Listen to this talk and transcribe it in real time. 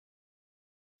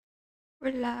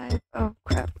We're live. Oh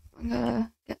crap. I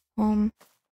gotta get home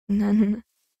and then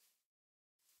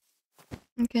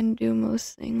I can do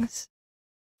most things.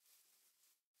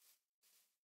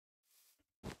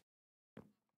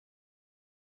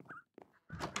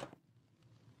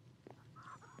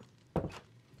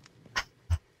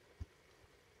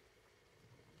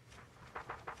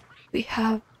 We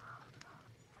have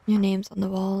new names on the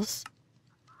walls.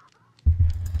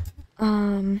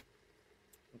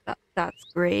 That's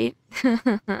great. You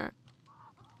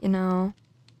know,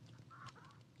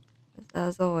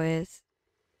 as always.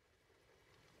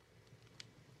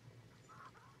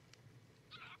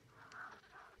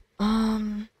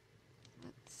 Let's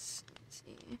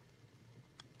see.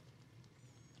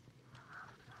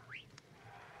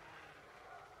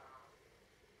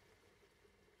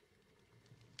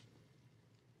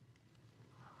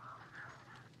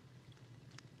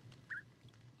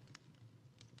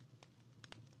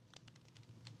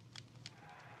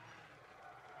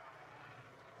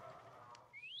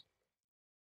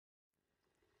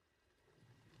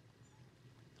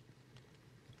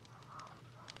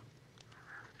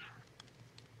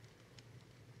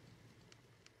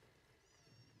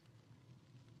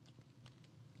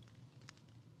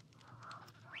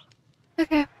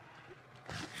 Okay.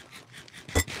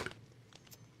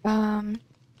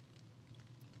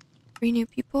 3 new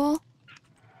people.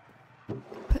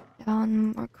 Put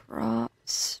down more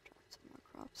crops. Drop some more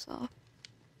crops off.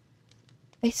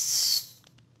 I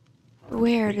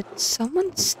swear, did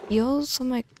someone steal some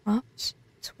of my crops? I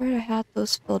swear I had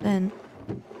those filled in.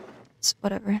 It's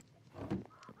whatever.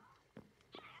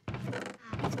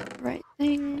 Is that the right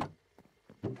thing?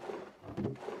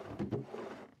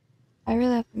 I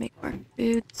really have to make more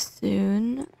food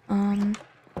soon. And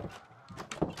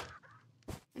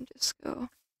just go.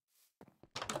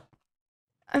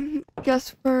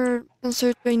 Guess we're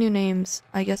inserting new names.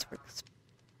 I guess we're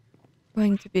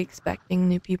going to be expecting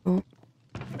new people.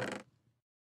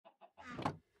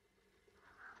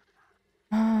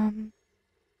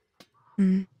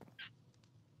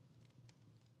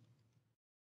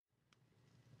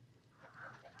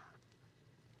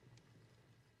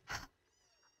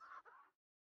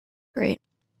 Great.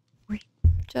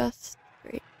 Just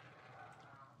great.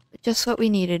 Just what we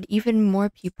needed. Even more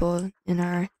people in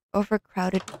our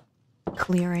overcrowded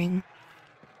clearing.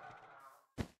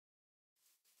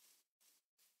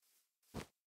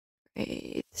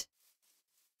 Great.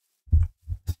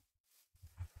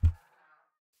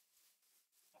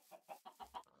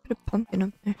 Put a pumpkin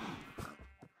up there.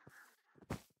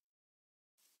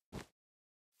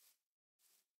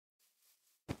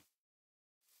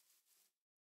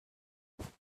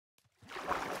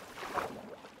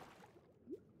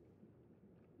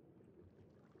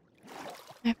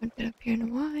 I haven't been up here in a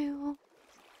while.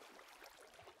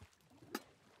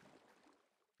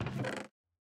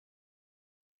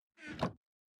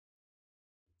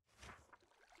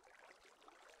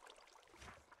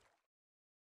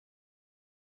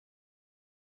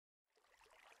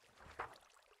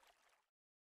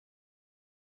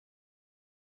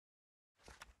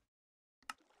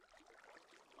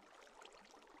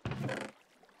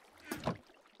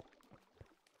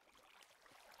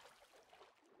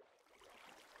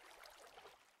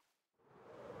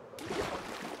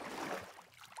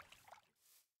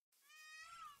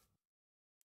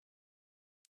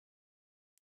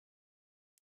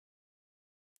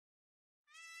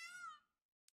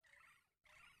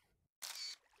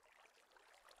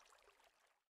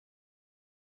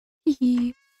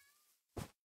 Hehe.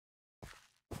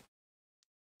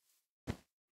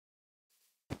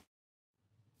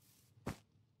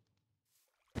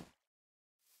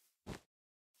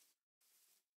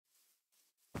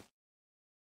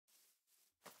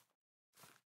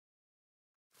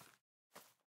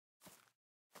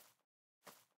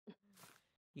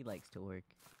 He likes to work.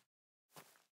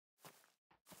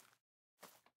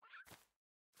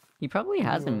 He probably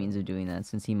has a means of doing that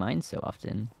since he mines so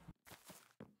often.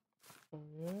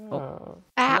 Yeah. Oh.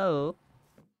 Ah! Hello?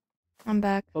 I'm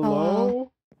back.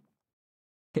 Hello?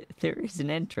 There is an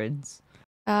entrance.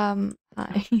 Hi.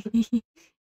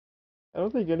 I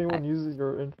don't think anyone uses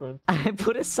your entrance. I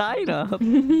put a sign up.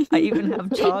 I even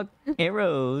have chalk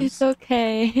arrows. It's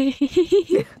okay.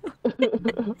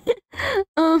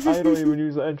 I don't even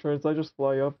use the entrance. I just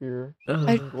fly up here.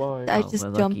 I Oh, just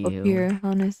well, jump lucky up you. here,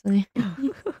 honestly.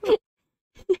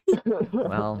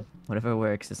 Well, whatever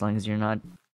works as long as you're not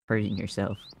hurting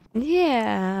yourself.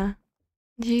 Yeah.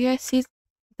 Did you guys see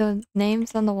the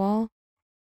names on the wall?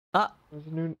 Ah! There's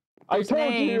a new... I There's told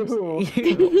names.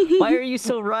 you! Why are you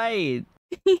so right?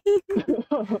 We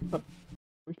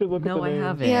We should look at No, the I names.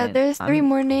 haven't. Yeah, there's 3 I'm-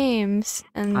 more names,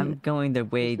 and I'm going the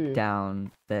way see.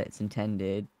 down that it's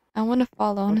intended. I want to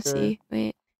follow. I want to Okay. see.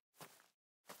 Wait.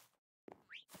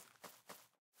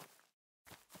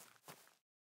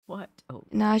 What? Oh,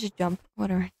 Now I should jump.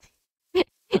 Whatever.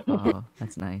 oh,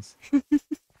 that's nice.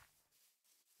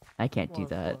 I can't do What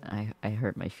that. fun. I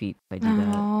hurt my feet if I do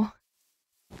that. Oh.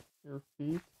 Your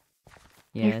feet.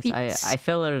 Yes, feet. I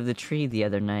fell out of the tree the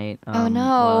other night. Oh, While I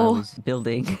no. was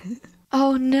building.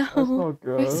 Oh That's no. not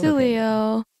good.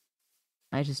 Marsilio.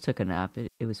 I just took a nap.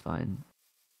 It was fine.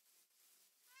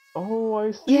 Oh,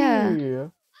 I see. Yeah.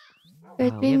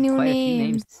 There's Wow, we been have new quite a few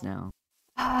names names. now.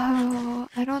 Oh,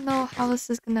 I don't know how this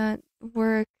is gonna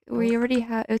work. We already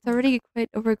have. It's already quite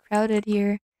overcrowded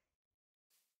here.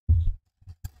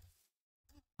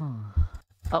 Oh.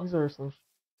 These are some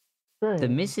strange. The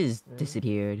missus names.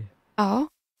 disappeared. Oh,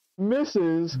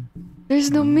 Mrs.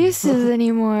 there's no misses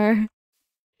anymore.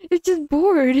 It's just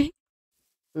bored.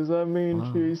 Does that mean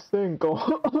Wow. she's single?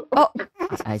 Oh,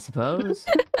 I suppose.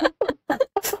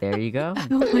 There you go.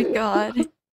 oh my god.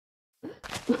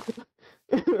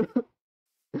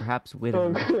 Perhaps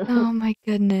widow. Okay. Oh my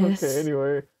goodness. Okay,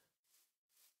 anyway.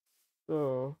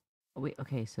 So, Oh, wait,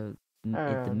 okay, so the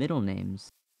Anne. middle names.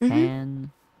 Mhm.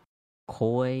 Tan,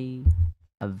 Coy,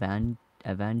 Evangeline.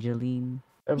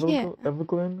 Yeah.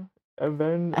 Evelyn?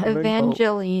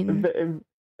 Evangeline.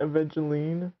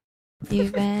 Evangeline? It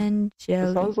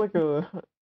Evangeline. sounds like a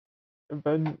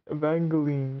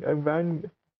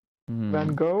Evangeline. Hmm.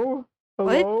 Van Gogh?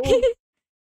 What? Hello?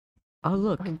 Oh,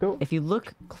 look. Van Gogh? If you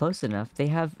look close enough, they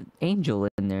have Angel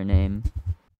in their name.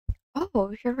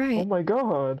 Oh, you're Oh right. my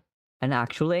god. An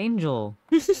actual angel.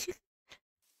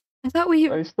 I thought we.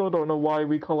 I still don't know why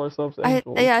we call ourselves I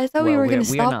angels. I thought we Well, were gonna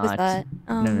we are stop with not. that.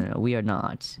 No, we are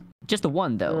not. Just the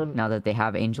one, though, We're- now that they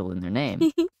have Angel in their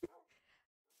name.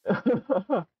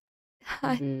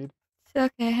 Indeed. It's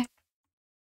okay.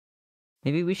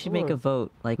 Maybe we should make a Look.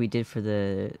 vote like we did for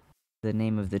the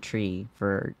name of the tree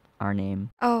for our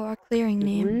name. Oh, our clearing Did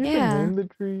we name. even Yeah. name the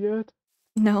tree yet?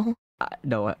 No.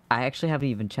 No, I actually haven't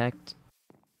even checked.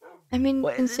 I mean,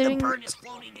 considering. is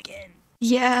floating again.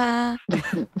 Yeah.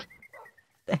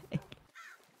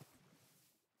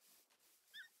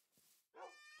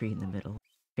 Tree in the middle. Oh,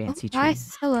 Fancy tree.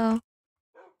 nice. Hello.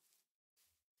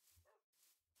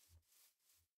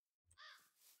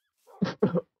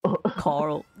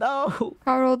 Carl. No.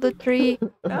 Carl the tree.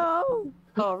 No.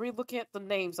 Oh, are we looking at the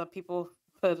names that people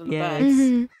put in the Yes. bags?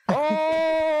 Mhm.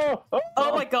 Oh!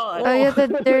 Oh my god! Oh yeah, I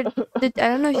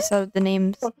don't know if you saw the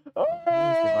names. Where's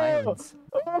the violence?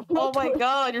 Oh my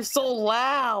god, you're so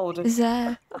loud! Is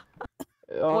that?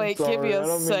 I'm Wait, give me sorry, a I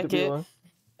don't mean to be second. loud.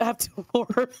 I have to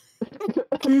warp.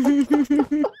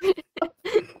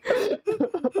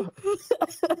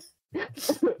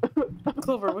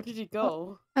 Clover, where did you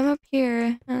go? I'm up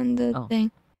here on the Oh.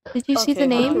 thing. Did you see the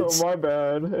Okay, hold on. names? Oh, my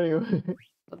bad. Anyway.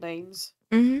 The names.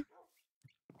 Mm-hmm.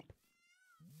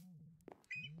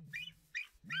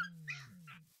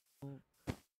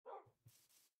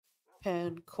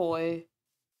 Pan, Koi.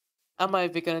 I'm not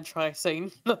even gonna try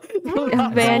saying the last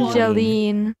one.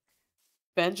 Evangeline.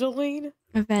 Evangeline?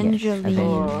 Evangeline.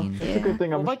 Evangeline. It's a Yeah. good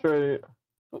thing Oh I'm my- straight.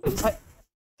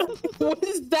 What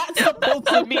is that supposed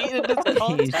to mean in this He's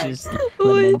context? just What?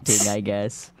 lamenting, I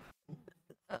guess.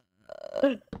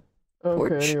 Okay,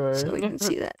 Torch, anyway. so we can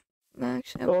see that.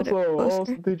 Actually, I'll put it Also,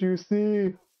 closer. did you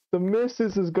see the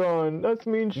missus is gone? That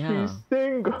means Yeah. she's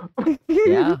single.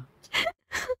 Yeah.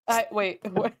 Wait,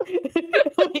 what?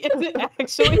 Wait, is it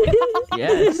actually?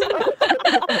 Yes.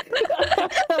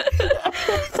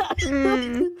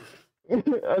 Mm.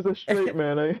 As a straight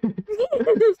man,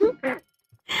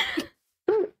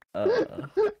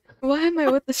 Why am I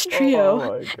with this Oh trio?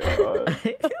 my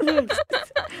god.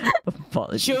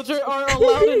 Apologies. Children aren't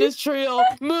allowed in this trio.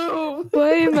 Move!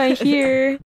 Why am I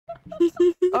here? I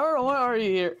don't know. Why are you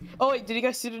here? Oh wait, did you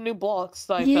guys see the new blocks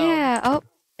that I found? Yeah. Oh,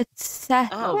 it's Seth.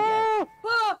 Oh,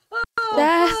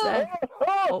 yeah. Seth.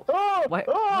 Why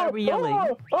are we yelling?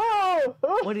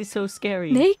 What is so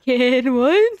scary? Naked.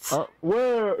 What? Oh,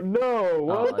 Where? No. oh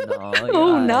What? no.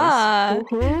 Oh, guys. nah.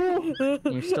 Who?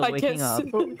 You're still I waking can't up.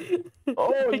 See,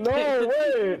 Oh I no! can't-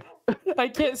 Wait. I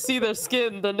can't see their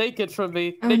skin. They're naked from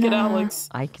me. Oh, Naked no. Alex.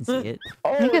 I can see it.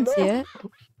 Oh, You can no. see it.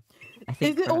 I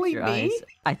think Is it perhaps only your me? eyes.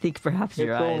 I think perhaps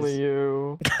your It's eyes. only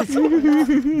you.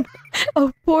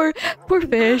 Oh, poor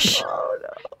fish. Oh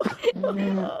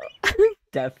no.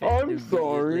 Definitely. I'm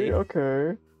sorry.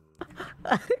 Okay.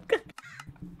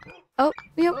 Oh,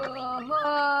 yep.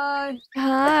 Hi.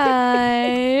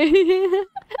 Hi.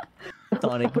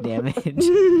 Sonic damage.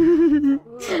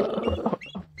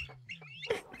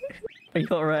 Are you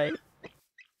alright?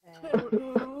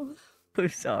 I'm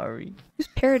sorry. Whose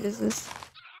parrot is this?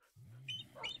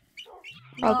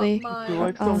 Probably. Would you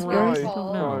like Oh, some yours? rice,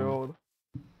 No. child?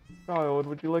 Child,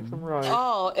 would you like some rice?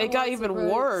 Oh, it got lots of even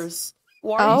rights. worse.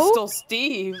 Why are you Oh? still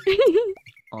Steve?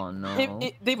 Oh no.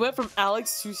 They went from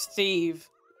Alex to Steve.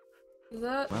 Is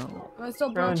that? Well, Am I still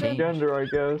branching? Transgender, I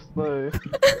guess. Like,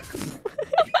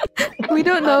 We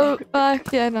don't know.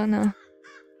 Actually, I don't know.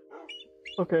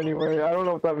 okay, anyway, I don't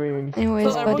know what that means. Anyways,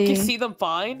 So everyone buddy. can see them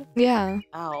fine? Yeah.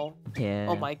 Ow. yeah.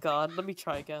 Oh my god, let me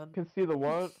try again. Can see the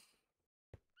what?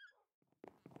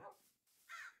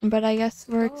 But I guess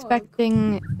we're Oh,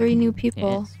 expecting 3 new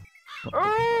people. Yes.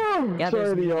 Ah, Yeah, there's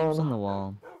sorry, holes on Dion. the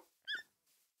wall.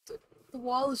 The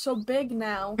wall is so big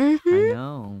now. I Mm-hmm.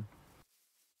 know.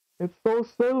 It's so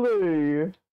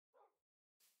silly.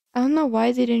 I don't know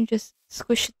why they didn't just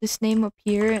squish this name up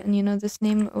here and, this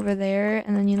name over there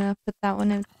and then, put that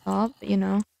one at the top,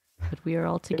 But we are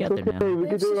all It's together okay, now. we We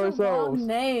can have do such it a long ourselves.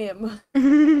 name.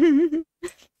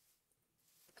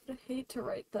 I hate to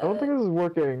write that. I don't think this is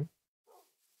working.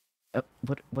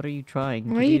 What are you trying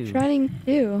What to are you do? trying to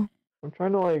do? I'm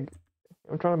trying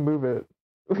to move it.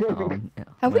 Oh,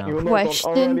 Have we well, Even though it's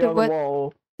questioned already on the what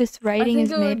wall. this writing think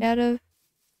is it made would- out of?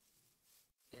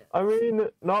 I mean,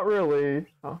 not really.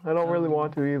 I don't really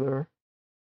want to either.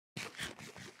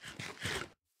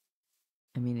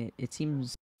 I mean, it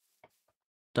seems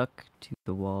stuck to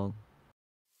the wall,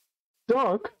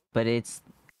 Duck? but it's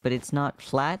not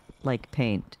flat like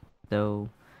paint, though.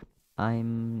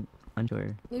 I'm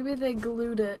unsure. Maybe they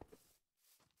glued it.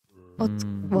 What's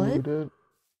Mm. what?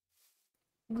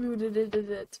 Glued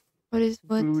it. What is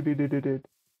what? It.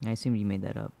 I assume you made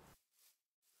that up.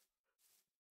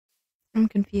 I'm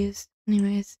confused.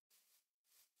 Anyways.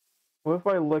 What if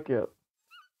I lick it?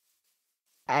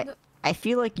 I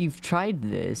feel like you've tried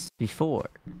this before.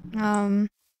 Have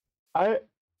I?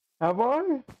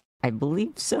 I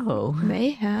believe so.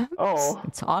 Mayhaps. Oh.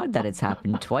 It's odd that it's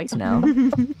happened twice now.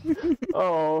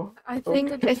 Oh. I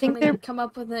think I they're think trying they're- to come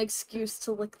up with an excuse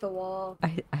to lick the wall. I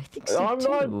think so I'm too.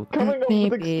 not coming up with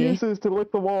Maybe. excuses to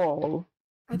lick the wall.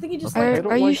 I think you just I Are,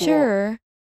 don't are you like wall- sure?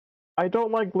 I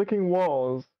don't like licking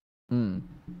walls. Mm.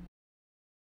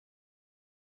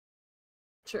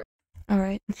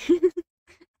 Alright.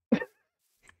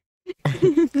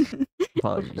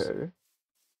 Apologies. Okay.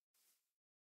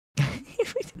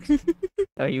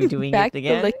 Are you doing Back it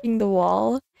again? to licking the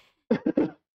wall.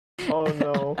 Oh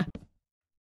no.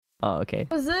 Oh, okay.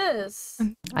 What is this?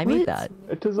 I made What? that.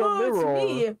 It is a Oh, mirror.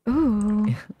 it's me.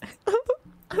 Ooh.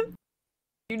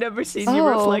 You never seen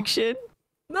your Oh. reflection?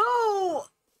 No!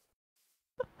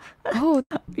 Oh,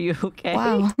 Are you okay?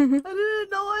 wow. I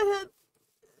didn't know I had.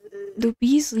 The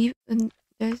bees leave and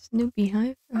there's new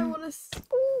beehive. I want to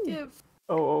skip.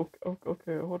 Oh,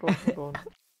 okay. Hold on.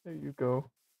 There you go.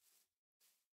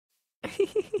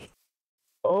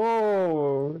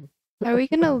 Oh. Are we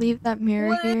gonna leave that mirror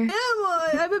What am here? I?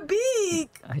 I have a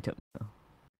beak. I don't know.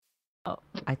 Oh,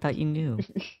 I thought you knew.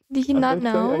 Did you not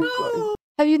know? No,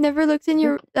 Have you never looked in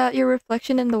your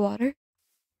reflection in the water?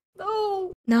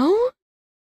 no. No?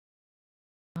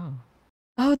 Oh.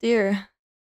 Oh dear.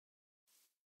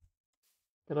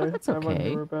 Can I that's have my okay.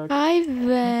 mirror back? Hi find it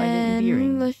Ven.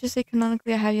 endearing. Let's just say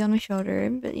canonically I have you on my shoulder,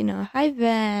 but hi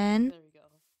Ven. There we go.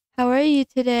 How are you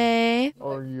today?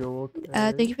 Are you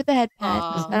okay? Thank you for the head pat.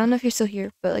 I don't know if you're still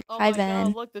here, but Oh hi my Ven.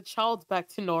 god, look, the child's back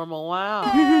to normal. Wow.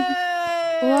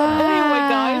 Wow. Anyway,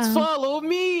 guys, follow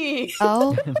me.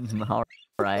 Oh, All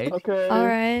right. Okay.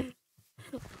 alright.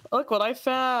 Look what I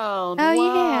found. Oh,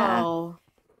 yeah. Wow.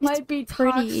 Might be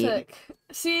pretty. toxic.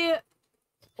 See,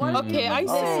 one Okay, I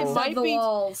said it this might of the be-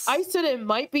 walls. I said it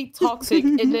might be toxic,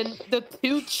 and then the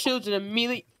 2 children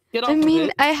immediately get off I mean, of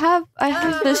it. I have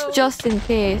this Oh. just in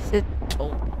case.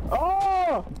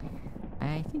 Oh!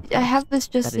 I think I have this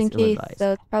just That in is case, ill-advised.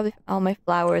 so it's probably all my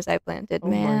flowers I planted, Oh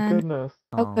my man. goodness.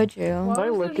 How Oh. could you? Why Can I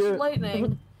was there lick just it?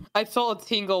 lightning? I felt a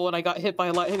tingle when I got hit by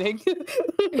lightning.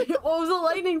 What was the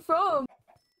lightning from?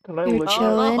 Can I You're lick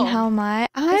chilling. Oh. How am I?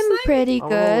 I'm thing? pretty I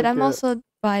wanna good. lick I'm it. also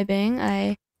vibing.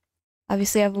 I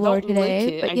obviously have lore Don't lick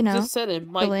today, it. but I just said it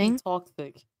might chilling. be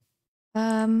toxic.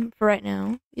 for right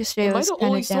now. Yesterday Am I was the kind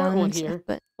only of smart down one and stuff, here?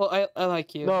 but Well, I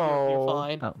like you. You're No.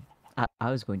 fine. Oh, I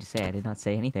was going to say I did not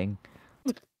say anything.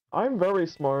 I'm very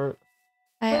smart.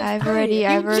 I've Hey, already, you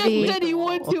I've just already, said you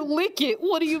wanted to lick it.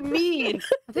 What do you mean?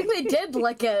 I think they did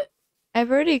lick it.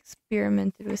 I've already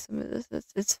experimented with some of this.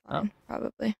 It's Oh. fine,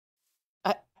 probably.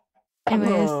 I-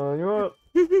 Anyways, You know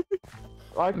what?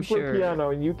 I can play sure piano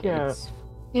and you can't. It's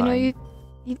you know fine.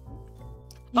 you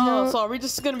Oh, know, so are we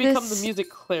just gonna become this- the music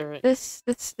cleric? this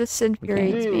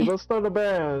infuriates Gee, me. let's start a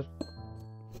band.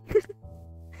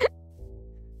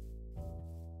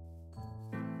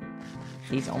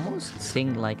 These almost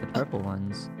sing like the purple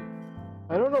ones.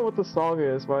 I don't know what the song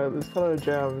is, but it's kind of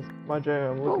jams. My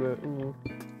jam. Look at it. Ooh.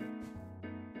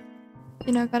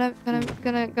 You know,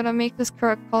 gotta make this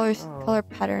correct color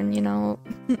pattern. You know.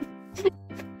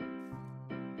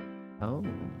 Oh.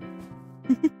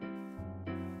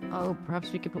 Oh,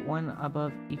 perhaps we could put one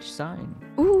above each sign.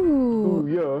 Ooh, Ooh,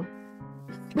 yeah.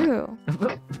 true.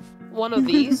 One of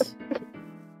these?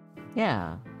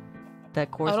 Yeah.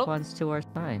 That corresponds to our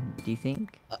sign, do you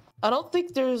think? I don't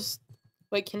think there's...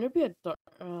 Wait, can there be a dark...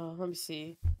 let me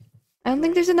see. I don't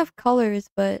think there's enough colors,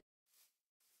 but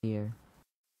Here.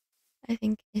 I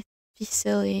think it'd be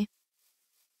silly.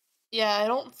 Yeah, I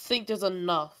don't think there's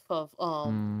enough of,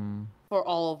 for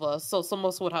all of us. So some of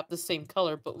us would have the same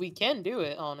color, but we can do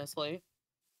it, honestly.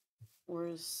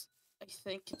 Whereas, I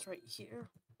think it's right here.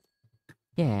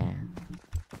 Yeah.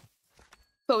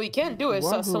 So we can do it,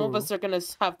 so some of Wahoo. us are gonna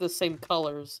have the same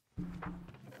colors.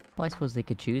 Well, I suppose they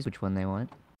could choose which one they want.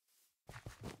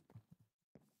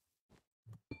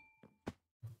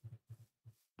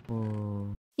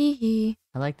 Whoa. Hee hee.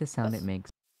 I like the sound That's- it makes.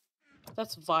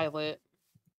 That's violet.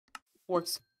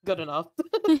 Works good enough.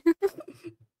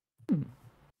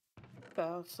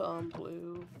 Have some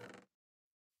blue.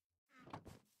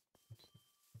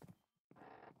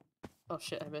 Oh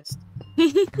shit, I missed.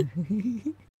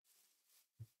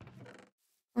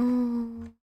 Oh,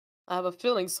 I have a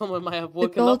feeling someone might have the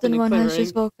woken up in golden the one clearing. has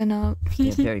just woken up.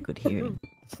 Yeah, very good hearing.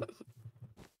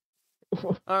 I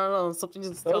don't know, something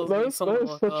just That, tells me that's someone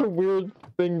that's woke such up. a weird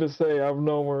thing to say out of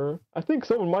nowhere. I think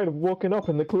someone might have woken up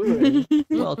in the clearing.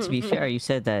 Well, to be fair, you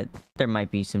said that there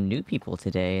might be some new people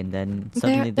today, and then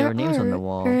suddenly there were names on the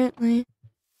wall. Currently.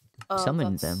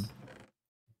 Summoned them.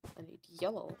 I need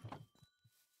yellow.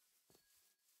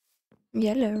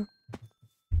 Yellow.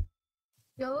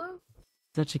 Yellow?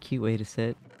 Such a cute way to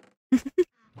sit.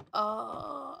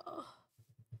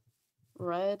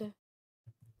 Red.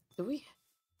 Do we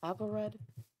have a red?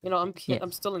 You know, I'm Yes.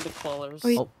 I'm still into colors.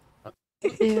 Wait. Oh.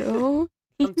 Ew.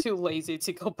 I'm too lazy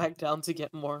to go back down to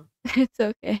get more. It's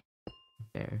okay.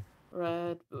 There.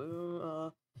 Red,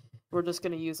 blue, we're just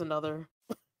gonna use another.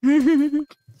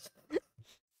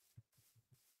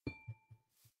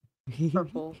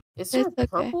 Purple. Is there It's a okay.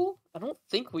 purple? I don't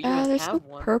think we even There's have no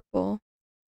one. purple.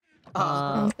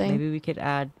 Something. Maybe we could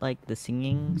add like the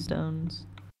singing stones.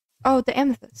 Oh, the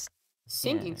amethyst.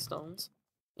 Singing Yeah. stones.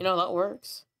 You know, that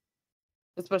works.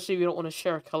 Especially if you don't want to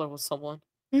share a color with someone.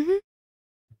 Mm-hmm.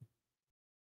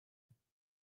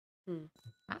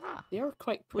 Ah, They are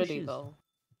quite pretty, Bushes. though.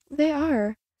 They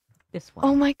are. this one.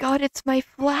 Oh my god, it's my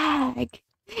flag.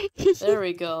 There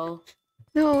we go.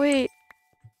 No, wait.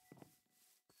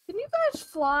 Can you guys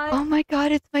fly? Oh my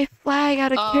god, it's my flag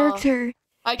out of character.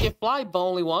 I can fly, but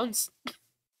only once.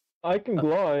 I can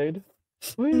glide.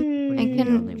 What do you Whee! I mean can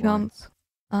only jump.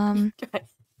 once?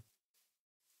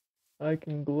 I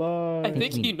can glide. I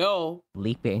think mean- you know.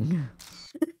 Leaping.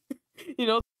 You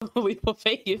know the leap of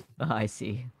faith. Oh, I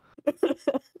see.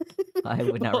 I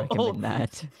would not recommend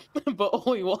that. But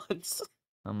only once.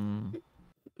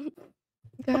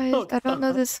 Guys, Oh, I don't know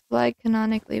God. this flag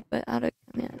canonically, but out of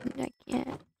command, I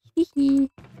can't. Hee hee.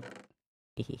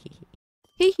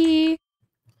 Hee hee.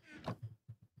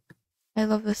 I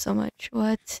love this so much.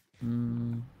 What?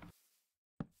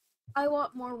 I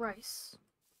want more rice.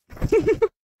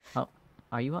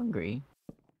 Are you hungry?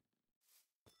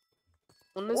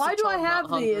 When is Why the do I child not have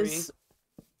hungry? these?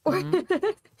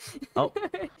 Oh,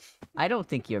 I don't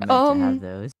think you're meant to have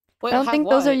those. Wait, I don't think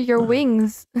those are what? your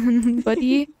wings,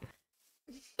 buddy.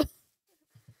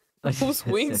 Whose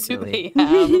wings do Silly. they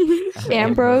have?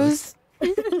 Ambrose.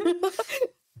 I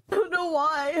don't know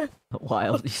why.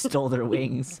 Wild, you stole their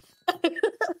wings.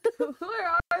 Where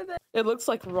are they? It looks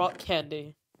like rock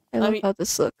candy. I love mean- how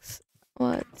this looks.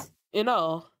 What? You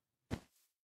know.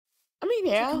 I mean,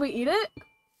 yeah. Can we eat it?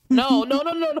 No.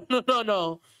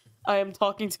 I am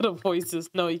talking to the voices.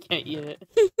 No, you can't eat it.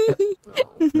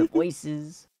 The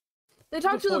voices. They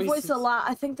talk The to the voice voices. a lot.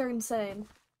 I think they're insane.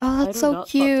 Oh, I that's do so not talk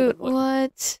to the cute. voice.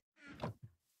 What?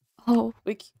 Oh,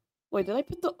 Wait, did I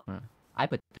put the I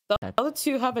put other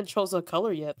two haven't chosen a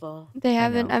color yet though? they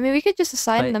haven't. know. I mean, we could just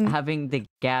assign but them. having the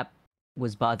gap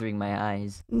was bothering my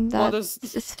eyes. Well, That's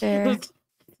there's fair. there's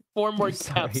 4 more I'm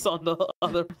sorry. caps on the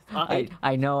other side.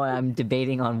 I know I'm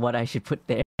debating on what I should put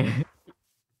there.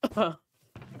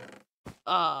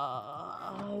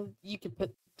 You can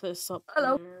put this up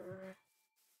Hello. there.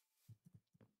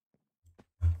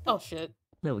 Oh shit.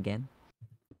 Hello again.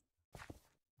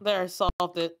 There, I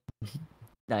solved it.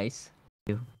 Nice.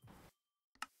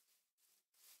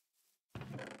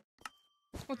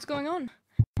 What's going on?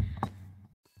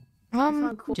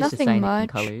 Sound cool. Just Nothing assigning much.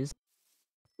 colors.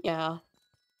 Yeah.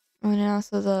 And then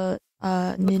also the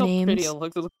new Look how pretty names. it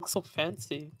looks. It looks so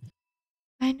fancy.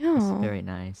 I It's know. very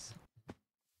nice.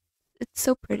 It's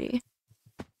so pretty.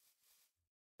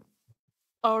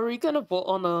 Are we gonna vote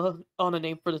on a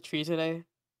name for the tree today?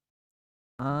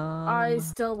 I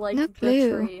still like No the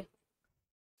clue. tree.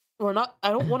 We're not. I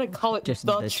don't want to call it Just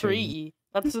the the tree. tree.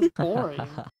 That's just boring.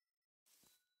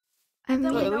 I'm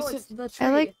Then Well, we at know least it's it- the tree.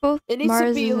 I like both It needs to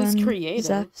Mars's be at least and creative.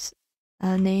 Zeph's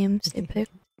names they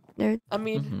picked. They're I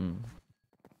mean,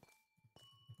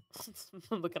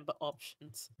 Mhm. look at the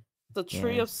options. The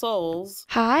tree of Yes. souls,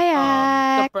 hi,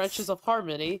 the Axe. branches of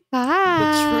harmony,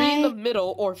 Hi. the tree in the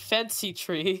middle, or fancy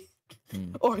tree,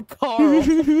 Mm. or Carl.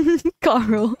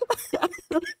 Carl.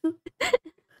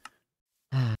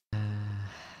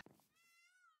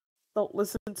 Don't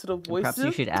listen to the voices. Perhaps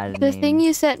you should add a The name. thing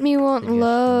you sent me won't suggestion.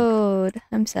 load.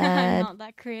 I'm I'm sad. not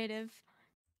that creative.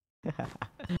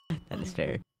 That is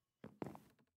fair.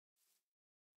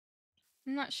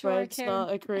 I'm not sure I Red's care not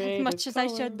a as creative much as I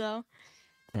color. should though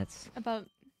That's about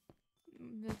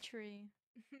the tree.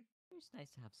 it's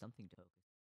nice to have something to focus.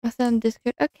 What's on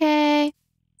Discord? Okay.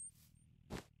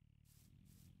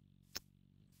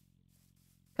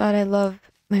 God, I love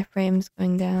my frames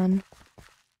going down.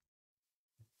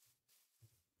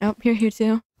 Oh, you're here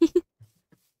too.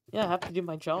 Yeah, I have to do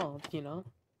my job, you know?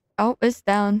 Oh, it's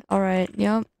down. Alright,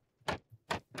 yep.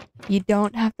 You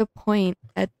don't have to point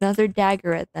another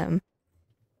dagger at them.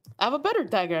 I have a better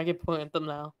dagger I can point at them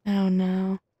now. Oh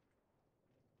no.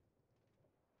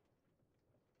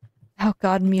 Oh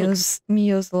god, Mio's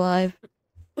alive.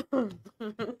 Did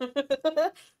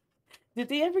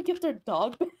they ever get their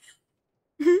dog back?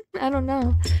 I don't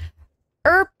know.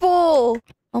 Urple!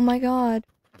 Oh my god.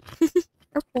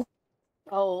 Urple.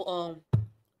 I'll,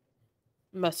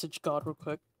 message God real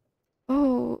quick.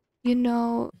 Oh, you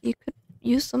could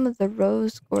use some of the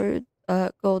rose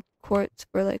gold quartz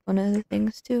for like one of the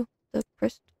things too. The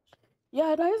crystals.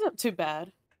 Yeah, that isn't too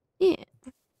bad. Yeah.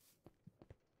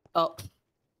 Oh.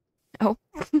 Oh.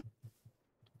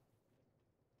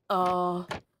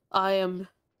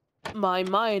 My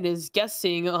mind is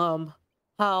guessing,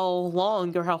 how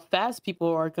long or how fast people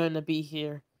are going to be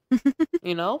here.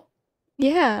 You know?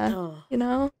 Yeah.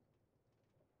 Uh,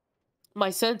 my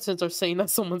senses are saying that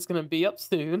someone's going to be up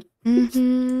soon.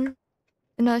 Mm-hmm.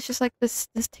 No, it's just like this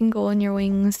tingle in your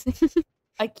wings.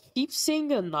 I keep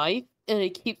seeing a knife, and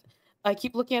I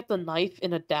keep looking at the knife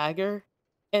and a dagger,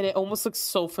 and it almost looks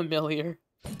so familiar.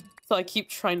 So I keep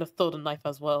trying to throw the knife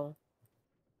as well.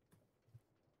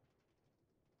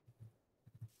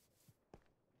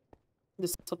 Did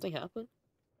something happen?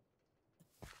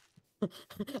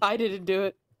 I didn't do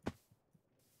it.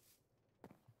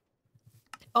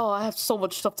 Oh, I have so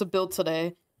much stuff to build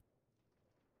today.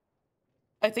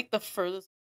 I think the furthest...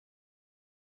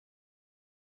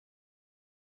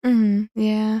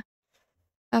 Yeah.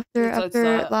 After Besides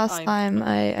that, last I'm- time,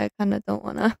 I kind of don't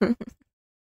want to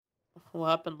What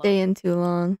happened last stay in too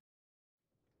long.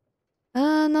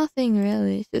 Nothing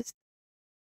really. It's just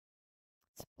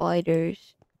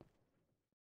spiders.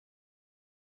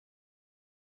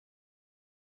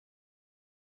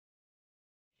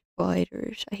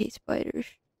 Spiders. I hate spiders.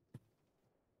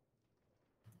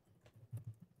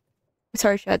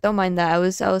 Sorry, chat. Don't mind that. I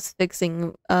was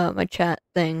fixing my chat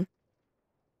thing.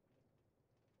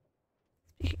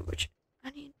 Speaking of which, I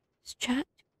need this chat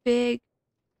too big.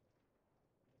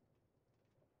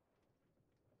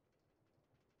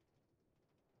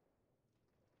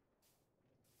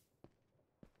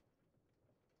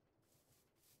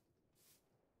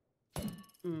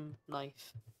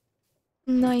 Knife.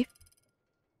 Knife.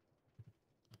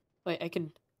 Wait, I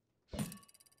can...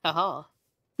 Haha.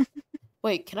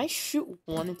 Wait, can I shoot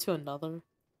one into another?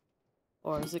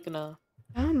 Or is it gonna...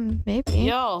 Maybe.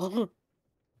 Yo!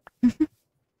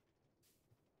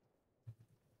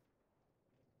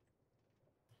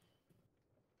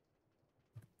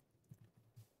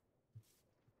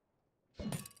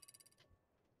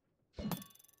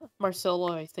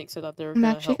 Marcelo, I think, said that they're I'm gonna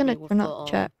actually help me gonna with turn the, off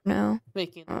chat now.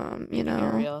 making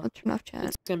Area. I'll turn off chat.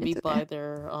 It's gonna be It's by okay.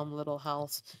 their little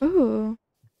house. Ooh.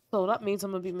 So that means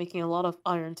I'm gonna be making a lot of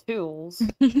iron tools.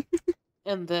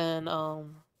 And then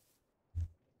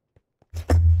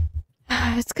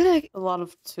It's gonna. a lot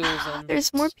of tools and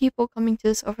There's more people coming to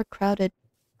this overcrowded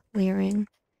clearing.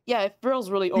 yeah, it feels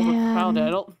really overcrowded. Man.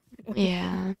 I don't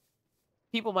Yeah.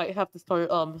 people might have to start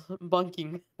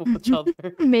bunking with each other.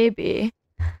 Maybe.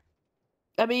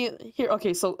 I mean, here,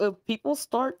 okay, so if people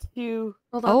start to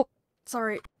Hold on. Oh.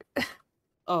 Sorry.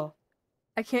 oh,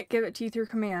 I can't give it to you through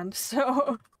command,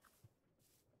 so...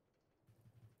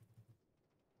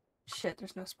 Shit,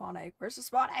 there's no spawn egg. Where's the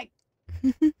spawn egg?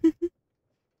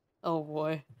 oh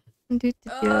boy.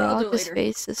 I'll I'll do it just later.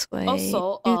 face this way.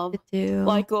 Also, Do-do-do.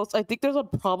 Lycos, I think there's a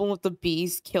problem with the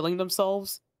bees killing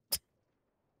themselves.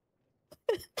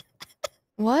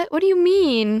 What? What do you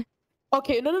mean?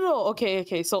 Okay, no.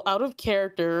 Okay. So out of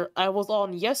character, I was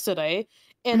on yesterday,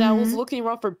 and I was Mhm. looking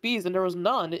around for bees, and there was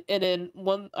none. And then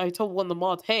I told one of the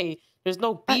mods, "Hey, there's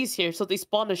no bees here," so they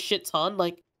spawned a shit ton,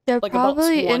 They're like about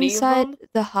probably 20 of inside them.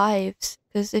 the hives.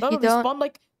 Because if No, you they don't,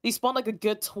 spawned like a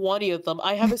good 20 of them.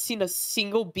 I haven't seen a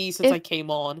single bee since if I came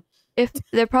on. if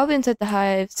they're probably inside the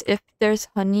hives, if there's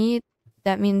honey,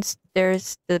 that means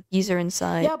the bees are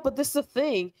inside. Yeah, but this is the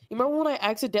thing. You remember when I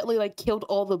accidentally like killed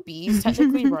all the bees?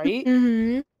 Technically, right?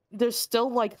 Mm-hmm. There's still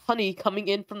like honey coming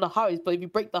in from the hives, but if you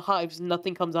break the hives,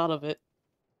 nothing comes out of it.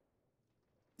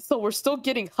 So we're still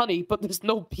getting honey, but there's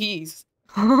no bees.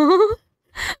 What?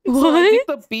 So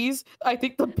I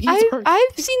think the bees are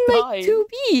I've seen like dying. 2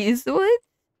 bees. What?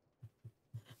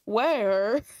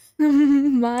 Where?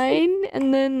 Mine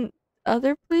and then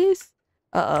other place?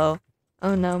 Uh-oh.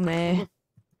 Oh no, May.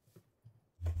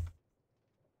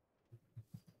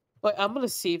 Wait, I'm gonna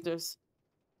see if there's.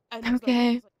 I know it's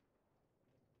Okay. like-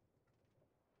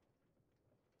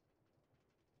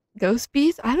 Ghost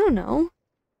bees? I don't know.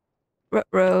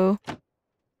 Ruh-roh.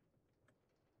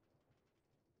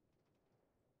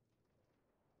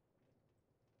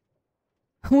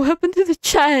 What happened to the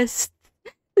chest?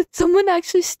 Did someone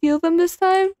actually steal them this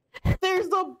time? There's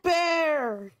a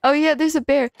bear. Oh yeah, there's a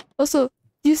bear. Also,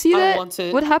 do you see I that? want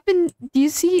it. What happened? Do you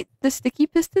see the sticky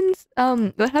pistons?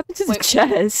 What happened to the Wait.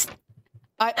 chest?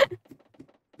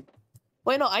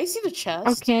 Wait, no, I see the chest.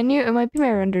 Oh, can you? It might be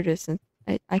my render distance.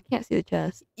 I can't see the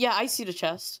chest. Yeah, I see the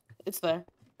chest. It's there.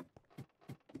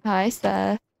 Hi,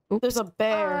 Seth. Oops. There's a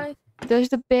bear. Hi. There's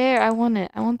the bear. I want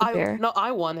it. I want the bear. No,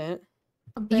 I want it.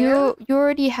 A bear? You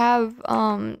already have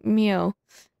Mio.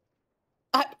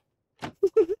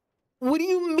 What do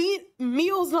you mean?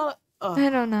 Meal's not. I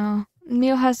don't know.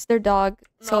 Mio has their dog,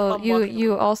 No, so I'm you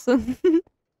walking. also.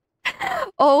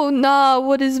 Oh nah!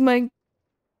 What is my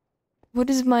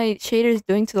shaders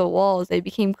doing to the walls? They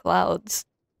became clouds.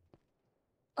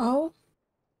 Oh?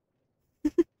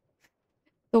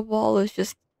 The wall is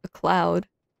just a cloud.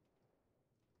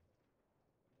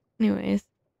 Anyways,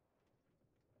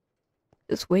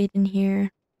 just wait in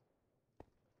here.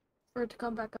 For it to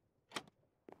come back up.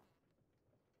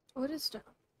 What is down?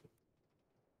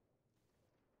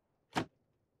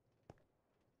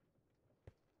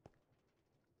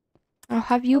 How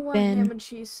have I you want a ham been? and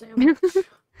cheese sandwich.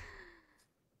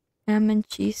 Ham and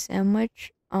cheese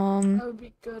sandwich. That would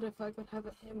be good if I could have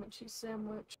a ham and cheese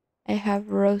sandwich. I have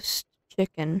roast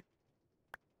chicken.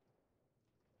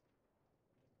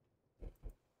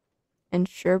 And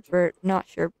not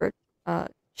sherbet,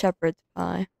 shepherd's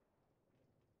pie.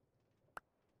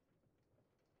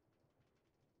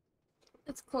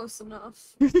 It's close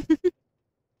enough.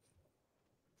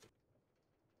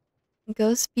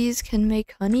 Ghost bees can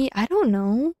make honey? I don't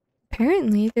know.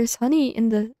 Apparently, there's honey in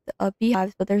the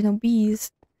beehives, but there's no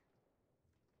bees.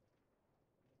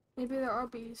 Maybe there are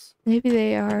bees. Maybe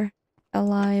they are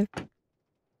alive,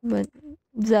 but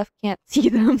Zeph can't see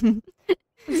them.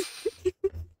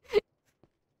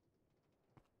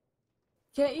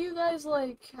 Can't you guys,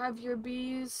 like, have your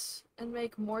bees and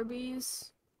make more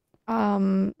bees?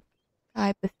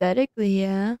 Hypothetically,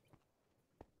 yeah.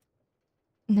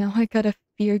 Now I gotta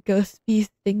fear ghost bees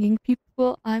stinging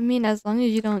people. I mean, as long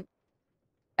as you don't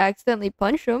accidentally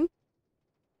punch them.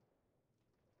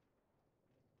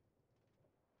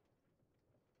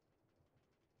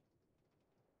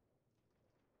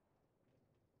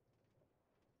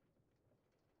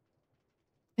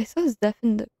 I saw Zeph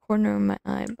in the corner of my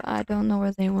eye, but I don't know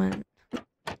where they went.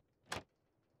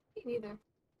 Me neither.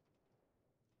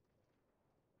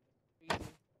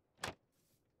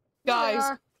 Guys,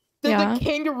 There there's Yeah? a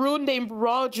kangaroo named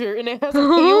Roger, and it has a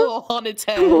halo on its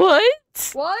head.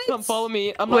 What? What? Come follow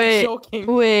me. I'm Wait, not joking.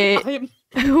 Wait. I am.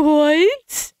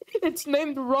 What? It's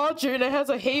named Roger, and it has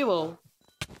a halo.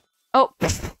 Oh.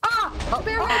 Ah!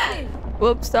 Bear hit me!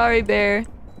 Whoops, sorry, bear.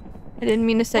 I didn't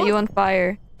mean to set you on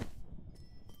fire.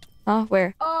 Huh?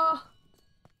 Where?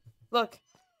 Look,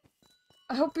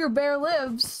 I hope your bear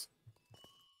lives.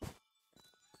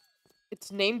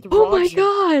 it's named Oh Roger. my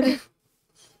god!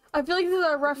 I feel like this is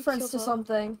a reference to killed her.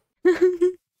 something.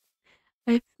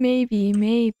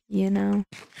 Maybe, you know.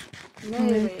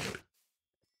 Maybe.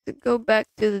 To go back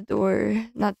to the door.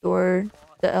 Not door,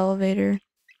 the elevator.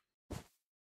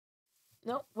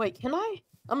 No, wait, can I?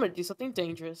 I'm gonna do something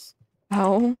dangerous.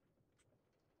 How?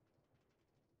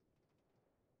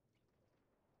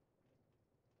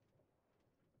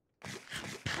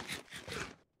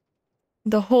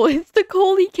 It's the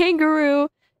holy kangaroo!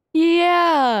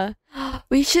 Yeah.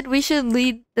 We should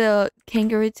lead the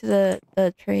kangaroo to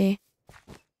the tree.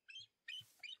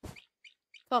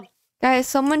 Come. Guys,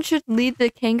 someone should lead the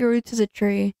kangaroo to the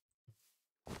tree.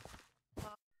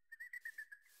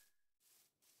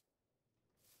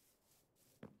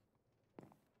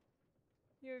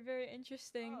 You're very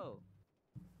interesting. Oh.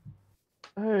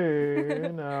 Hey,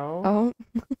 now. Oh.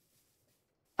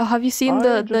 Oh, have you seen I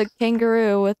the just-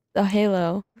 kangaroo with the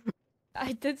halo?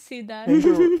 I did see that.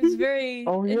 Kangaroo- It was very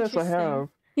Oh yes, I interesting. have.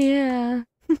 Yeah.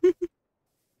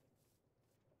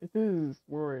 It is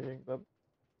worrying that.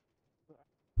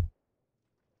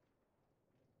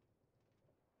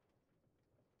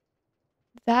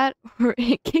 That or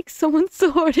it kicked someone's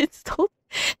sword. It stole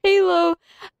Halo.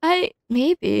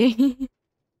 Maybe.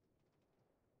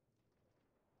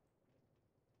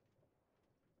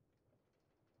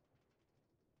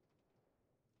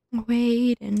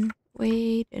 Waiting.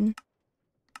 Rise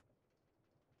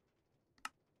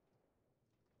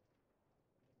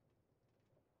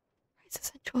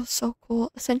Essentials is so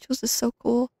cool. Essentials is so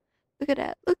cool. Look at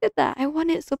that. Look at that. I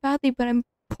want it so badly, but I'm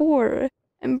poor.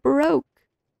 I'm broke.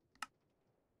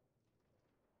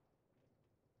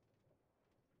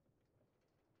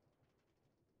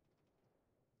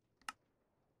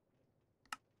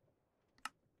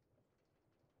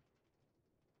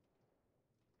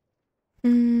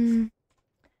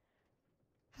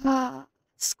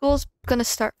 School's gonna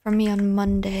start for me on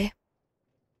Monday.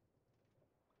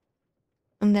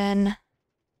 And then,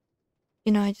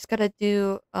 I just gotta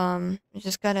I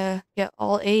just gotta get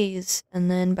all A's, and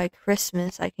then by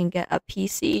Christmas I can get a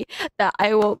PC that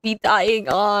I won't be dying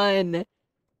on.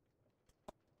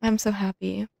 I'm so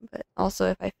happy, but also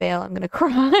if I fail, I'm gonna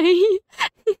cry.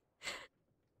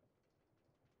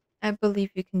 I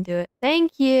believe you can do it.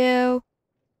 Thank you!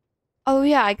 Oh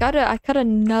yeah, I got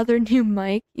another new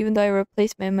mic, even though I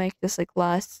replaced my mic just like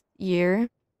last year.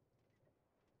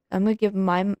 I'm gonna give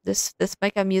this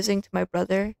mic I'm using to my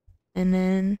brother, and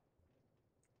then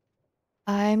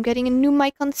I'm getting a new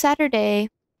mic on Saturday.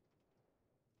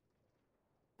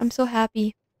 I'm so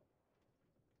happy.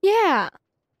 Yeah.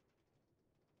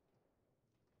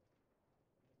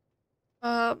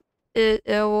 It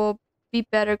will be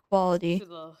better quality. To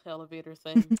the elevator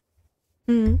thing.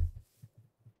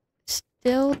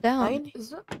 Still down.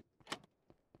 Is it?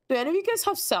 Do any of you guys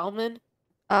have salmon?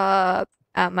 At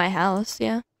my house,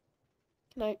 yeah.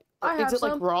 Can I is have it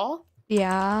like some. raw?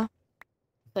 Yeah.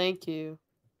 Thank you.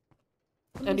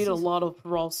 Let I me need a see lot of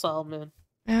raw salmon.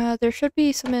 There should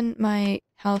be some in my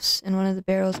house in one of the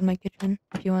barrels in my kitchen.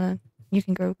 If you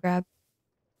can go grab.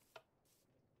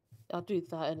 I'll do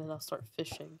that and then I'll start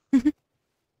fishing.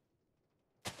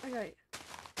 Okay.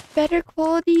 Better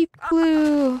quality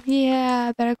blue.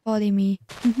 Yeah, better quality me.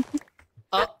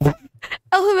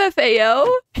 LMFAO.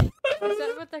 Is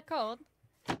that what they're called?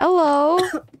 Hello.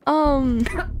 Are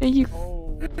you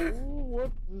Oh,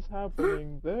 what is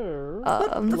happening there?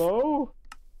 um Hello?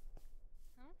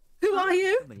 Who are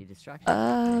you? Somebody distracted.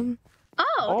 Oh,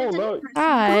 Oh there's a no, difference.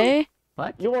 hi.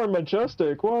 What? you are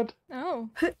majestic. What? Oh.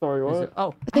 Sorry, Is what? it-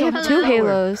 Oh, They have two Hello.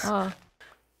 halos. Oh,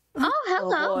 Oh,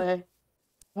 hello. boy.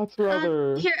 That's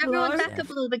rather. Here, everyone, Hello? back up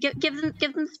a little bit. Give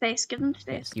them space. Give them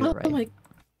space. yes, you're Oh right. my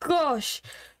gosh.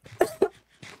 Give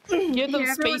them Here,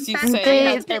 everyone space, you back say,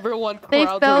 up. as everyone They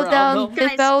crowds fell around down. them. They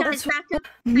Guys, fell. guys, back up,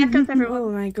 everyone. Oh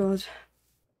my god.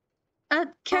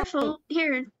 Careful.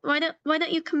 Here, why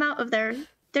don't you come out of there?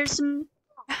 There's some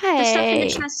the stuff in Hey.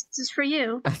 the chest is for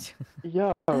you.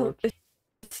 Yeah. Oh,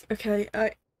 okay.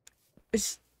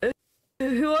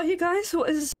 Who are you guys? What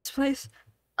is this place?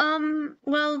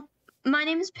 Well, my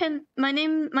name is Pim. My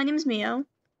name's Mio.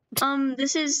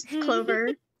 This is Clover.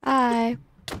 Hi.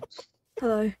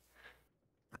 Hello.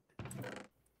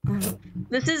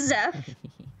 This is Zeph.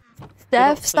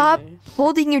 Steph, say stop names.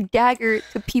 holding your dagger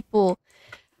to people.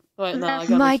 Wait, no, I My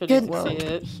gotta make sure they goodness. can see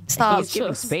it. Stop. He's giving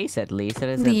Just- space at least. That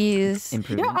is an Please.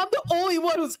 improvement. Yeah, I'm the only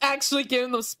one who's actually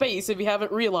giving them space, if you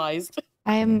haven't realized.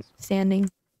 I am standing.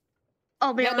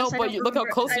 I'll be Yeah, no, honest, I but don't you- look how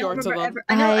remember- close I you don't are to remember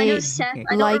them. ever- I know I Seth. I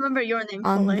don't like remember your name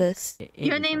On fully. this.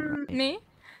 Your was name- alright. Me?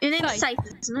 Your name's Scythe.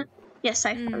 Scythe, isn't it? Yes,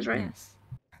 Scythe. I was right. Yes.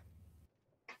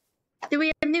 Do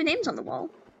we have new names on the wall?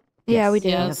 Yeah, we Yes, do.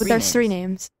 yeah, But three there's three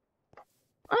names.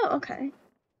 Oh, okay.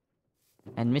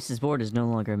 And Mrs. Board is no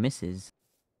longer Mrs.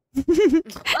 Ooh,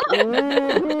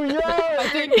 yeah.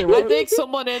 I think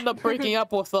someone ended up breaking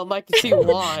up with them. I can see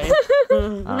why.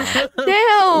 Damn!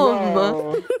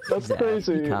 Wow, that's Zeph,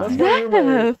 crazy. be That's kind. my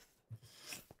roommate.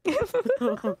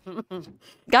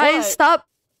 Guys, What? stop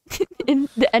in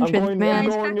the I'm entrance, going, man. I'm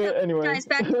Guys, going back it up. anyway. Guys,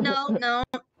 back. No.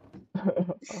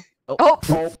 Oh!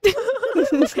 Deal,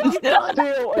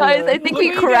 Guys, I Aaron. think Look we what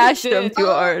you guys crashed them did. too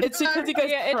hard. It's because you guys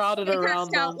Yeah, it's- crowded they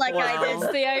around passed out them. like I did.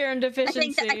 It's the iron I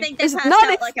deficiency. think they It's passed not.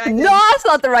 out like I did. No, that's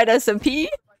not the right SMP.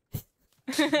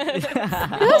 That's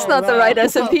Oh, not the no. right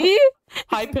SMP.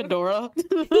 Hi, Pandora.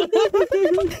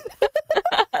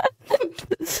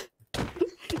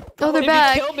 Oh, they're If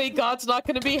back. you kill me, God's not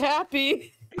gonna be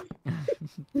happy.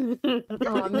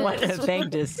 Oh, man. What a thing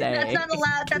to That's say. not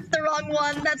allowed. That's the wrong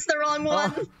one. That's the wrong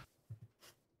one.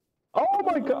 Oh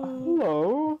my god.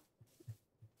 Hello.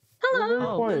 Hello.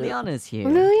 Oh, Quiet. Liliana's here.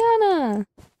 Liliana,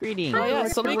 Greetings. Oh yeah, my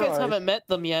some of you guys gosh. haven't met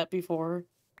them yet before.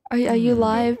 are you Hmm.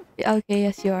 live? Okay,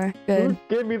 yes you are. Good.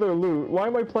 Who gave me their loot? Why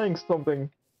am I playing something?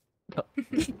 Oh,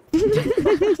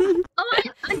 I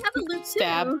have a loot too.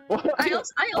 Stab. What? I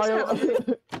also have a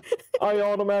loot. I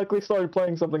automatically started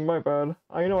playing something, my bad.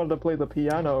 I know how to play the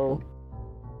piano.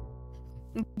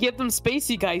 Get them space,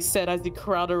 you guys said as you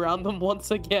crowd around them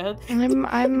once again.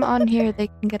 I'm on here. They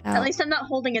can get At out. least I'm not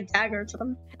holding a dagger to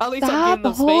them. At least I'm Stop giving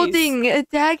them space. holding a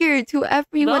dagger to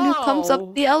everyone who comes No.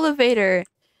 up the elevator.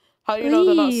 How do you know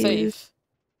they're not Please. safe?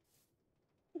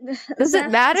 Does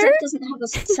it matter? Zeph doesn't have a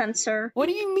sensor. What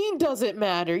do you mean does it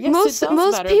matter? Yes, Most it does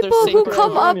most matter if they're people who safe or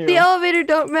come not. up the elevator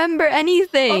don't remember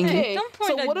anything. Okay, Don't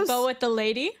so point what a if bow at the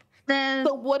lady. The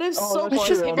so what if Oh, someone that's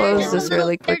just true. close they're this just a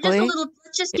really they're quickly.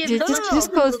 Let's just give Just, them just, a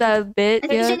just close that a bit.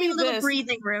 Let's Yeah. give you a little This.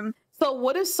 breathing room. So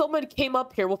what if someone came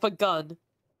up here with a gun?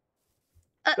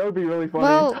 That would be really funny.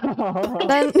 Well,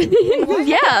 Then Why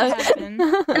yeah. would that happen?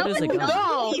 That is would a gun?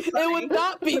 No, be it funny. would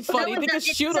not be That funny. would They not- could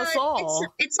shoot us all.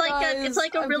 It's like Guys,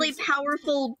 a I'm really just-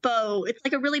 powerful bow. It's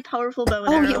like a really powerful bow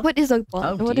and Oh, arrow. yeah, what is a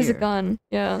gun? Oh, What is a dear. gun?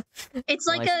 Yeah. It's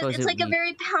Well, like I suppose it's it like a would be-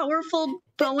 very powerful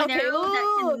bow and Okay, arrow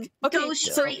that look. can Okay, go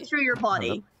so- straight through your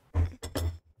body.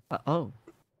 Oh.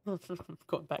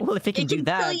 Going back. Well, if it can do kill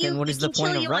that, you- then what it is the can kill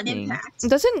point of you on running? impact.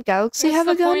 Doesn't Galaxy What's have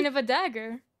the a gun? point of a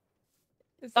dagger?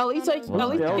 Is At it least not I a- Well, at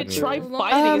least you yeah, could okay. try Long-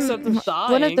 fighting instead of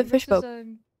dying. one of the This fish is boat.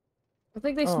 a- I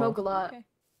think they Oh. smoke a lot. Okay.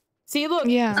 See, look,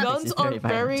 Yeah. This guns is are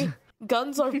very violent.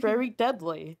 guns are very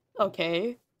deadly.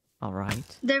 Okay. All right.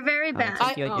 They're very I'll bad.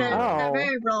 take your I- They're, word. they're Ow.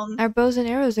 very wrong. Our bows and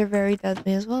arrows are very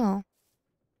deadly as well.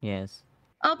 Yes.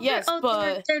 Oh, Yes,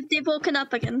 but- they've woken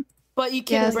up again. But you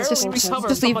can Yes, barely just recover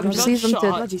just from leave a them. Just leave them to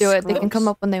gunshot. do it. They can come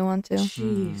up when they want to.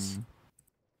 Jeez. Hmm.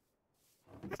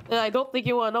 And I don't think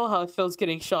you want to know how it feels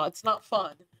getting shot. It's not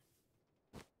fun.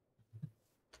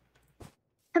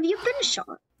 Have you been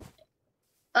shot?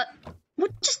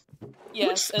 What just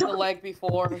Yes, in the stop? leg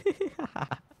before.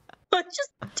 what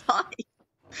just died?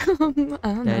 I don't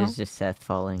That know. is just Seth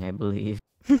falling, I believe.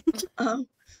 Oh.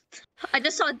 I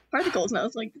just saw particles and I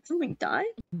was like, did something die?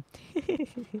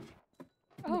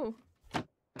 Oh.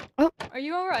 Oh. Are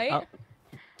you alright? Oh.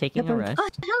 Taking a rest.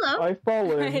 Hello. I've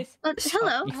fallen. Nice.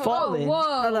 Hello. You've Oh, fallen.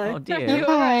 whoa. Hello. Oh dear. You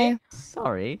Hi. alright?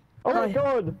 Sorry. Oh my Hi.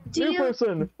 god! Do New you-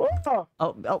 person! Ah!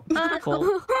 Oh,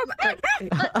 cool.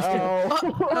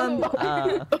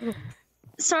 Ow.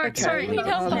 Sorry, Okay. sorry. Need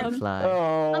help. Fly.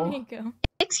 Let me Oh. go.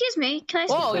 Excuse me, can I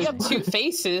speak? Whoa, to you you? have two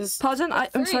faces. Pardon, I'm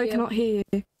Three. sorry, I cannot hear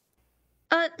you.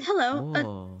 Hello.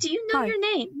 Whoa. Do you know Hi. your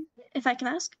name, if I can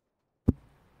ask?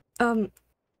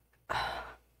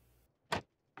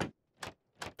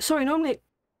 Sorry, normally it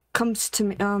comes to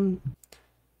me,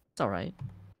 It's alright.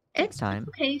 Next It's time.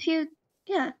 okay if you,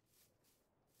 yeah.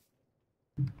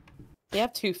 They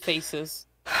have two faces.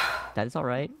 That is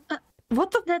alright.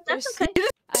 what the? That's There's- okay.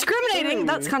 Discriminating?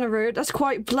 That's kind of rude. That's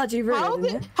quite bloody rude, How's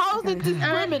isn't it, it? how's it Okay.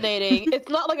 discriminating? It's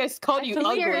not like I called you I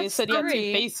ugly figure and it's said you have two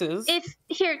three. faces. If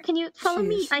here, can you follow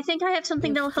me? Jeez. I think I have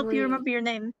something You that'll have help you three. remember your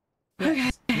name.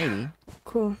 Yes, maybe.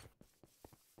 Cool.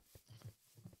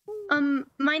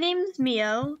 My name's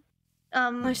Mio.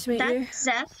 Nice to meet that's you.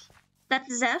 Zeph.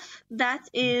 That's Zeph. That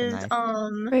is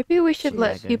Nice. Maybe we should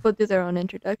let Swagger. people do their own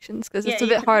introductions because Yeah, it's a you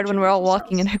bit can hard when we're all introduce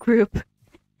walking in a group.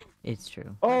 It's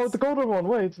true. Oh, Let's the golden one,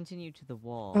 wait. continue to the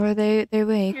wall. Or they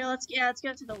wake. Here, let's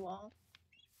go to the wall.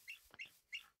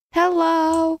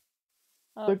 Hello.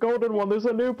 The golden one, there's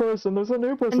a new person, there's a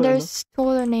new person. And there's two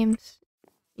other names.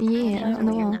 Yeah, on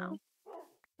the Here wall. now.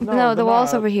 No, the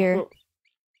wall's map. over here. Look,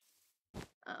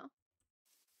 Oh.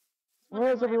 Where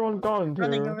has everyone gone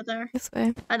Running to? over there. This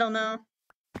way. I don't know.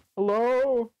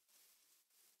 Hello?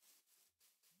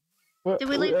 Where- Did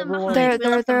we leave them everyone- behind? They're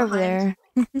we left them over behind.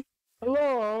 there.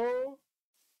 Hello?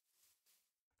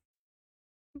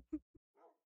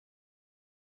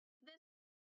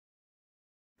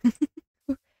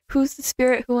 Who's the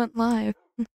spirit who went live?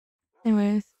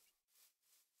 Anyways.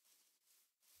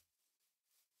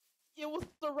 It was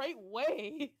the right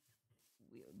way.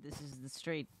 This is the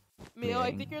straight. Mio, I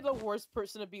Leading. think you're the worst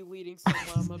person to be leading someone,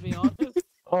 I'm gonna be honest.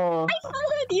 Uh, I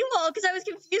followed you all because I was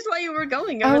confused why you were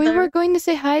going Oh, over we there. were going to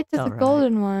say hi to the Alright.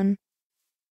 golden one.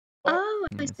 Oh,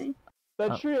 I Yes. see.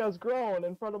 that Oh. tree has grown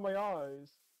in front of my eyes.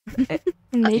 Things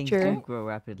Nature. do grow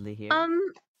rapidly here.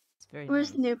 It's very Where's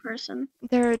nice. the new person?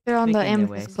 They're on the Making their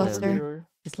way amethyst slowly. cluster. Here.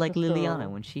 Just like Just, Liliana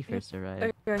when she first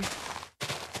arrived. Okay.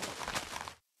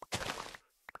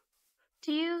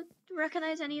 Do you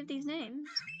recognize any of these names?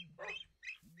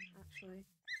 Actually,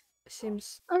 it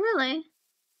seems Oh, really?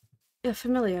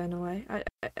 familiar in a way.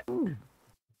 Ooh.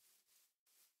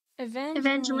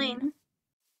 Evangeline.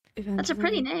 That's a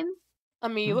pretty name. I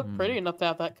mean, you look Hmm. pretty enough to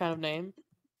have that kind of name.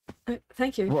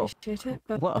 Thank you, Whoa. appreciate it.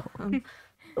 But, Whoa.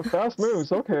 Fast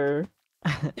moves, okay.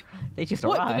 They just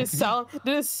What arrived.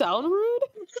 did it sound rude?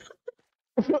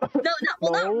 Not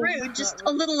No. rude, just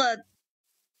a little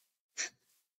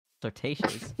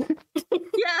Flirtatious.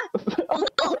 yeah. A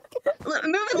little,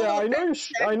 move it a Yeah,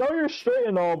 little I know you're straight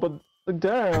and all, but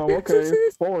damn, okay,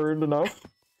 forward enough.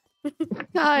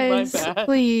 Guys, bad.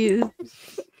 please.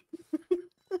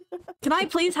 can I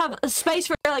please have a space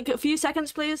for like a few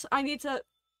seconds, please? I need to.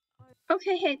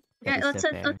 Okay, hey, That is let's so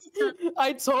fair.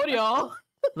 I told y'all.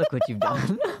 Look what you've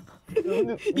done.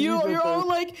 You're all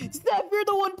like, Steph, you're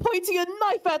the one pointing a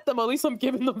knife at them. At least I'm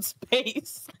giving them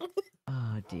space.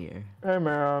 Oh dear. Hey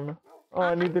man. Oh,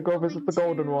 I need to go visit the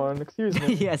golden one. Excuse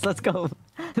me. Yes, let's go.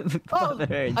 Oh, Bother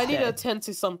her I need to instead. attend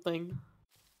to something.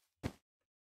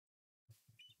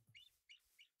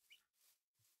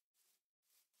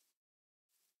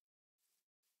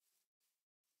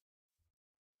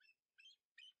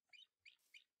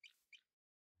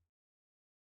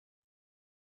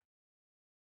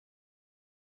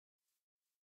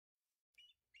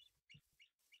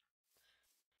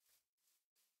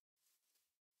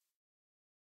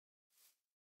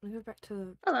 Let me go back to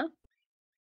the. Hello.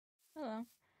 Hello.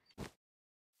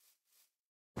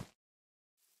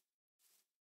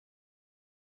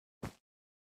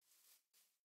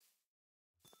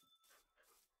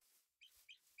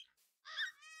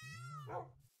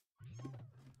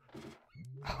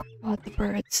 Oh, the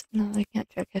birds. No, I can't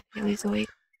check if Haley's awake.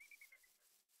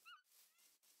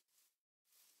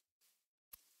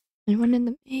 Anyone in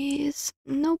the maze?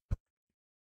 Nope.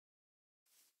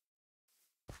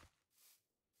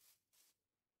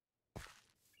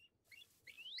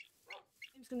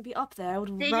 It's gonna be up there. I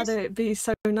would They rather it be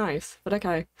so nice, but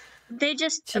okay. They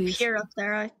just Jeez. appear up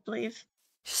there, I believe.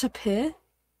 Just appear.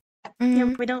 Yeah,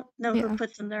 Mm, we don't know yeah. who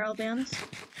put them there, I'll be honest.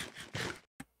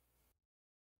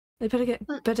 They better get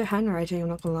But- better handwriting. I'm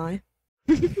not gonna lie.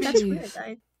 That's Jeez.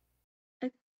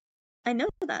 weird. I know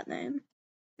that name.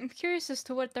 I'm curious as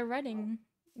to what they're writing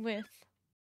with.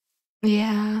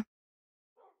 Yeah.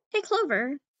 Hey,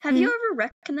 Clover, have you ever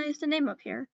recognized a name up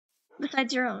here?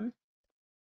 Besides your own?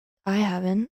 I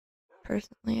haven't.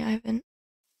 Personally, I haven't.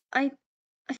 I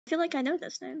feel like I know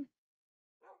this name.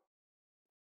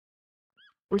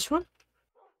 Which one?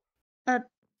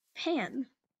 Pan.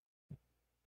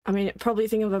 I mean, probably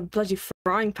think of a bloody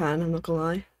frying pan. I'm not gonna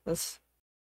lie. That's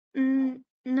No,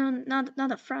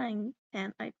 not a frying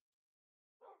pan.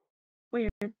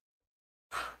 Weird.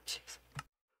 jeez.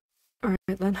 All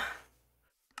right then.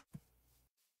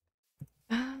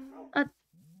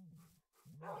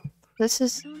 This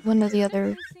is one of the other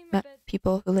They seem a bit-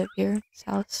 people who live here. This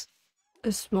house.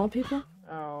 There's small people.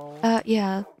 Ow.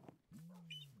 Yeah.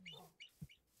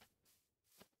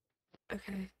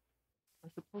 Okay. I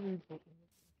should probably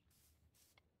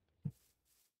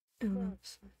Oh,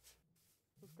 that's-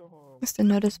 just go home. Just a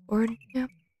notice board. Yeah.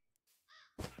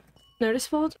 Notice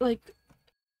board? Like.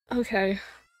 Okay.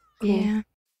 Cool. Yeah.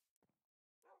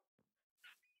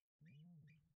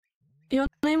 Your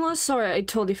name was? Sorry, I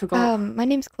totally forgot. My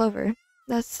name's Clover.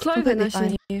 That's Clover, completely nice to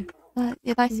fine. meet you.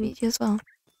 Yeah, nice to Mhm. meet you as well.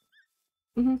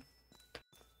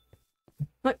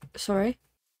 What? Sorry.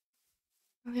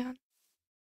 Oh, yeah.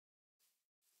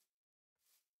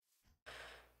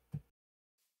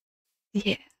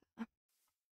 Yeah.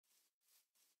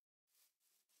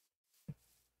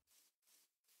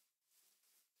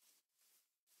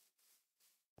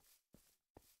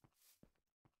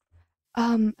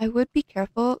 I would be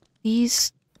careful.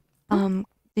 This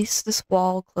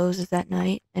wall closes at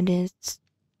night, and it's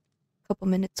a couple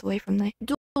minutes away from night.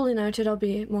 Duly noted. I'll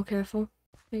be more careful.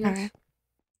 I guess. Alright.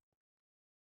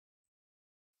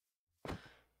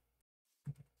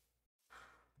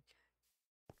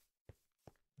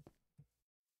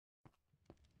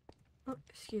 Oh,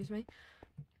 excuse me.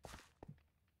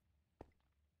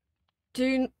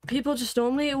 Do people just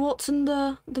normally waltz in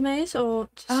the maze, or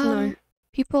just no?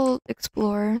 People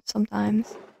explore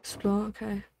sometimes. Explore.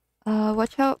 Okay.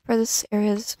 Watch out for this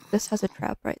area. This has a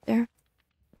trap right there.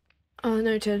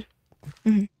 Noted.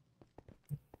 Mhm.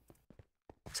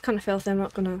 It's kind of filthy. I'm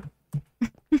not gonna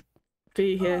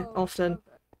be here often.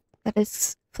 That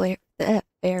is fair.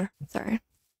 Sorry.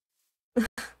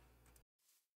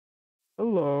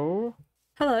 Hello.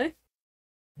 Hello.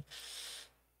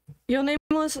 Your name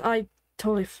was? I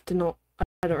totally did not.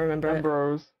 I don't remember it.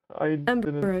 Ambrose. I didn't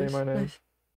Ambrose. say my name. Nice.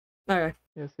 Okay.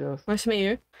 Yes. Nice to meet you.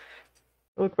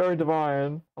 You look very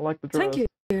divine. I like the dress. Thank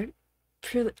you.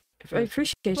 Really, I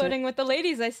appreciate it. Flirting with the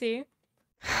ladies, I see.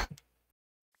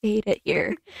 Hate it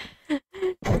here.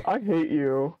 I hate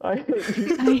you. I hate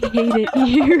you. I hate it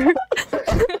here.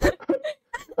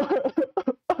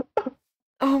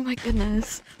 Oh my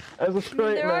goodness. As a I mean,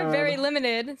 straight there man. are very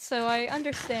limited, so I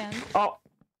understand. Oh,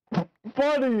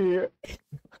 buddy.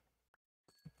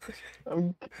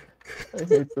 I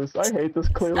hate this. I hate this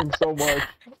clearing so much.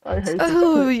 I hate this.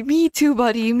 Oh, me too,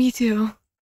 buddy. Me too.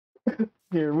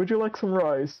 Here, would you like some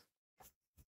rice?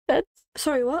 That's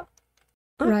Sorry, what?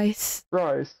 Oh. rice.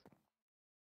 Rice.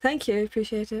 Thank you.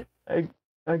 Appreciate it.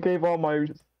 I gave all my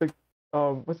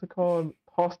what's it called?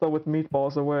 Pasta with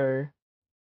meatballs away.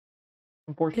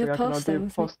 Unfortunately, Yeah, I cannot pasta give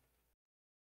with pasta.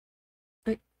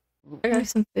 Okay, Have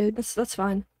some food. that's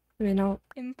fine. I mean, I'll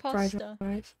fried Imposter.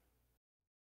 rice.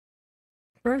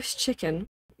 Roast chicken.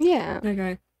 Yeah.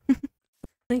 Okay.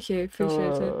 Thank you.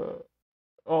 Appreciate it.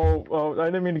 Oh, I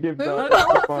didn't mean to give that.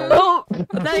 Oh, That's fine. Oh,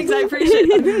 thanks. I appreciate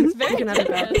it. It's very You can have it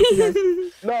back. generous. Okay.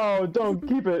 No, don't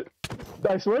keep it.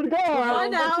 I swear to God. Why I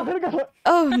now? swear to God.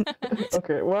 Oh.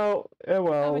 Okay, well, Oh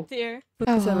well. dear.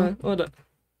 Whatever. Order.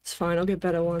 It's fine. I'll get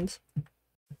better ones.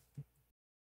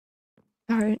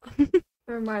 Alright.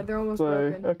 Never mind, they're almost Say,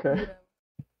 broken. okay.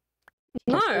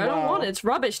 No, I don't want Wow. it. It's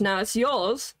rubbish now. It's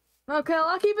yours. Okay, well,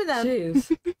 I'll keep it then.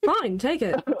 Jeez. Fine, take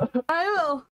it. I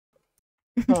will.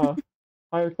 Huh.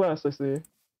 Higher class, I see.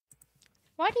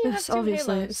 Why do you Yes, have two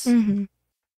obviously. halos? Mm-hmm.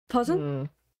 Pardon? Hmm.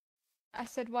 I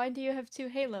said, why do you have two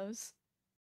halos?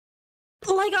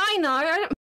 Like, I know. I'm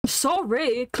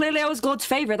sorry. Clearly, I was God's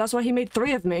favorite. That's why he made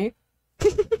 3 of me.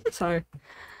 So.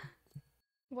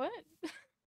 What?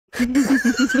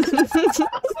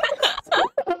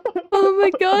 Oh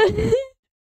my god.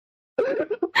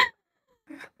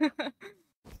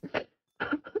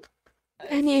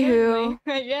 Anywho,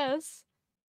 Yes.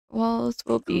 walls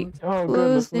will be Oh,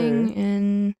 goodness closing me.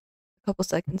 in a couple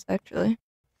seconds, actually.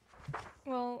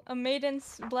 Well, a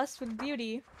maiden's blessed with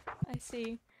beauty. I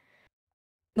see.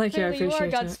 Thank you, I Clearly, you are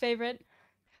appreciate God's it. favorite.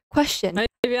 Question.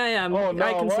 Maybe I am. Oh, no,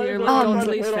 I can why see is you're everyone God's trying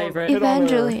to least hit on- favorite. hit on her?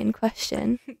 Evangeline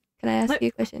question. Can I ask Wait, you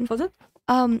a question? Was it?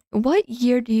 What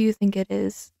year do you think it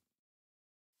is?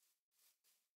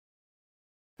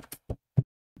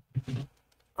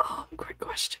 Oh, great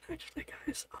question, actually,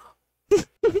 guys.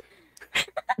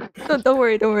 Don't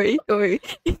worry, don't worry, don't worry.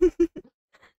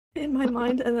 In my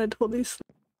mind, and I totally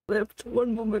slipped.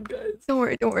 One moment, guys. Don't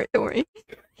worry, don't worry, don't worry.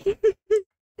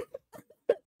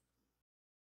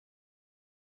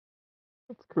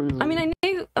 That's crazy. I mean, I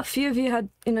knew a few of you had,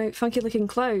 funky-looking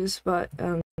clothes, but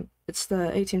it's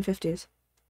the 1850s.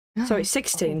 Sorry,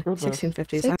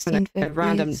 1650s. I'm gonna go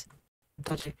random 1650s.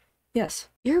 dodgy. Yes.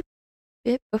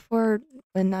 Bit before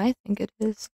when I think it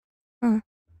is.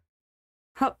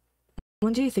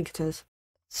 When do you think it is?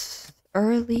 It's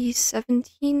early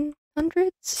 1700s?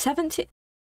 70?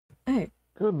 Oh,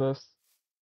 Goodness.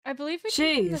 I believe we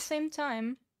came from the Jeez. same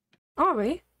time. are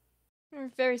we? We're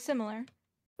very similar.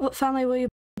 What family were you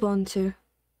born to?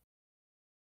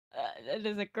 That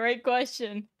is a great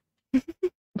question.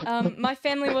 My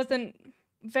family wasn't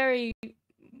very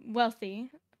wealthy,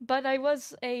 but I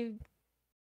was a.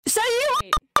 So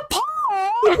you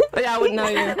poor! Yeah, I wouldn't know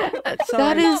you. That Sorry.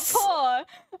 Not is poor.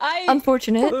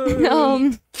 unfortunate.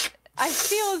 I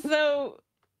feel as though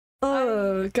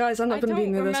Oh, guys, I'm I not gonna be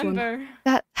don't near this one. remember.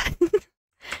 that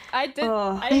I did.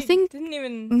 Oh. I think didn't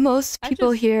even. most I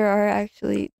people just- here are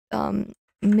actually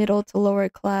middle to lower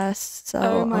class, so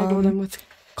Oh my god, I'm with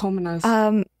commoners.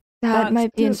 that That's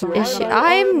might be an sorry. issue.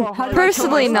 I'm I'm How do I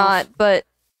personally kill myself? not, but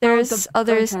there's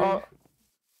others. Okay.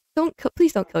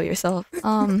 Please don't kill yourself.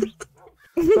 That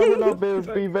would not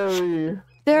be very.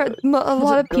 A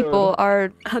lot of people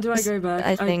are. How do I go back?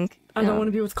 I think I don't want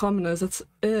to be with commoners. That's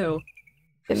ew.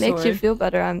 if it makes sorry. you feel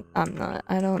better. I'm not.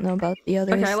 I don't know about the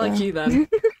others. Okay, I like so. you then.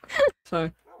 So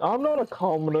I'm not a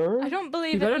commoner. I don't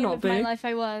believe You better at the end not of my be. life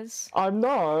I was. I'm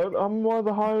not. I'm one of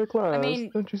the higher class. mean,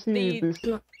 Don't you see the-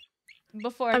 this?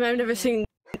 Before. I mean, I've never seen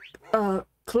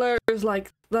clothes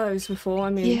like those before. I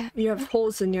mean, Yeah. you have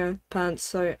holes in your pants,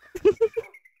 so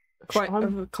quite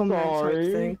I'm a common type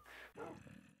sorry. thing.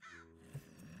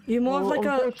 You're more of Well, like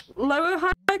a unfortunately- lower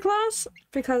high class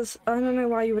because I don't know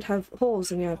why you would have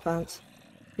holes in your pants,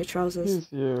 your trousers.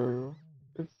 Excuse you.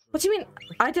 It's What do you mean?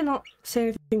 I did not say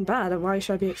anything bad. Why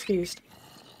should I be excused?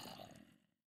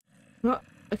 Not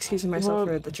excusing myself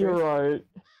for the You're truth. right.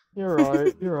 You're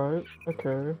right. You're right.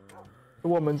 Okay. The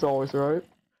woman's always right.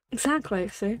 Exactly.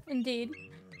 See. Indeed.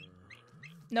 It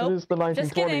Nope. is the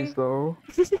Just kidding. 1920s, though.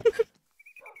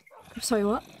 Sorry,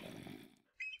 what?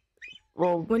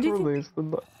 Well, When do you truly,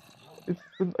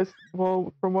 it's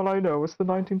well, from what I know, it's the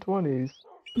 1920s.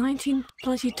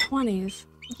 1920s.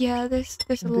 Yeah, there's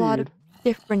a lot of Indeed.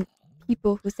 different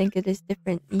people who think it is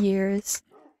different years.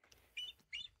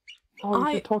 Oh,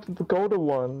 you should talk to the Golden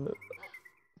One.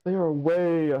 They are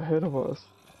way ahead of us.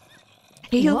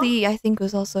 Haley, I think,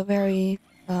 was also very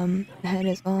ahead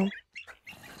as well.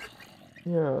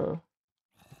 Yeah.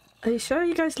 Are you sure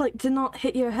you guys like did not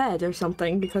hit your head or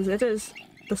something? Because it is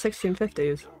the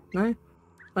 1650s. No?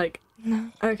 Like, No.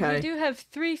 okay. We do have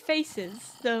 3 faces,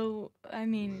 so I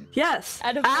mean. Yes!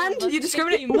 Out of all And of us, you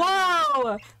discriminate- 50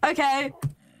 Whoa! Okay.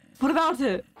 What about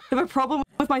it? You have a problem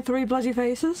with my 3 bloody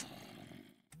faces?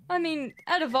 I mean,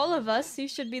 out of all of us, you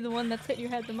should be the one that's hit your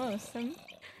head the most.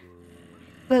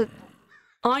 But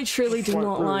I truly do Quite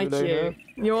not rude, like ain't you. it?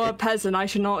 You're a peasant. I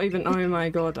should not even. Oh my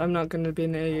god, I'm not gonna be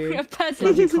near you. You're a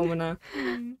peasant. Bloody commoner.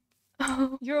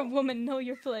 oh, You're a woman, know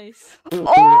your place.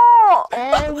 oh,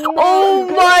 Oh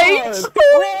my, God!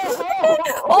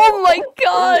 oh my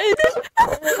god!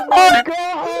 Oh my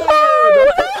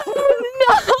God!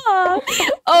 No!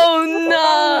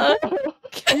 Oh no!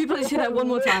 Can you please say that one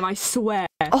more time? I swear.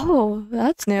 Oh,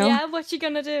 that's new. Yeah, what you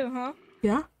gonna do, huh?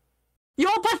 Yeah?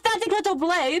 Your pathetic little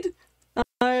blade!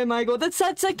 Oh my god, that's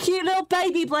such a cute little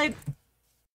baby blade!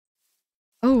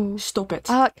 Oh. Stop it.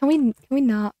 Can we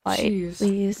not fight, Jeez.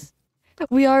 please?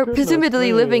 We are Goodness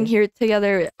presumably living me. here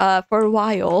together for a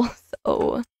while,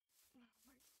 so.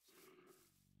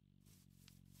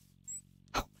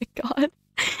 Oh my god.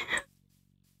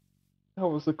 That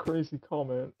was a crazy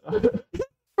comment.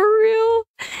 For real?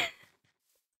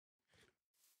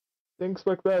 Didn't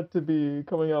expect that to be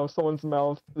coming out of someone's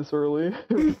mouth this early.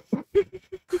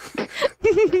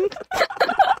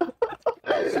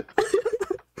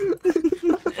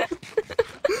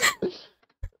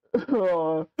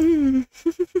 Aw.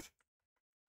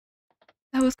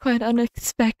 That was quite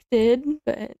unexpected,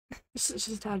 but. It's just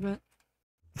a tad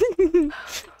bit.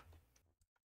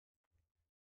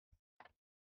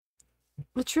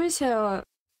 The trees here are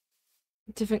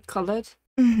different coloured,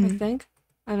 I Mhm. think.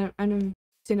 I don't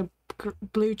seen a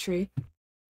blue tree.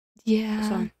 Yeah.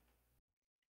 So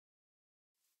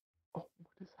Oh, what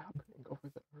is happening over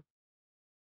there?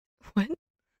 What?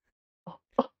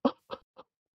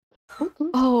 What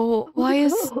the- Oh, why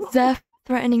is No. Zeph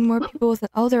threatening more people with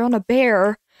Oh, they're on a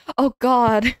bear. Oh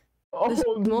god. There's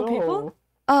Oh more people?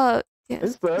 no! Yes.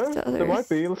 Is there? it's the There might others.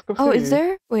 be. Let's go see. Oh, is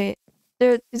there? Wait.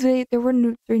 There were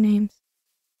 3 names.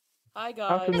 Hi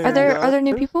guys. Afternoon, Are there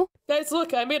new guys. people? Guys,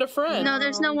 look, I made a friend. No,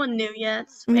 there's no one new yet.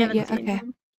 Yeah, We haven't yeah, seen okay.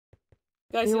 him.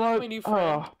 Guys, You you know know what? my new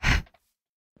friend.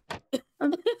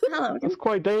 Hello. That's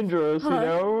quite dangerous, Hello. you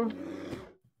know?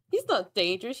 He's not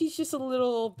dangerous. He's just a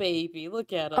little baby.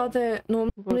 Look at him. are there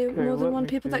normally Okay, more than let one me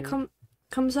people that see.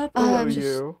 comes up? Who or are Um, just-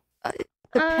 you?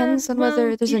 Depends on well,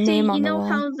 whether there's you a see, name on you the know wall.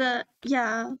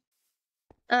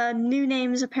 how new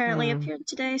names apparently Hmm. appeared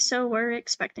today, so we're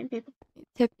expecting people.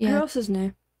 Who Yeah. else is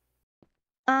new?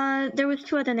 There was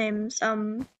 2 other names,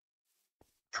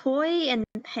 Toy and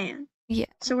Pan. Yeah.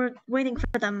 So we're waiting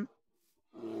for them.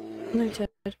 Noted.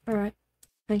 Alright.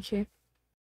 Thank you.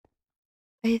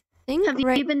 I think Have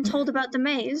right. you been told about the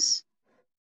maze?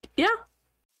 Yeah.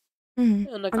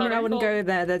 Mhm. And the I mean, I wouldn't carnival. go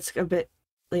there. That's a bit,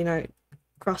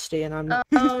 crusty, and I'm not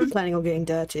planning on getting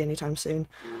dirty anytime soon.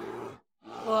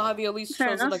 Well, have you at least Fair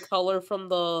chosen the enough. color from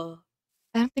the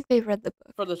I don't think they've read the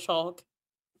book. for the chalk?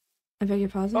 I beg your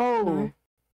pardon? Oh. No.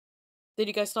 Did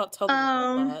you guys not tell them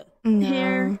about that? No.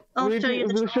 Here, I'll we show you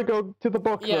the we should go to the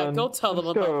book Yeah, then. go tell them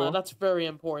Let's about go. that. That's very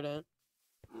important.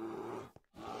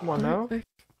 Come on now.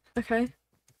 Okay.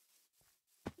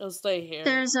 It'll stay here.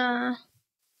 There's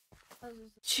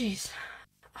Jeez.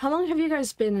 How long have you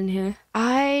guys been in here?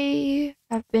 I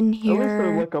have been At least for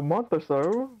here like a month or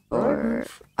so. Right?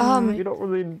 for You don't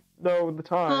really know the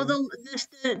time. well,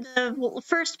 the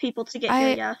first people to get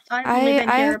here. Yeah, I've only been here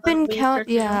I've about been a week or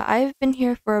two. I've been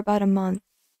here for about a month.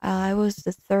 I was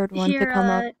the 3rd one Here, to come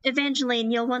up. Evangeline,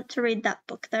 you'll want to read that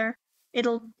book there.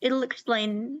 It'll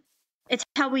explain. It's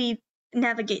how we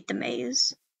navigate the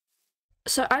maze.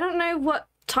 So I don't know what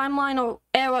timeline or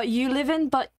era you live in,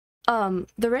 but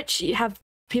the rich have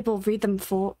people read them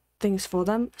for things for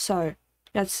them. So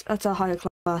that's a higher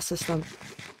class system.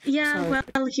 Yeah, So-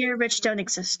 well, here rich don't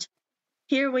exist.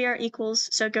 Here we are equals,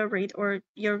 so go read, or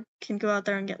you can go out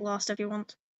there and get lost if you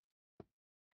want.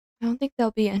 I don't think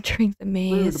they'll be entering the Rude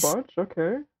maze. bunch.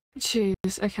 Okay.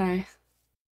 Jeez. Okay.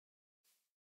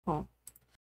 Oh.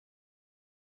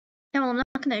 Yeah, well, I'm not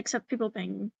gonna accept people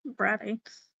being bratty.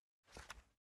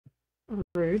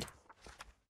 Rude.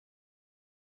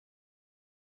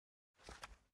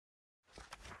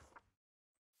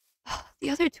 The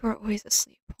other two are always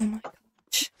asleep. Oh my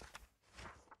gosh.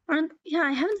 Yeah,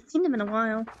 I haven't seen them in a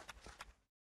while.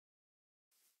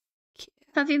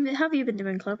 How have you been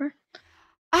doing, Clover?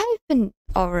 I've been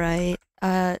alright.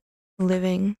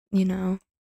 Living, you know,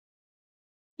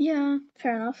 Yeah,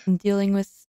 fair enough. dealing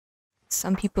with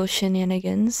some people's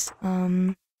shenanigans.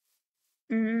 Mm.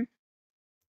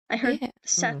 I heard Yeah.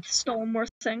 Seth stole more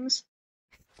things.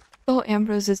 Oh,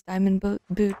 Ambrose's diamond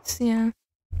boots. Yeah.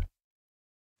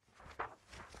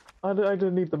 I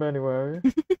didn't need them anyway.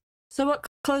 So what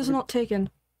clothes are not taken?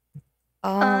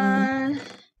 Um.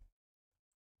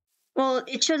 Well,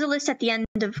 it shows a list at the end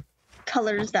of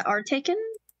colors that are taken.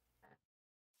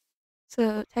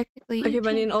 So technically, Okay, but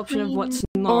I need an option of what's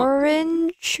not.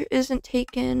 orange isn't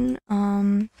taken.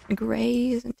 Gray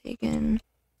isn't taken.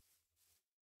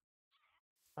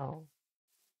 Oh.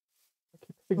 I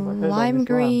keep hitting my head on Lime this lamp.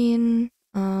 green.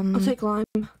 I'll take lime.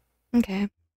 Okay.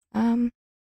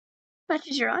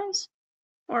 Matches your eyes,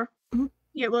 or Mhm.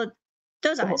 yeah, well,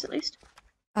 those eyes at least.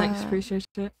 Thanks, appreciate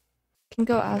it. Can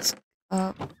go ask.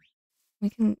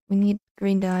 We need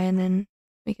green dye, and then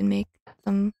we can make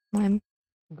some lime.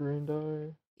 Green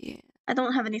dye. Yeah. I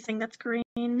don't have anything that's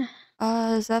green.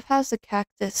 Zeph has a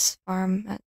cactus farm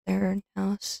at their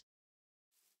house.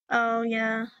 Oh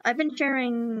yeah, I've been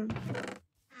sharing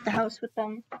the house with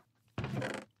them.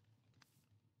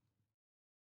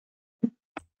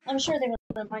 I'm sure they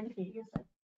wouldn't mind if you use it.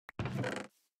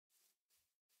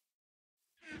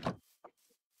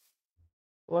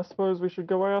 Well, I suppose we should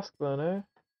go ask then, eh?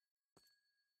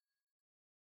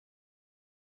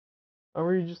 Are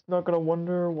we just not gonna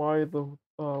wonder why the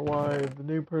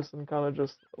new person kind of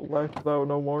just left without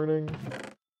no warning?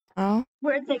 Oh.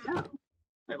 Where'd they go?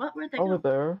 Wait, what? Where'd they Over go?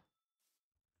 there.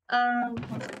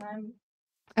 One second.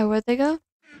 Oh, where'd they go?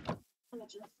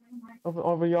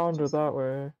 Over yonder that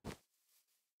way.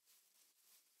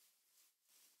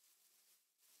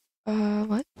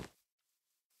 What?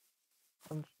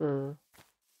 I'm sure.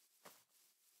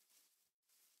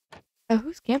 Oh,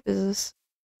 whose camp is this?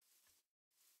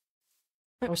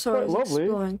 I'm Oh, sorry, I was quite lovely.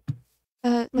 exploring.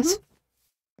 That's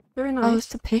Very oh, nice.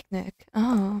 it's a picnic.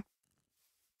 Oh.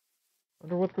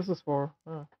 Wonder what this is for.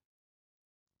 Huh.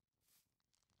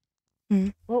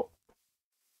 Oh.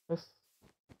 Let's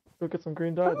go get some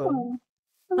green dye then.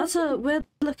 That's a weird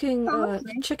looking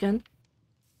lovely. chicken.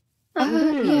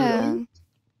 Yeah.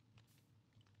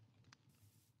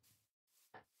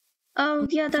 Oh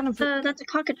yeah, Kind of- that's a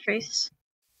cockatrice.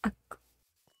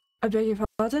 I beg your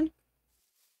pardon?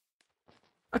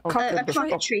 A Oh, A cockatrice?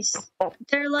 cockatrice.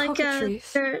 They're like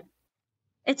Cockatrice.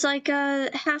 it's like a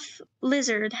half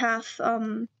lizard, half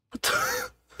A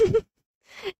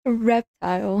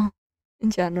reptile in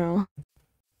general.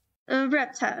 a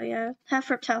reptile. Yeah, half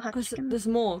reptile, half chicken. There's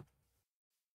more.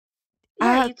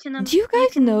 Yeah, you can. Do you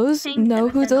guys can know tame them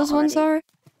if who they're those not ones already. are?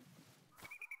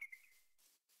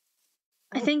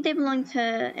 I think they belong to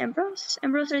Ambrose.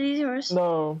 Ambrose, are these yours?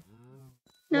 No.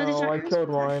 No, these No, aren't I yours? killed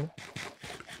Okay. mine.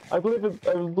 I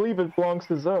believe it belongs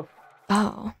to Zeph.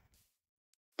 Oh.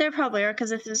 There probably are,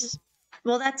 because this is.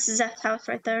 Well, that's Zeph's house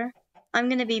right there. I'm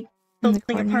gonna be In the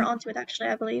building a part corner. onto it, actually,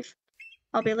 I believe.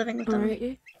 I'll be living with them.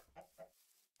 Alrighty.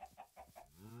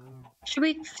 Should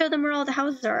we show them where all the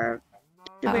houses are? Or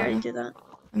did we already do that?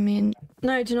 I mean,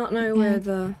 No, I do not know where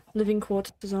the living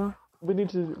quarters are. We need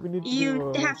to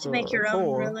You do, have to make your own,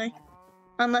 tour. really.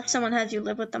 Unless someone has you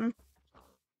live with them.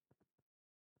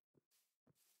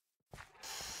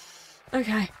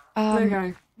 Okay.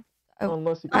 okay.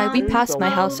 Unless you we can passed sell my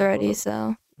it. house already,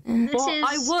 so. This Well, is,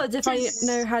 I would if I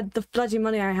had the bloody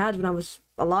money I had when I was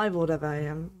alive or whatever I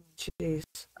am. Jeez.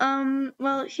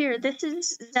 Well, here, this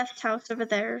is Zeph's house over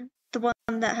there. The one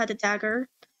that had a dagger.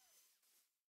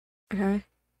 Okay.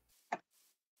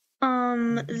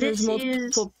 This There's is...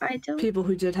 multiple I don't... people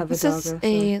who did have a This is dagger.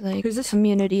 a so- like Who's this?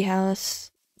 community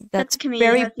house that's community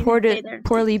very house, you can stay there and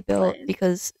poorly take built slaves.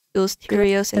 because it was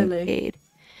Tyrios and Clearly. Cade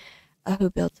who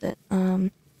built it.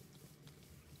 And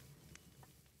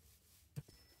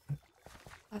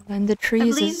the I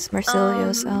trees believe, is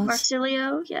Marsilio's house.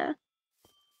 Marsilio, yeah.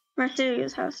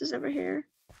 Marsilio's house is over here.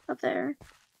 Up there.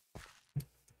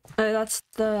 Oh, that's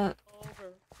the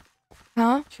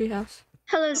Huh? treehouse.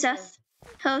 Hello, Zeth.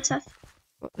 Hello, Seth.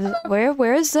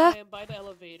 Where is I that? am by the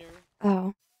elevator.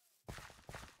 Oh.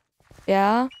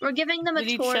 Yeah. We're giving them a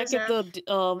Did you tour, check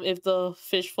Zeth. if the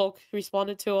fish folk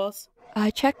responded to us?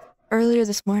 I checked earlier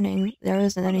this morning. There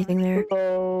wasn't anything there.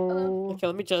 So Okay,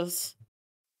 let me just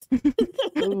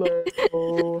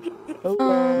Hello.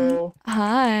 Hello.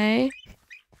 Hi.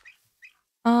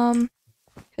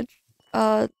 Could,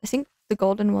 I think the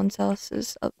Golden One's house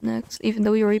is up next, even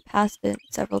though we already passed it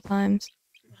several times.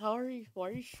 How are you? Why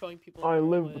are you showing people? I where you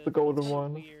live with the Golden That's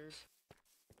One. Weird.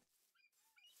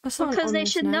 That's not an Because they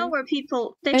ominous should know name. where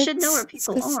people. They should know where It's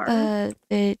people 'cause, are.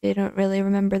 they don't really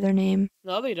remember their name.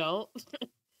 No, they don't.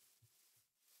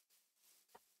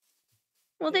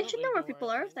 Well, They they don't should really know where know people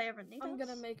where are it if they ever need I'm us.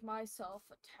 gonna make myself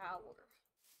a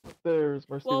tower. There's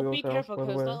Mercy Well, Wheel's be house, careful by the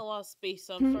because way. there's not a lot of space.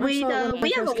 So Mm, I'm starting We to saw it feel when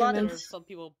we I have a first lot came in. of some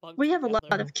people bunked we have a lot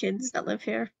together. of kids that live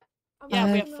here. I'm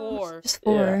Uh, just gonna- Four. Just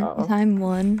 4. Yeah. I'm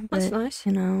 1, That's but nice.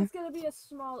 you know. It's gonna be a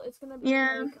small. It's gonna be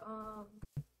Yeah. like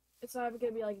It's not even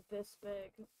gonna be like this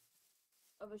big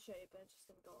of a shape, and it's just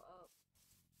gonna go up.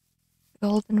 The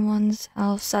Golden One's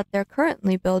house that they're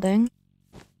currently building.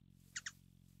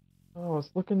 Oh,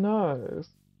 it's looking nice.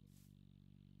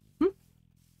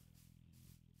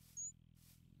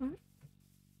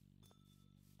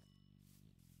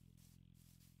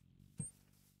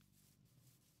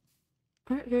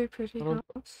 Alright, very pretty I don't-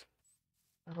 house.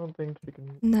 I don't think we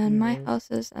can. And then see my those.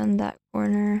 house is in that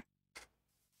corner.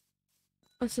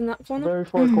 What's in that corner? Very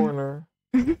far Mhm. corner.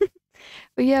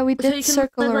 But yeah, we So did you can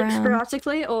circle live like around.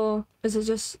 sporadically, or is it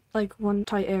just like one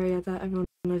tight area that everyone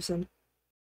lives in?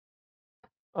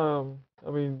 I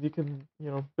mean, you can,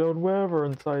 build wherever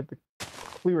inside the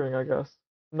clearing, I guess.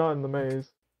 Not in the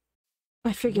maze.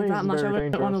 I figured Maze that is much. I very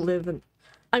wouldn't want to dangerous. live in.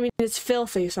 I mean, it's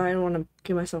filthy, so I don't want to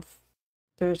get myself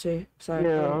dirty. So I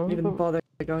Yeah, don't even but- bother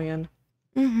going in.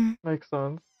 Mm-hmm. Makes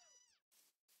sense.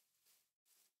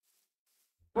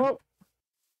 Oh.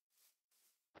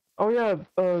 Oh yeah,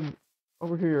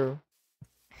 over here.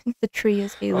 The tree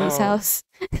is Haley's Oh. house.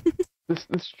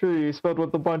 This tree is filled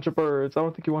with a bunch of birds. I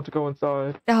don't think you want to go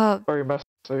inside. Very messy.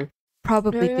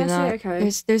 probably Very do messy? not. Okay.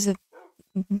 There's a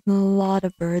lot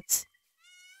of birds.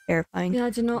 Terrifying. Yeah, I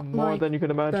do not More like than you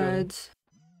can imagine. birds.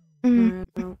 Mhm.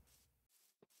 No.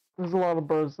 There's a lot of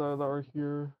birds that are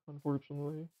here,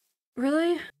 unfortunately.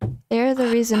 Really? They're the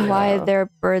reason why Yeah. there are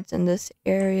birds in this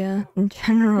area in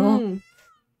general. Hmm.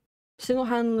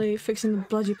 Single-handedly fixing the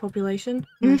bloody population.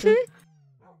 Mhm.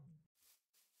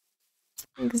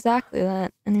 Exactly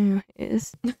that.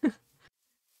 Anyways.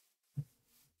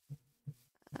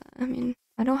 I mean,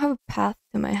 I don't have a path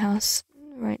to my house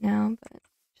right now, but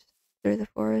just through the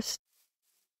forest.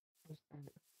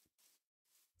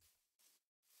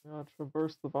 Yeah,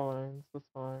 traverse the vines. That's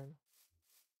fine.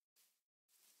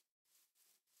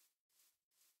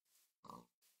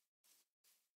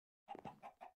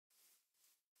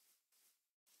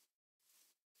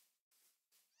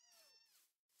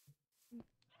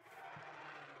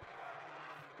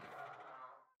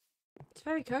 It's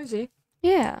very cozy.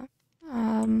 Yeah.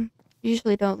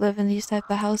 Usually don't live in these type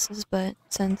of houses, but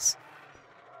since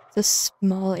it's a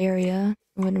small area,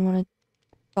 I wouldn't want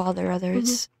to bother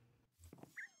others.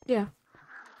 Yeah.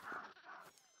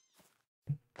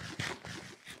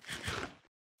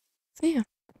 So yeah.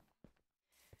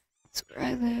 That's where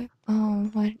I live. Oh,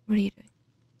 what are you doing?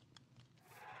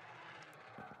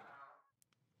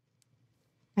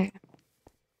 Okay.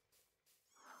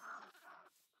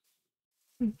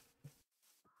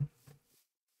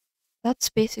 That's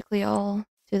basically all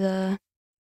to the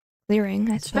clearing,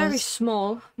 I It's very suppose.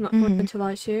 small, not Mhm. going to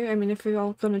lie to you. I mean, if we're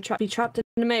all going to be trapped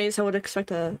in a maze, I would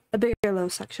expect a bigger little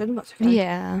section, but okay.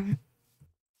 Yeah.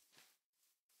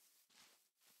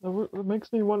 It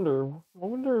makes me wonder. I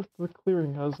wonder if the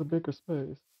clearing has a bigger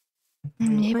space.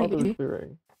 Maybe. The other Maybe.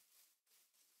 clearing.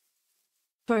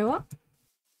 Sorry, what?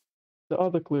 The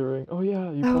other clearing. Oh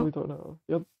yeah, you Oh. probably don't know.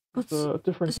 Yep, What's... it's a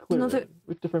different it's clearing another-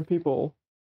 with different people.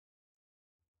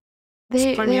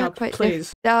 They Sign me are up, quite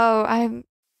please. Oh, I'm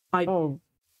Oh,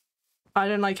 I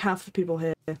don't like half the people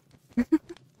here.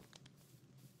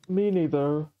 me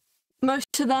neither.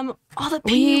 Most of them are the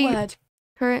We- P word.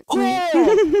 currently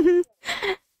Oh!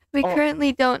 we Oh.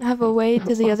 currently don't have a way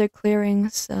to the other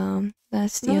clearings, so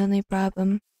that's the No. only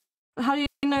problem. How do you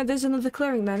know there's another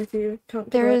clearing then if you can't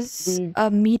do it? There's We- a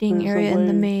meeting there's a area in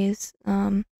the way- maze,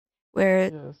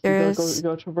 where Yes, There's- you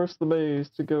gotta traverse the maze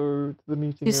to go to the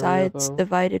meeting two area, sides though.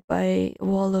 divided by a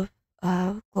wall of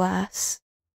glass.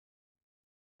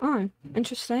 Oh,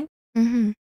 interesting.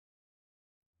 Mm-hmm.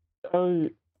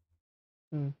 I,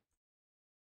 hmm.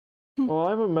 Hmm. Well, I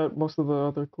haven't met most of the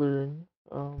other clearing.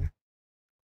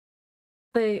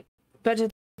 They better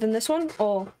than this one,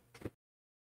 or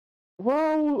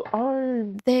Well,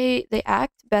 They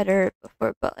act better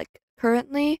before, but like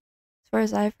currently, as far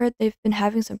as I've heard, they've been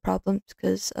having some problems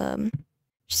because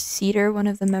Cedar, one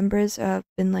of the members,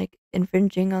 been like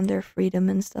infringing on their freedom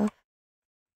and stuff.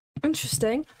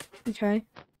 interesting. Okay.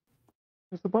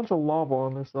 There's a bunch of lava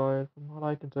on this side, from what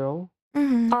I can tell.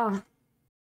 Mm-hmm. Ah.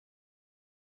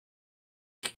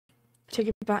 Take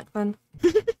it back then.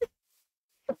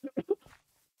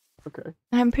 Okay.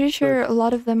 I'm pretty sure a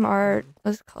lot of them are,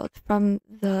 what's it called, from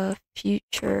the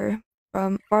future,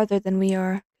 from farther than we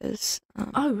are, because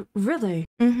Oh, really?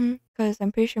 because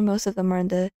I'm pretty sure most of them are in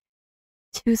the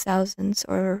 2000s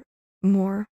or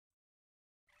more.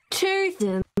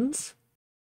 2000s?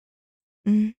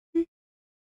 Mm.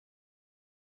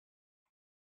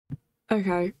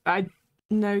 Okay,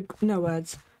 no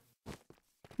words.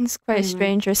 It's quite a Anyway.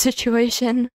 stranger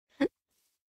situation.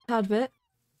 Tad bit.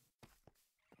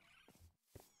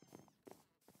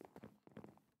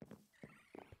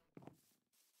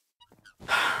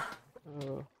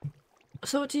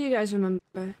 So what do you guys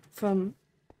remember from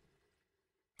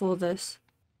for this?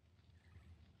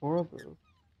 For this.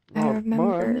 I Not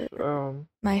remember much.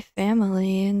 my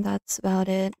family, and that's about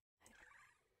it.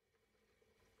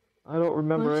 I don't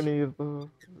remember Nice. any of the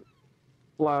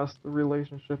last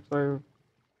relationships I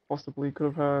possibly could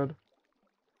have had.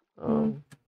 I mean,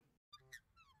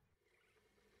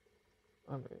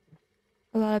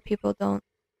 A lot of people don't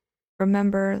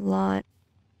remember a lot,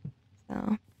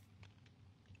 so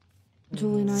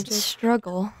Duly mhm. it's a noted.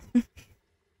 struggle.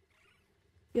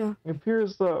 Yeah. It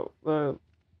appears that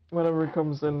whenever it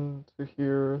comes into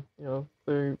here, you know,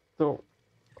 they don't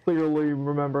clearly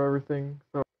remember everything.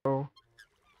 So,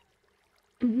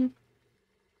 Mhm.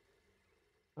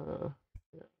 yeah.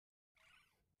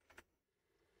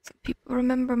 Some people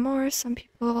remember more, some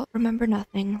people remember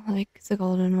nothing, like the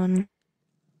golden one.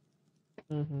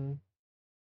 Mhm.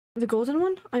 The golden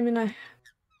one? I mean,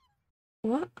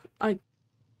 what? I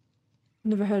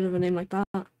never heard of a name like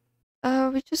that.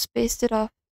 We just based it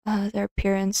off their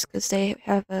appearance because they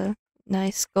have a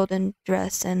nice golden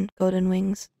dress and golden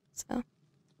wings. So.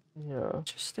 Yeah.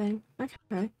 Interesting.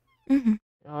 Okay. Mhm.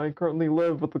 I currently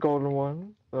live with the golden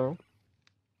one, so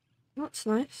That's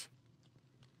nice.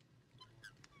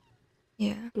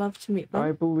 Yeah. Love to meet them.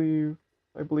 I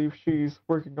believe she's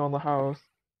working on the house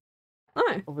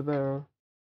Oh, over there.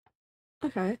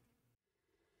 okay.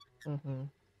 Mhm.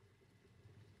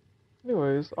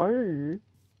 Anyways, I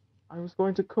was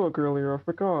going to cook earlier. I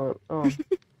forgot. Have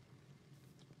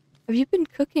you been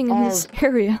cooking in this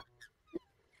area?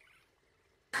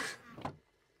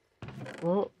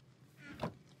 Well,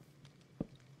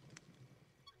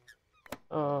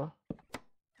 Oh,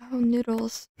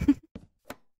 noodles.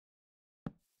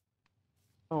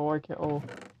 oh, I can't. Oh,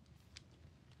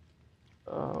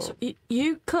 So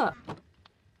you cook?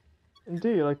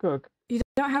 indeed, I cook, You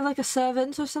don't have like a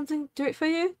servant or something do it for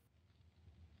you?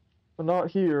 but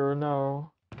not here.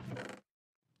 No.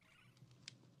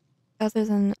 Other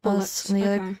than us Bullets, and the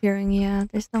other okay. clearing, yeah,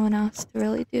 there's no one else to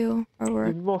really do our work.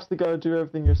 You've mostly got to do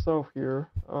everything yourself here.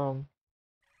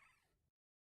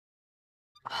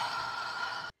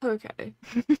 Okay.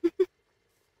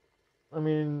 I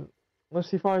mean,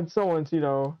 unless you find someone to, you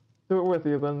know, do it with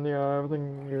you, then yeah,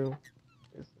 everything you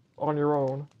is on your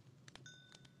own.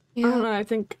 I don't Yeah. know, I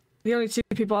think the only two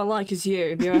people I like is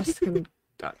you. The rest can...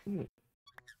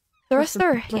 The rest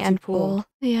are a bloody handful.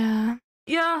 Yeah,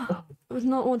 Yeah, I would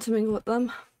not want to mingle with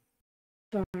them.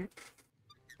 Sorry.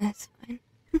 that's fine.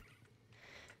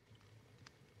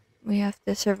 We have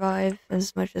to survive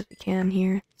as much as we can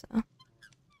here, so.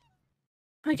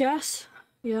 I guess.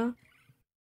 Yeah.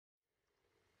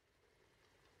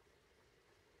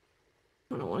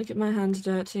 I don't want to get my hands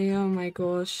dirty. Oh my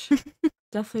gosh.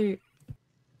 Definitely.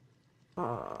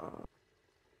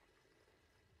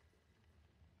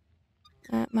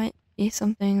 That might be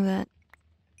something that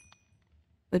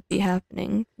would be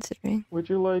happening, considering. Would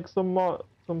you like some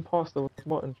pasta with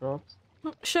mutton chops?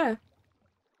 Sure.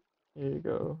 Here you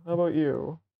go. How about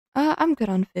you? I'm good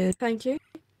on food. Thank you.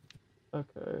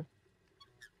 Okay.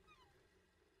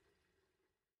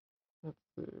 Let's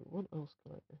see. What else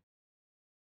can I?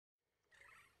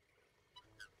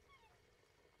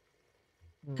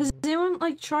 Has anyone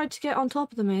like tried to get on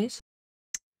top of the maze?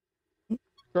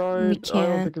 Tried. I don't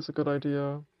can't. think it's a good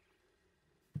idea.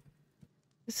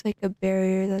 It's like a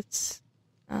barrier that's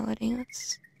not letting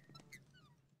us.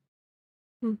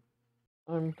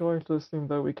 I'm going to assume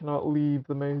that we cannot leave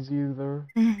the maze either.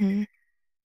 Mm-hmm.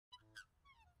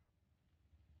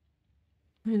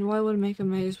 I mean, why would I make a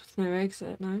maze with no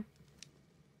exit, no?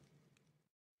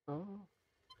 Oh.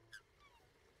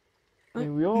 I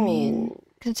mean, we all. I mean,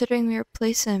 considering we were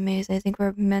placed in a maze, I think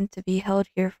we're meant to be held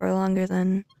here for longer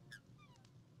than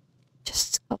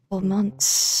just a couple months.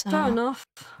 So. Fair enough.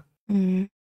 Mm.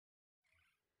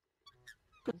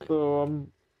 So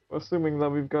I'm assuming that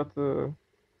we've got to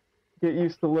get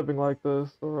used to living like this,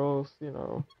 or else, you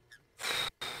know.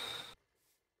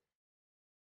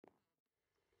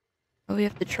 Well, we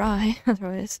have to try,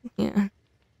 otherwise, yeah.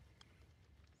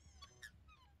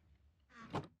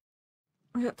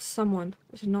 I got someone.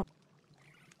 Which is not.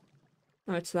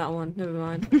 Oh, it's that one. Never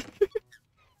mind.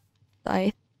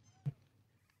 Scythe.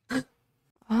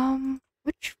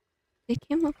 Which they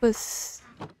came up with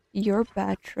your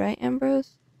batch, right,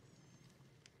 Ambrose?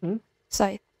 Hmm?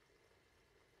 Scythe.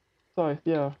 Scythe,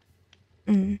 yeah.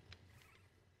 Mm.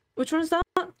 Which one's that?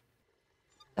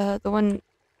 The one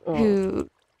who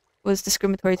was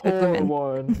discriminatory towards Poor women.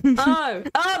 one. Oh,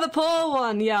 the poor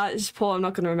one. Yeah, it's poor. I'm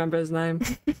not gonna remember his name.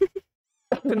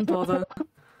 Couldn't bother.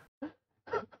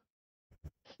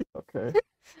 Okay.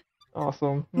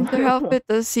 Awesome. Their outfit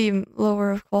does seem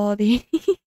lower of quality.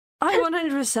 I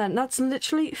 100%. That's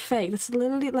literally fake. That's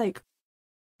literally like.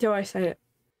 Do I say it?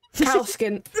 Cow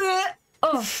skin.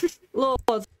 Oh,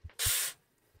 Lord.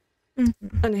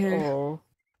 Anywho, Oh,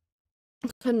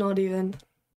 could not even.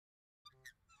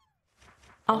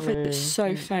 Outfit is so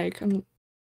mean, fake. I'm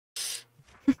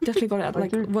definitely got it at I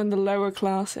like do- one of the lower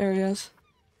class areas.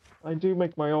 I do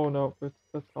make my own outfits.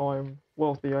 That's how I'm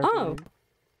wealthy, actually. Oh.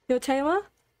 You're a tailor?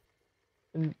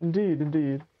 Indeed,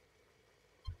 indeed.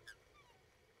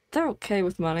 They're okay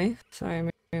with money, so I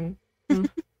mean.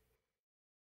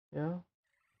 Yeah.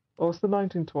 Oh, it's the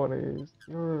 1920s.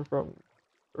 You're from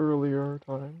earlier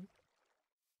times.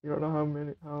 You don't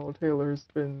know how Taylor's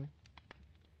been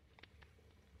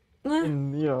eh,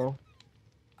 in, you know.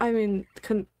 I mean,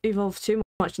 couldn't evolve too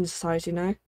much in society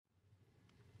now.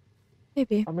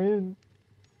 Maybe. I mean,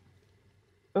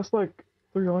 that's like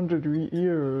 300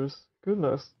 years.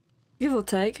 Goodness. Give or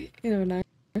take, you never know.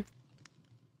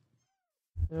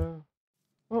 Yeah.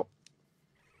 Well,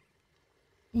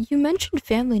 You mentioned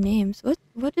family names.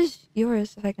 What is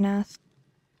yours, if I can ask?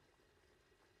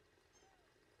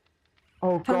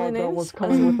 oh Family god, that names? one's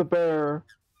coming with the bear.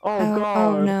 Oh god.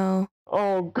 Oh no.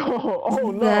 Oh god.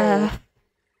 Oh no. The-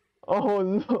 Oh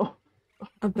no.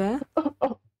 A bear?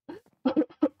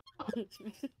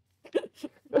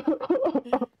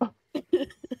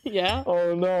 Yeah,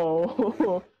 Oh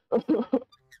no.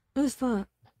 What is that?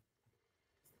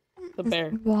 the bear.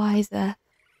 Why, Zeth?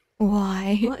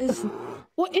 Why? What is.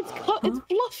 What? It's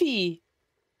fluffy.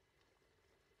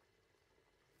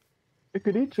 It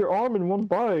could eat your arm in one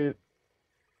bite.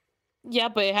 Yeah,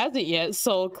 but it hasn't yet,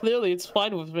 so clearly it's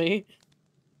fine with me.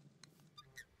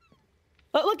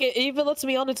 But look, it even lets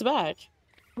me on its back.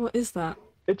 What is that?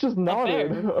 It just nodded.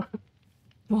 bear.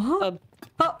 What?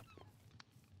 Uh,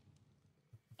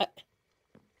 Oh!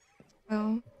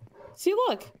 Oh. See,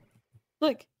 look,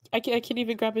 I can't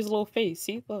even grab his little face.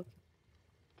 See, look,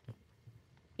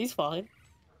 he's fine.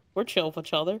 We're chill with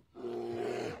each other.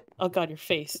 Oh god, your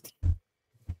face.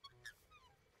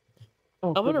 Oh,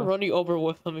 I'm gonna goodness. run you over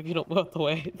with him if you don't move out the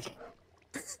way.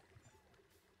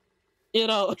 You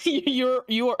know,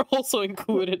 you are also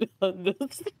included on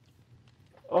this.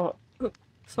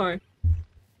 Sorry.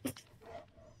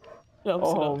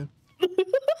 No, I'm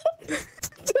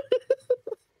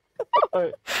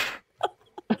I,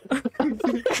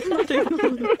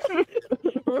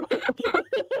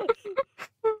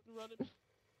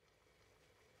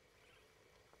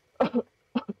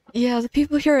 Yeah, the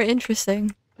people here are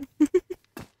interesting.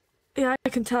 Yeah, I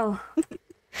can tell.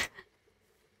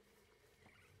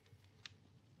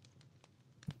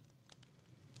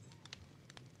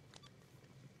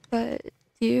 But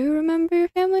do you remember your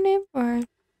family name, or?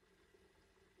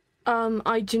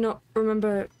 I do not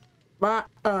remember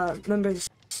members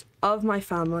of my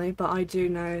family, but I do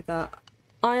know that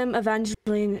I am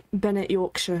Evangeline Bennett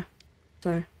Yorkshire.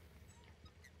 So.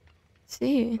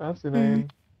 See. that's the name.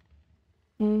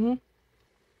 Mm-hmm.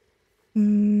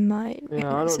 Might.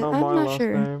 Yeah, I don't know I'm my not last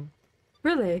sure. name.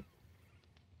 Really?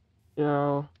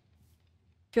 Yeah.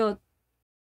 If you're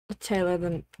a tailor,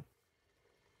 then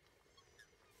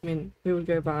I mean, we would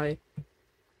go by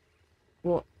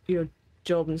what your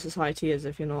job in society is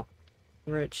if you're not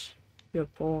rich, if you're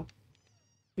poor.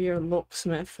 If you're a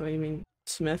locksmith, or you mean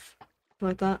smith,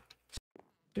 like that.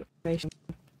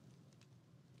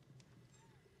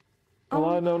 Well,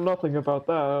 I know nothing about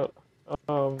that.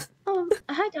 Oh,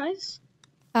 hi guys.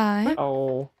 Hi.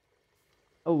 Oh.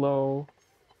 Hello.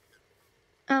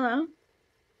 Hello.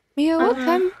 Mia,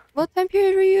 Uh, what time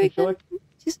period were you Would you again? like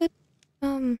She said,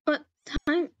 What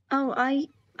time? Oh, I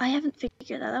haven't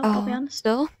figured that out. I'll be honest.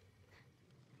 still?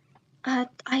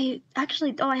 I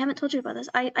actually. Oh, I haven't told you about this.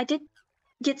 I did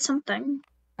get something.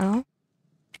 Oh.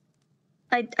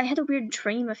 I had a weird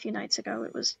dream a few nights ago.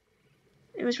 It was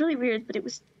really weird, but it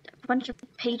was a bunch of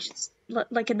pages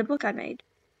like in the book I made.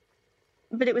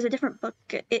 But it was a different book.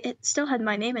 It still had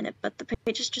my name in it, but the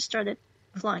pages just started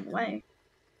flying away.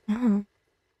 Oh.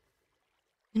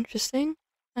 Interesting.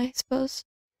 I suppose.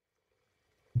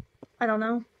 I don't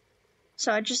know.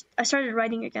 So I started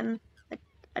writing again.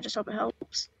 I just hope it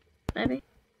helps. Maybe.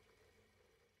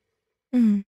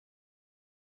 Hmm.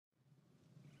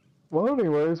 Well,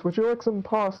 anyways, would you like some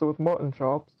pasta with mutton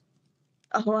chops?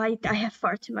 Oh, I have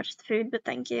far too much food, but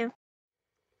thank you.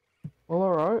 Well,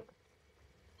 alright.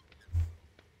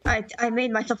 I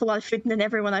made myself a lot of food, and then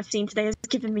everyone I've seen today has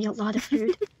given me a lot of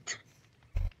food.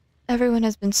 Everyone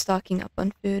has been stocking up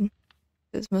on food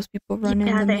because most people run in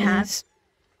Yeah, the they have. maze.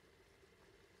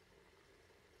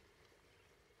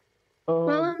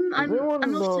 Well, Does anyone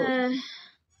I'm off know?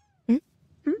 to.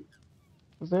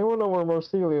 Does anyone know where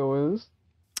Marcelio is?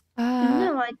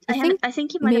 No, I think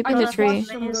think he might have maybe I gone the just off tree. watched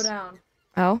the him go maze. down.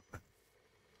 Oh,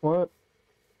 What?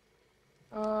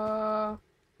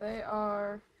 They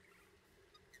are.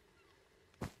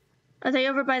 Are they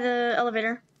over by the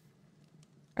elevator?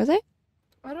 are they?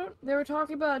 I don't. They were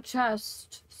talking about a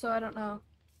chest, so I don't know.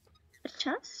 A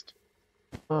chest?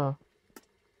 Huh.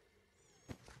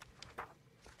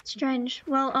 Strange.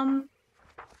 Well,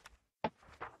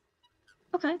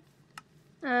 okay.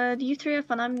 You three have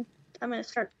fun. I'm gonna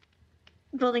start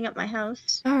building up my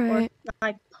house. All right. Or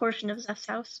my portion of Zeph's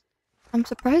house. I'm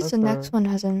surprised the Okay. next one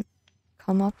hasn't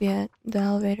come up yet. The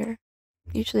elevator.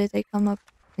 Usually they come up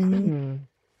in Hmm.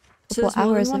 a So couple there's more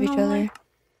than hours one of each normally?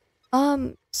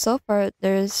 other. So far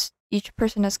there's each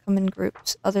person has come in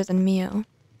groups other than Mio.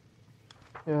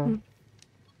 Yeah. Hmm.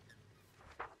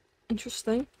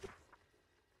 Interesting.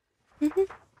 Mhm.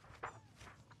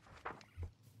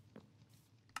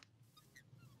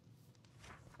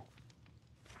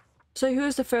 So who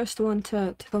was the first one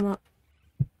to come up?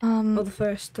 Or the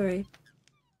first three?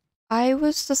 I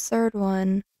was the third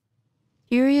one.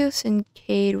 Curious and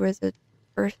Cade were the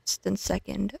first and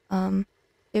second.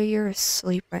 They're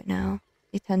asleep right now.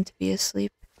 They tend to be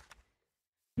asleep.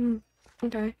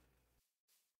 Okay.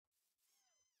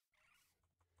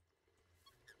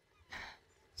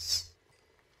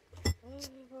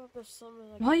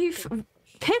 Why you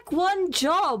pick one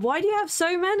job? Why do you have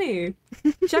so many?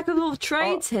 Jack of all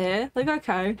trades here. Like,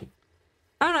 okay.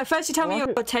 I don't know. First you tell me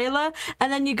you're a tailor,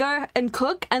 and then you go and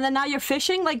cook, and then now you're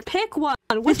fishing. Like, pick one.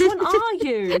 Which one are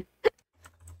you?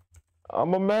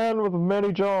 I'm a man with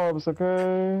many jobs.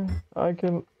 Okay. I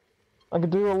can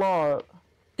do a lot.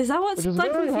 Is that what's Which is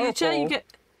like in the very future? You helpful. get.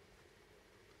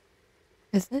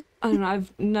 Is it? I don't know.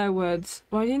 I've no words.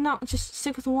 Why do you not just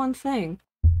stick with one thing?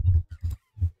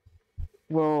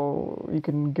 Well, you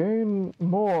can gain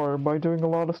more by doing a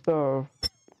lot of stuff.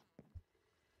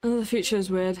 Oh, the future is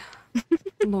weird.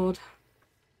 Lord.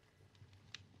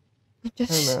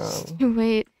 Just man.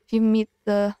 wait. If you meet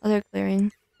the other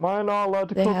clearing. Mine are allowed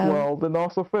to They cook have- well, then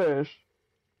also fish.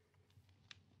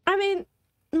 I mean,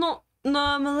 not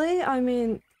normally. I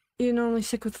mean, you normally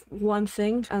stick with one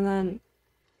thing, and then.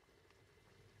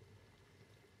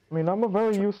 I mean, I'm a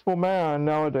very useful man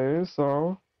nowadays,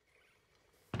 so.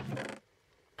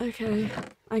 Okay,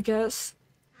 I guess.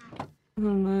 I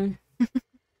don't know.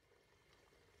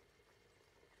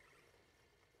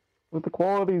 With the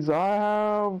qualities I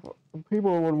have,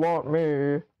 people would want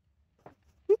me.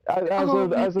 Oh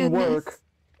my As in work.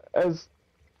 As.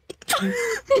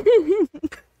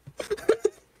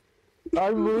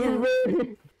 I'm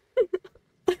moving!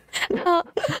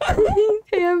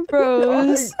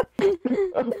 Ambrose.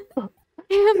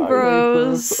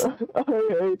 Ambrose. I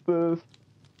hate this.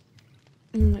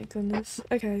 Oh my goodness.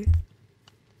 Okay.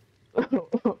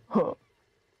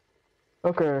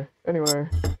 Okay, anyway.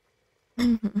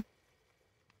 Mhm.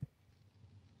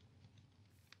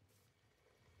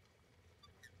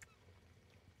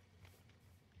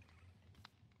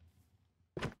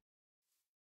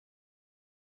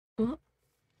 What?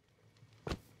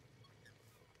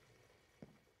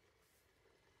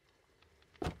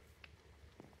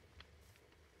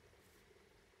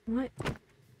 What?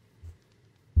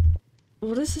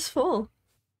 What is this for?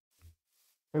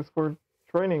 It's for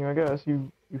training, I guess.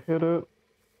 You hit it.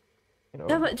 You know.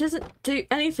 Yeah, but it doesn't do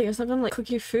anything. It's not gonna like cook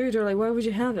you food or like where would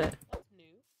you have it?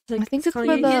 I think it's kinda for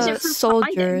useless. Use the it for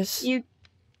soldiers. fighting.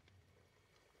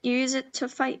 You use it to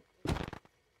fight.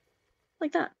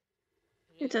 Like that.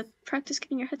 You have to practice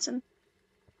getting your hits in.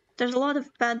 There's a lot of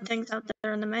bad things out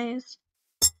there in the maze.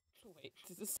 Wait,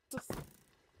 is this just...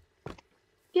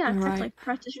 Yeah, Right. exactly.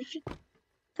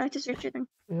 Practice your shooting.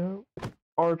 Yeah.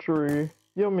 Archery.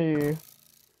 Yummy.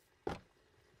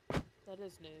 That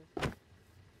is new.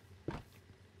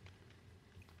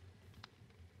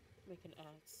 Make an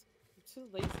axe. I'm too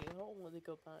lazy. I don't want to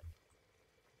go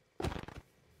back.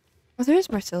 Oh,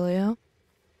 there's Marsilio.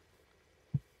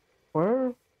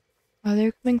 Where? Oh,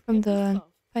 they're coming from Get this the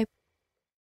stuff.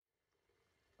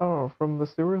 Oh, from the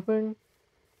sewer thing?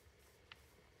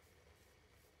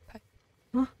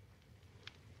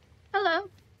 Hello.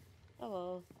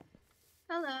 Hello.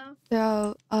 Hello.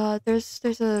 So,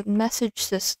 there's a message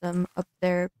system up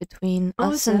there between Oh,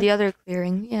 us is and the there? other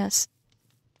clearing. Yes,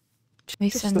 we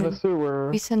Just send in a a, sewer.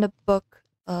 we send a book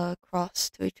across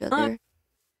to each other.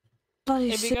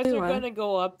 Bloody If you guys are sewer. gonna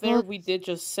go up there, Well, we did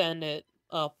just send it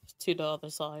up to the other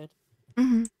side.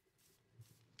 Mm-hmm.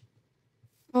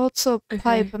 Well, it's a Okay.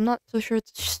 pipe. I'm not so sure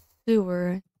it's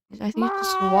sewer. I think it's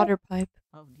just a water pipe.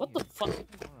 Oh, What the dear. fuck?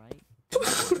 Alright. I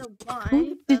don't know why,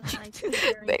 Who but did you? I keep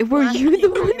hearing Wait, were black you the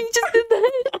people. one who just did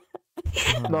that?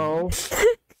 No.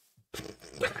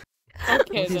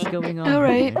 Okay What is then. going on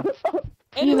Alright. here?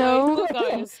 Anyways, know? look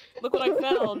guys, look what I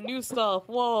found. New stuff.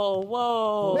 Whoa,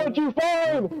 whoa. What'd you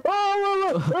find?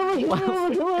 Oh, Oh,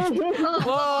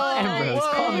 Ambrose,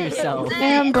 calm hey, yourself. hey,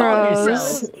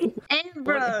 Ambrose.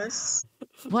 Ambrose.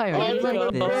 Why are you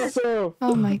like this? Oh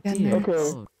my Dear.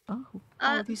 goodness. Okay.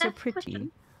 Oh, these are That's pretty.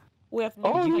 question. We have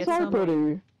Oh, Did you these get are some?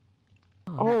 pretty.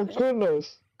 Oh,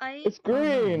 goodness. It's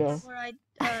green. nice. Where I,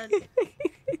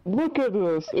 Look at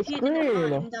this. if It's you didn't green.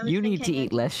 mind, I was You need to thinking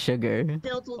eat less sugar. I'd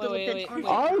build a little bit on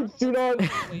I do not.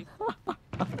 Wait.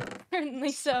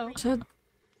 Apparently so. So,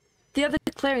 the other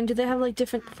clearing, do they have like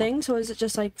different things, or is it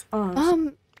just like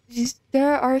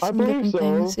There are some believe different so.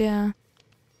 things. Yeah.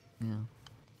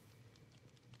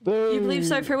 You believe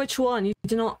so for which one? You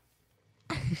do not.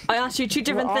 I asked you two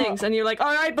different Well, things, and you're like, "Oh,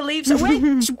 I believe so."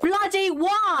 Which bloody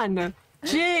one?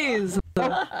 Jeez.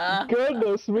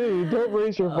 Goodness me. Don't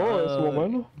raise your voice,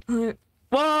 woman. Whoa!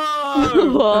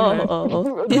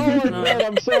 Whoa. No,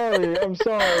 I'm sorry. I'm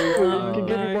sorry. I can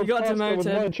give No, you more you got pasta with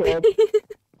my demoted. chop.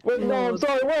 Wait, no, I'm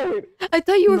sorry. Wait. I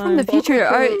thought you were from the No. future.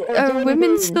 Are I'm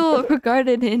women sorry. still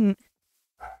regarded in?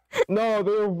 No,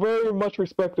 they're very much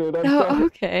respected. I'm Oh, sorry.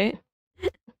 okay.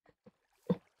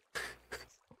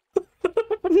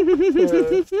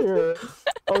 Here.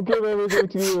 I'll give everything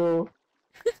to you.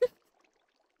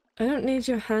 I don't need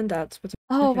your handouts, but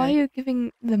Oh, why okay. are you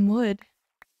giving them wood?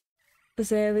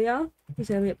 Azalea.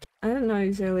 Azalea. I didn't know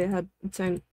Azalea had its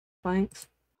own planks.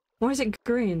 Why is it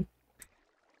green?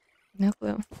 No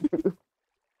clue.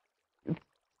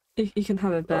 You can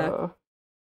have it back.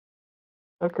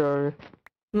 Okay.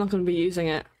 I'm not going to be using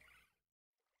it.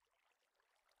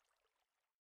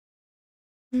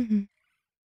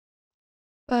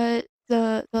 But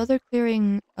the other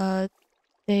clearing,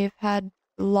 they've had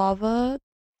lava,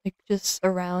 like just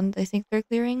around. I think they're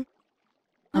clearing.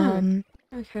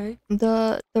 Okay.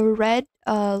 The red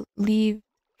leaf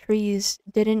trees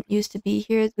didn't used to be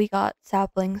here. We got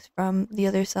saplings from the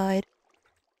other side.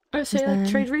 Oh, so you like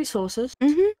trade resources?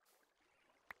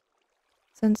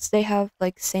 Since they have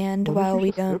like sand, What did while you we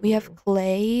just don't. give We have me?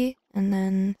 clay and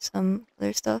then some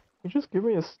other stuff. You just give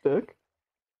me a stick?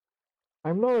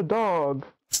 I'm not a dog.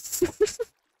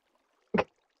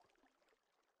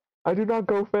 I do not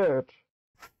go fetch.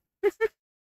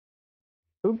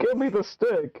 Who gave me the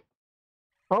stick?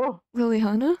 Huh?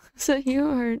 Liliana, is that you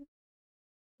or?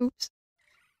 Oops.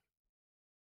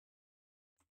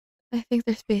 I think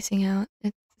they're spacing out.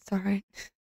 It's alright.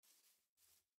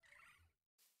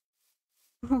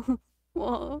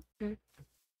 Whoa.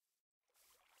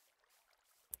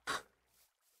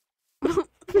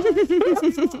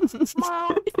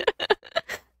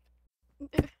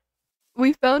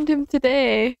 We found him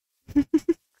today.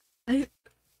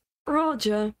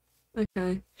 Roger.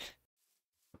 Okay.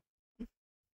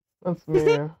 That's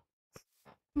me.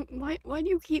 Why do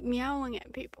you keep meowing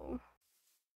at people?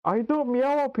 I don't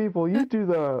meow at people, you do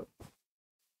that.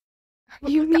 Are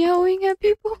you meowing at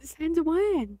people? Since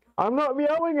when? I'm not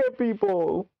meowing at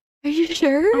people! Are you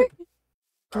sure?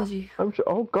 Bloody. I'm sure.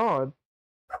 Oh god.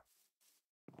 I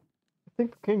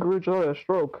think the kangaroo just had a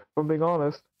stroke, if I'm being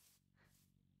honest.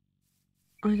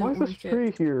 I don't Why is this like tree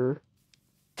it. here?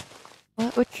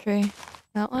 What tree?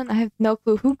 That one? I have no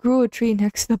clue. Who grew a tree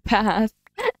next to the path?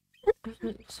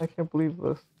 I can't believe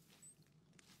this.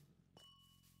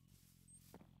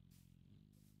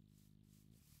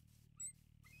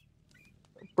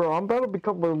 Bro, I'm about to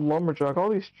become a lumberjack. All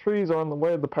these trees are on the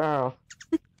way of the path.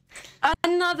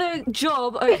 Another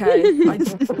job. Okay.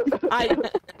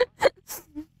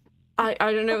 I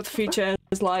don't know what the future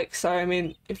is like, so I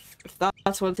mean, if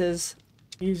that's what it is,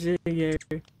 usually you,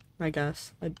 I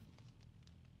guess.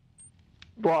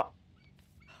 What?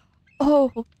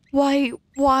 Oh, why?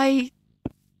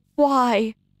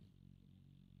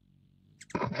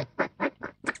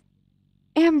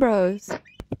 Ambrose,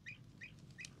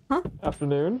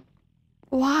 Afternoon?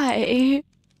 why?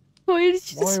 Why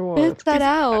did you Why spit what? that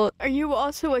out? Are you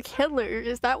also a killer?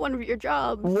 Is that one of your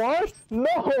jobs? What?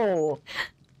 No!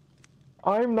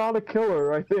 I'm not a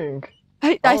killer, I think.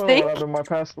 I don't know think. what happened in my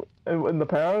past, in the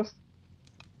past.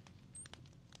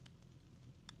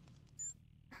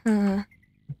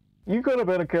 You could have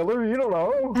been a killer. You don't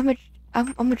know.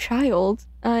 I'm a child.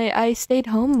 I stayed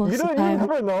home most You of the don't. You time.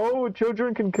 never know.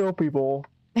 Children can kill people.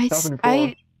 Happened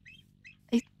I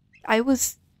before. I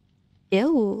was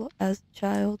ill as a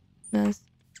child. As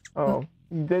Oh,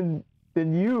 then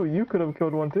you could have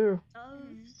killed one too.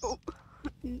 Oh.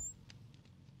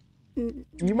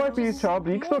 You might be a child,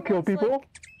 but you can still What kill was, people. like,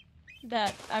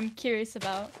 that I'm curious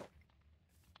about.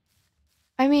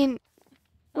 I mean,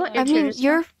 What Hello. I mean,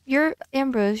 curious you're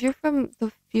Ambrose. You're from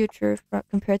the future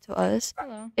compared to us.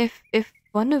 Hello. If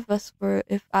one of us were,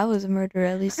 if I was a murderer,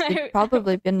 at least it'd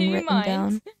probably been Do you written mind?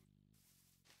 down.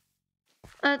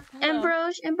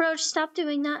 Ambrose, stop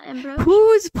doing that, Ambrose.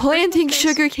 Who's planting face.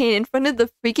 sugarcane in front of the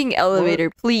freaking elevator,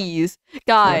 please,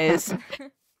 guys?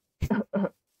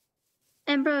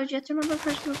 Ambrose, you have to remember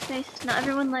personal space. Not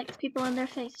everyone likes people in their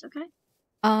face, okay?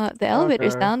 The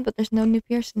elevator's Okay. down, but there's no new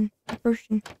person.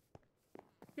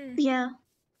 Yeah.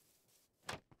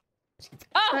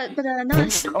 Ah! But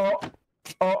nice.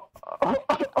 Oh.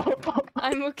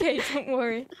 I'm okay, don't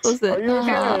worry. Was it? Are you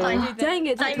okay? I- Dang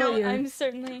it, I I told know, you. I'm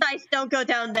certainly. Guys, don't go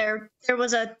down there.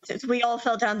 We all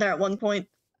fell down there at one point.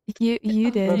 You Oh,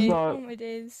 did. That's my- not- Oh my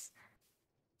days.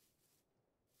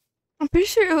 I'm pretty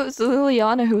sure it was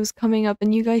Liliana who was coming up,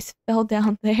 and you guys fell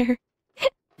down there.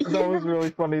 That was really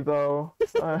funny though.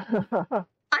 I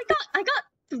got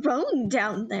thrown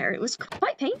down there. It was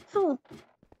quite painful.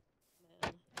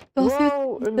 Go through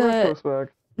well, in the-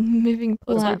 retrospect, moving if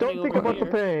you plant. don't think over about the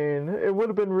pain, it would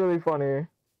have been really funny.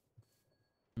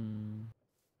 Mm,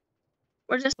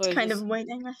 We're just Wait, kind just- of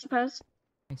waiting, I suppose.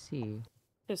 I see.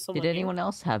 There's someone Did here. anyone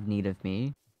else have need of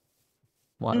me?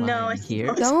 While No, I I'm here?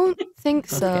 suppose- Don't think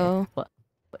Okay. so. What?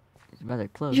 It's rather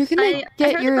close. You're gonna I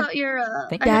get heard your about your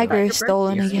Thank I heard about dagger your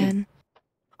stolen birthday. again.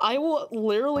 I will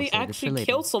literally I'll save it for actually later.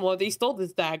 kill someone. They stole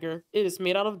this dagger. It is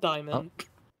made out of diamond.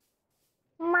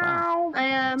 Wow.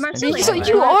 Marceli. So Really?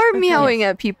 you are meowing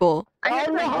at people. I heard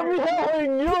I'm about not your...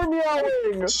 meowing. You're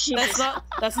meowing.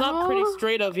 That's not pretty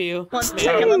straight of you. One man.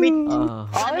 second, let me... Oh,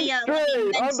 Let I'm me, straight.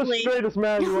 I'm the mentally- straightest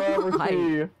man you will ever Hi.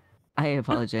 see. I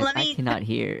apologize. Let I me- cannot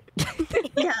hear.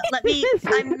 Yeah, let me...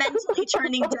 I'm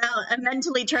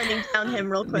mentally turning down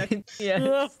him real quick.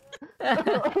 Yes.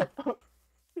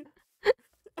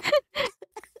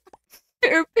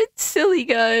 You're a bit silly,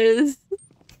 guys.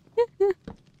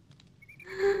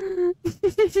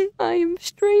 I am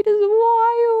straight as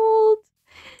wild.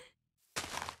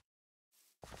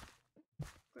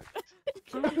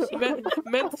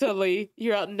 Mentally,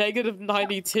 you're at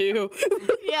 -92.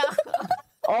 Yeah.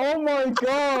 Oh my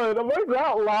god, am I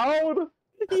that loud?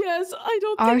 Yes, I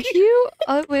don't Are think you?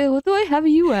 Wait, what do I have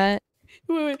you at?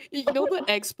 Wait, you know the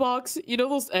Xbox? You know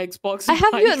those Xbox? I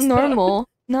have you at mics that- normal.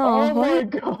 No, Oh my what?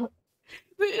 god.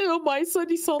 You know, my son,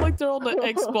 you saw like they're on the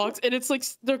Xbox, and it's like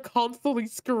they're constantly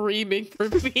screaming for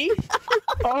me.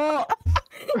 Oh.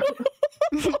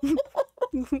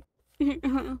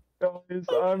 Guys,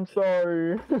 I'm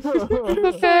sorry.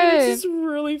 Okay. It's just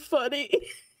really funny.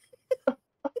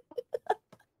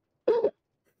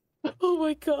 Oh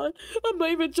my god, I'm not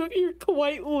even joking. You're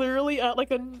quite literally at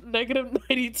like a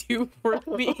 -92 for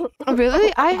me. Oh,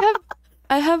 really?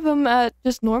 I have them at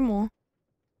just normal.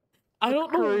 I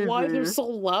don't know why they're Crazy. so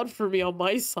loud for me on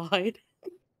my side.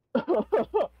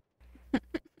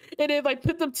 And if I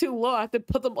put them too low, I have to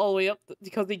put them all the way up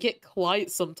because they get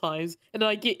quiet sometimes, and then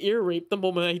I get ear raped the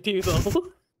moment I do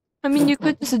though. I mean, you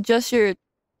could just adjust your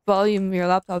volume, your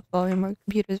laptop's volume, or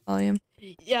computer's volume.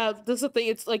 Yeah, that's the thing.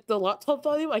 It's like the laptop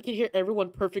volume. I can hear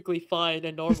everyone perfectly fine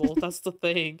and normal. That's the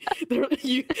thing. They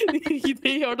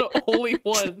are the only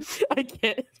one I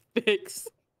can't fix.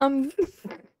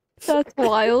 That's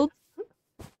wild.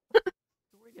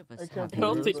 Majority of us I have can't I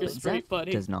don't halos, think you're but straight, Zeph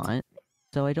buddy. does not.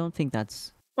 So I don't think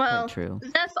that's Well, quite true.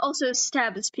 Zeph also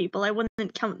stabs people. I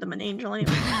wouldn't count them an angel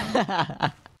anyway.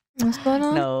 What's going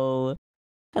on? No.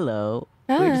 Hello.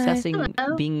 We're Hi. discussing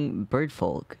Hello. being bird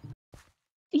folk.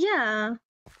 Yeah.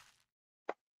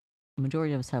 The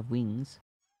majority of us have wings.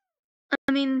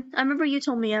 I mean, I remember you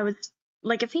told me I was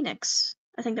like a phoenix.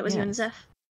 I think that was you and Yes. Zeph.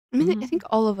 I mean, I Mhm. think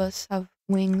all of us have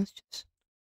wings. Just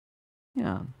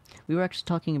Yeah. We were actually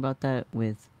talking about that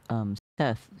with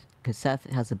Seth, because Seth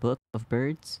has a book of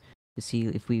birds to see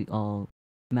if we all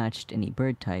matched any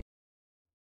bird type.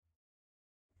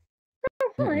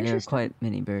 Oh, There are interesting. quite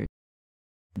many birds.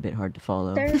 A bit hard to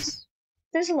follow. There's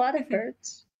a lot of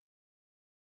birds.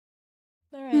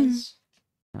 There Hmm. is.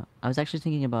 Yeah. I was actually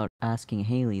thinking about asking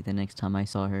Haley the next time I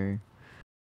saw her,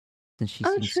 since she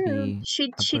Oh, seems to true. be She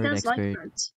bird does like expert.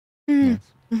 birds. Mm.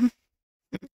 Yes.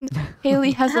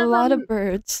 Haley has a Have, lot of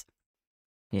birds.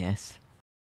 Yes.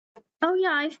 Oh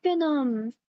yeah,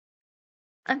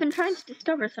 I've been trying to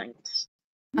discover things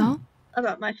Oh,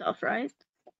 about myself, right?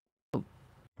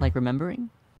 Like remembering?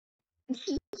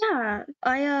 Yeah,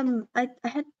 I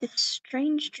had this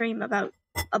strange dream about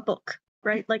a book,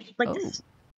 right? Like Oh. this,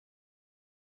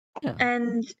 Yeah.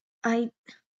 and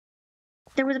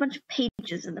there was a bunch of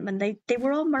pages in them, and they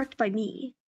were all marked by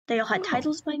me. They all had Oh.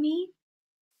 titles by me,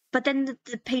 but then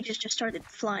the pages just started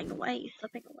flying away,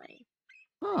 slipping away,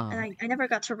 Oh. and I never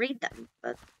got to read them.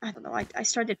 But I don't know. I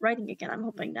started writing again. I'm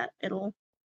hoping that it'll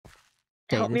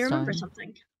Stay help me this remember time?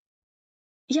 something.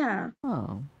 Yeah,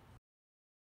 Oh.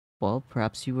 Well,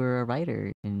 perhaps you were a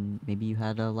writer and maybe you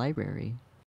had a library.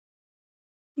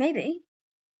 maybe.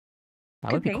 That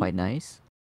Could would be be. quite nice.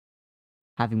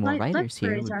 Having more writers here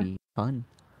Libraries would are. be fun.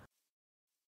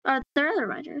 There are other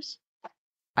writers.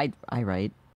 I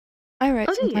write. I write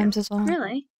Oh, do you? sometimes as well.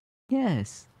 Really?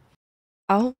 Yes.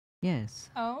 Oh, Yes.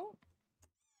 Oh,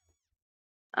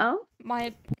 Oh.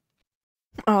 my.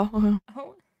 oh.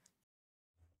 Oh.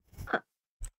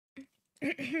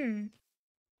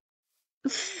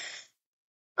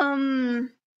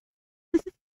 um.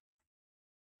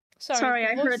 Sorry,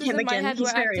 the I heard voices him in my again. head He's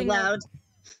were very acting up. loud.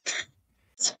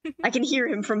 I can hear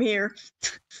him from here.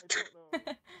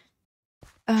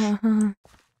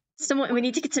 Someone, we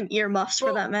need to get some earmuffs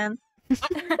for that man. You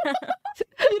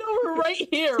know, we're right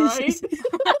here, right?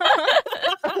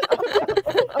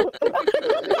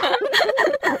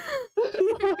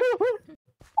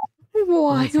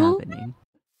 What's Wild. happening?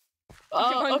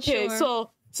 I'm Okay, unsure.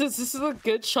 so since this is a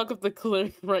good chunk of the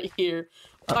clip right here,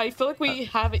 I feel like we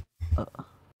have it.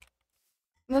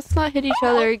 Let's not hit each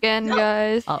other again,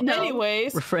 guys. No.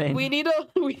 Anyways, Refrain. we need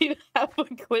to have a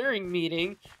clearing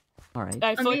meeting. All right.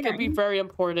 I feel like it'd be meeting? very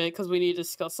important because we need to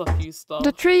discuss a few stuff.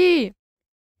 The tree.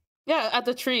 Yeah, at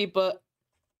the tree, but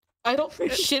I don't.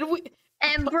 Should we?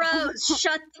 Ambrose,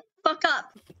 shut the fuck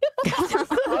up.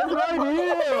 I'm right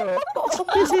here.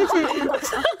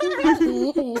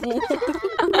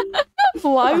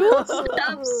 Wild.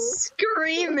 Stop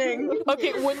screaming.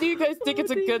 Okay, when do you guys think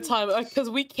it's a good time? Because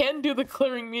we can do the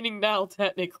clearing meeting now,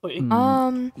 technically.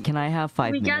 Hmm, Can I have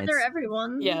 5 We minutes? gather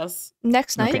everyone. Yes.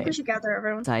 Next I night. think Okay. we should gather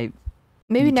everyone. I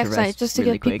Maybe need to next night, rest just to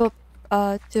really give people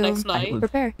to Next night. will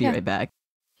prepare. be Yeah. right back.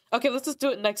 Okay, let's just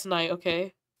do it next night.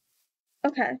 Okay.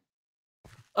 Okay.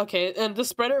 Okay, and to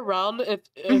spread it around, if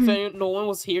no one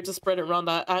was here to spread it around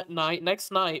that at night,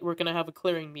 next night we're gonna have a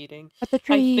clearing meeting. At the I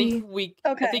tree. think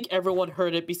I Okay. think everyone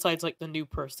heard it besides like the new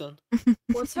person.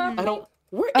 What's happening? I don't.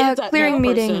 Where is that Clearing new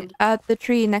meeting person? at the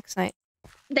tree next night.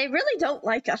 They really don't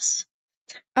like us.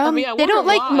 mean, I They don't wonder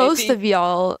like why. most They- of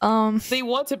y'all. They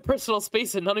wanted personal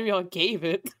space and none of y'all gave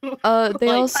it. They Like,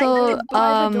 also did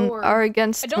by the door. are I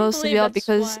against don't most of believe y'all that's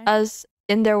because, why. as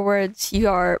in their words, you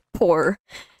are poor.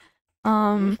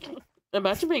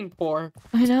 Imagine being poor.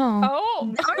 I know.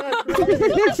 Oh.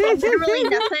 Literally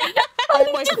nothing. Oh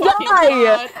my fucking die?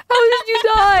 god! How did you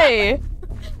die?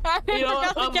 I You know what,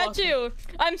 forgot to I'm catch lucky. you.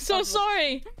 I'm so I'm-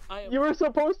 sorry. I am You were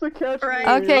supposed to catch Right.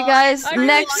 me. Okay, guys. I really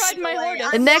Next, tried my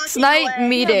hardest. I'm next walking night away.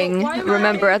 meeting. Why am I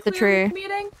Remember having at the a clearing tree.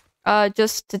 Meeting?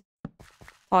 Just to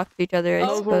talk to each other, I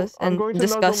Oh. suppose, I'm and going to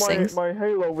discuss nuzzle things. my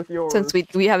Halo with yours. Since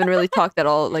we haven't really talked at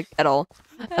all, That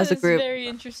as a is group. very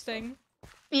interesting.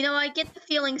 You know, I get the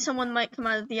feeling someone might come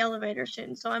out of the elevator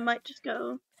soon, so I might just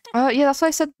go. Yeah, that's why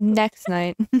I said next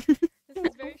night. This is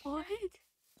very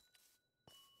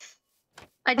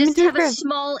I mean, just to be have a fair,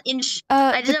 small inch.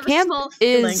 I just The have a camp small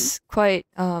feeling. is quite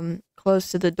close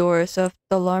to the door, so if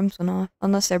the alarms went off,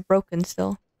 unless they're broken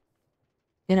still,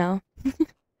 you know.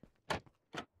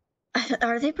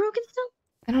 Are they broken still?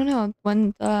 I don't know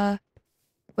when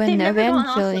They've never gone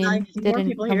off when Evangeline I've seen more didn't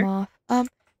people come here. off.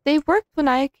 They worked when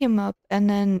I came up, and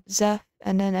then Zeph,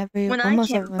 and then When I almost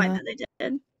came, everyone by else. then they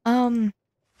did.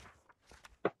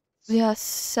 Yeah,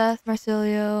 Seth,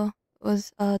 Marcelio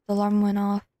was the alarm went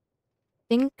off. I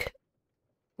think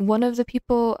one of the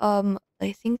people,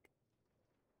 I think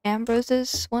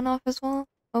Ambrose's went off as well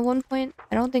at one point.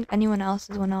 I don't think anyone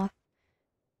else's went off.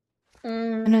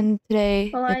 And then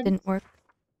today Well, it didn't work.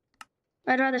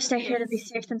 I'd rather stay here to be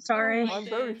safe than sorry. I'm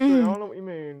very straight. I don't know what you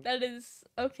mean. That is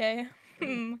okay.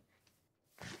 I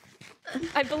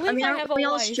believe I mean, I aren't have a we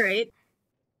all wife. straight?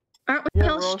 Aren't we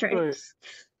Yeah, all we're all straight?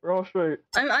 straight. We're all straight.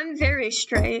 I'm very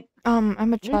straight. I'm a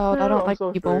Me child. I too, don't I'm like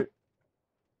so people. straight.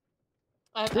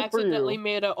 I've Good for accidentally you.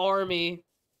 made an army.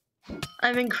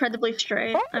 I'm incredibly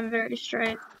straight. I'm very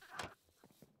straight.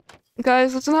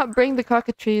 Guys, let's not bring the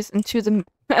cockatrices into the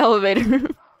elevator.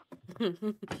 They're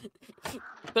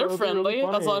That'd be friendly.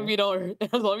 really As long funny.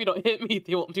 as you don't hit me,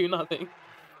 they won't do nothing.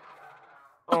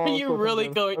 Oh, Are you so really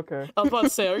something. going? Okay. I was about to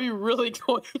say, are you really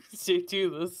going to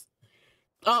do this?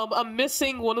 I'm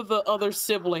missing one of the other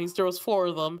siblings. There was 4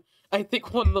 of them. I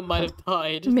think one of them might have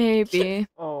died. Maybe.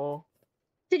 Oh.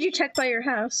 Did you check by your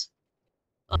house?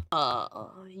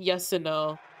 Yes and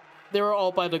no. They were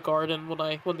all by the garden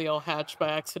when they all hatched by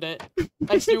accident.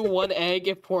 I threw 1 egg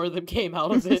and 4 of them came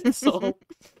out of it, so...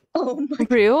 Oh my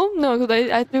Real? No,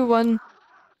 because I threw 1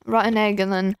 rotten egg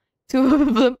and then 2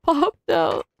 of them popped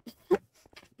out.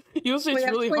 Usually We it's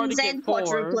have really hard to twins get and 4.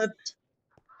 quadruplets.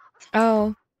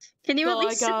 Oh. Can you No, at I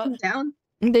least sit them got- down?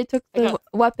 They took I the got-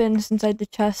 weapons inside the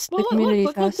chest, Well, the community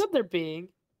look how chest. good they're being.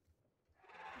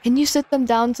 Can you sit them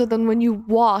down so then when you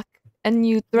walk and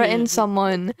you threaten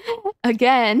someone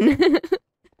again?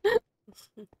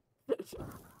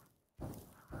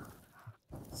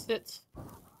 Sit.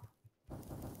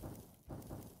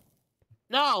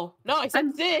 No! No, I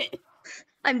said sit!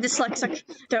 I'm dyslexic.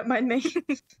 Don't mind me.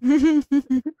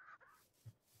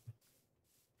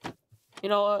 You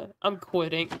know what? I'm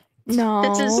quitting. No,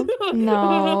 This is-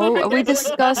 no, we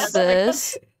discussed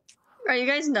this. Are you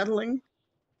guys nuddling?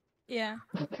 Yeah.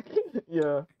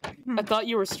 Yeah. I thought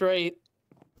you were straight.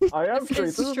 I am This straight.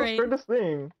 is This is the straight. straightest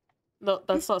thing. No,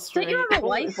 that's not Don't straight. you have a If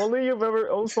wife? only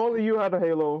if only you had a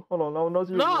halo. Hold on, no,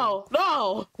 No!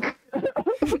 No!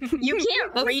 You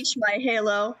can't That's- reach my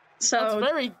halo, That's so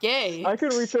very gay. I can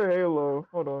reach a halo.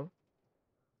 Hold on.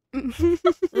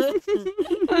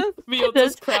 Mio,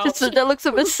 just crouch. That looks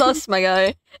a bit sus, my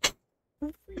guy.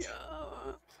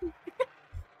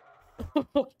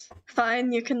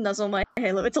 fine. You can nuzzle my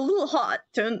halo. It's a little hot.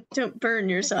 Don't burn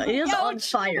yourself. It is on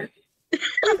Ouch. fire.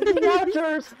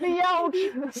 Meowchers!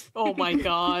 Meouch! Oh my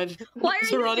god. Why are you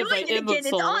Surrounded by doing it again?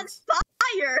 It's on imbeciles.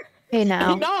 fire. Hey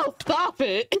now. No, stop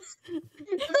it!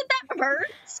 That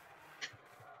hurts.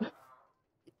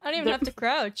 I don't even have to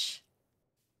crouch.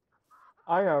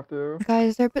 I have to.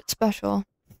 Guys, they're a bit special.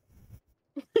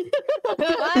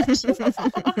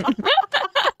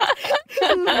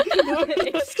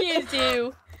 Excuse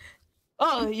you.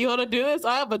 Oh, you wanna do this?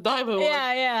 I have a diamond one.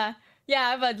 Yeah. Yeah, I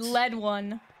have a lead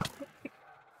one.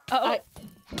 Oh,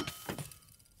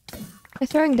 My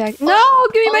throwing deck. No,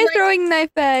 give me Oh my my- throwing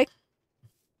knife back.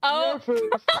 oh,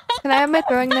 Can I have my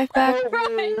throwing knife back? Help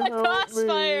right, me, the help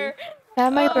crossfire. Can I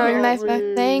have my Oh. throwing knife Help back?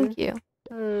 me. Thank you.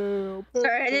 Help,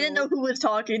 Sorry, I didn't know help. who was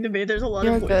talking to me. There's a lot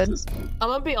You're of good. voices. I'm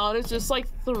gonna be honest, just like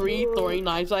 3 throwing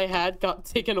knives I had got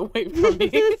taken away from me.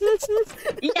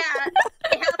 Yeah,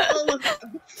 I have all of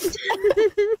them.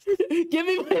 Give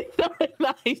me my throwing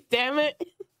knife, damn it!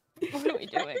 What are we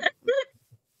doing?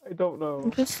 I don't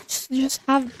know. Just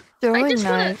have throwing I'm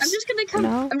knives. just gonna come.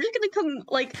 no? I'm just gonna come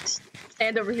like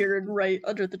stand over here and right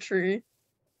under the tree.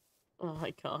 Oh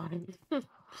my god.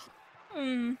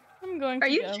 I'm going Are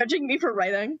to you go. judging me for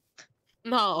writing?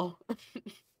 No.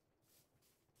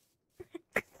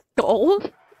 Goal.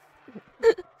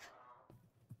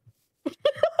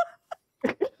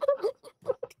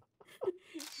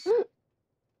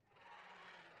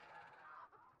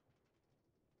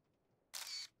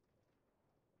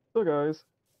 So guys,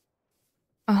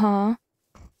 Uh-huh.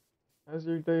 how's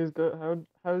your days go?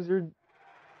 How's your?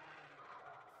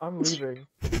 I'm leaving.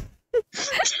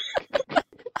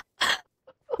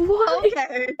 What?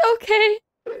 Okay, Okay.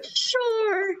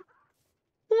 sure.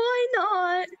 Why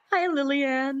not? Hi,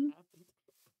 Lillian.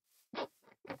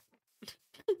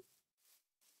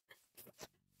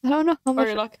 I don't know how Or much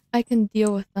you're not... I can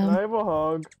deal with Can them. I have a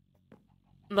hug?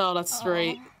 No, that's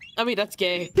straight. I mean, that's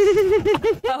gay.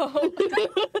 Oh.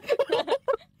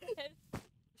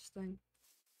 Interesting.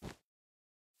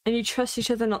 And you trust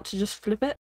each other not to just flip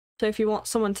it? So if you want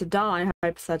someone to die,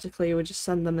 hypothetically, you would just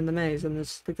send them in the maze and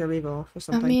just pick their leave off or I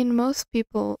something. mean, most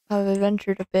people have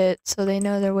adventured a bit, so they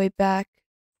know their way back.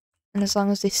 And as long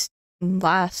as they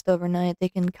last overnight, they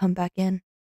can come back in.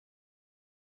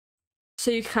 So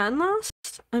you can last?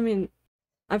 I mean,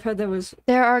 I've heard there was...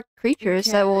 There are creatures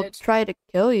that will can't. try to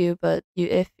kill you, but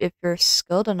if you're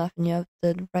skilled enough and you have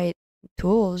the right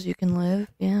tools, you can live.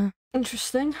 Yeah.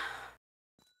 Interesting.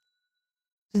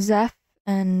 Zeph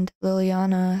and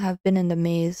Liliana have been in the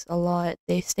maze a lot.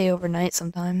 They stay overnight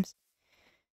sometimes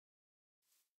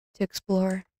to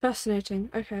explore. Fascinating.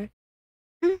 Okay.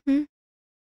 Mm-hmm.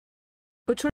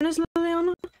 Which one is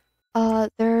Liliana?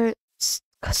 They're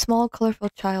a small, colorful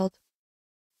child.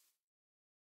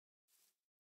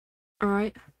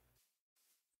 Alright.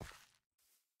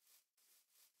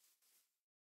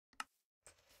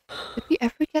 If you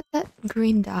ever get that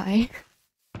green dye,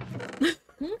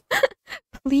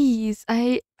 please,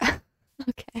 okay,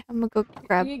 I'm gonna go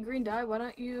grab. You get green dye. Why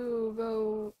don't you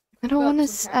go? I don't got want to.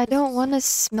 some I don't cactus. want to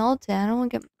smelt it. I don't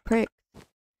want to get pricked.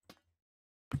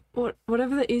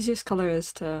 Whatever the easiest color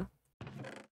is to...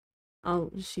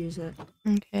 I'll just use it.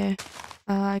 Okay,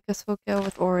 I guess we'll go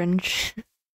with orange.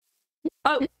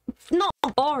 Oh, not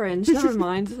orange. Never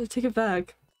mind. I take it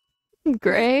back.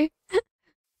 Gray?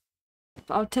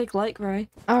 I'll take light gray.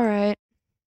 Alright.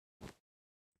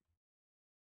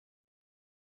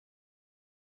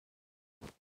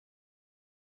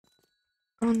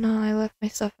 Oh no, I left my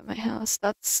stuff at my house.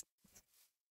 That's...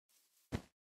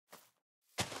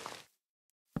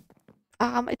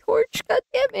 Ah, my torch! God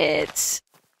damn it!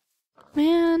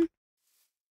 Man.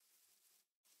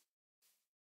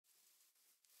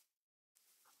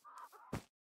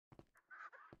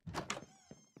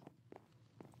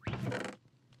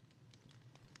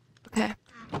 Okay.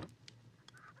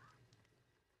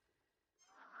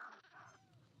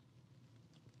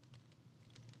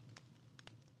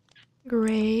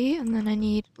 Gray, and then I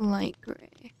need light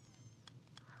gray.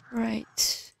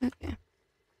 Right. Okay.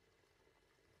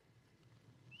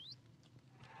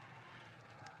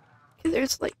 Okay,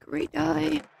 there's light gray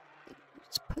dye.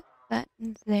 Just put that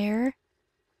in there.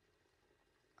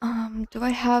 Do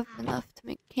I have enough to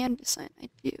make canvas sign? I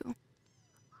do.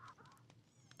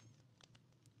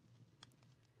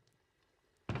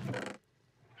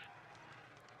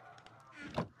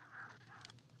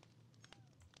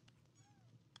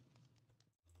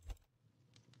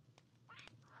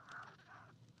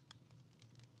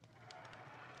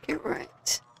 Okay,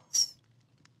 right.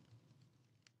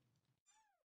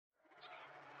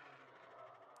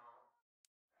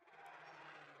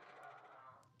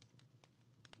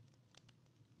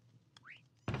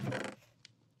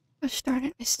 Gosh darn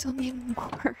it, I still need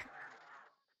more.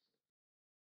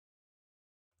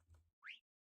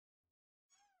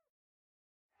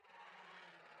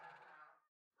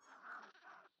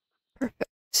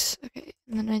 Perfect. Okay,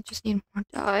 and then I just need more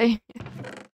dye.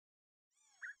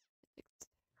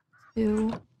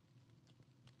 2,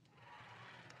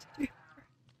 3, 4.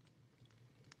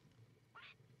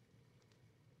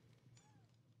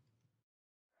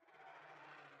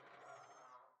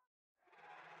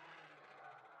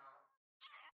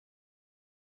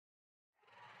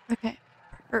 Okay,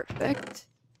 perfect.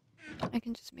 I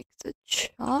can just make the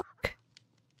chalk.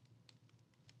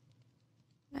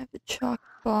 I have the chalk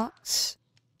box.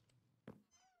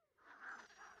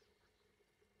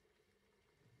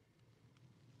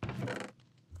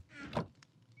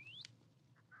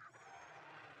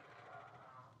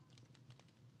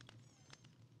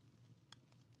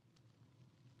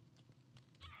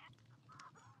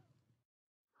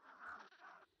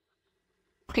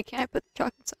 Why can't I put the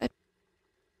chalk inside?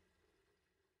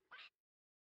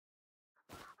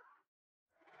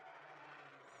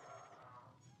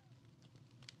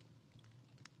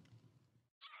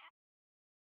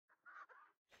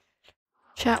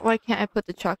 Chat, why can't I put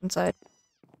the chalk inside?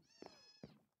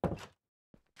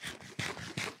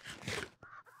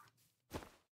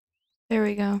 There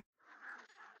we go.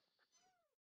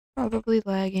 Probably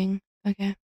lagging.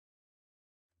 Okay.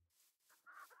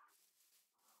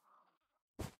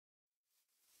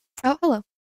 Oh, hello.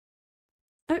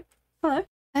 Oh, hello.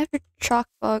 I have a chalk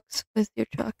box with your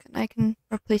chalk, and I can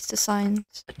replace the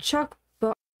signs. A chalk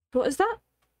box. What is that?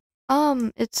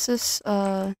 It's this,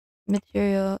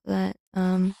 material that,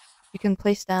 you can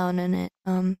place down, and it,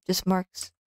 just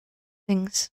marks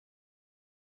things.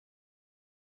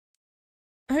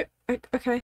 Oh,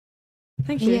 okay.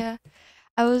 Thank you. Yeah.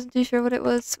 I wasn't too sure what it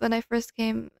was when I first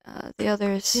came. The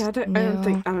others Yeah, I don't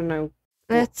knew. know.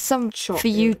 That's some chalk is.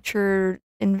 future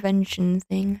invention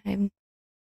thing.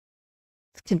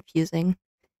 It's confusing.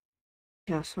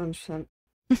 Yes, 100%.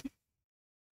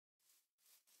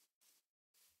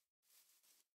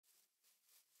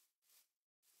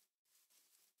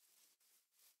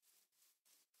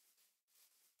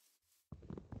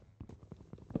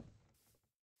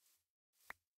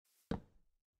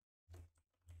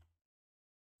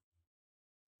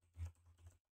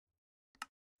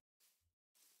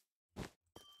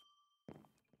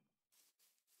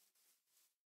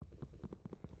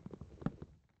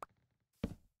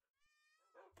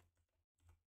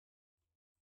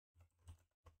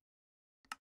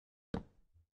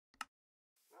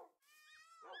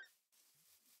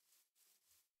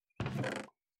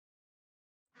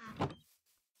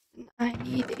 I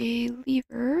need a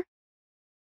lever.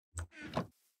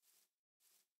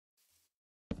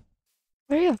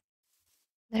 Where are you?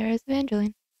 There is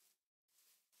Evangeline.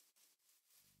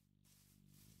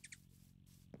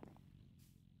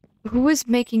 Who is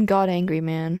making God angry,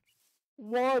 man?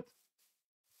 What?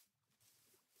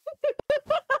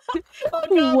 Oh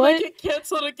god, What? make it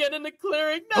canceled again in the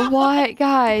clearing. No! Why,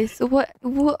 guys? What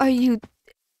are you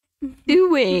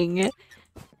doing?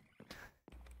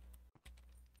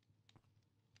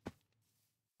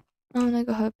 I'm gonna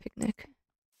go have a picnic.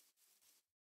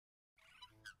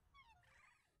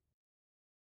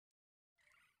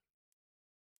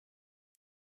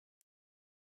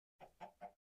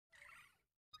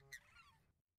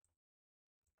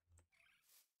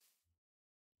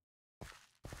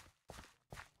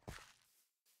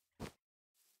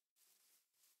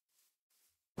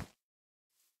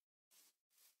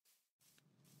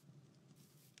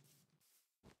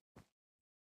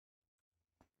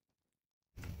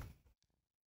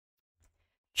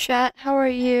 Chat, how are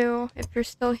you? If you're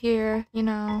still here, you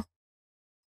know.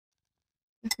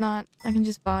 If not, I can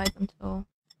just vibe until.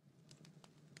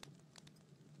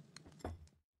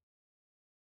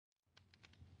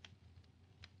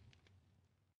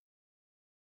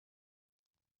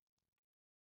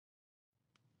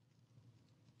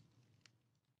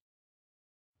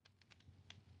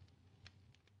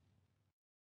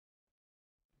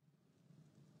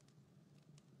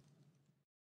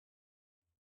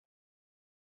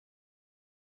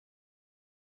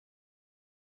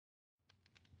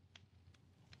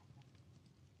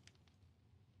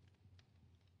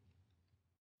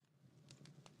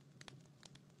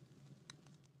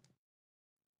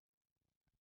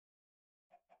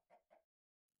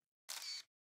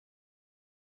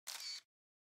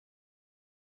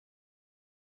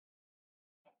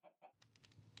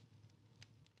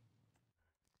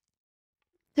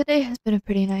 Today has been a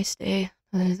pretty nice day,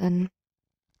 other than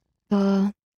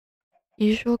the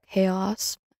usual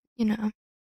chaos, you know.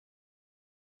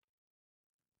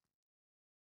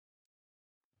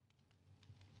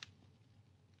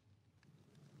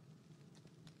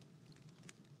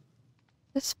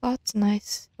 This spot's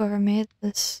nice. Whoever made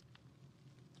this.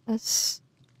 That's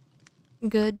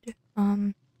good,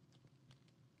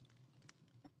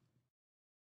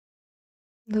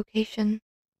 location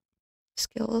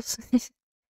skills.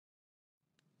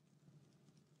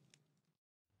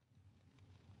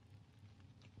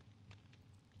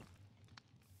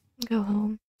 Go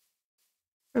home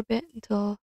for a bit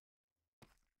until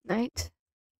night.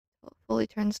 Until it fully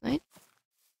turns night.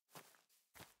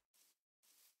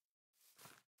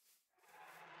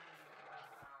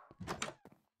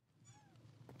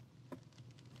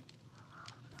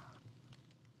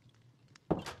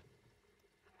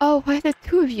 Oh, why are there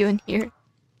two of you in here?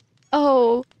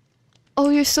 Oh. Oh,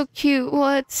 you're so cute.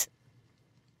 What?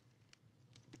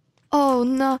 Oh,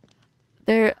 no.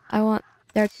 They're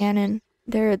canon.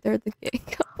 They're the gay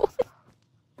couple.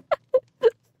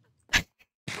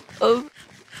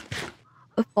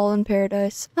 of Fallen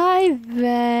Paradise. Hi,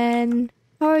 Ven.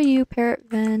 How are you, Parrot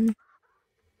Ven?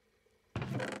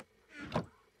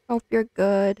 Hope you're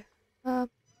good.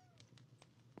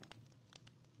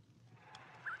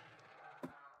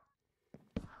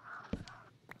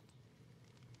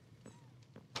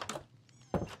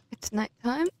 It's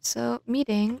nighttime, so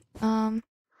meeting.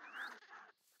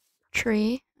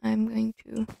 Tree. I'm going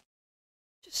to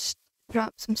just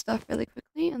drop some stuff really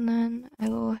quickly, and then I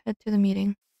will head to the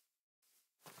meeting.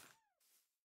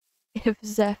 If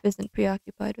Zeph isn't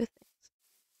preoccupied with things.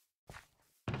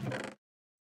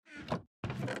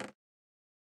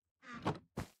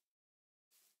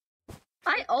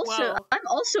 Wow. I'm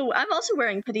also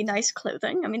wearing pretty nice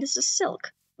clothing. I mean, this is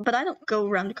silk, but I don't go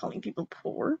around calling people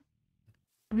poor.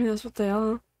 I mean, that's what they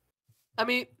are. I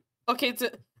mean, okay,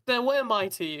 then what am I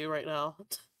to you right now?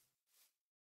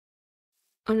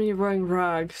 I mean, you're wearing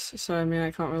rags, so I mean,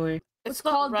 I can't really. It's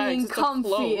called not rags, being it's a comfy.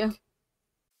 cloak.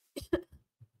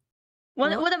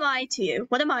 What am I to you?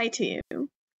 What am I to you?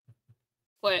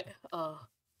 Wait, Hello.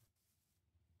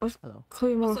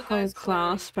 Clearly more Also, high guys,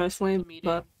 class, the personally, meeting.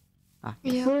 but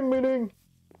Yeah. Meeting meeting!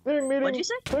 Meeting meeting! What'd you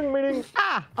say? Meeting meeting!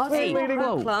 Ah! Hey, more high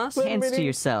whoa. class. Hands to meeting.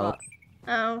 yourself.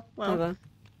 Oh, well. Whatever.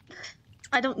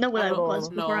 I don't know what I I don't was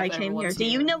know before I if came here. everyone's Do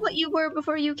you here. know what you were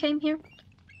before you came here?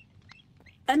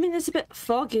 I mean, it's a bit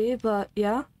foggy, but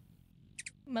yeah.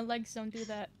 My legs don't do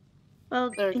that.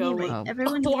 Well, There you go. anyway, Oh.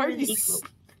 everyone Why here are is you equal.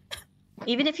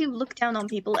 Even if you look down on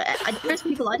people, there's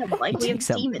people I don't like. It We have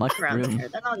takes up demons much around room. here.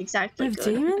 They're not We exactly have good.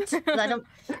 demons? But I don't.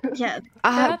 Yeah.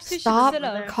 Perhaps you should Stop sit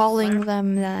up. calling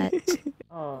them that.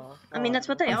 Oh, I mean, that's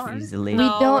what they are. Confuse the lady. We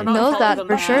No, don't we're not know calling that them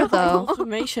for that. sure, though.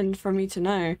 Confirmation for me to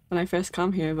know when I first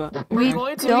come here, but We okay.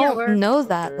 going to don't we're- know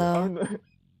that, okay, though.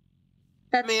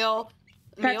 That's Meal,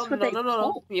 That's what no, they no, no, no,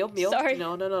 call- meal, Sorry.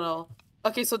 no.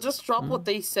 Okay, so just drop what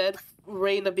they said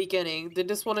right in the beginning. They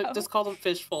just want to Oh. just call them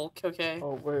fish folk, okay?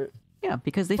 Oh wait. Yeah,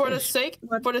 because they For the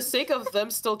fish. sake of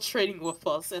them still trading with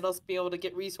us and us being able to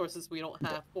get resources we don't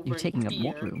have over You're taking up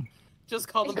more here, room. just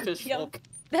call them fish Yep. folk.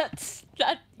 That.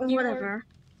 you were- whatever.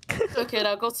 Okay,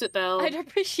 now go sit down. I'd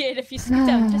appreciate if you sit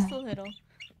down just a little.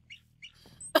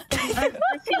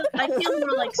 I feel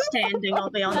more like standing. I'll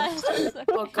be honest.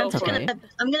 Oh, go That's for okay. it.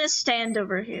 I'm gonna stand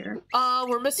over here.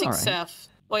 We're missing Alright. Seth.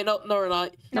 Wait, no, we're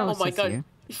not. No, oh my Seth's god, here.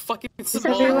 you fucking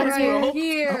everyone Samoans, here? bro.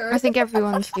 Here. I think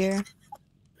everyone's here.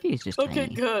 He's just Okay,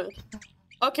 tiny. good.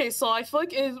 Okay, so I feel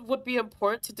like it would be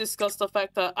important to discuss the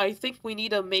fact that I think we need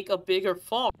to make a bigger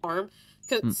farm,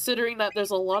 considering that there's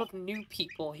a lot of new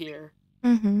people here.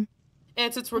 Mm-hmm.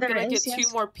 And since we're There gonna is, get yes.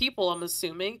 2 more people, I'm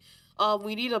assuming,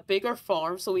 we need a bigger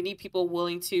farm, so we need people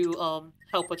willing to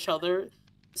help each other.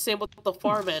 same with the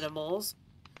farm animals.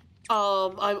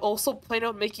 I'm also planning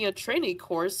on making a training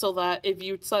course so that if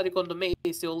you decide to go into maze,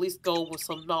 you'll at least go with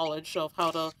some knowledge of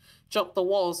how to jump the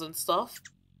walls and stuff.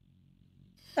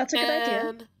 That's a good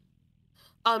idea.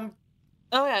 And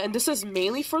oh yeah, and this is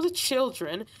mainly for the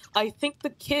children. I think the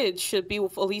kids should be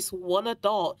with at least one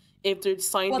adult if they're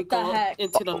deciding to What the go heck?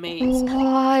 into the maze.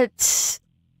 What?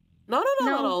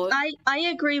 No. I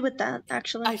agree with that,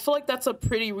 actually. I feel like that's a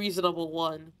pretty reasonable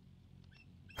one.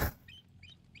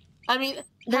 I mean,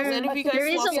 has any of you guys there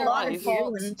is lost a a lot of life?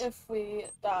 fault. If we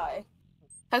die.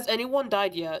 Has anyone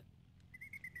died yet?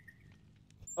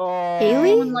 Haley?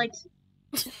 Someone like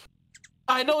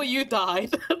I know you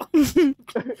died.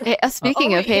 Hey,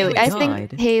 speaking Oh, of Haley, Haley I died.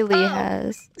 think Haley Oh.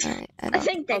 has. I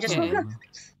think they just Okay. woke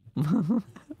up.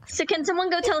 So can someone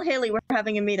go tell Haley we're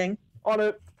having a meeting? On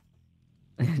it.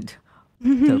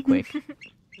 So quick.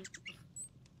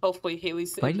 Hopefully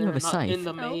Haley's Why in do you there, have a not scythe? in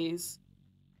the maze.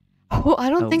 Oh, I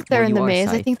don't Oh, think they're well, in the you are maze.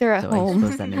 I Scythe, think they're at so I home.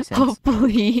 suppose that makes sense.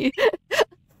 Hopefully.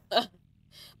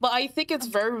 But I think it's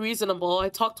very reasonable. I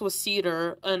talked with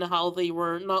Cedar and how they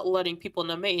were not letting people in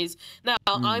the maze. Now,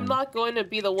 I'm Mhm. not going to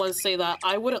be the one to say that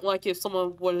I wouldn't like if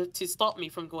someone were to stop me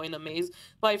from going to maze,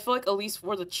 but I feel like at least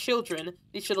for the children,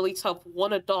 they should at least have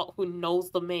one adult who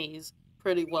knows the maze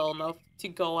pretty well enough to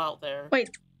go out there. Wait,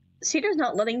 Cedar's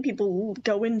not letting people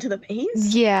go into the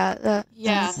maze? Yeah.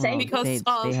 Yeah, insane. because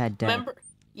they had death. remember,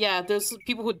 yeah, there's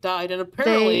people who died, and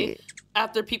apparently They.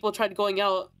 after people tried going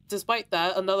out, despite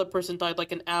that, another person died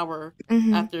like an hour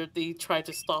Mhm. after they tried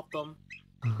to stop them.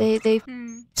 They.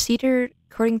 Hmm. Cedar,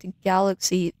 according to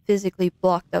Galaxy, physically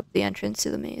blocked up the entrance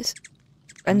to the maze.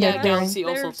 And Yeah, they're clearing. Galaxy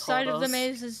also Their told side of the us.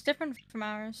 maze is different from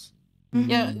ours.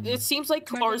 Yeah, Mhm. it seems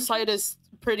like Remember our the side is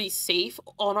pretty safe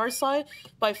on our side,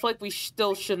 but I feel like we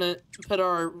still shouldn't put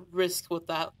our risk with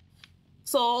that.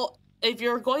 So, if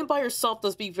you're going by yourself,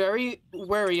 just be very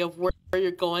wary of where you're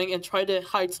going and try to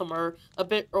hide somewhere a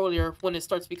bit earlier when it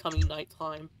starts becoming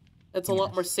nighttime. It's a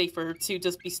lot more Yes. safer to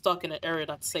just be stuck in an area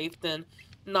that's safe than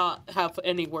not have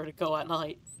anywhere to go at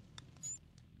night.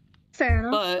 Fair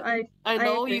enough. But I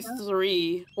know agree you with that.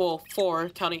 three, well, four,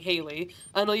 counting Haley.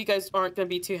 I know you guys aren't going to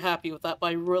be too happy with that, but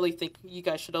I really think you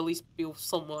guys should at least be with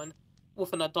someone,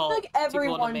 with an I adult. feel like to go in the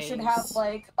everyone should have maze.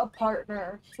 like a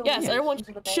partner. To Yes, lead everyone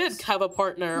into the should maze. have a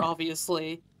partner,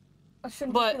 obviously. I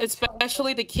shouldn't But feel so-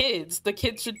 especially the kids. The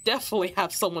kids should definitely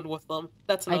have someone with them.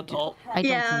 That's an I d- adult. I don't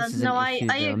Yeah, think this is no, an I- issue,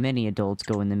 I- though. Many adults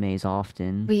go in the maze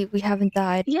often. We haven't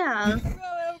died. Yeah.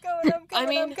 I'm coming, I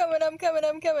mean- I'm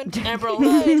coming. Ambrose,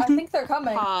 I think they're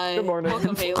coming. hi. Good morning.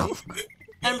 Welcome, Haley.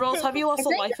 Ambrose, have you lost a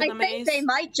life in the I maze? think they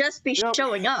might just be Yep.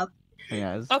 showing up.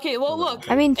 Yes. Okay, well, look.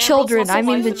 I mean Ambrose children. lost a I mean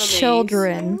life the in the maze.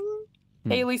 children.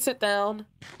 Haley, sit down.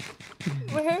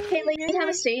 Haley, you can have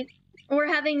a seat. We're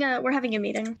having a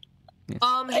meeting.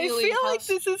 Haley, how's-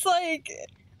 this is like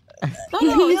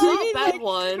No, it's not a need, bad like,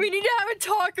 one. we need to have a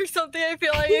talk or something. I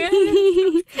feel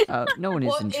like. No one is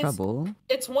Well, in it's- trouble.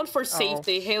 It's one for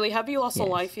safety. Haley, have you lost a Yes.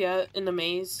 life yet in the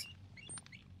maze?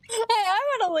 Hey,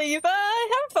 I'm gonna leave.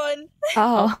 Have fun.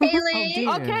 Oh. Haley, dear.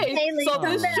 Okay, Haley, so come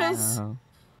this back. just...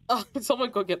 Oh.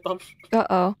 someone go get them.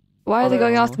 Uh-oh. Why are they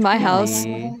going off to my house?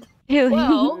 Haley. Haley.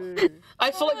 Well,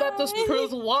 I feel like that just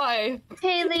proves why.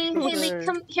 Haley,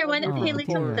 come here. Why don't Oh, Haley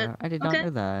come poor. I did not okay. know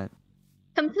that.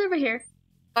 come over here?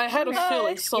 I had a Hi. feeling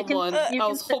You can- someone... you I can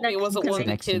was sit hoping it next wasn't to one me. of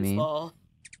the Next to kids, me. though.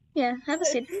 Yeah, have a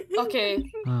seat. Okay,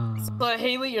 Oh. so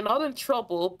Haley, you're not in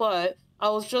trouble, but I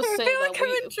was just I saying feel that like I'm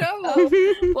we... in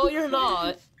trouble. Well, you're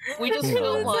not. We just Yeah.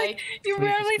 felt It's like... You We're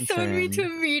rarely just summoned me to a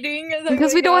concerned. meeting. And I'm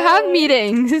Because we like, don't have "Oh."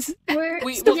 meetings. We're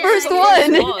We, the well, first this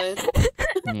is one.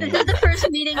 This Yeah. is the first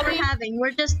meeting I we're mean, having.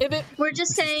 We're just If it...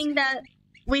 saying that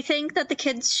we think that the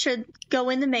kids should go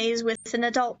in the maze with an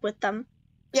adult with them,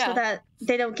 so Yeah. that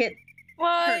they don't get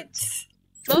What? hurt.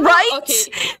 No, Right?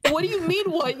 Okay, what do you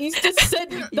mean what? You just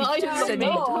said you died You in just the said maze.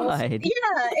 you died.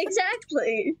 Yeah,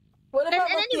 exactly. What And- about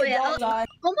and the anyway, adult die?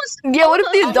 Almost. Yeah, what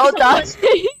if the adult almost-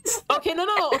 dies? Okay, no.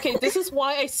 Okay, this is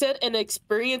why I said an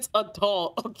experienced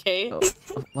adult, okay? Oh,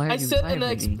 why are I you said an,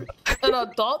 vibrating? an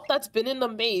adult that's been in the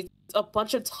maze a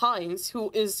bunch of times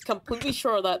who is completely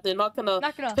sure that they're not gonna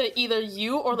Not gonna. put either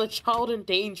you or the child in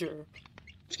danger.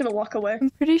 Just gonna walk away. I'm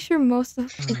pretty sure most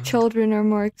of the children are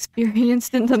more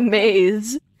experienced in the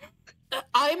maze.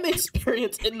 I'm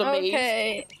experienced in the maze.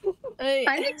 Okay.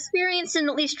 I'm experienced in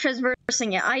at least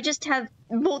traversing it. I just have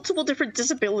multiple different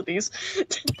disabilities.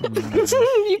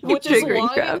 You keep Which is triggering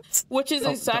why- crowds. Which is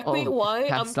exactly why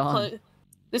passed on.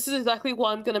 this is exactly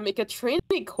why I'm gonna make a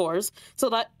training course so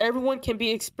that everyone can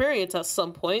be experienced at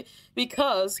some point,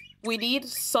 because we need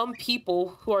some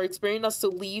people who are experienced enough to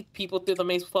lead people through the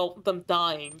maze without them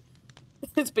dying.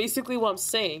 It's basically what I'm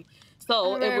saying.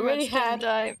 So if we already had.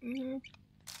 Mhm.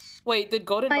 Wait, did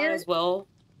Golden die as well?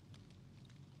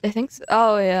 I think so.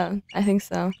 Oh yeah, I think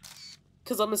so.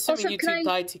 Because I'm assuming Also, you can two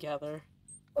I- died together.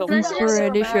 Go Can I for it. suggest-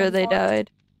 Pretty back sure and they forth.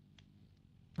 died.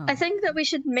 I think that we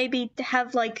should maybe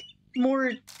have like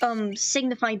more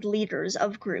signified leaders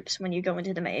of groups when you go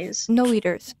into the maze. No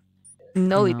leaders.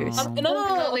 No leaders. No.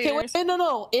 No. Okay, wait, Leaders.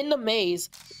 no. In the maze.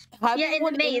 Yeah, in the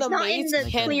Everyone maze, not in the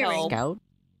Like can clearing. help. Scout?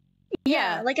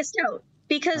 Yeah, like a scout.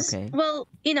 Because, Okay. well,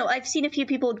 you know, I've seen a few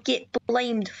people get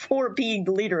blamed for being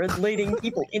the leader and leading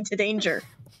people into danger.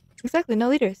 Exactly, no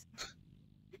leaders.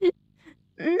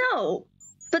 No.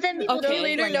 But then people Okay. get No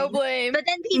leader, blamed. no blame. But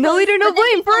then people, No leader, no but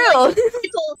then blame, for people, real.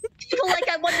 like, people like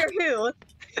I wonder who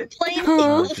blame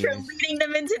Oh, people for jeez. leading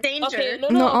them into danger. Okay, no,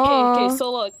 Nuh-uh. okay,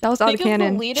 so look. That was out of Think of the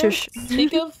canon. leader. Shush.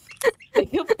 Think of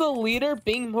the leader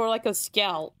being more like a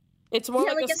scout. It's more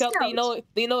Yeah, like a scout.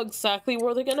 They know exactly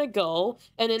where they're gonna go,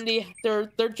 and then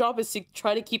their job is to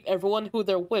try to keep everyone who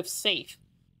they're with safe.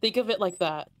 Think of it like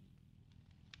that.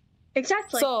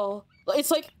 Exactly. So it's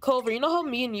like Clover. You know how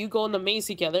me and you go in the maze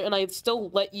together, and I still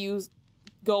let you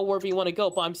go wherever you want to go,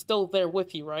 but I'm still there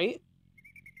with you, right?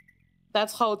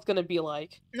 That's how it's gonna be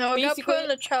like. No, I got Basically- put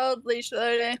on a child leash the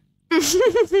other day.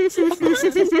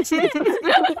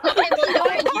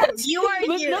 Okay, well, you are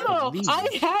But you. no, Leave. I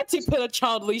had to put a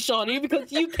child leash on you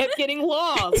because you kept getting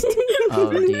lost. Oh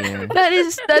dear.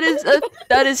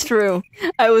 that is true.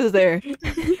 I was there.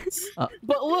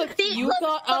 But look, See, you look,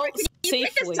 got Clover, out can you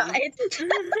pick a safely.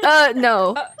 side?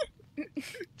 No.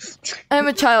 I'm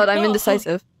a child. I'm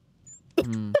indecisive.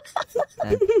 Hmm.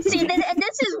 See, and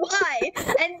this is why.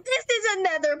 And this is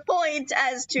another point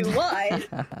as to why.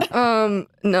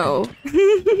 No.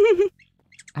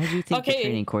 I do think Okay. the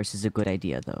training course is a good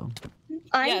idea, though.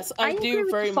 Yes, I agree do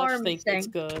with very the much farm think thing. it's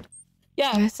good.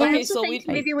 Yeah. Yes, I Okay, also so think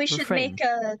we. maybe we should refrain. make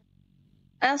a.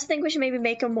 I also think we should maybe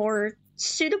make a more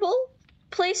suitable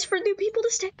place for new people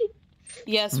to stay.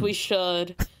 Yes, we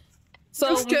should. So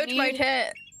Don't we judge my need-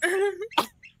 tent.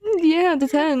 Yeah, the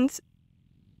tent.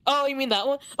 Oh, you mean that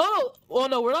one? Oh, well,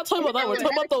 no, we're not talking about that. We're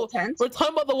talking about the. tent. We're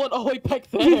talking about the one all the way back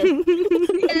there.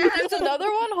 There's another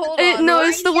one? Hold on. No, what?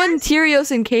 it's the one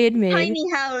Tyrios and Cade made. Tiny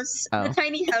house. Oh. The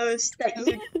tiny house that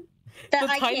you. That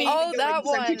The I tiny- can't Oh, even that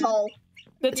go in 'cause I'm too one. tall.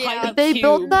 The Yeah. tiny They cube.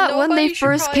 built that when Nobody they should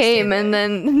first probably stay came, and there.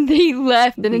 then they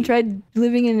left and then tried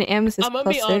living in an amethyst I'm gonna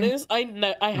be cluster. honest.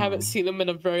 I haven't seen them in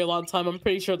a very long time. I'm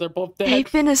pretty sure they're both dead.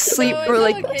 They've been asleep No, I for saw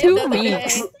like a kid 2 the other day.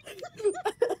 weeks.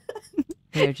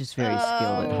 They're just very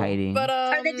skilled at hiding. But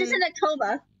Are they just in a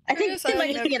coma? I think yes, they I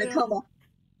might know be in a too. coma.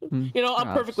 You know, I'm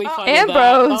Oh. perfectly fine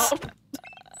Ambrose! with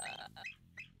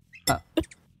that.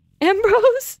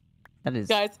 Ambrose? That is.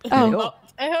 Guys. Oh.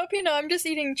 I hope you know I'm just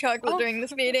eating chocolate during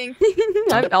this meeting.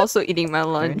 I'm also eating my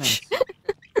Very lunch.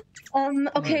 nice.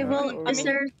 Okay, Yeah. well,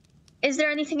 is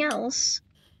there anything else?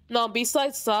 No,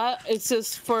 besides that, it's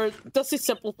just to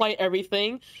simplify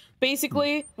everything.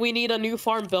 Basically, we need a new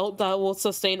farm built that will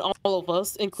sustain all of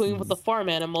us, including with the farm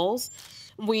animals.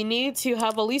 We need to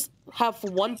have at least have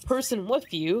one person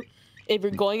with you if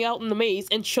you're going out in the maze,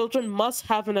 and children must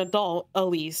have an adult at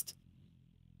least.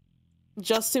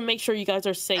 Just to make sure you guys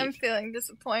are safe. I'm feeling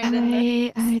disappointed in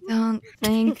this. I don't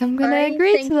think I'm gonna I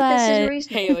agree think to this is that.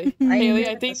 reasonable. Haley, I Haley, agree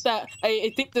I with think this. that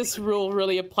I think this rule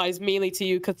really applies mainly to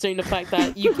you, considering the fact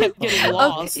that you kept getting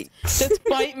lost, Okay.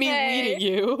 despite me Hey. leading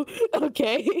you.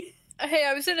 Okay. Hey,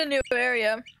 I was in a new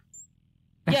area.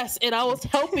 Yes, and I was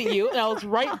helping you, and I was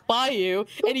right by you,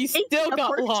 and you Thanks still for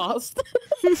got the lost.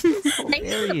 Thanks for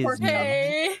There the he is pork now. chop.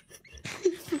 Hey,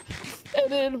 And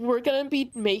then we're gonna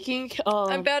be making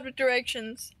I'm bad with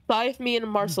directions. Dive, me, and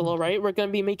Marcelo, right? We're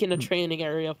gonna be making a Mhm. training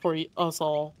area for us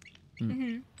all.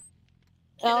 Mm-hmm.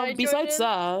 I join Besides in?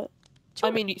 that,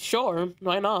 I mean, sure,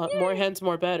 why not? More hands,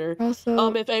 more better.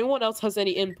 Also, If anyone else has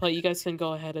any input, you guys can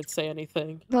go ahead and say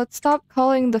anything. let's stop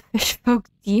calling the fish folk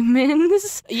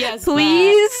demons. Yes, that.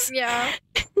 Please? Yeah.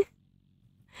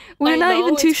 We're I not know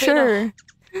even too it's been a- sure.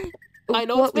 I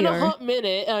know what it's been we a are. hot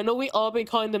minute, and I know we all been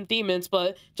calling them demons,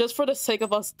 but just for the sake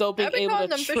of us still being I've been able calling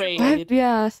to them fish trade,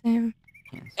 Yeah, same.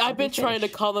 Yes, I've been fish. trying to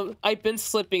call them. I've been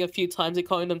slipping a few times and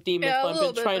calling them demons, Yeah, a but I've little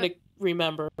been bit, trying but- to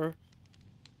remember.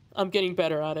 I'm getting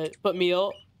better at it, but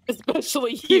Meal,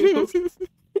 especially you,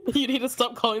 you need to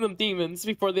stop calling them demons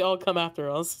before they all come after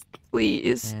us.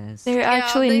 Please. Yes. They're Yeah,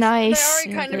 actually they nice.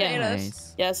 already kind of Yeah. made us.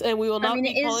 Nice. Yes, and we will not I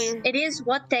mean, be calling. it is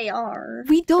what they are.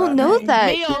 We don't know Okay.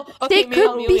 that. Meal, okay, They Meal,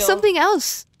 could Meal, be Meal. something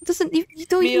else. Doesn't you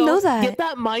don't even Meal, know that. Get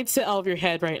that mindset out of your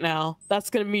head right now. That's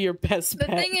gonna be your best The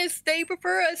bet. thing is, they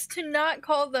prefer us to not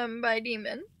call them by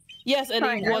demon. Yes, and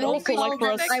Fine, they would I won't also call like for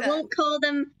them, us. them- I won't call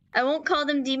them I won't call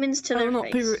them demons to I their will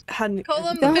not be face. Call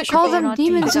them Don't call them not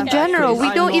demons in demons. general. We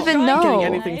I'm don't not even getting know.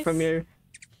 anything from you.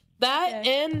 That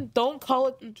Okay. and don't call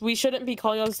it. We shouldn't be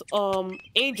calling us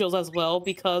angels as well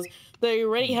because they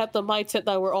already have the mindset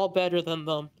that we're all better than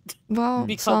them Well,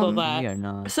 because some. of that. We are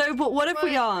not. So, but what if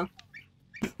we are?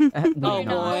 We Oh are You're not.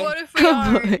 not. What if we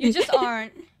are? You just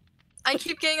aren't. I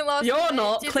keep getting lost. You're in it.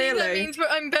 not, Do you think that clearly. means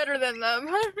I'm better than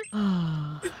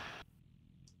them?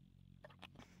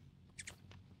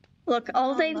 Look,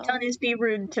 all Oh, they've no. done is be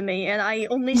rude to me, and I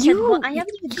only said You- one. I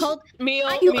haven't even called. Meal,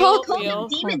 I You only called- called Meal. them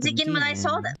demons Called them again when I saw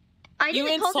them. demons. I You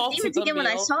didn't call them insulted demons them, again when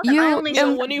I Meal. saw them. I You- only So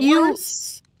said when you you-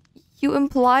 first, You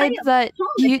implied that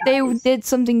they apologize. did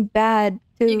something bad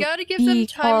to You gotta give be them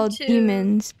time called to.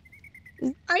 demons.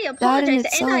 I in apologized,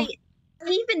 and I itself.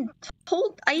 even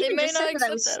told. I They even may just not said that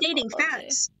I was accept that stating apology.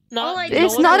 facts. not, All I no did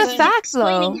It's one not a doesn't- fact,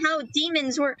 explaining though. how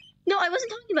demons were. No, I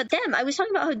wasn't talking about them. I was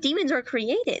talking about how demons are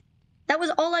created. That was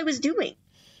all I was doing.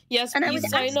 Yes, And I you-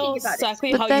 was I know asking about it.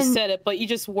 exactly But how then- you said it, but you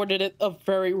just worded it a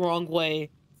very wrong way.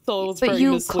 So it was But very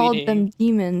you misleading. called them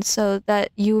demons, so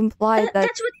that you implied that.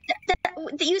 That's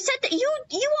what you said. That you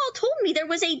all told me there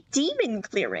was a demon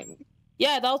clearing.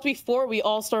 Yeah, that was before we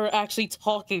all started actually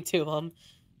talking to them.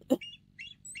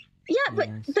 Yeah, Yes.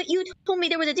 but you told me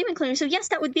there was a demon clearing, so yes,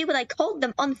 that would be what I called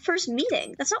them on first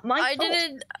meeting. That's not my I fault.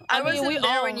 didn't. I I mean, wasn't we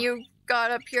there when all- you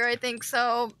got up here. I think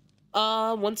so.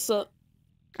 Once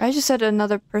I just said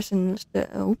another person.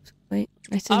 Oops, wait.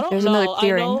 I said don't there's another know, I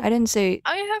clearing. know- I didn't say.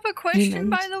 I have a question,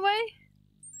 by Demons. the way.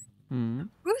 Hmm.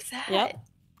 Who's that? Yep.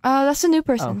 That's a new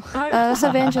person. Oh. That's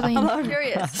Evangeline. Hello. I'm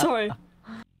curious. Sorry.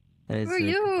 That is Who are a good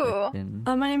you? question.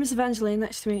 My name is Evangeline.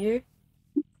 Nice to meet you.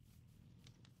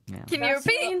 Yeah. Can you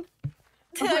repeat?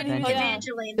 Evangeline.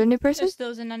 Evangeline. The new person? There still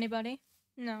isn't anybody.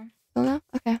 No. Still no?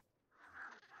 Okay.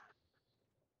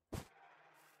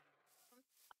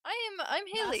 I'm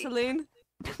Haley. Vaseline.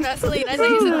 Vaseline. I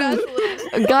think you said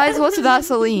Vaseline. Guys, what's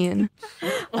Vaseline?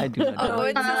 I do not know. Oh,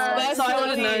 it's Uh, so I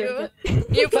wouldn't know.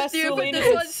 you put Vaseline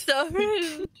this one is- stuff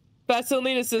in.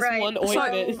 Vaseline is this Right. one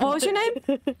Sorry, ointment. what was your name?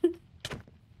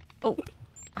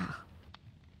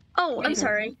 Oh, I'm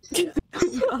sorry.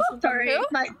 Sorry. Who?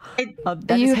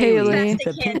 That You, is Haley. Haley.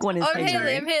 The pink one is I'm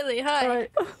Haley. I'm Haley. Hi.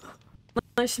 Alright.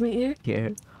 Nice to meet you.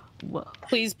 Here. What?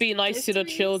 Please be nice to the Nice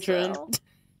to meet children. you.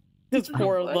 There's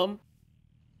four of them.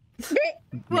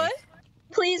 What?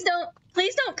 Please don't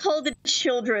call the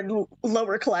children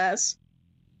lower class.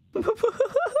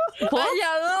 What?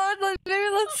 Yeah, maybe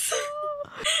let's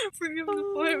bring up the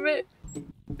appointment.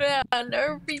 Yeah,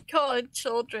 never be calling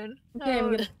children. Okay, I'm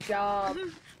Oh, gonna job.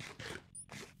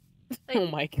 Oh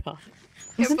my god.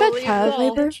 Isn't can't that believe child what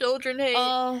labor? Children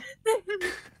hate.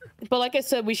 But like I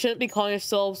said, we shouldn't be calling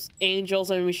ourselves angels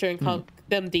and we shouldn't call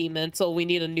them demons, so we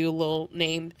need a new little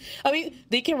name. I mean,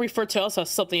 they can refer to us as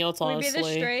something else, Can we be the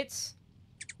honestly. straights?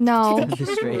 No. The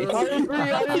straight. I agree,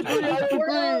 I agree, I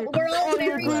agree. We're all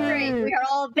very straight. We are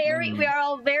all very What the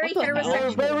hell? We're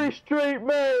heterosexual. very straight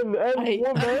men and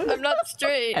women. I'm not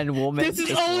straight. And woman. This is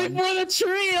just only one. for the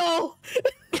trio!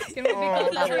 Can we be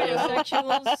called the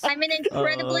heterosexuals? I'm an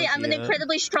dear.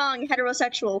 incredibly strong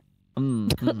heterosexual.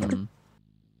 Mhm.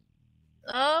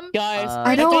 Guys,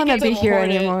 I don't think want to it's be here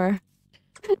important. anymore.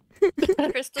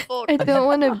 Christopher. I don't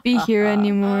want to be here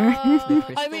anymore.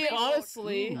 I mean,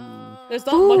 honestly, there's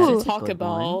not Ooh. much to talk Good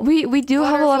about. one. we do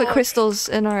have a lot of Wonderful. crystals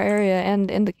in our area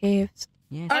and in the caves.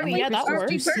 Yes, I mean, yeah, that crystals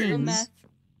works. do Crystal seems- meth.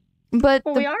 But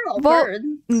Well, the we are all well,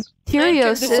 birds.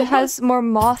 Tyrios, this it is- has more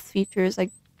moth features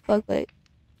like bug bite.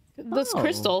 This Oh,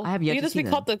 crystal. I have yet you to just see be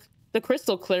called the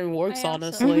crystal clearing works, I also-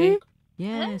 honestly.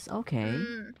 Yes, okay.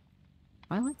 Mm.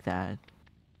 I like that.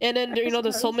 And then, I there's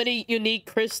so suppose. many unique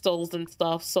crystals and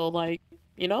stuff, so, like,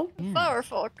 you know? Yeah. Flower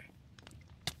folk.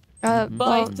 Mhm. But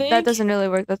I Well, think- that doesn't really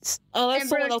work. That's Unless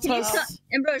someone else Ambrose, can you has... stop?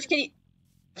 Ambrose, can you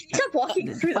stop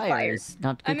walking through the fire? Fire is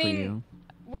not good I mean-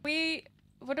 for you.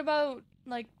 What about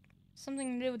like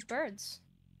something to do with birds?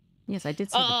 Yes, I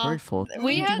did say the bird folk.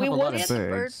 we do had- have we a lot wanted of the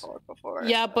bird birds. folk before.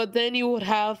 Yeah, but then you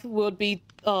would be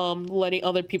letting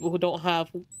other people who don't have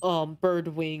bird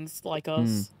wings like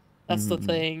us. That's the Mhm.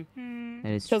 thing. Hmm. That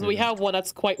is Because we true. have one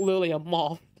that's quite literally a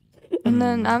moth. and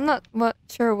then Mm. I'm not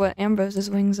sure what Ambrose's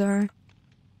wings are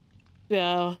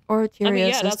Yeah. or Tyrios's. I mean,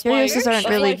 yeah, that's why- Tyrios's aren't that's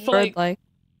why really I feel like- bird-like.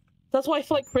 That's why I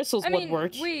feel like crystals I would mean,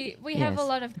 work. we have a Yes,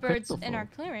 lot of the birds crystal in our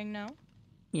folk. clearing, no?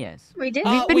 Yes. We did.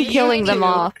 We've been we killing used them to.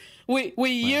 off. We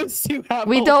used to have.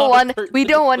 We a don't lot want of birds. we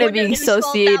don't want to Wonder be whose fault that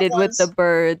associated with was. the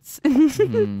birds.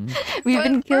 Mhm. We've But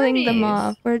been killing them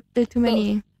birdies. off. They're too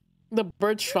many. The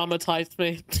birds traumatized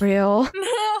me. Real.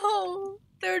 No,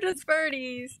 they're just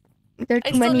birdies. There are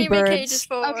I too still many need my cages birds.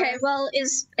 for. Okay, well,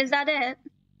 is that it?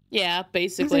 Yeah,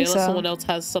 basically, think unless so. someone else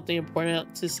has something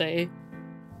important to say.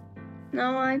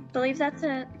 No, I believe that's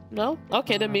it. No?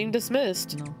 Okay, then being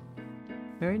dismissed. No.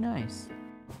 Very nice.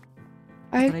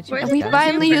 I, What did you Where's guys we the guys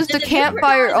finally do? new used the person?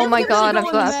 campfire. Oh my Who's god, I'm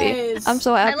going so to happy. maze? I'm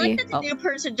so I happy. like that the new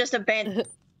person just abandoned.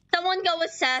 Someone go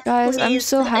with Seth, Guys, please. I'm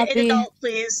so An happy. adult,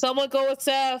 please. Someone go with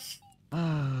Seth.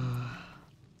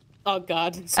 Oh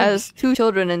god. As 2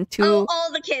 children and 2. Oh,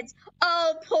 all the kids.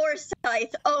 Oh, poor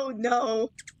Scythe. Oh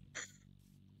no.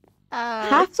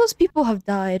 Half those people have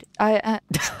died. I'm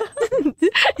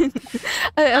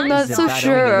I'm not so so bad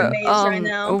sure only in the maze right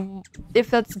now. if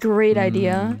that's a great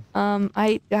idea.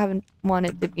 I haven't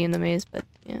wanted to be in the maze, but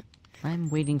yeah. I'm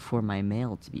waiting for my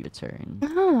mail to be returned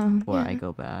Oh, before I yeah.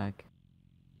 go back.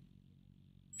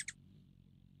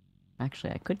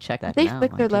 Actually, I could check that They now.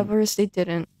 flicked their I can- levers. They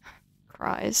didn't.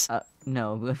 Cries.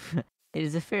 No, it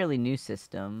is a fairly new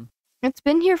system. It's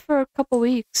been here for a couple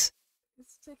weeks.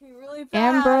 It's taking really fast.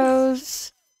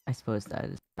 Ambrose. I suppose that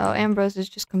is. Oh, Ambrose has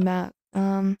just come back.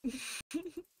 It'd be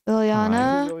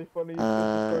Liliana, really funny if it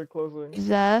started closing.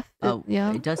 Zeph. Oh,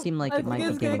 yeah. it does seem like I it might think be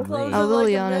it's getting getting closer. late. Oh, like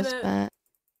a Liliana's minute. back.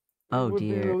 Oh It would be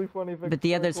dear. really funny if it But the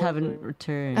started others haven't closing.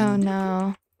 returned. Oh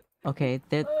no. Okay,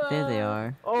 there they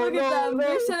are. Oh, Look at no, them, no,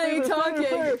 they're sitting stay there, talking. stay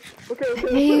there. Okay,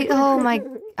 okay. Hey, oh my.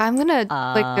 I'm gonna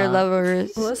flick their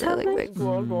levers What's really happening? quick. Go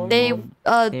on, go on, They, go on. They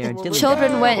are the diligent.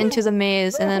 children went into the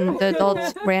maze, and then the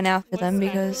adults ran after them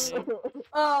What's because happening?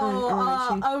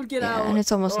 I would get yeah, out. and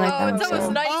it's almost Oh, nighttime. it's almost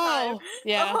So nighttime. Oh,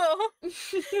 yeah. Oh. I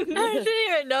didn't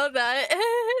even know that.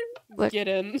 flick, Get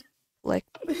in. flick.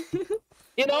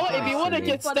 You know, if you want to Silly.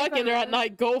 get stuck in there at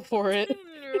night, go for it.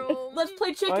 Let's play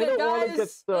I chicken, don't want to get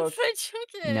guys. stuck. Let's play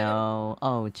chicken. No.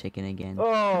 Oh, chicken again.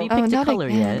 Oh, Have you Oh, picked a not color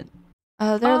again.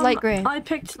 yet? They're light gray. I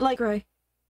picked light gray.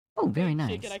 Oh, very Hey, nice.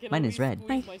 chicken, I can Mine at is least red.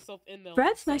 squeeze myself in there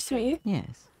Red, for a nice to meet you.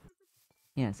 Yes.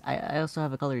 Yes. I also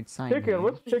have a colored sign. chicken, here,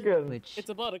 what's chicken? Which It's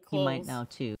about to you close. might now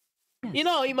too. You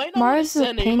know, you might not Mars is a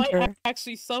understand it. You might painter.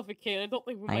 actually suffocate. I don't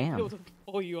think we I might am. be able to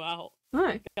pull you out.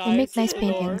 Right. Guys, They make nice the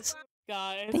door. paintings.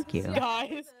 Guys, Thank you.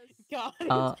 Guys, guys,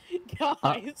 Uh,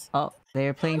 guys. Oh,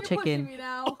 they're playing You're pushing chicken. me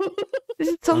now.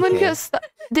 Did someone Okay. get stuck?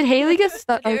 Did Haley get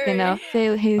stuck? Okay, no.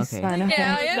 Haley's Okay. fine. Okay.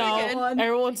 Yeah, I am No, good.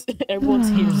 everyone's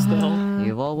here still.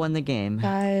 You've all won the game.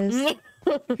 Guys,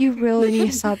 you really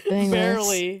need to stop doing this.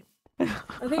 Barely.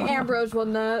 I think Ambrose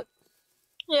won that.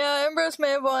 Yeah, Ambrose may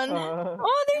have won.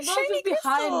 Oh, there's Ambrose shiny was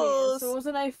behind me, crystals. so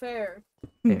wasn't I fair?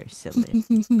 Very silly.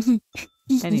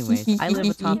 Anyways, I live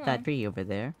atop that tree over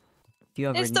there. If you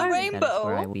ever It's the need me, that is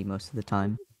where I rainbow. will be most of the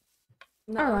time.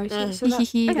 No. Alright, Mm. so that,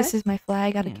 okay. This is my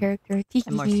flag out of Yeah. character. And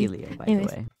Teehee. Marcelio, by the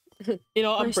Anyways. way. You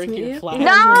know, I'm Nice to breaking meet your you. flag.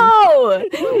 No! Me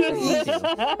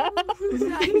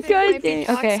too. God dang.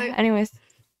 Okay, Toxic. anyways.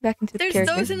 Back into the There's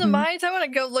character. those in the mines. I want to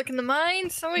go look in the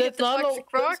mines. I want to get That's the not toxic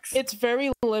a- rocks. It's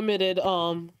very limited,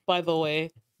 by the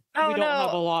way. Oh we don't have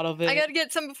a no! lot of it. I gotta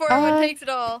get some before everyone Uh, takes it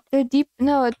all. They're deep.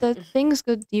 No, the things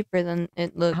go deeper than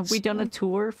it looks. Have we done a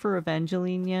tour for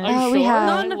Evangeline yet? Are you we sure? have.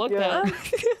 I looked Yeah.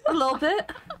 at. A little bit.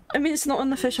 I mean, it's not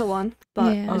an official one,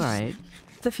 but Yeah. Alright.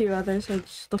 with a few others, I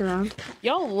just look around.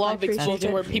 Y'all love appreciate exposing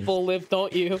it. where people live,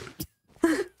 don't you?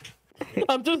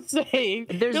 I'm just saying.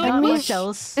 There's You're not like, much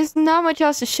else. There's not much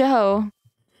else to show.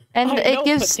 And I it know,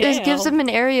 gives but it gives damn. them an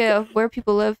area of where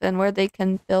people live and where they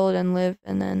can build and live,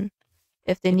 and then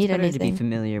if they It's need better to be anything.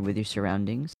 familiar with your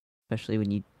surroundings, especially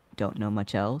when you don't know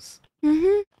much else.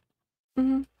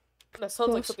 Mm-hmm. That sounds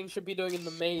like course. something you should be doing in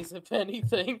the maze, if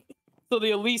anything. So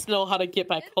they at least know how to get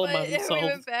back home by But we themselves.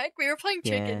 went back. We were playing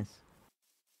chicken. Yes.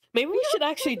 Maybe we should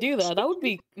actually do that. That would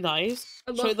be nice.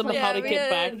 I Show love them playing how to Yeah, get we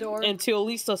back had- Door. into at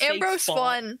least a safe Ambrose spot.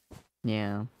 won.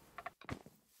 Yeah.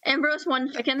 Ambrose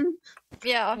won chicken.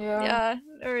 Yeah, Yeah.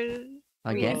 yeah. Or me,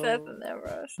 Again. Seth, and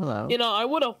Ambrose. Hello. You know, I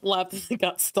would have laughed if they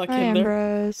got stuck Hi, in there.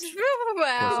 Ambrose.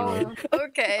 Wow.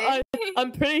 Okay.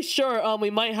 I'm pretty sure we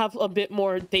might have a bit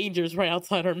more dangers right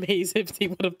outside our maze if they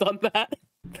would have done that.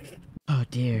 Oh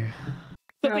dear.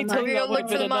 Something Yeah, tells me maybe that go would look have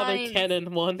for been the another mines.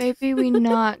 canon one. Maybe we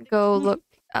not go look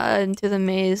into the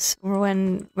maze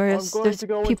when going there's to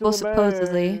go into people the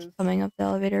supposedly maze. coming up the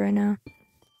elevator right now.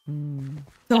 Hmm.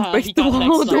 Don't Ah, break he the got wall!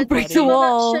 mixed up, Don't break buddy. the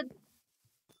wall!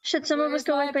 Should some of us Where's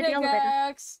go my in by the elevator?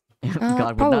 pickaxe?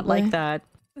 God would not like probably. that.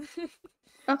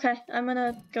 Okay, I'm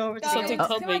gonna go over to the Something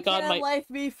elevator. tells me God might- life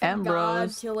me from God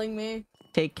Ambrose. killing me.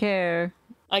 Take care.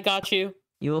 I got you.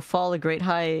 You will fall a great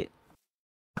height.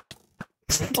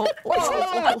 Oh,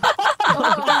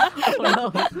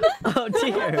 no. Oh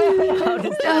dear. How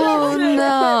does that Oh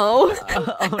no!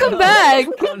 Oh, Come no. back!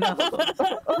 Oh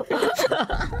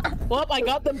no. Well, I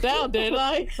got them down, didn't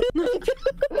I?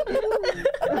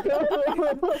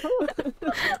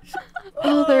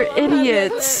 Oh, they're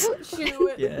idiots.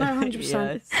 Shoot. Yeah. 100%.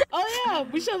 Yes. Oh yeah,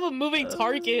 we should have a moving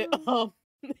target.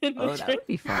 In the Oh, that would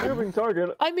be fun. Moving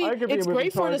target. I mean, could be it's a moving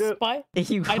great for the target. spy.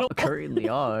 You I don't- currently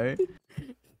are.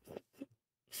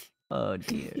 Oh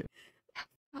dear.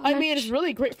 I mean, it's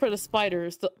really great for the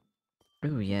spiders. The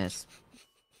Oh yes.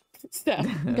 Steph,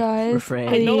 Guys, Refrain.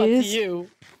 I know that's please. you.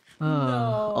 Oh,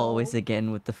 No. always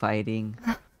again with the fighting.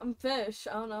 I'm Fish.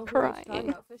 I don't know who Crying. you're talking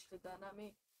about. Fish did that, not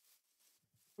me.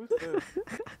 Who's this?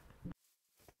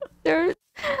 They're.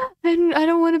 I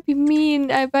don't want to be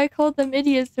mean. I called them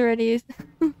idiots already.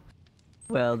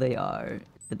 Well, they are,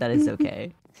 but that is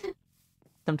okay.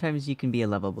 Sometimes you can be a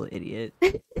lovable idiot.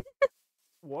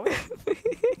 What?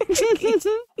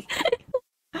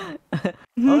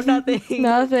 Oh, nothing.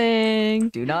 Nothing.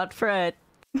 Do not fret.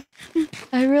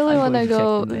 I really I'm want to going to check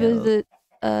go the mail. visit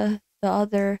the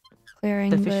other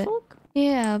clearing, The but fish folk?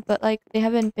 yeah, but like they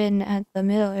haven't been at the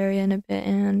middle area in a bit,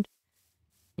 and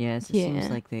Yes, it seems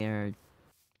Yeah. like they are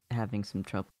having some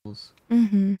troubles.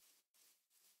 mm-hmm. I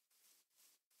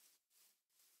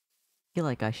feel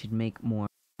like I should make more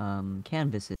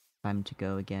canvases if I'm to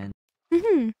go again.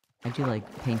 Mm-hmm. I do like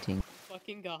painting.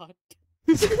 Fucking god.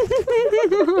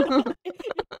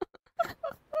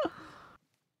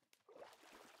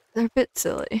 They're a bit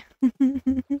silly.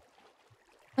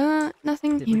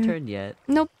 Nothing Did it here. return yet?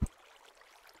 Nope.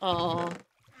 Aw.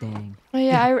 Dang. Oh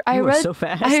yeah, I You were read so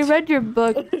fast. I read your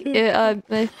book.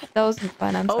 That wasn't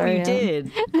fun. I'm Oh, sorry. you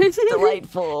did.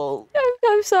 Delightful.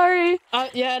 I'm sorry.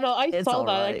 Yeah, no, I It's saw that.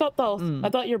 I alright. thought that was, Mm. I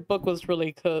thought your book was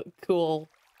really cool.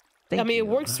 Thank I mean, you. it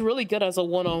works really good as a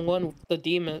one-on-one with the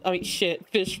demon. I mean, shit,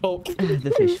 fish folk.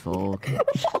 The fish folk.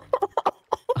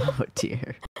 Oh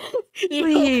dear. You know,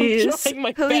 Please, I'm trying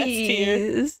my best here.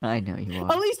 please. I know you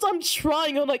At are. least I'm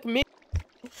trying. Unlike me.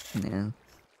 No.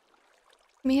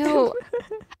 Mio,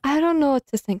 I don't know what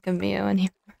to think of Mio anymore.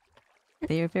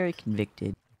 They are very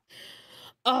convicted.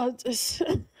 Just-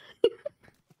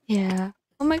 Yeah.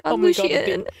 Oh my god, Oh my God,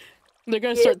 Lucian. they're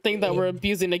gonna start thinking that we're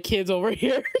abusing the kids over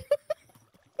here.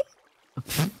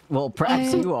 Well,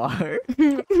 perhaps I- you are.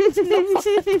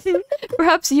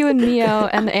 Perhaps you and Mio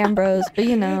and Ambrose, but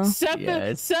you know,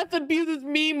 Yes. Seth abuses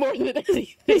me more than anything.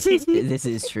 This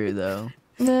is true, though.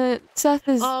 the Seth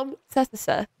is Seth is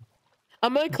Seth.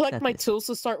 I'm gonna collect Seth my is- tools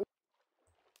to start.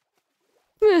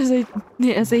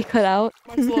 As they cut out.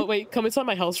 Marcelo, wait, come inside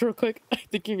my house real quick. I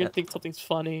think you're gonna think something's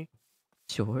funny.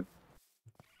 Sure.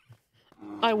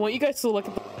 I want you guys to look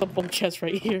at the bump chest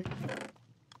right here.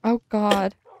 Oh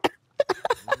god.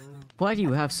 Why do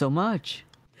you have so much?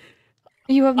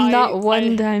 You have not I-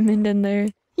 one diamond in there.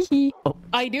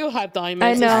 I do have diamonds.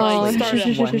 I it's know. like,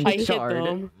 started- One I hid shard.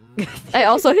 them. I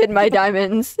also hid my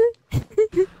diamonds.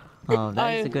 Oh,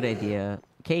 that is I- a good idea.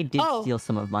 Kay did Oh. steal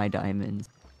some of my diamonds.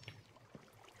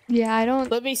 Yeah, I don't.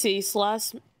 Let me see,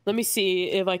 Let me see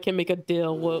if I can make a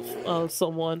deal with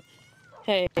someone.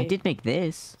 Hey, I did make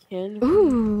this. can we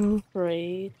Ooh.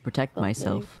 trade? Protect Okay.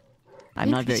 myself. I'm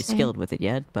not very Interesting. skilled with it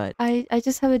yet, but I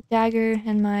just have a dagger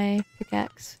and my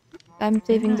pickaxe. I'm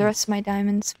saving the rest of my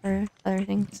diamonds for other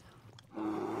things.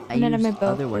 I And then I used made both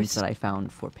other ones first. that I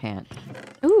found for pants.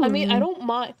 Ooh. I mean, I don't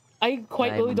mind. I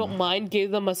quite really I'm- don't mind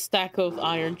giving them a stack of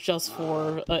iron just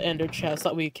for an ender chest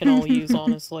that we can all use.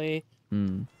 Honestly,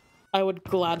 Hmm. I would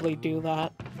gladly do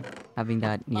that. Having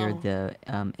that near Oh. the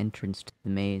entrance to the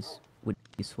maze would be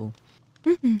useful.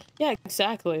 Mhm. Yeah,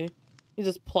 exactly. You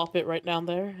just plop it right down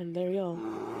there, and there you go.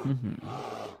 Hmm.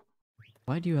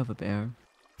 Why do you have a bear?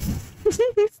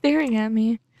 He's staring at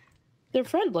me, They're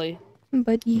friendly.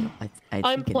 buddy. I I'm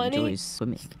think it planning- enjoys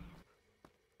swimming.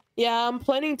 Yeah, I'm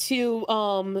planning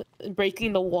to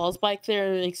breaking the walls back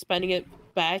there and expanding it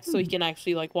back so he can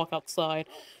actually like walk outside.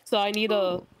 So I need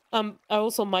a I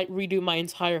also might redo my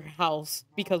entire house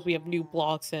because we have new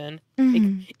blocks in.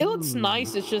 Mhm. It looks Ooh.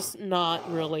 nice, it's just not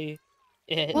really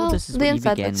it. Well, this is the what you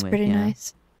inside began looks with, pretty yeah.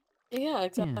 nice. Yeah,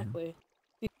 exactly.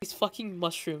 These fucking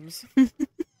mushrooms.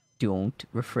 Don't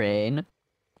refrain.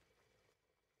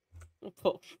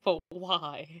 But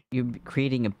why? You're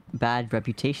creating a bad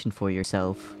reputation for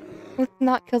yourself. Let's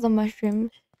not kill the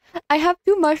mushrooms. I have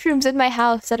 2 mushrooms in my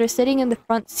house that are sitting in the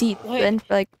front seat, Wait. and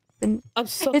like, I'm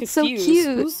so It's so confused.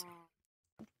 cute.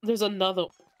 There's another.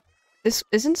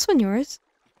 isn't this one yours?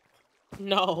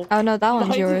 No. Oh no, that one's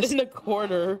Mine's yours. in the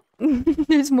corner.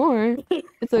 There's more.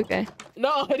 It's okay.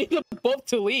 No, I need them both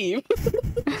to leave.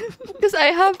 Because I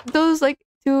have those like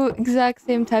 2 exact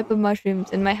same type of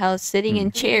mushrooms in my house sitting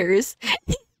in chairs.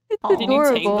 It's Aw, Did you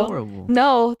take them? adorable. adorable.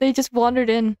 No, they just wandered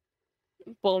in.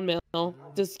 Bone meal.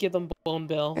 Just give them bone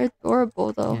meal. They're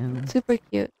adorable though. Yeah. Super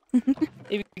cute. If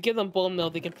you give them bone meal,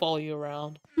 they can follow you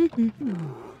around. That's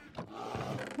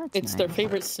It's their nice.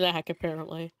 favorite snack,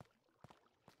 apparently.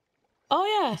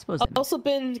 Oh yeah, suppose I've that also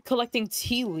been collecting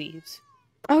tea leaves.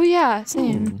 Oh yeah,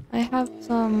 same. Ooh. I have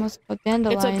some what's it called It's a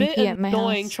dandelion bit tea at my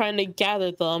annoying house. trying to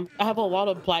gather them. I have a lot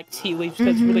of black tea leaves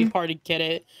because it's really Mhm. hard to get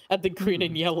it at the green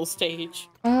and yellow stage.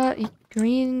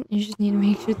 Green. You just need to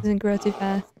make sure it doesn't grow too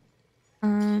fast.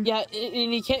 Yeah,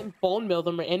 and you can't bone meal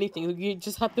them or anything. You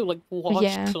just have to like wash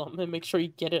Yeah. them and make sure you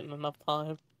get it in enough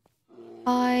time.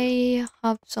 I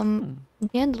have some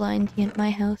dandelion tea at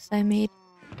my house I made.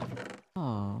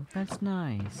 Oh, that's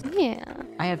nice. Yeah.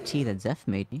 I have tea that Zeph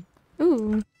made me.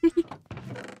 Ooh.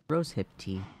 Rosehip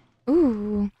tea.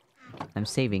 Ooh. I'm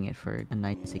saving it for a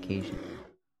nice occasion.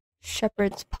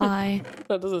 Shepherd's pie.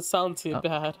 That doesn't sound too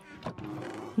bad.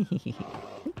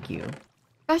 Thank you.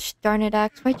 Gosh darn it,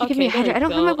 Axe. Why'd you give me a Okay, there hydrant? I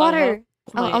you don't have my go. I have water.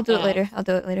 my I'll do it later. axe I'll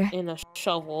do it later. and a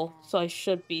shovel, so I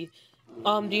should be.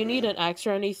 Do you need an axe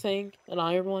or anything? An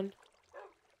iron one?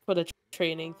 For the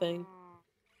training thing?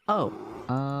 Oh,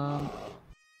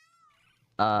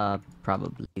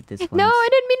 probably this one. No, I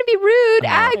didn't mean to be rude,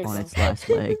 on Axe! its last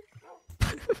leg.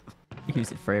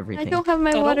 Use it for I everything. don't have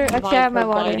my I water. don't Actually, I have mind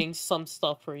my water. providing some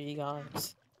stuff for you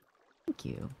guys. Thank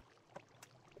you.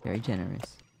 Very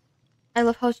generous. I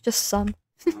love how it's just some.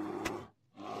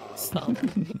 Stuff.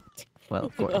 Well,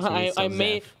 of course. It is so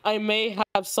Zeph. I may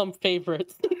have some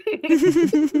favorites.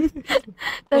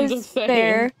 That's just saying.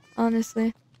 fair,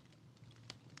 honestly.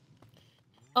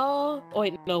 Oh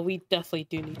wait, no, we definitely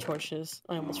do need torches.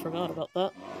 I almost forgot about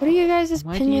that. What are you guys'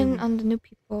 Why do opinion you- on the new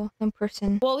people in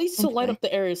person? Well, at least to light Okay. up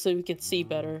the area so we can see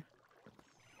better.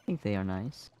 I think they are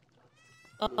nice.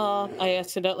 I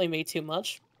accidentally made too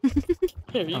much.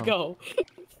 Here you Oh. go.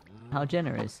 How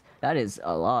generous. That is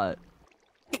a lot.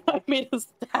 I made a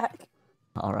stack.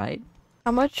 Alright.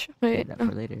 How much? Save Wait. that Oh.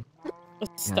 for later. A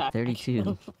stack.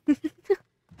 32.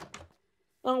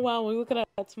 Oh wow, we look at that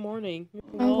this morning.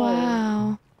 Oh, Whoa.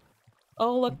 wow.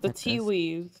 Oh look, the That tea does-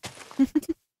 leaves.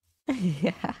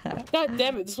 Yeah. God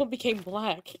damn it, this one became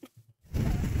black.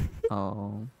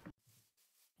 Oh.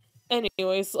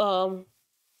 Anyways,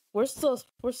 where's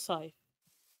Scythe?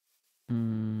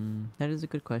 That is a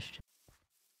good question.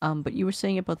 But you were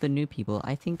saying about the new people.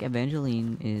 I think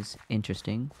Evangeline is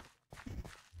interesting.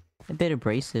 A bit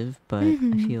abrasive, but I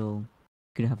Mhm. feel we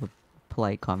could have a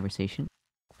polite conversation.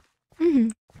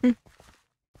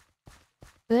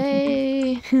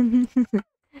 They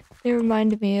they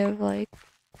remind me of like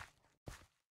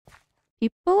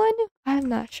people I knew. I'm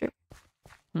not sure.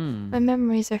 My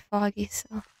memories are foggy,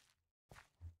 so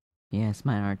Yes,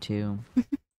 mine are too.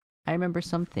 I remember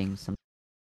some things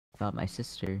about my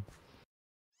sister.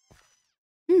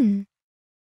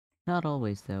 Not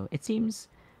always, though. It seems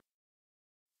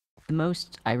the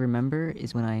most I remember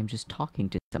is when I am just talking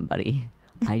to somebody.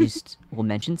 I just will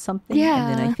mention something,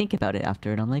 and then I Yeah. think about it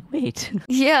after, and I'm like, wait,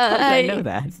 yeah, how did I know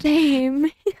that?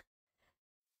 Same.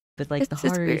 But like, the It's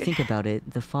just harder you weird. think about it,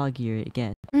 the foggier it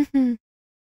gets.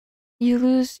 You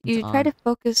lose. It's You try to odd.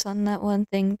 focus on that one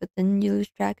thing, but then you lose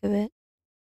track of it.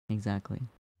 Exactly.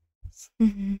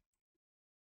 Mhm.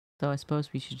 So I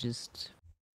suppose we should just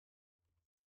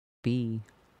be.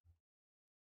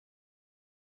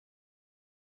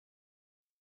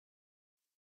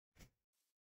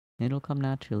 It'll come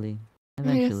naturally. I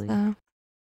guess Eventually. so.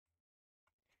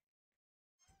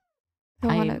 I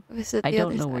I- want to visit the I don't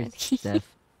other know where side.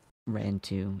 Steph ran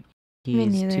to. He Me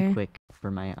is neither. too quick for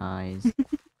my eyes.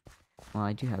 Well,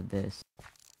 I do have this.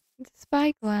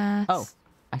 Spyglass. Oh.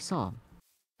 I saw him.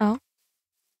 Oh?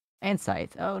 And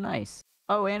Scythe. Oh, nice.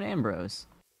 Oh, and Ambrose.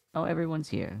 Oh, everyone's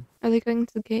here. Are they going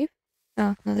to the cave?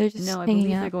 Oh, no, they're just No, I hanging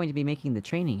believe out. they're going to be making the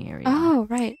training area. Oh,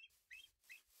 right.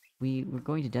 We're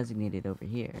going to designate it over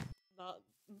here.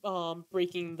 Not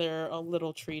breaking their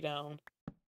little tree down.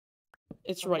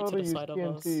 It's I right thought to I the used side of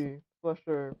us. TNT.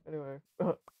 Sure. Anyway.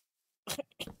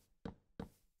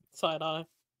 Side eye.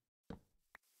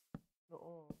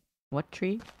 What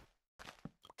tree?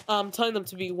 I'm telling them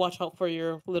to be watch out for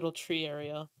your little tree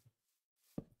area.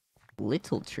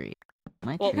 Little tree.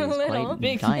 My Well, tree is Little. quite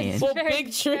Big, giant. well, Very,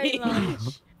 big very tree.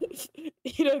 large.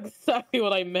 You know exactly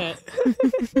what I meant.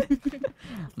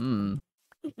 Hmm.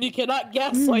 You cannot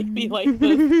gaslight me like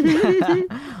this.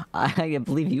 I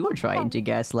believe you were trying to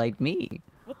gaslight me.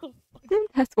 What the fuck?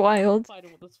 That's wild.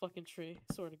 Fighting with this fucking tree.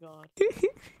 Swear to God.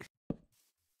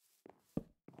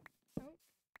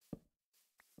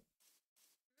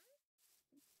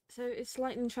 So it's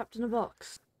lightning trapped in a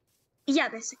box. Yeah,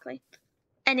 basically.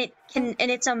 And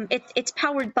it's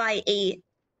powered by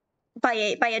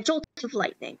a jolt of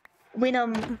lightning.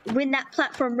 When that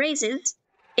platform raises,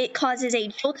 it causes a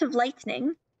jolt of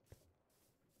lightning,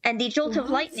 and the jolt of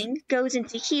What? lightning goes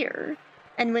into here.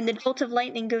 And when the jolt of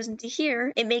lightning goes into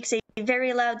here, it makes a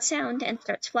very loud sound and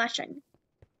starts flashing.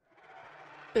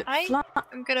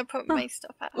 I'm gonna put my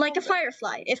stuff out. Like a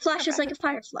firefly. It flashes Okay. like a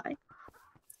firefly.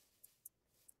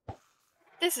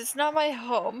 This is not my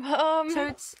home. So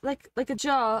it's like a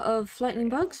jar of lightning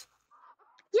bugs,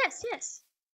 Yes, yes.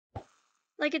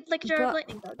 Like a jar of But-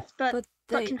 lightning bugs, but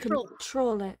they controlled.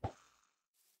 control it.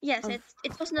 Yes, of-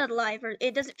 it's also not alive, or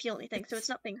it doesn't feel anything, so it's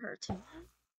not being hurt.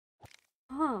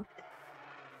 Huh.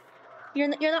 You're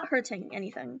not hurting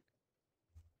anything.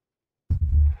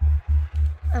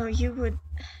 Oh, you would.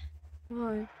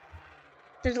 Why?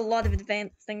 There's a lot of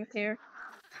advanced things here.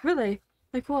 Really?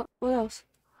 Like what? What else?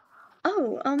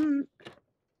 Oh, I'm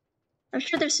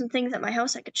sure there's some things at my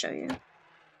house I could show you.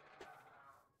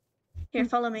 Here,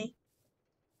 follow me.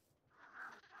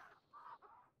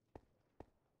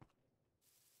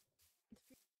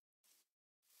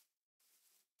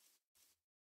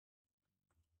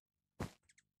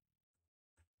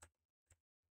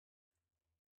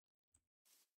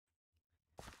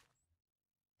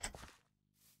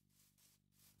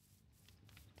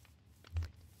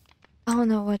 I don't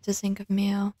know what to think of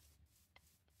Meow.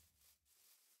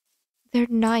 They're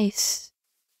nice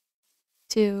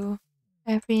to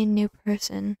every new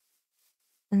person,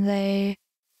 and they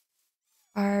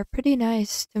are pretty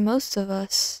nice to most of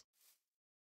us.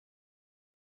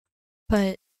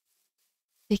 But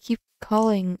they keep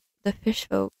calling the fish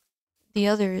folk, the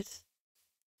others,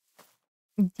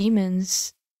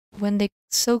 demons when they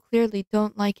so clearly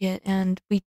don't like it, and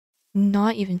we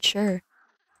not even sure.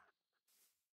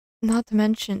 Not to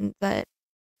mention that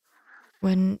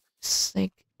when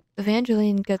like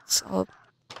Evangeline gets all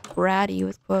bratty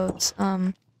with quotes,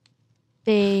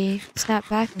 they snap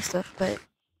back and stuff, but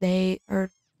they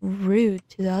are rude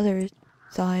to the other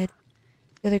side,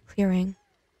 the other clearing.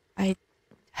 I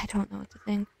don't know what to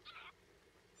think.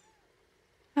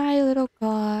 Hi, little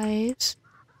guys.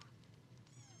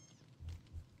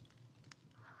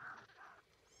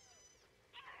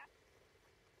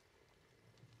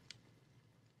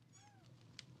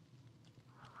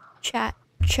 Chat,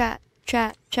 chat,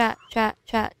 chat, chat, chat,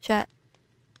 chat, chat.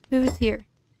 Who is here?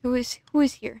 Who is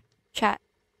here? Chat.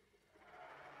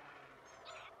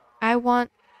 I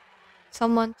want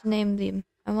someone to name them.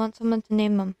 I want someone to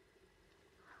name them.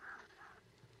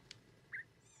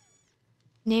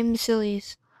 Name the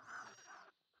sillies.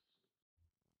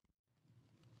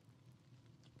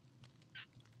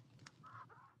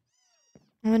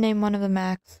 I'm gonna name one of them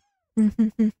Max.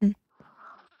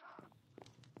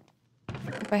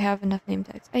 If I have enough name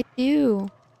tags. I do.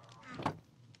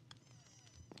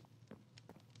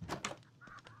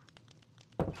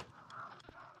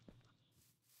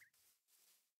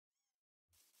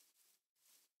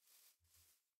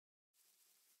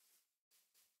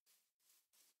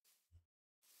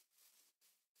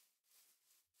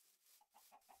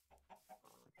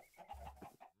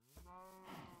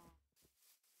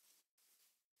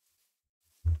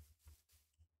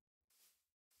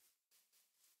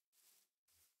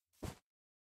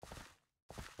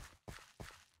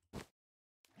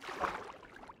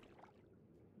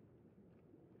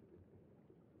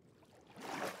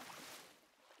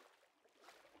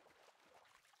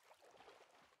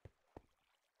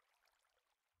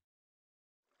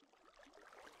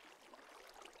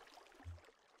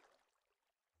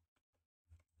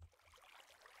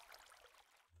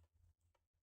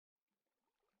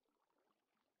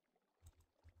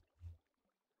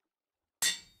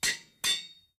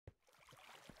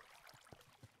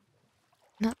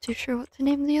 Not too sure what to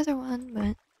name the other one,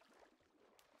 but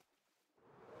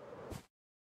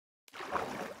I've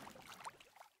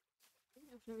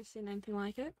never seen anything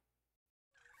like it.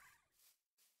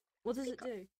 What does it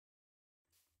do?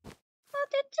 Well,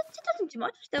 it doesn't do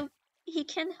much, though. He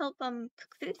can help cook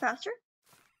food faster.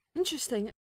 Interesting.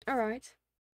 Alright.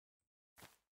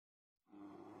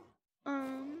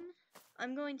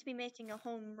 I'm going to be making a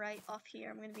home right off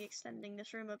here. I'm going to be extending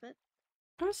this room a bit.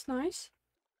 That's nice.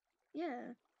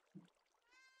 Yeah.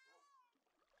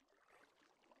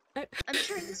 Oh. I'm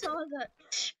sure you saw that.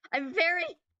 I'm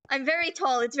very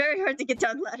tall. It's very hard to get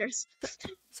down ladders.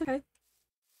 It's okay.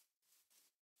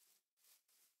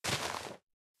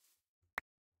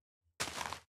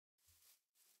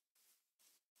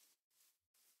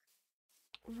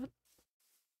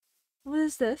 What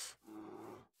is this?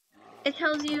 It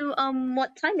tells you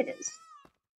what time it is.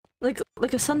 Like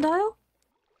a sundial?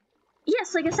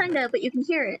 Yes, like a sundial, but you can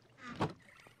hear it.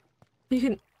 You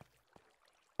can.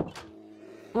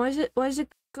 Why is it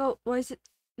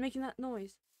making that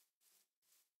noise?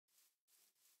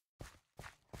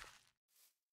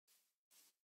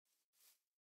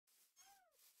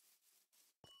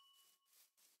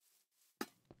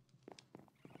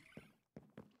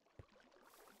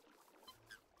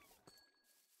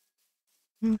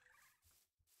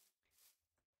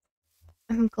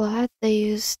 I'm glad they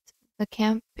used the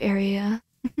camp area.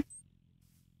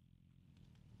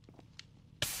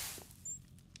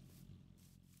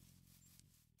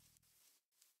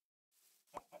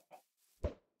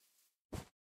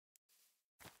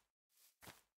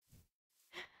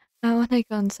 I want to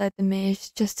go inside the maze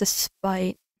just to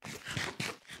spite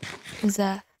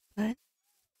Zeph, but at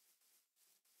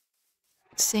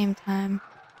the same time,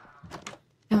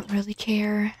 don't really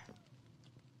care.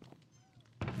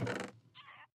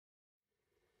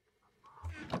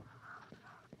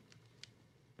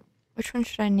 Which one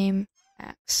should I name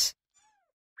Max?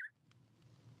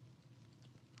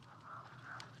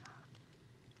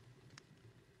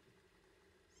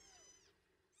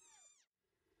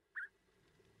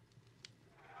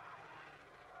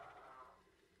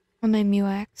 I'll name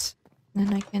Muax.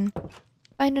 Then I can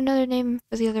find another name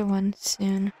for the other one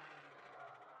soon.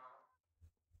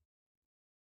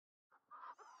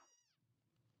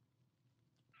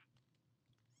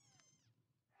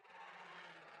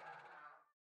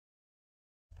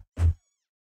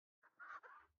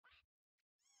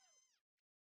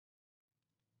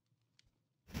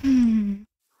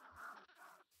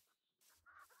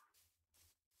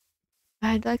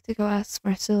 I'd like to go ask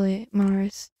Mars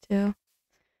to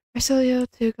Marcelio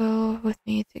to go with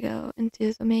me to go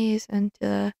into the maze and to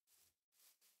the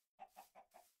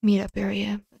meetup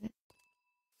area, but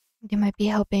they might be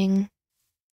helping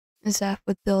Zeph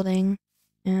with building,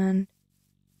 and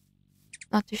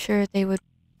not too sure they would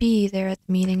be there at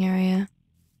the meeting area.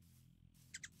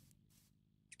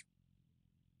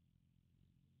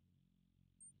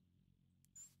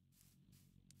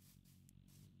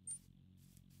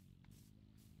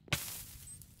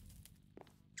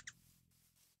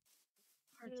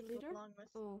 Hard to go leader? along with.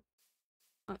 Oh.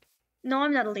 No,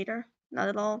 I'm not a leader. Not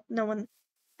at all. No one.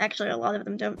 Actually, a lot of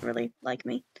them don't really like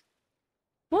me.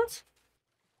 What?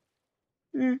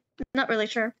 Not really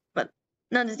sure, but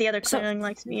none of the other So- clearing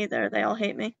likes me either. They all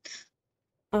hate me.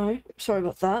 Oh, sorry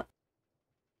about that.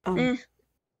 Eh.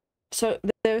 So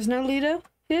there's no leader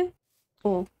here?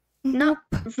 Or Not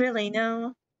really,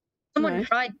 no. Someone No.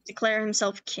 tried to declare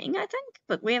himself king, I think,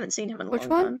 but we haven't seen him in a Which long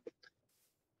one? time.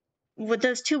 With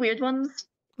those two weird ones,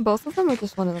 Both of them or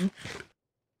just one of them?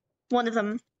 one of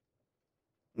them,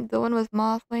 The one with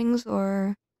moth wings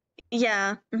or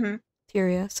yeah,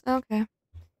 Tyrius? Okay.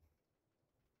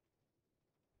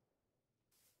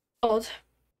 odd.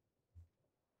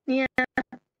 yeah.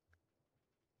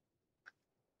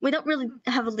 We don't really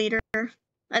have a leader.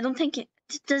 I don't think it.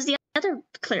 Does the other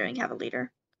clearing have a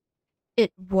leader?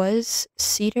 It was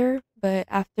Cedar, but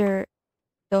after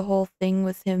the whole thing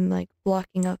with him like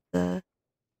blocking up the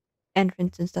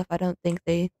entrance and stuff, I don't think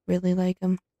they really like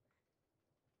him.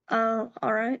 Oh,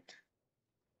 alright.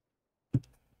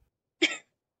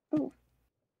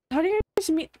 How do you guys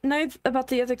know about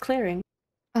the other clearing?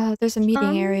 There's a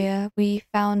meeting area. We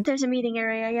found There's a meeting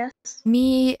area, yes.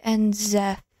 me and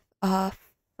Zeph,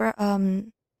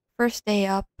 first day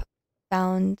up,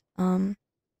 found, the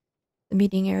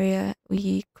meeting area.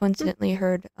 We coincidentally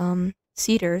heard,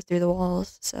 Cedar through the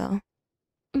walls, so.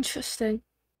 Interesting.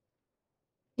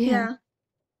 Yeah.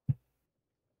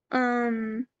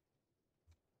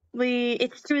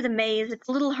 It's through the maze. It's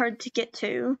a little hard to get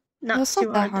to. Not No, it's not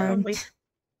too that hard, though. hard.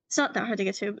 It's not that hard to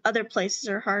get to. Other places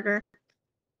are harder.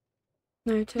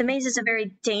 No, The maze is a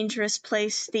very dangerous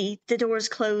place. The doors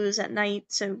close at night,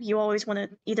 so you always want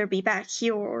to either be back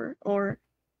here or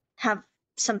have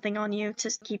something on you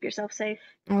to keep yourself safe.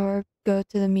 Or go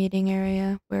to the meeting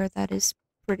area where that is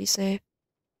pretty safe.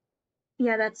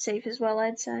 Yeah, that's safe as well,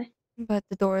 I'd say. But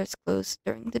the door is closed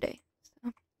during the day.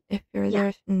 So if you're Yeah. there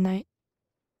at night,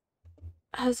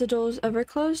 Has the doors ever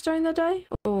closed during the day?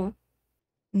 Or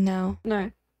no.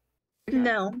 no? Okay.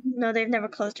 No, they've never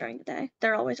closed during the day.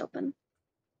 They're always open.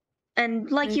 And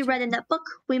like you Okay. read in that book,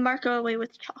 we mark our way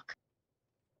with chalk.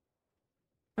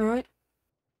 Alright.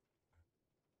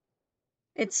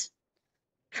 It's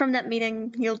from that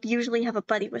meeting, you'll usually have a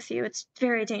buddy with you. It's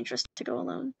very dangerous to go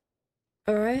alone.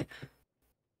 Alright.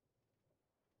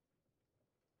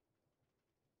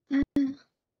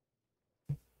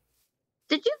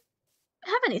 Did you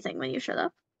have anything when you showed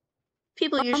up?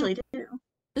 People usually do.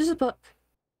 This is a book.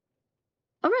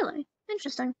 Oh, really?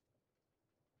 Interesting.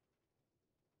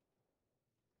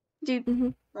 Do you,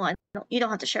 Mhm. well, you don't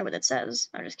have to share what it says.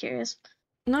 I'm just curious.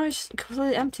 No, it's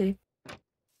completely empty.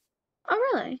 Oh,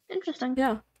 really? Interesting.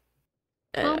 Yeah.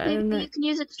 Well, I don't know. maybe you can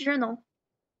use it to journal.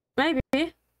 Maybe.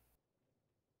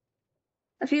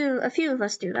 A few of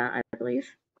us do that, I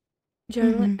believe.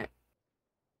 Journaling.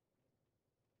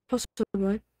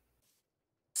 Possibly.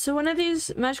 So when are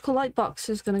these magical light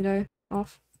boxes gonna go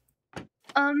off?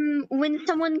 When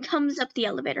someone comes up the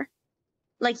elevator,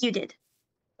 like you did.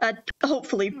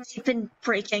 Hopefully, you've been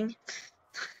breaking.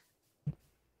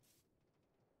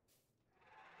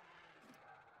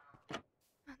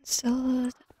 Still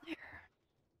there.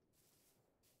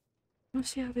 Let's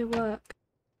see how they work.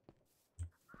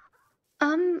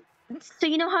 So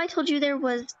you know how I told you there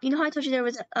was,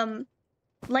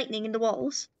 lightning in the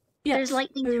walls? Yes. There's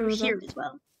lightning I through remember here that. as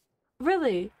well.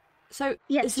 Really? So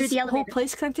Yes, is through this the whole elevator.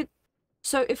 place connected?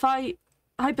 So if I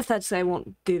hypothetically I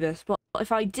won't do this, but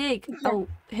if I dig, Yeah. I'll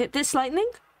hit this lightning.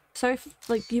 So if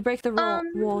like you break the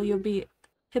wall, you'll be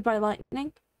hit by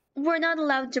lightning. We're not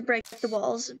allowed to break the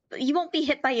walls. You won't be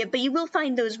hit by it, but you will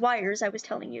find those wires I was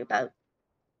telling you about.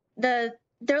 They're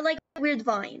like weird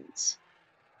vines.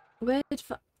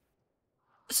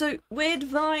 So weird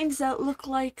vines that look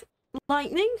like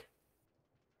lightning?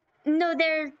 No,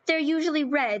 they're usually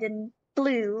red and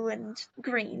blue and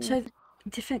green. So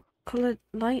different colored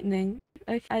lightning.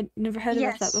 I'd never heard of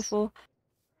that Yes. before.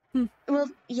 Well,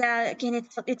 yeah. Again,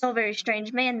 it's all very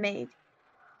strange, man-made.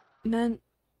 Man.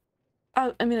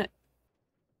 Oh, I mean,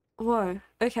 whoa.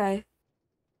 Okay.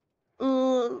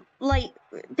 Like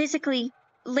basically,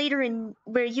 later in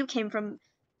where you came from,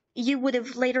 you would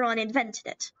have later on invented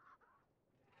it.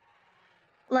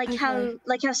 Like how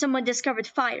someone discovered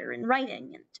fire and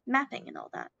writing and mapping and all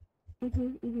that.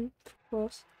 Of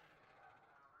course.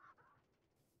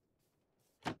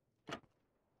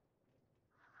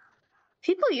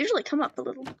 People usually come up a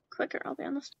little quicker, I'll be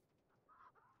honest.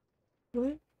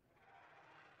 Really?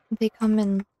 They come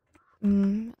in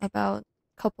about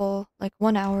couple, like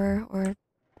 1 hour or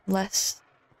less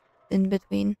in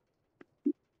between.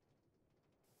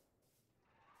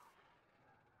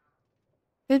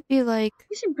 Could be like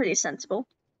You seem pretty sensible.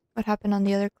 what happened on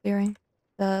the other clearing.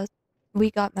 We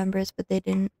got members, but they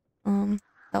didn't.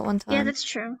 That one time. Yeah, that's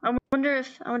true. I wonder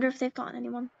if they've gotten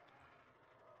anyone.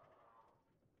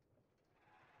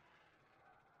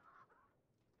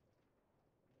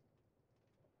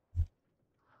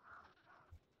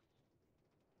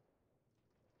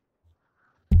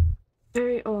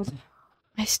 Very odd.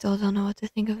 I still don't know what to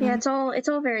think of Yeah, them. it's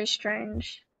all very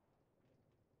strange.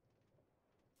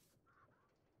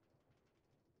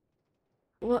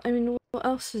 Well, I mean, what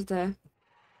else is there?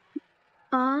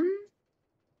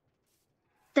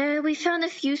 There we found a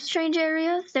few strange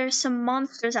areas. There's some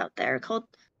monsters out there called,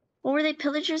 what were they?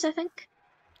 Pillagers, I think.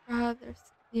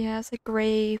 It's like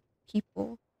gray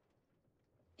people.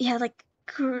 Yeah, like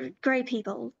gray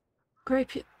people. Gray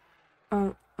people.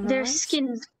 Oh, Their right?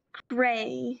 skin's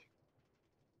gray.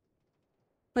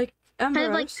 Like Amber Kind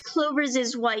of like Rose? Clover's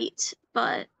is white,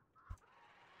 but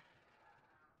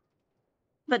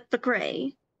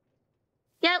gray.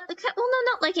 Yeah, well,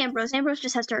 no, not like Ambrose. Ambrose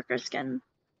just has darker skin.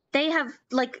 They have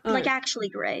like actually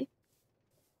gray.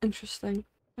 Interesting.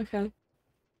 Okay.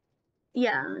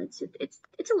 Yeah, it's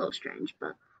a little strange,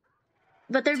 but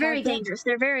they're very Target. dangerous.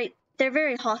 They're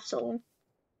very hostile.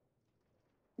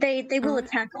 They will Alright.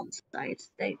 attack on sight.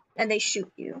 They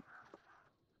shoot you.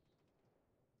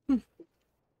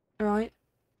 Alright.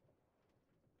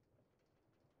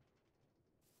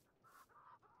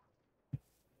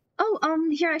 Oh,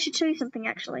 here I should show you something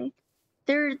actually.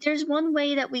 There's one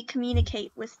way that we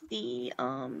communicate with the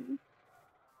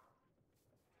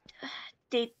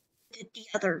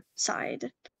other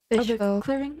side. Oh, Fish the folk.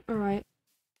 clearing? Alright.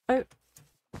 Oh.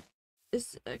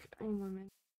 Is okay, one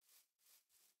moment.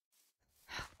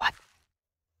 What?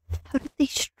 How did they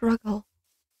struggle?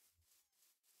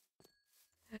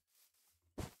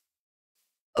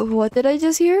 What did I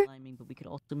just hear? Climbing, but we could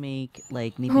also make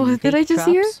like maybe What did fake I just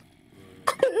hear? traps.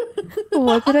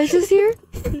 What did I just hear?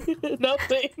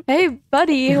 Nothing. Hey,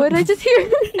 buddy, what did I just hear?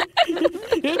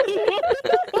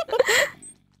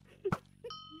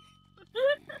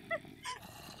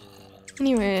 God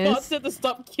Anyways. said to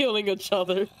stop killing each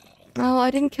other. Oh,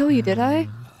 I didn't kill you, did I?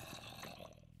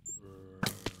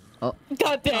 Oh.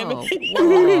 God damn Oh, it.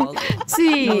 well.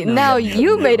 See, No, now no.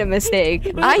 you made a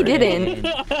mistake. I didn't.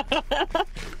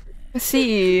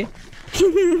 See.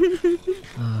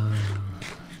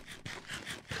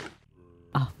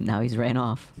 Oh, now he's ran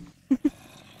off.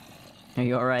 Are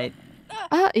you alright?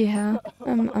 Yeah.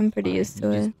 I'm pretty used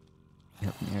to it. You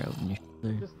have an arrow in your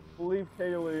shoulder. Just leave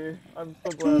Kaylee. I'm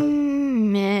so glad.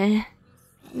 Meh.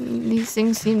 These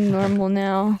things seem normal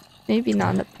now. Maybe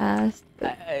not in the past.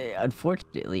 But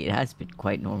Unfortunately, it has been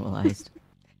quite normalized.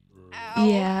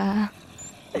 yeah.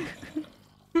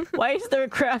 Why is there a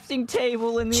crafting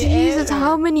table in the Jesus, air?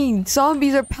 how many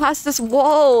zombies are past this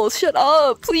wall? Shut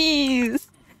up, please.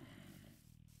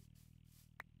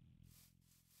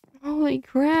 Holy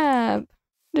crap.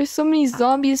 There's so many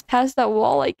zombies past that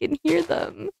wall, I can hear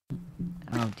them.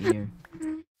 Oh dear.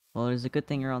 Well, there's a good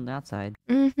thing you're on that side.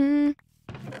 Mm-hmm.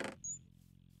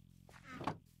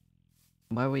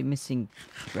 Why are we missing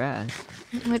grass?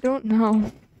 I don't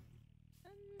know.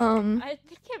 I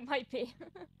think it might be.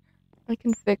 I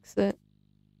can fix it.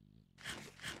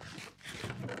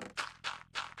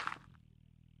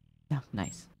 Oh,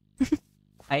 nice.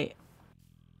 I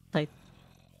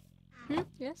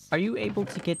Yes. Are you able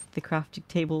to get the crafting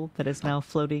table that is now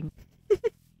floating?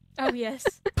 Oh yes.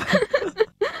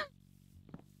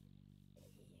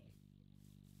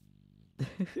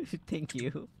 Thank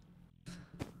you.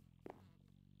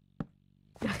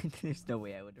 There's no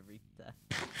way I would have reached that.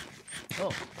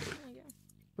 Oh.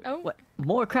 Oh. What?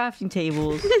 More crafting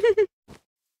tables.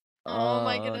 Oh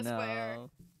my goodness, where? no.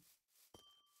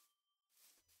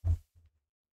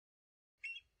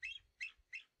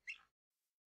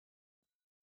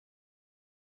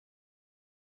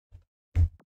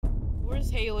 Where's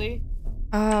Haley?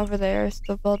 Over there,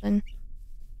 still building.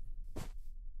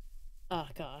 Oh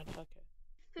god, okay.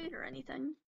 Food or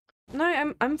anything.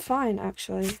 No, I'm fine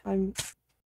actually. I'm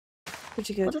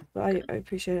pretty good, that's but good. I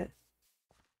appreciate it.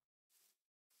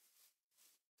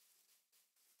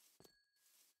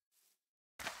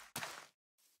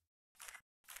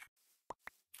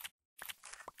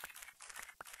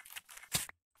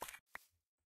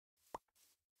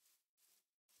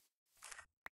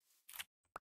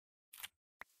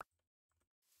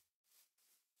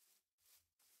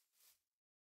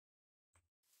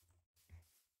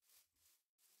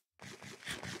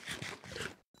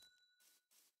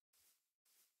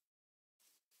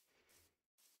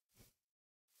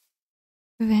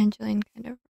 Evangeline kind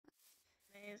of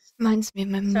reminds me of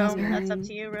my So mother. that's up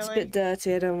to you, It's a really. bit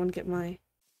dirty. I don't want to get my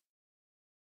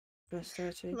dress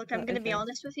dirty. Look, I'm but gonna be okay.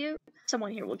 honest with you.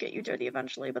 Someone here will get you dirty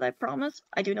eventually, but I promise,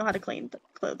 I do know how to clean the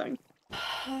clothing.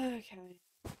 Okay.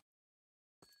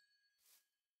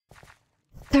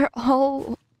 They're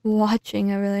all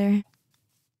watching over there.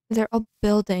 They're all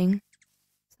building.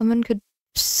 Someone could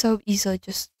so easily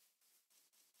just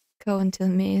go into the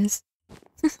maze.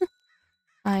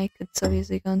 I could so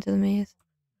easily go into the maze.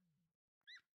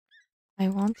 I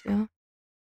want to.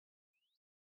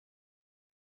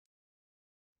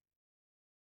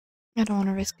 I don't want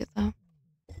to risk it though.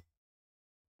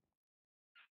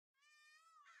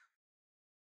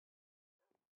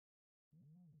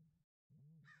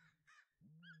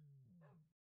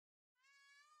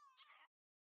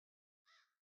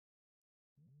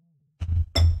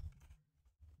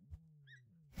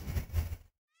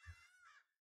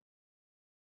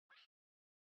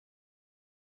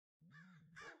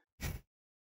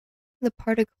 The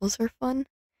particles are fun.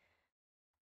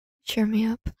 Cheer me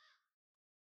up.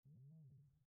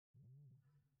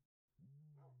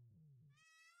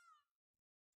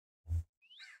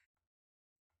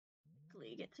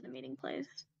 You get to the meeting place.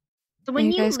 So Are when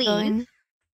you you guys leave, going?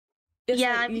 It's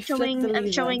yeah, like I'm you flick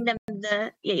the showing lever. them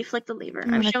the you flick the lever.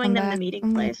 I'm I'm gonna showing come them the back. meeting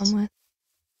I'm gonna place. come with.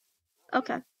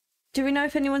 Okay. Do we know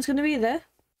if anyone's going to be there?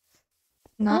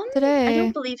 Not I today.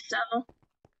 don't believe so.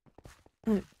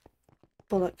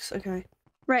 Bollocks. Okay.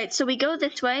 Right, so we go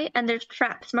this way, and there's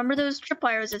traps. Remember those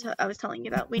tripwires I was telling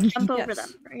you about? We jump over Yes.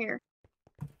 them right here.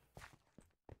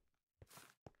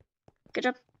 Good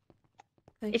job.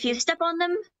 Thank If you step on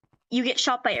them, you get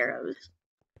shot by arrows.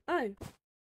 Oh.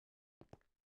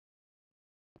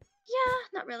 Yeah,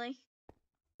 not really.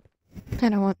 I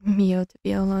don't want Mio to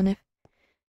be alone if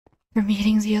her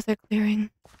meeting's the other clearing.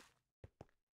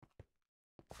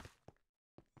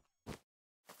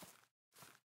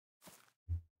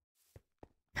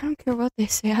 I don't care what they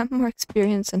say, I'm more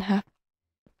experienced than half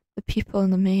the people in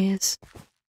the maze.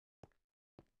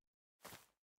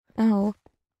 No.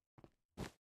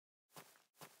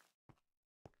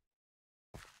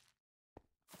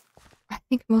 I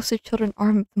think most of the children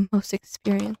are the most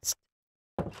experienced.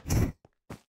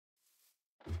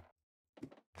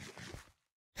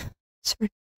 It's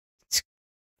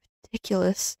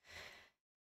ridiculous.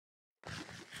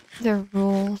 Their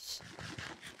rules.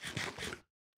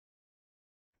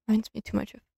 Reminds me too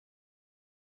much of.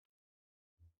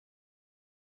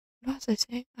 What was I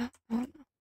saying? I don't know.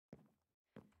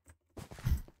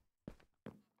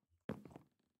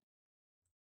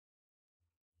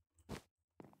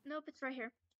 Nope, it's right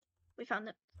here. We found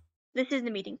it. This is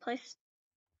the meeting place.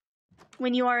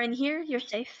 When you are in here, you're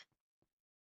safe.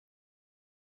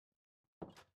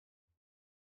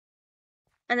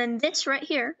 And then this right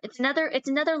here, it's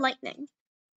another lightning.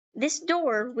 This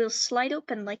door will slide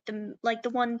open like the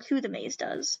one to the maze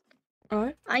does.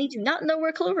 Alright. I do not know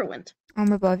where Clover went.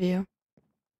 I'm above you.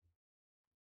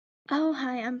 Oh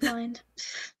hi, I'm blind.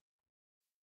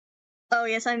 Oh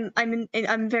yes, I'm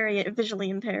very visually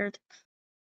impaired.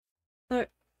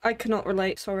 I cannot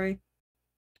relate. Sorry.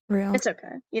 Real. It's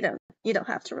okay. You don't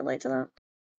have to relate to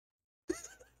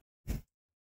that.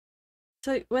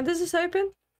 So when does this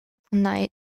open?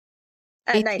 Night.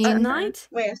 At night. 18. At night?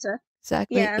 We have to.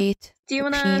 Exactly Yeah. 8. Do you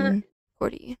wanna?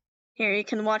 40. Here, you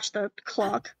can watch the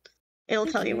clock. It'll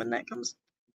Thank tell you you. when that comes.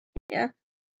 Yeah.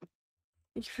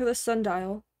 Thank you for the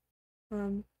sundial.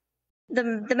 The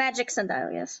magic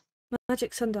sundial, yes.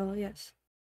 Magic sundial, yes.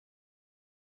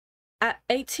 At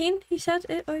 18, he said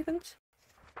it opens?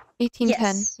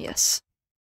 1810. Yes. Yes.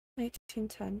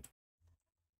 1810.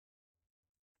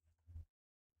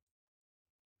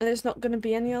 And there's not going to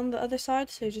be any on the other side,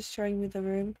 so you're just showing me the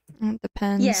room. It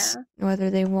depends Yeah. whether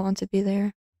they want to be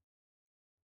there.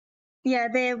 Yeah,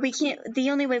 we can't. The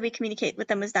only way we communicate with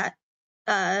them is that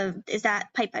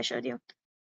pipe I showed you.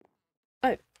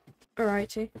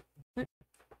 Alrighty.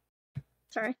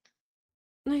 Sorry.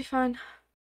 No, you're fine.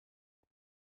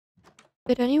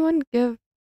 Did anyone give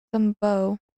them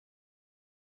bow?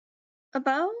 A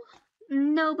bow?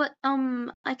 No, but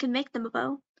I can make them a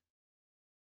bow.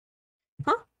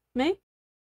 Me?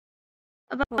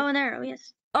 A bow and arrow,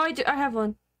 yes. Oh, I do. I have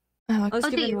one. Oh, I was Oh,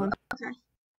 do given you? one. Okay.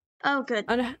 Oh, good.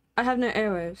 I have no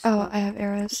arrows. oh, but I have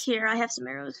arrows. Here, I have some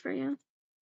arrows for you.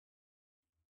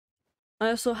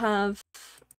 I also have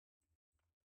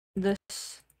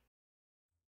this.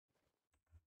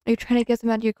 Are you trying to get them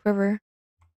out of your quiver?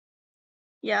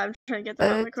 Yeah, I'm trying to get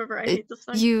that on my quiver. I hate this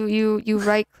thing. You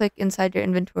right click inside your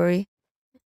inventory.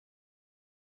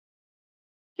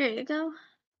 Here you go.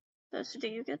 Those do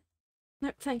you good?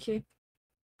 No, thank you.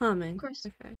 Harming. Of course.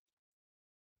 Okay.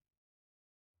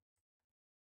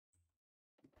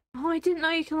 Oh, I didn't know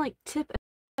you can like tip.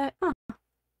 Oh,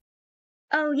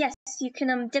 Oh yes, you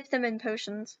can dip them in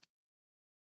potions.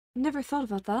 never thought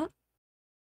about that.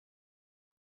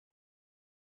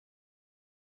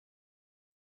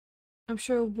 I'm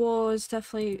sure war's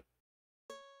definitely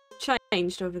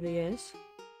changed over the years.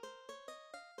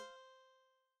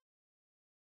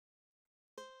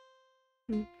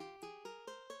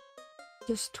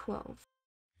 Just 12.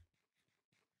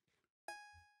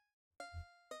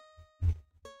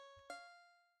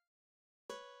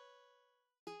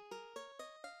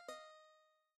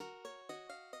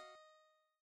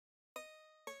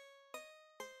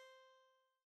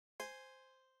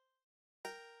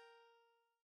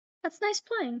 That's nice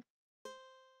playing.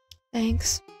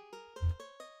 Thanks.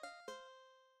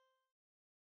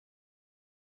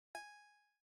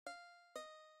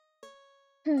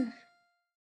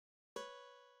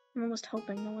 I'm almost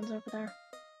hoping no one's over there.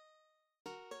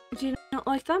 Do you not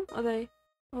like them? Are they?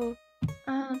 Oh,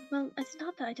 Well, it's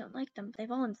not that I don't like them, but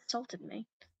they've all insulted me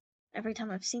every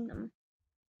time I've seen them.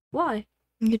 why?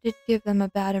 You did give them a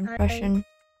bad impression.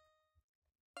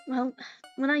 Well,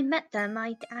 when I met them,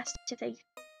 I asked if they,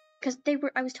 because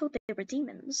I was told they were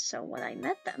demons. So when I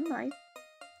met them, I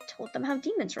told them how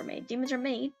demons were made. Demons are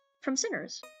made from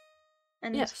sinners.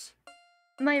 And Yes.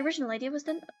 my original idea was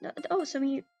then, oh, so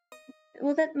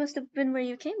well, that must have been where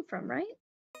you came from, right?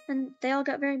 And they all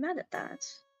got very mad at that.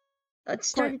 It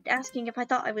started asking if I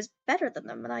thought I was better than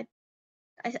them, and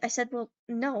I said, well,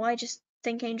 no, I just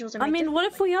think angels are I made mean, what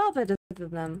if differently. we are better than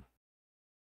them?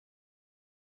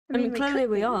 I mean, we clearly could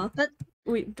we be, are. But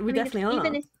We definitely are.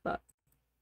 even if But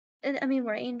I mean,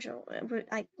 we're angel.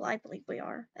 I believe we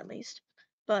are, at least.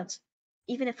 But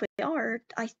even if we are,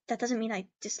 that doesn't mean I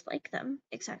dislike them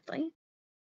exactly.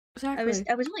 exactly.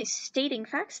 I was only stating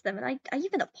facts to them, and I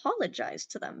even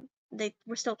apologized to them. They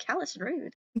were still callous and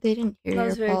rude. They didn't hear That your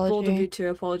was very bold of you apology. to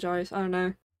apologize. I don't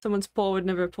know. Someone's Paul would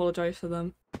never apologize for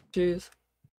them. Jeez.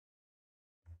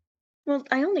 Well,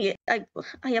 I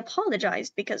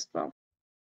apologized because, well,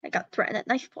 I got threatened at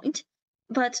knife point,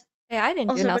 but Hey, I didn't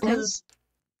do also nothing. because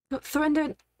But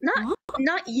Thorenda,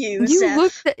 not you, You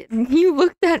Seth.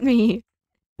 looked at me.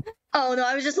 Oh no,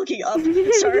 I was just looking up.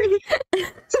 Sorry,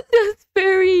 That's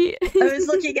very. I was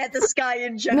looking at the sky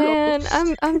in general.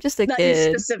 Man, I'm just a Not you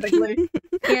kid. specifically.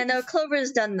 Yeah, no,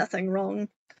 Clover's done nothing wrong.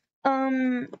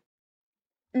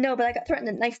 No, but I got threatened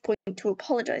at knife point to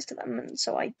apologize to them, and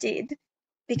so I did,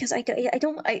 because I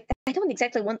don't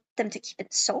exactly want them to keep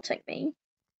insulting me,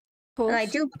 and I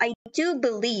do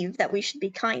believe that we should be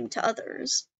kind to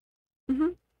others.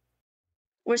 Mhm.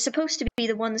 We're supposed to be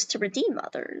the ones to redeem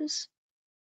others,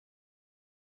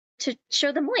 to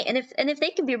show them light, and if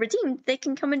they can be redeemed, they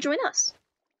can come and join us.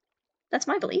 That's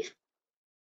my belief.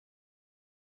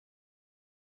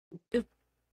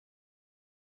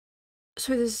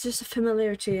 So there's just a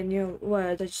familiarity in your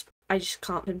word. I just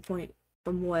can't pinpoint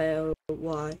from where or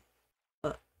why.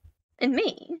 In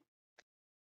me?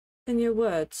 In your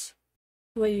words,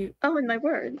 where you Oh, in my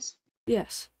words.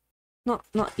 yes, not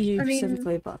you I mean-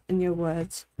 specifically, but in your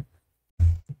words.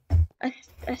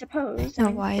 I suppose. No,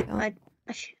 why I don't I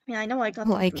mean, I know I got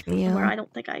like them from somewhere. Mio. I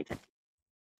don't think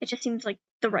it just seems like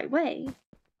the right way,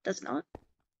 does it not?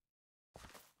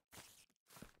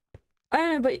 I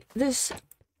don't know, but this...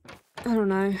 I don't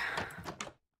know.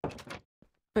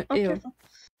 Oh, Ew. careful.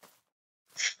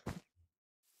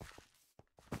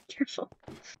 Careful.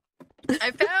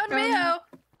 I found Mio.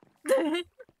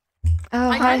 Oh,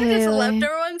 I hi, kind of just left Haley.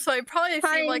 everyone, so I probably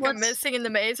Hi, seem like I'm what's- missing in the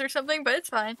maze or something, but it's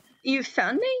fine. You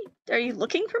found me? Are you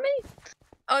looking for me?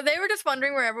 Oh, they were just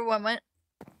wondering where everyone went.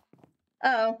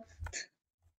 Oh.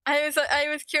 I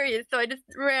was curious, so I just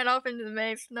ran off into the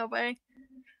maze. Nobody.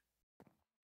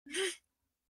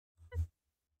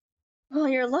 Well,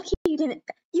 you're lucky you didn't.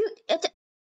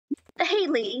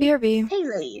 Haley. BRB.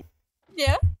 Haley.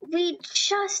 Yeah? We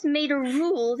just made a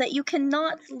rule that you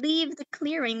cannot leave the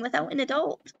clearing without an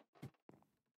adult.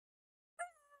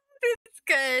 It's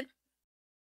good.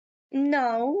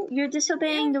 No, you're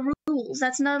disobeying the rules.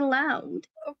 That's not allowed.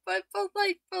 But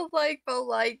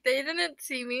they didn't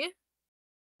see me.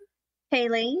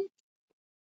 Haley,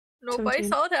 Nobody 17.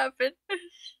 saw it happen.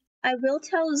 I will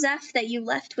tell Zeph that you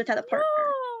left without a partner.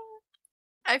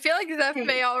 I feel like Zeph Hey.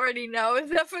 may already know.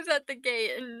 Zeph was at the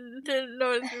gate and didn't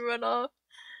notice we went off.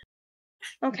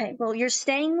 Okay, well, you're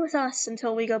staying with us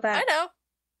until we go back. I know.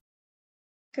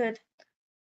 Good.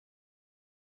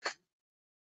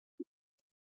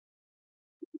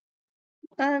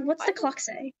 What's the clock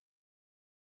say?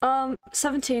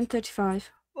 17:35.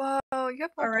 Whoa, you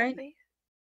have more Alright. than me.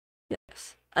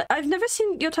 Yes. I've never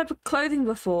seen your type of clothing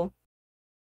before.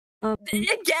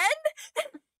 Again?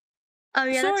 Oh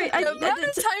yeah, Sorry, that's The okay. amount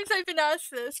of times I've been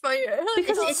asked this by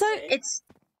Because it's so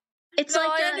it's no,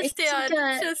 like I a, understand.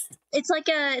 it's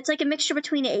like a mixture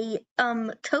between a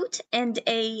coat and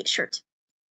a shirt.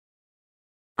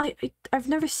 I've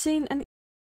never seen any.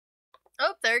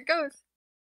 Oh, there it goes.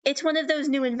 It's one of those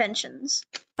new inventions.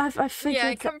 I figured. Yeah,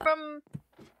 I come from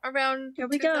around Here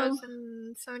we go.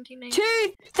 2017.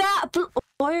 To that.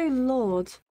 Oh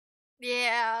lord.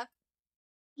 Yeah.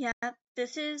 Yeah,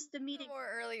 this is the meeting. More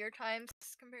earlier times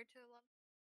compared to London.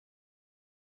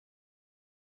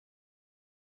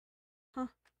 Huh.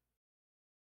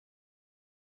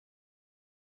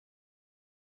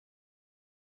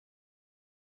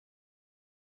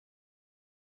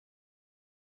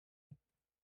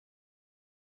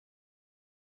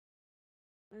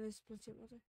 Split it,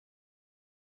 was it?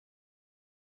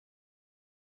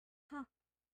 Huh.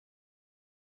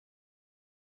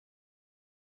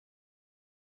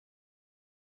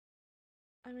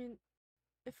 I mean,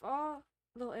 if our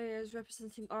little area is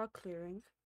representing our clearing,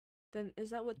 then is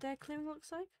that what their clearing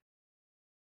looks like?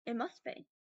 It must be.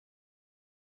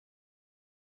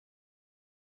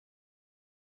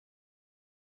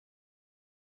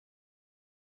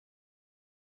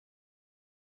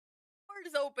 Door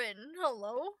is open.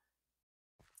 Hello.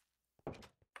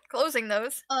 Closing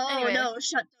those. Oh Anyway. no,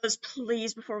 shut those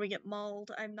please before we get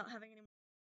mauled. I'm not having any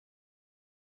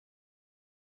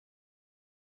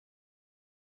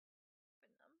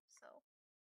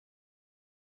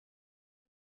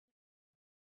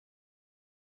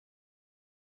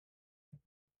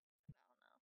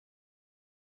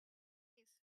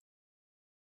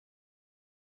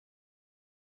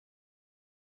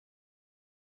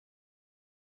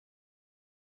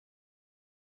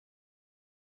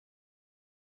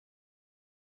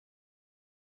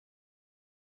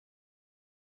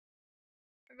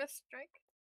Best strike.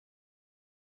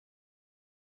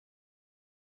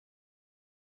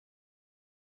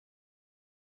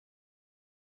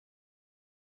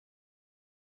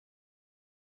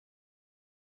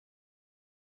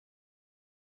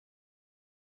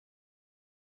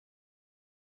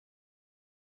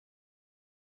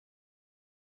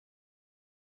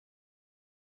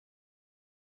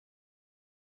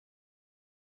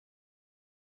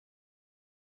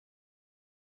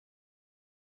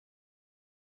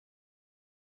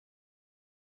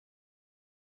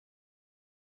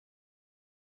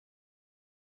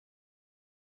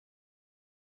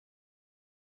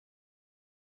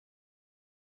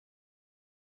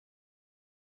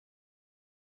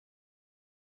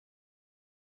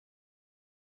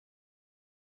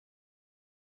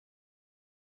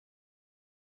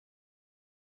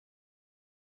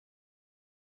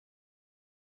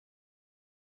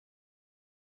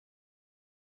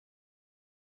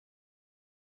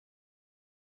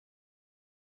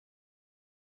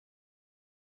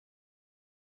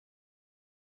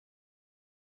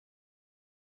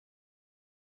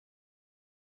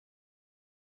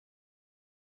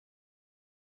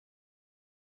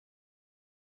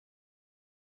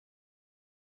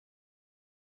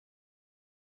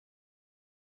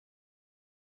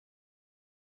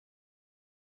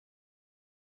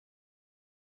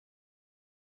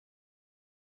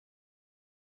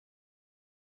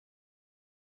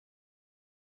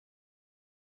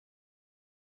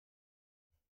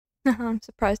 I'm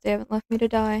surprised they haven't left me to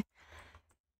die.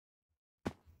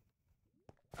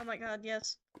 Oh my god,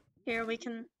 yes. Here we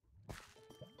can.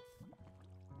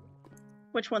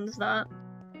 Which one's that?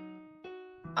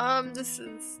 This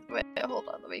is. Wait, hold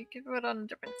on. Let me put it on a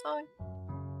different song.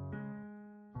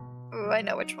 Ooh, I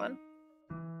know which one.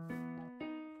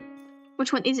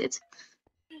 Which one is it?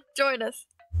 Join us.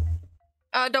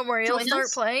 Don't worry, Join it'll start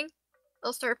us? playing.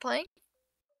 It'll start playing.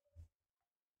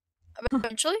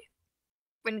 Eventually,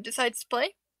 when it decides to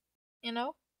play, you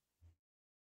know.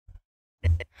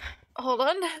 Hold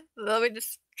on. Let me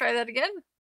just try that again.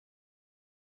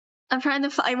 I'm trying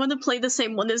to. I want to play the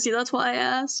same one as you. That's why I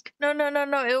ask. No,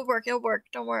 it'll work. It'll work.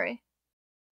 Don't worry.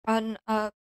 On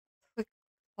click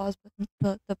pause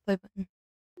button, the play button.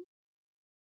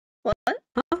 What?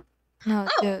 No,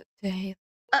 Oh. to hey.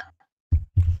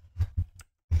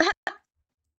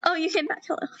 Oh, you came back.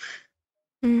 Hello.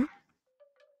 Mhm.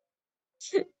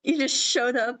 You just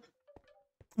showed up.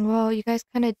 Well, you guys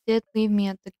kind of did leave me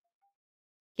at the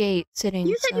gate sitting.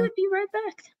 You said so. you would be right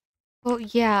back. Well,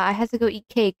 yeah, I had to go eat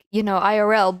cake, you know,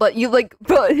 IRL. But you like,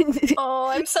 but Oh,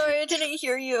 I'm sorry. I didn't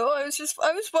hear you. I was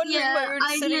wondering Yeah, why you were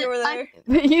just I sitting did- over I-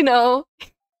 there. you know,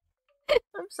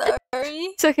 I'm sorry.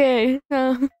 it's okay.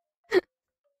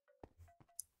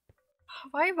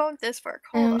 Why won't this work?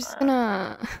 Hold I'm on. just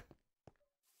gonna.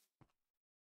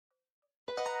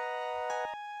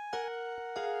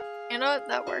 You know what?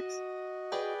 That works.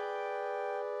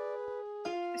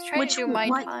 I was trying Which to do my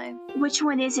what? time. Which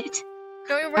one is it?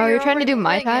 Don't Oh, worry, you're trying to already do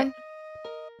my playing it. time?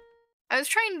 I was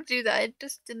trying to do that. It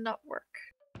just did not work.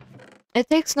 It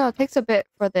takes a bit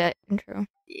for the intro.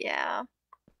 Yeah.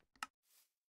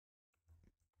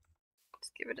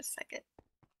 Just give it a second.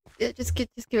 Yeah, just give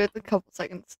it a couple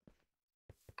seconds.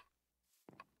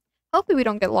 Hopefully we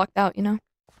don't get locked out, you know.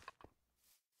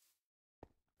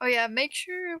 Oh yeah, make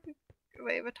sure.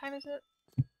 Wait, what time is it?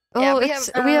 Oh, yeah, we have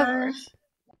hours.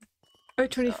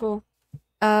 024.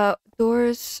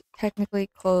 doors technically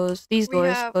closed. These We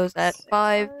doors have close at 6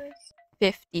 5:50,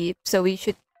 hours. so we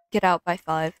should get out by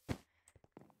 5.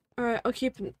 Alright, I'll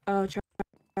keep track.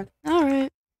 All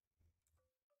right.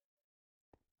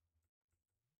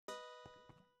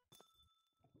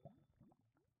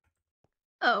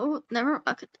 Oh, never.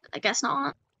 Okay, I guess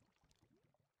not.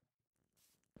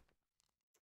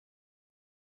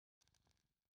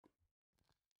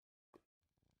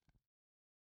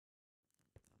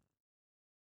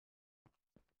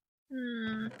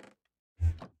 Hmm.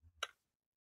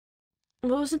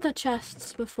 What was it, the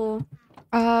chests before?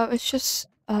 It's just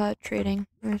trading.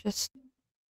 We're just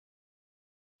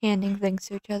handing things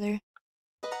to each other.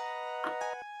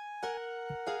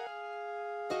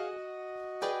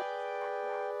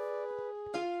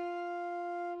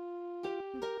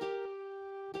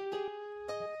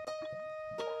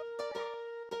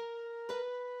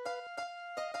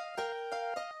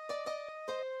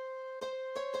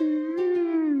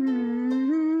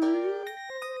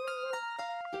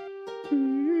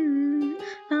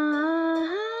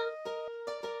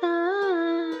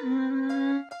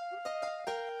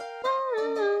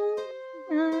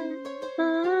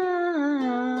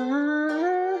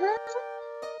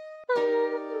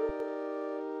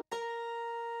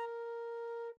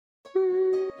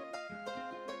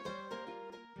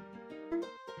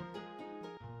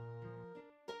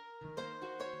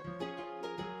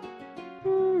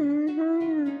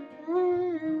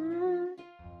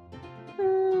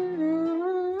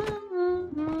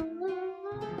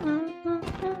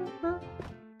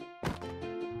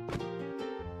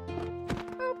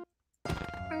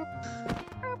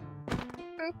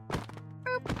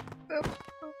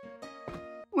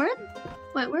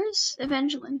 Where's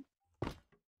Evangeline?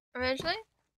 Eventually?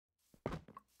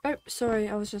 Oh, sorry,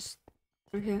 I was just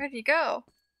over here. Where'd you go?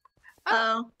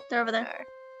 Oh, they're over there. There.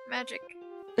 Magic.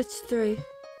 It's 3.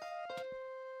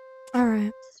 All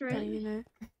right. Three. Yeah, you know.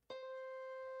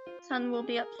 Sun will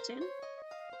be up soon.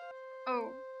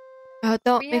 Oh.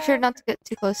 Don't We make sure have- not to get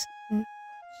too close.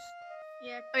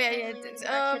 Yeah. Oh, yeah, Evangeline it's-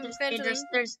 is back here. Evangeline.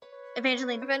 There's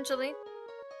Evangeline. Eventually.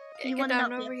 You Get wanna down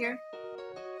not be over up here.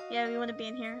 Yeah, we want to be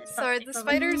in here. It's not Sorry, safe the over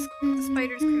spiders. The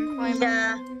spiders can climb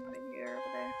Yeah. up here,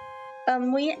 over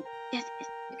there. We. You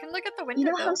can look at the You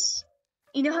window know though. how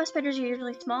you know how spiders are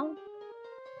usually small?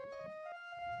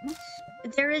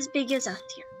 They're as big as us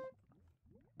here.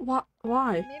 What?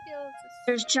 Why? Maybe I'll just.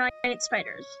 There's giant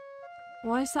spiders.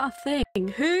 Why is that a thing?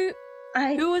 Who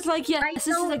was like, yes, I this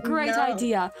is a don't great know.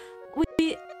 idea?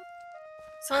 We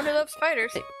Someone who loves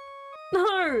spiders.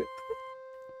 no.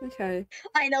 Okay.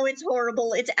 I know it's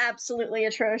horrible. It's absolutely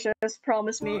atrocious.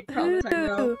 Promise me. Promise I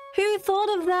know. Who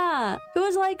thought of that? Who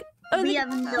was like, oh, We look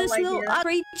have at no this little idea.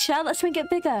 creature, let's make it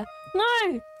bigger.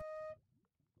 No.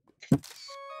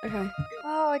 Okay.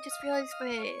 Oh, I just realized.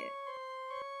 Wait.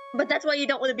 But that's why you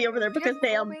don't want to be over there Do you have because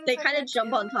they claw wings they on kind there of jump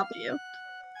too? on top of you.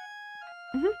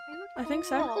 They look I think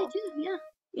so. They cool. do, yeah.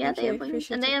 Yeah, Thank they you, have wings,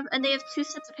 appreciate and they it. have 2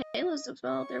 sets of halos as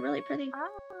well. They're really pretty.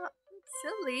 Ah,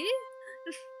 silly.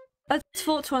 It's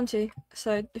 4:20,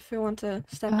 so if you want to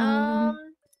step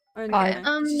only Five. go.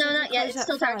 'Cause you No, said they not yet. close It's at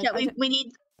still dark 5. yet. I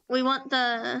don't- We want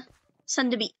the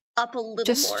sun to be up a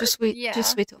little more. Just wait. Yeah.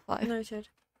 Just wait till 5. Noted.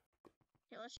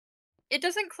 It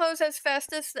doesn't close as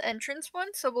fast as the entrance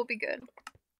one, so we'll be good.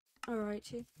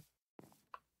 Alrighty.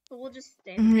 But we'll just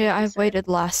stand. Yeah, I waited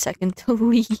last second to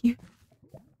leave.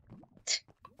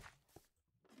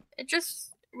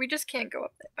 We just can't go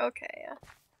up there. Okay, yeah.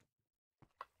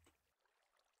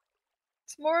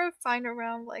 It's more fine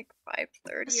around like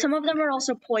 5:30. Some of them are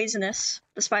also poisonous.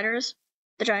 The spiders,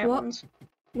 the giant What? ones.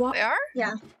 What? They are?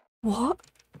 Yeah. What?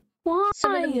 Why?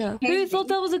 Some of them Who can thought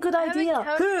be. that was a good I haven't idea?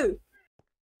 counted- Who?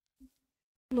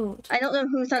 Lord. I don't know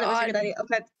who thought it was a good God. idea.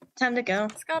 Okay, time to go.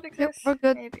 Scott Yep, exists. we're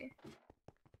good. Maybe.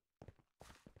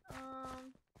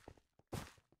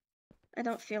 I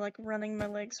don't feel like running. My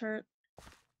legs hurt.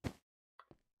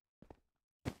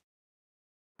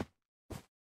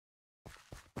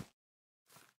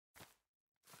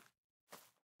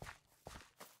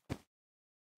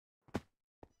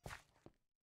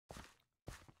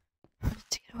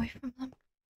 To get away from them.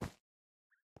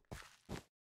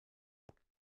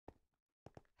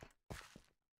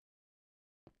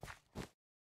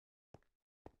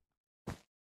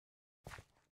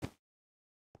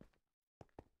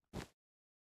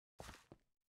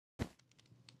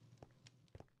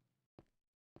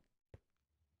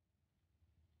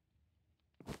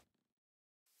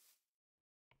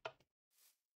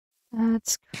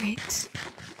 That's great.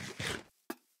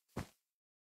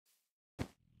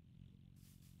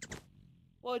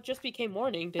 Well, it just became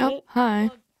morning, didn't Oh, it? hi.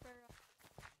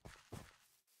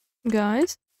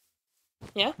 Guys?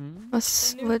 Yeah?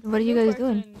 What are you guys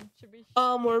doing?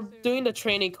 We're doing the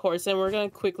training course, and we're gonna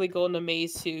quickly go in the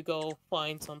maze to go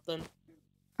find something.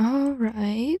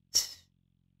 Alright.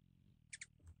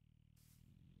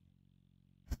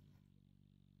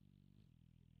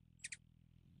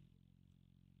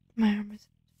 My arm is...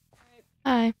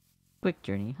 Hi. Quick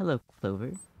journey. Hello,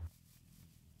 Clover.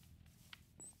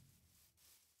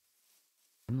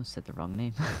 I almost said the wrong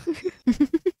name.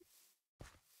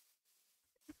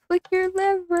 Flick your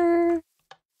lever.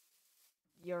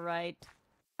 You're right.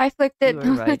 I flicked it. You were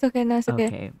No, right. it's okay. No, it's okay.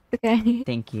 Okay. It's okay.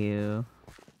 Thank you.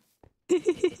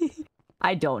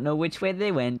 I don't know which way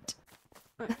they went.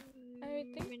 I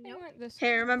think they went this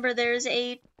Hey, remember there's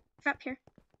a trap here.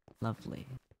 Lovely.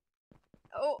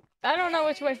 Oh, I don't know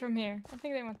which way from here. I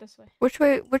think they went this way. Which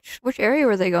way? Which area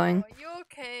were they going? are you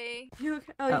okay? You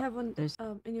okay? Oh, you Oh, have one there's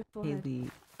in your forehead. Haley.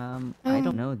 I don't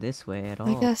Um, know this way at all.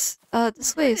 I guess.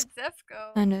 This way Where is did Zeph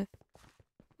go? kind of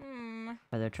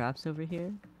Are there traps over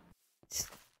here?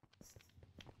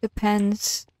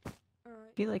 depends. I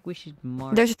feel like we should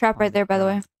mark. There's a trap on right there, by the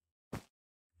way.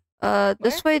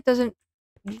 This way doesn't.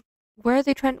 Where are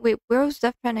they trying? Wait, where was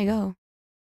Steph trying to go?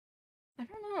 I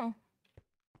don't know.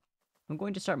 I'm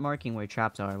going to start marking where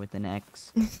traps are with an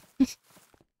X,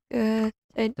 Good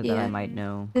so that I idea. might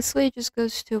know. This way just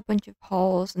goes to a bunch of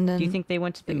halls, and then. Do you think they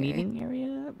went to the Okay. meeting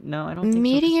area? No, I don't think so.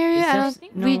 meeting area? I don't.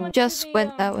 think We went just to the,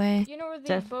 went that way. You know where the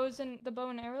Zeph? the bow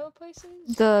and arrow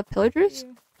places? The pillagers?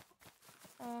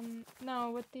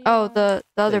 No, with the. Oh, the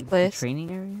other The place. training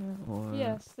area, or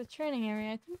Yes, the training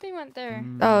area. I think they went there.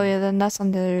 Oh yeah, then that's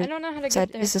on the I other don't know how to side.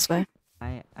 get there. It's this way.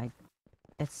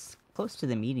 It's close to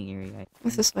the meeting area.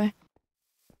 It's this way.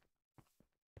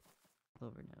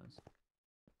 Clover knows.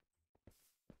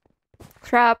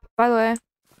 Trap. By the way.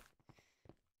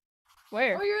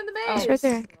 Where? Oh, you're in the It's maze. right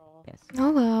there. Yes.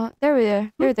 Hello. There we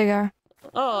are. There they are.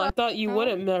 Oh, I thought you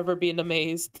wouldn't never be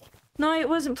amazed. No, I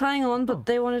wasn't planning on, but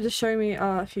they wanted to show me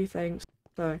a few things.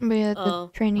 So. But yeah, the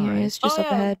training area is just up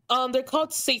ahead. They're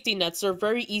called safety nets. They're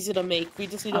very easy to make. We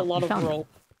just need a Oh, lot you of found them. rope.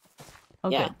 Oh,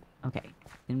 Yeah. good. Okay,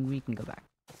 then we can go back.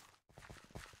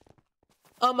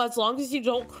 As long as you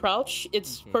don't crouch,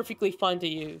 it's Okay. perfectly fine to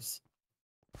use.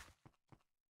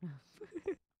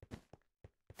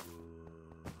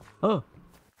 Oh,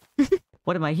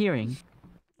 what am I hearing?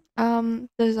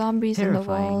 The zombies in the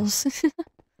Terrifying. walls.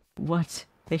 What?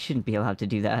 They shouldn't be allowed to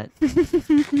do that.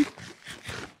 They're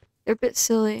a bit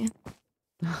silly.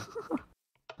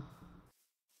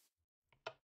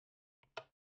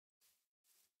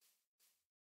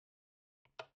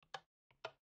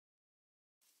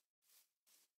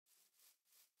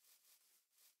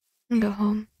 And go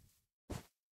home.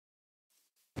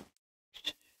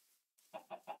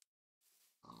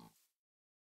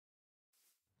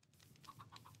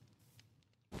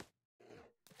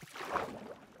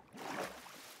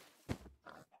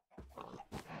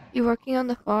 You working on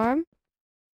the farm?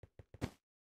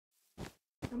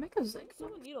 I'll make a I zig. think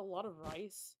someone need a lot of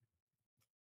rice.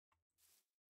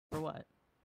 For what?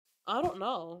 I don't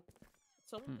know.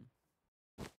 Someone.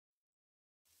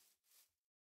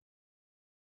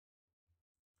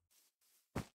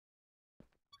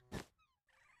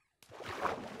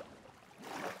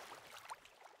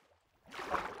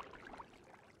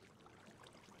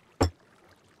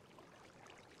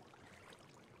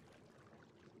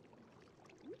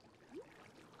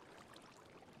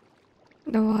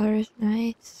 The water is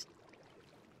nice.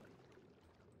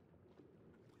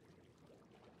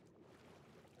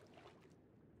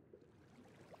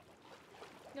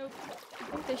 Nope. I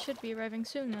think they should be arriving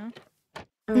soon now.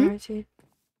 Alrighty.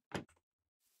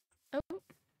 Oh.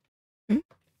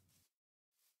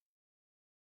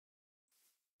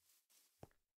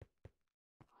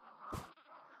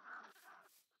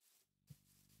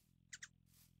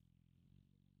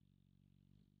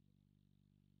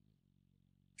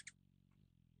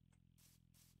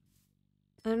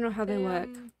 I don't know how they work.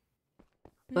 Not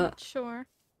but- sure.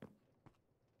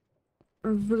 I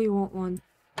really want one.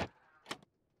 I'm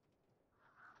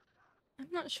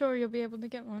not sure you'll be able to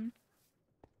get one.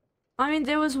 I mean,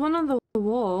 there was one on the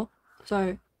wall,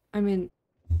 so I mean,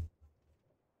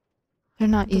 They're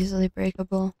not easily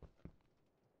breakable.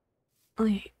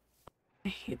 I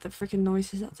hate the freaking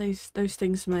noises that those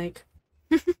things make.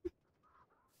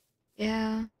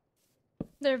 Yeah.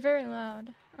 They're very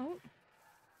loud. Oh.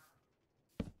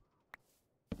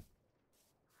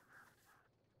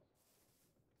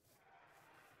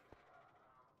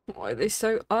 Why are they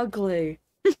so ugly?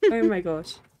 Oh my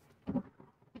gosh.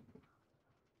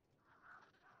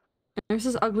 I'm just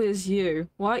as ugly as you.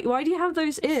 Why do you have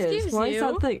those ears? Excuse Why is you?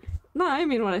 that thing? No, I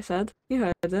mean what I said. You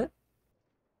heard it.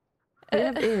 Why do you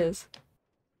have ears?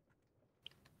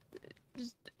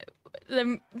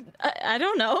 I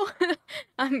don't know.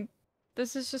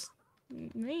 This is just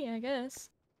me, I guess.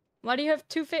 Why do you have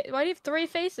why do you have 3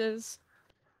 faces?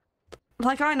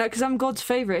 Like I know, because I'm God's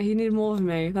favorite. He needed more of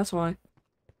me. That's why.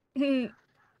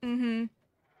 Mm-hmm.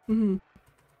 Mhm.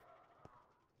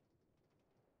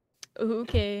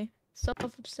 Okay.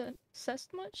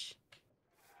 Self-obsessed much?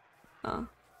 Oh.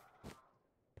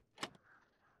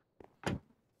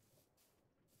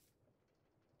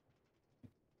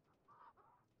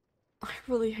 I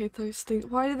really hate those things.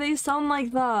 Why do they sound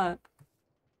like that?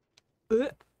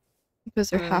 Because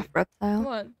they're half reptile.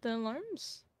 What? The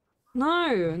alarms?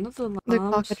 No, not the The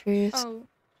alarms. cockatrices. Oh.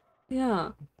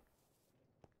 Yeah.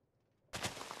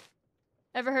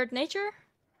 Ever heard nature?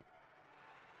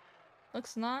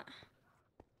 Looks not.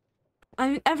 I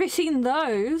mean, ever seen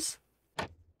those?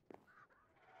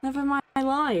 Never in my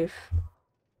life.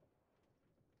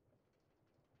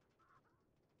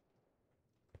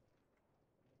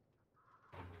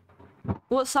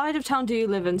 What side of town do you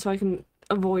live in so I can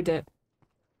avoid it?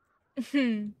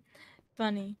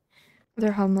 Funny.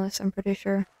 They're homeless, I'm pretty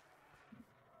sure.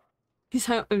 He's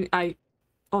I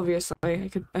obviously I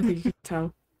think you could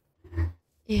tell.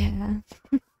 Yeah.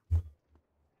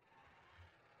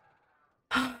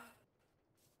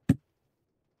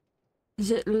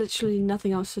 Is it literally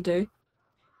nothing else to do?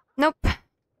 Nope.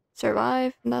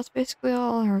 Survive, and that's basically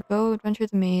all. Or go adventure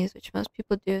the maze, which most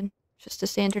people do, just to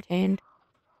stay entertained.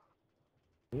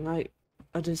 I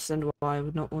understand why I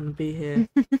would not want to be here.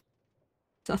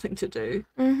 Nothing to do.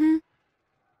 Mm-hmm.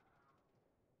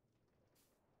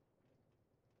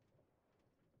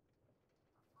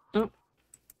 Oh.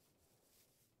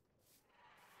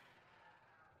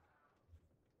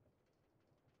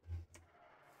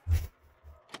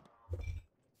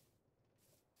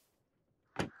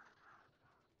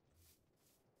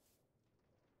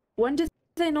 When did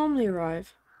they normally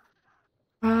arrive?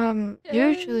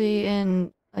 Usually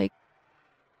in like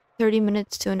 30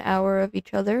 minutes to an hour of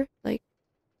each other. Like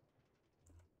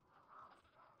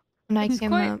when I It's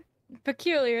came quite up.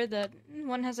 peculiar that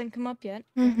one hasn't come up yet.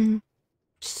 Mm-hmm.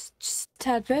 Just a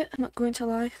tad bit, I'm not going to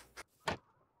lie.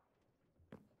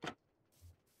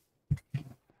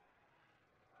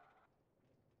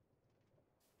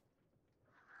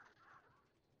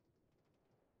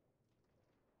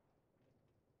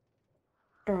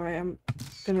 Alright, I'm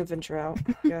gonna venture out,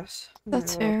 I guess. I don't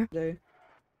That's know what else fair. to do.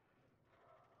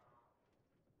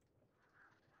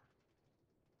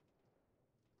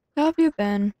 How have you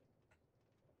been?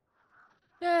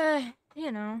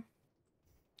 You know,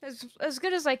 as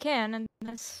good as I can in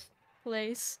this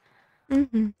place.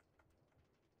 Mm-hmm.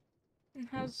 And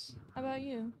how about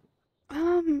you?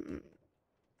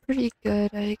 Pretty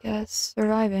good, I guess.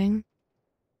 Surviving.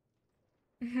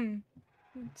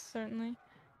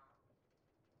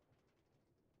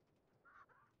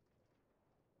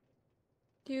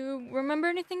 Do you remember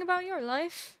anything about your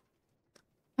life?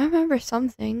 I remember some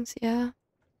things, yeah.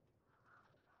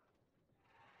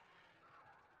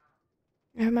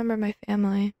 I remember my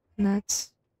family, and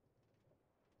that's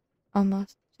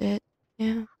almost it,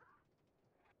 yeah.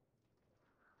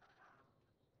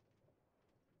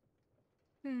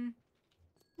 Hmm.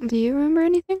 Do you remember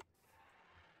anything?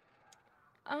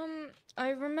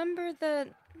 I remember that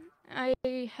I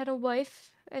had a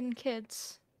wife and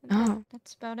kids. Oh.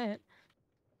 That's about it.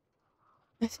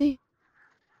 I see.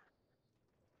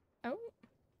 Oh.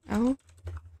 Oh.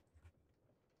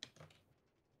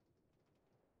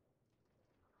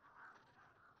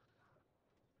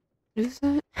 Who's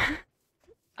that?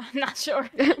 I'm not sure.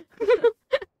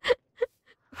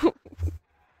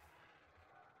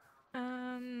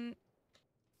 um.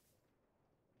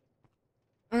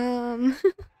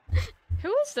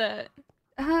 Who is that?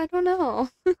 I don't know.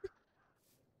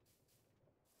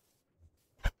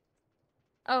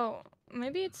 Oh,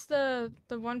 maybe it's the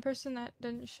one person that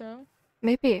didn't show.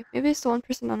 Maybe it's the one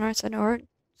person on our side or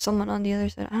someone on the other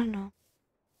side. I don't know.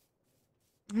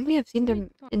 Maybe I've seen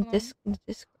them in Discord,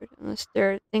 unless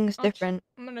their things different.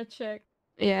 I'm gonna check.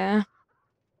 Yeah.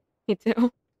 Me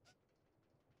too.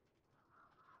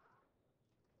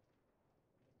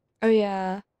 Oh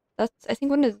yeah. That's, I think,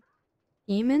 one of the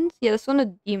demons? Yeah, that's one of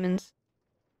the demons.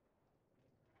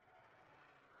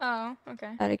 Oh,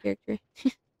 okay. Out of character.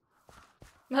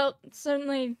 Well, it's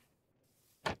certainly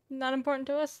not important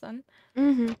to us then.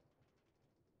 Mm-hmm.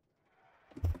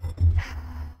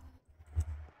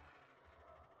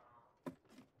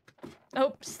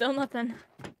 Oh, still nothing.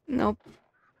 Nope.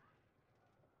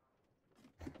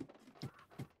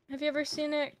 Have you ever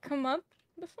seen it come up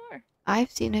before?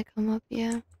 I've seen it come up,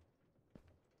 yeah.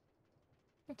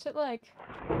 What's it like?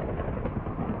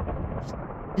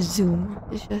 Zoom.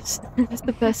 It's just, it's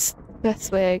the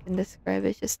best way I can describe it.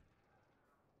 It's just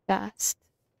fast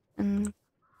and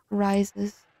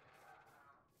rises.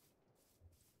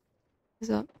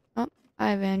 So, oh,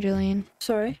 hi, Evangeline.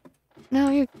 Sorry. No,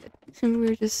 you're good. We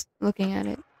were just looking at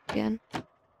it again.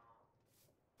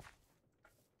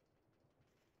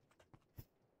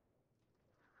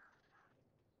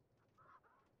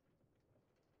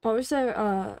 Or is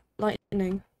there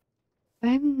lightning?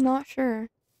 I'm not sure.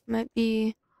 Might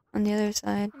be on the other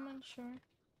side. I'm unsure.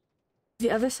 The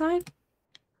other side?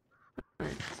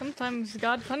 Sometimes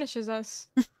God punishes us.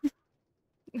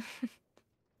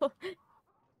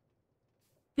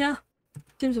 Yeah.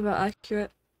 Seems about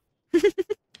accurate.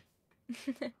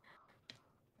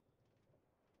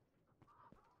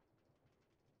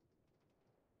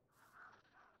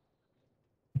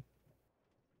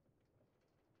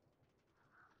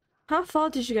 How far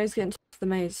did you guys get into the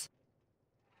maze?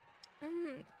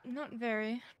 Not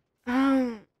very.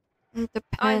 It depends.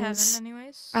 I haven't,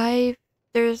 anyways.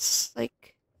 There's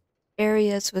like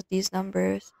areas with these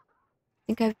numbers. I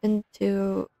think I've been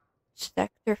to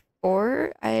Sector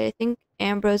 4. I think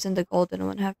Ambrose and the Golden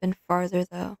One have been farther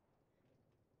though.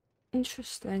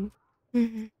 Interesting.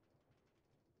 Mm-hmm.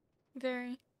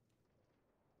 Very.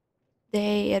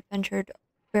 They adventured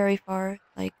very far,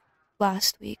 like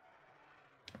last week.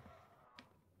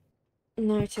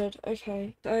 Noted.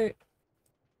 Okay. So.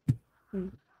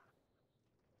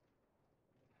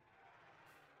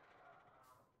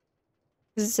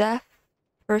 Zeph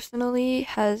personally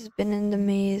has been in the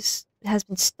maze, has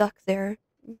been stuck there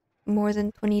more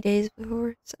than 20 days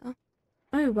before, so.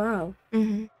 Oh, wow.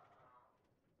 Mm-hmm.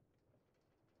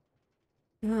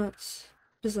 That's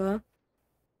bizarre.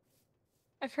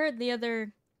 I've heard the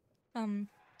other,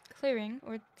 clearing,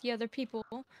 or the other people,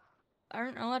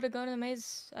 aren't allowed to go to the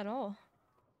maze at all.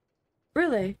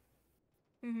 Really?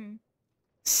 Mm-hmm.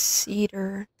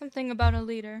 Cedar. Something about a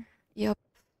leader. Yep.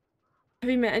 Have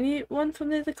you met anyone from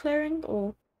the other clearing,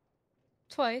 or?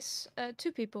 Twice.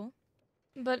 2 people.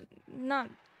 But not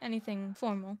anything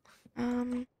formal.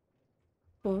 Of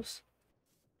course.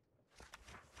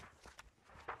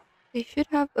 They should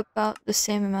have about the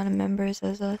same amount of members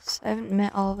as us. I haven't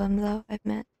met all of them though. I've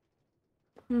met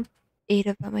 8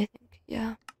 of them, I think.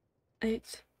 Yeah.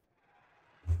 8.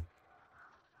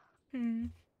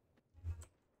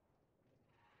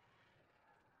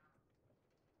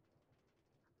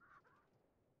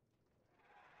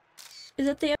 Is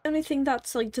that the only thing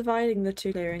that's like dividing the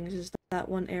 2 clearings? Is that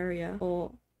one area,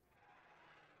 or?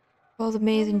 Well, the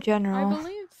maze in general. I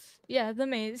believe, yeah, the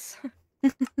maze.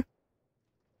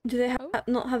 Do they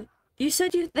not have? You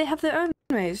said they have their own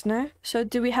maze, no? So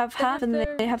do we have half and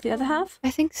they have the other half? I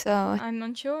think so. I'm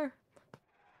unsure.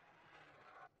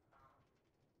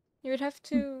 You would have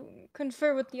to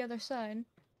confer with the other side.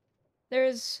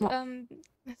 There's I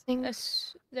think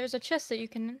there's a chest that you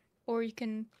can or you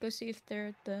can go see if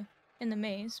they're in the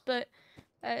maze. But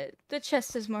the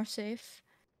chest is more safe.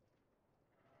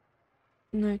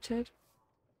 Noted.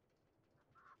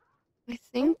 I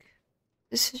think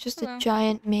this is just Hello. a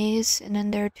giant maze, and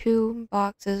then there are 2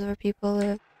 boxes where people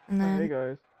live, and Hey then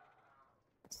guys.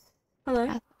 Hello.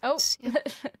 Oh, pathways, yeah.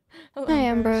 hello, Hi,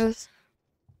 Ambrose.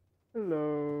 Ambrose.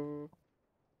 Hello.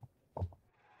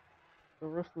 The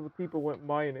rest of the people went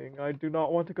mining. I do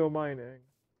not want to go mining.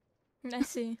 I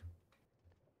see.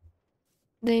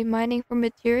 They mining for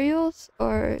materials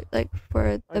or like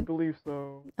for I the? believe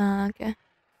so. Okay.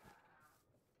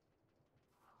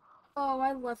 Oh,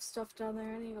 I left stuff down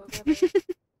there. I need to go get it.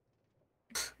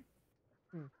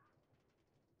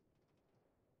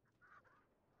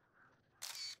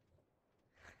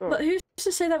 So, But who's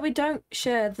to say that we don't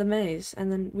share the maze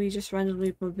and then we just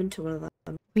randomly bump into one of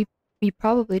them? We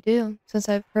probably do, since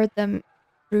I've heard them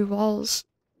through walls,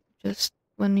 just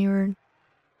when you were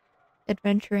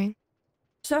adventuring.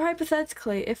 So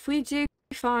hypothetically, if we do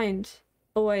find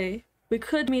a way, we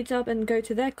could meet up and go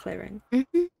to their clearing. Mhm.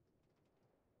 it's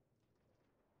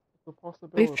a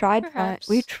possibility. We've tried. Perhaps.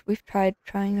 We've tried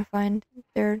trying to find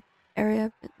their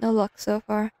area, but no luck so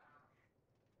far.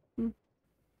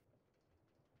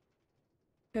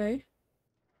 Okay.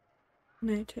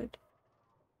 Noted.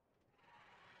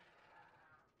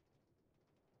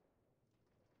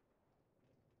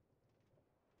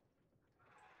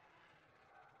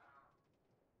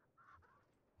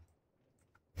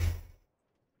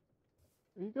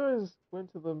 You guys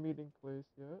went to the meeting place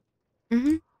yet?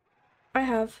 Mhm. I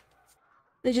have.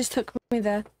 They just took me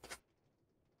there.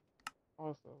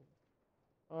 Awesome.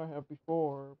 I have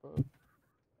before, but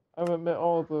I haven't met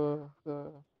all the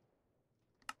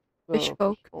Fish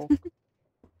folk.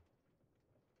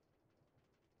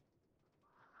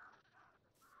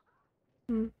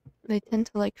 They tend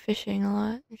to like fishing a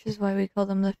lot, which is why we call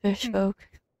them the fish folk.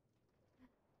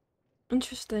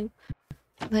 Interesting.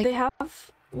 Like They have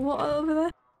water over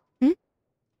there? Hmm?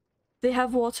 They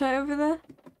have water over there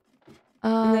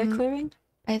in their um, clearing?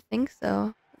 I think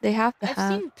so. They have to I've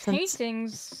have. seen since-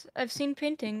 paintings. I've seen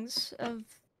paintings of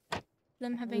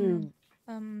them Hmm. having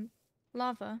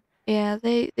lava. Yeah,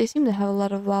 they seem to have a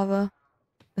lot of lava,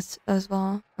 as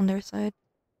well on their side.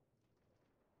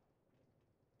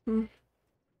 Hmm.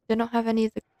 They don't have any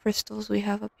of the crystals we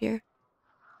have up here.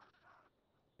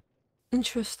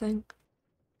 Interesting.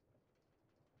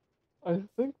 I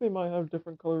think they might have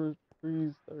different colored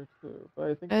trees there too, but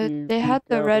I think They we had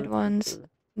the red gathered ones, together.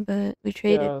 but we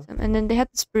traded Yeah. them, and then they had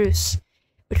the spruce,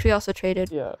 which we also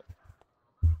traded. Yeah.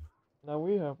 Now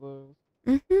we have those.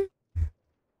 Mhm.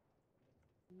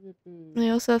 Yippee. They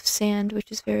also have sand,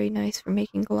 which is very nice for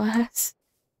making glass.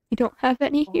 We don't have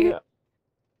any Oh, here. yeah.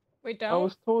 We I don't.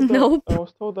 was told that Nope. I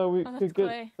was told that we Oh, that's could get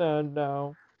clay. sand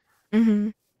now.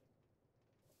 Mhm.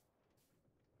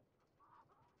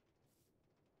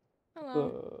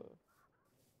 Hello.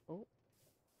 Oh,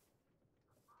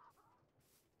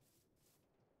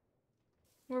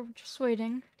 We're just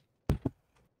waiting.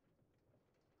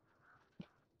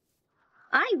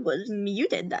 I was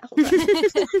muted that whole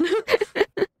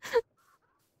time.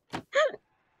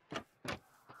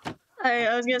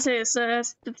 I was gonna say,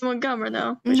 did someone come or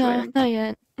no? We're just No, waiting. not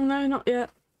yet. No, not yet.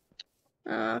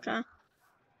 Oh, okay.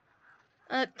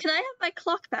 Can I have my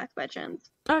clock back by chance?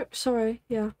 Oh, sorry.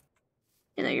 Yeah.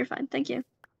 You know, you're fine. Thank you.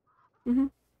 Oh,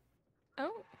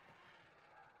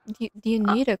 Do you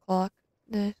need a clock?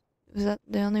 Was that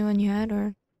the only one you had,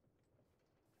 or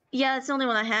Yeah, it's the only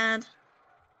one I had.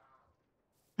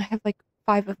 I have like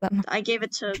 5 of them. I gave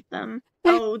it to them.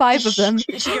 I have Oh, 5 of them.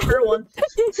 She gave her one.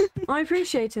 I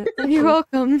appreciate it. Thank You're you.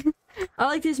 welcome. I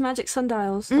like these magic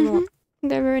sundials a lot.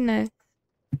 They're very nice.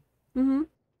 Mm-hmm.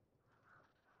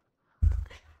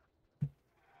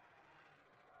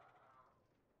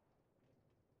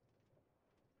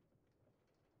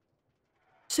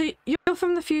 So you're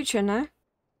from the future, no?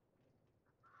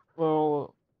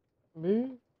 well,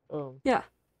 me? Yeah.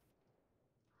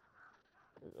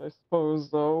 I suppose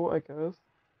so, I guess.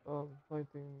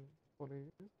 1920.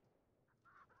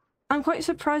 I'm quite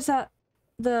surprised that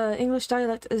the English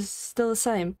dialect is still the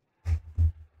same.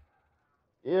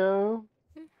 Yeah.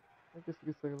 I guess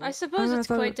you could say that. I suppose I it's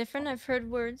thought quite it- different. I've heard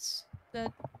words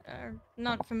that are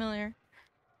not familiar.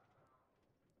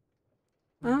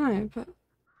 I don't know, but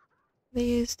They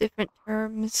use different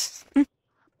terms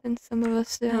than some of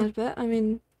us yeah, do. I bet. I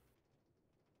mean,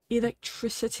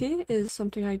 electricity is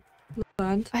something I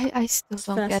learned. I still It's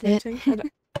don't get it.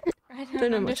 fascinating. I Don't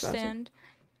don't know much about it. understand.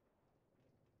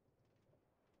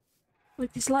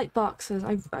 Like these light boxes,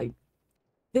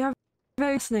 they are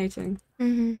very fascinating.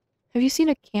 Have you seen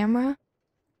a camera?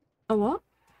 A what?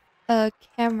 a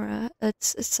camera.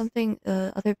 It's something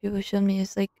other people showed me.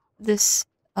 Is like this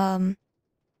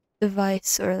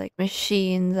device or like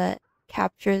machine that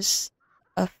captures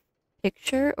a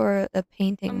picture or a A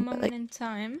painting, but moment like in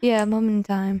time. yeah, a moment in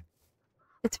time.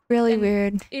 It's really And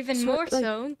weird. Even So, more like-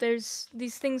 so, there's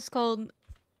these things called.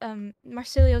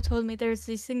 Marcelio told me there's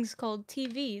these things called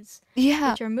TVs,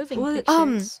 Yeah, which are moving What?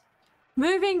 pictures.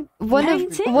 Moving one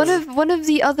paintings? of one of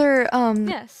the other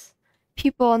Yes.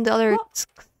 people on the other What?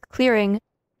 clearing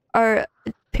are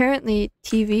apparently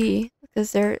TV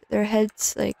because their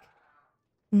heads like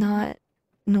not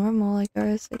normal like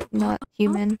ours, like not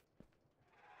human.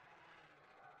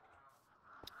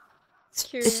 It's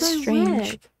Curious. so strange.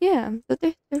 weird. Yeah, but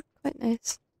they're quite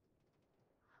nice.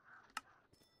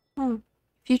 Hmm.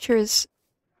 Future is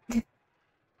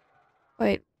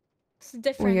quite It's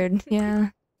different. weird. Yeah.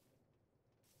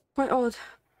 Quite odd.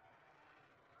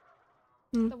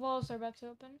 The walls are about to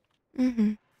open.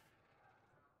 Mhm.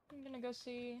 I'm gonna go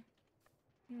see.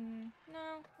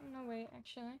 No, wait,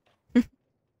 actually.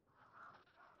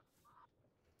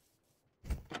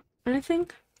 Anything?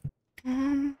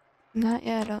 Not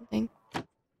yet. I don't think.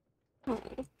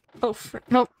 Oh, frick.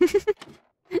 Nope.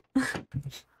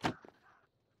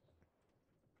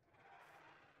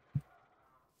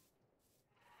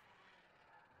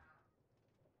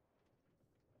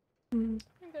 Hmm. I'm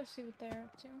gonna go see what they're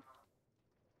up to.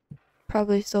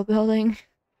 Probably still building.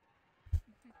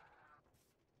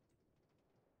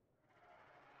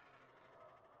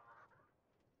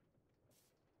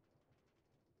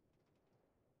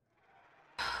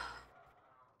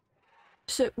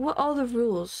 So, what are the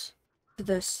rules for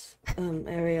this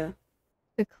area?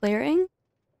 The clearing?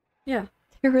 Yeah.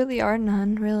 There really are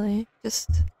none. Really, just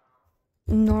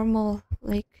normal.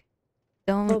 Like,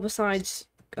 don't Well, besides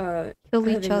kill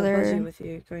having each a budgie other. with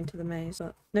you going to the maze,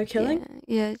 but no killing.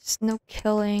 Yeah, just no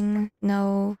killing,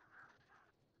 no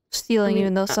stealing. mean,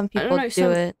 even though I some don't people know, do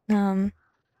some- it.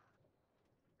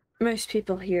 Most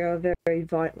people here are very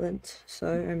violent, so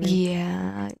I mean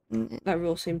Yeah. that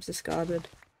rule seems discarded.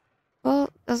 Well,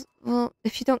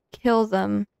 if you don't kill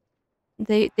them,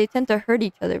 they tend to hurt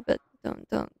each other, but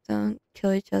don't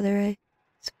kill each other. Right?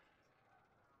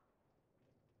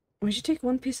 Why'd you take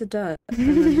one piece of dirt?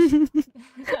 And then...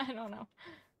 I don't know.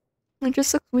 It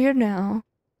just looks weird now.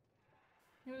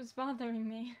 It was bothering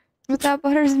me. But that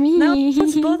bothers me. No,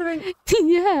 what's bothering?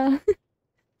 Yeah.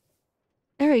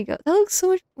 There we go. That looks so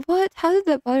much. What? How did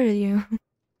that bother you?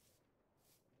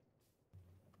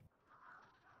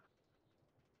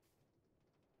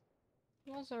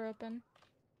 Walls are open.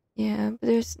 Yeah, but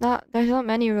there's not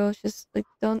many rules. Just like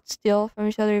don't steal from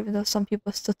each other, even though some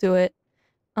people still do it.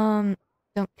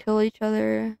 Don't kill each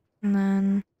other, and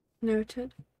then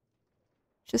Noted.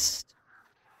 just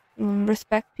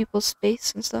respect people's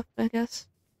space and stuff. I guess.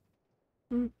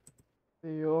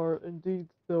 They are indeed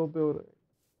still building.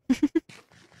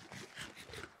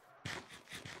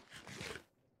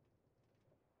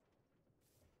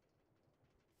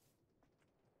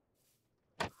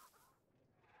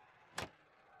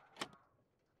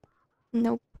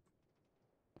 Nope.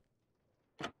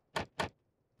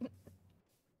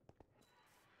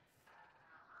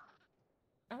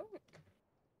 Oh.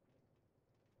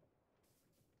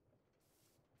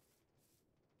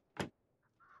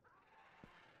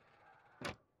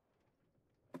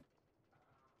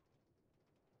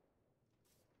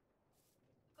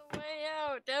 The way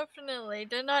out, definitely.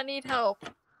 Did not need help.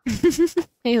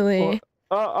 Haley,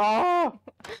 Ah!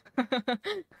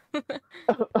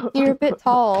 you're a bit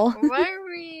tall. Why are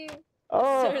we?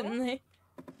 Ah! Certainly.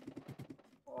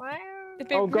 Why are It'd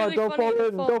be Oh god, really don't funny fall to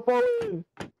in! Don't fall in!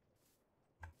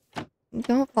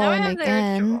 Don't fall Now I in have the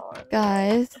again, ritual.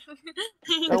 guys.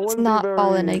 That Let's wouldn't be not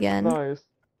fall in very again. Nice.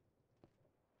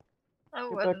 I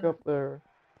Get wouldn't. back up there.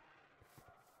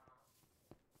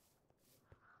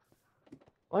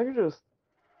 I can just.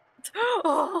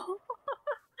 Oh.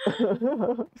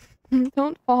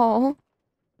 Don't fall.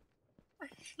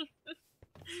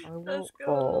 I won't Let's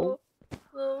fall. go.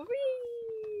 Oh,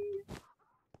 wee.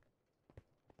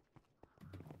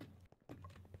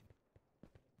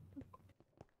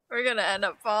 We're gonna end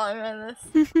up falling on this.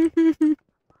 Hang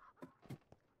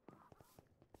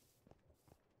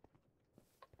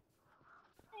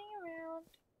around.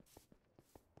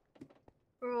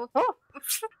 Who will... Oh.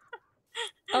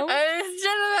 Oh. I was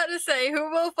just about to say, who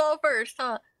will fall first,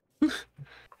 huh?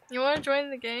 You want to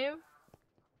join the game?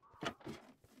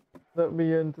 Let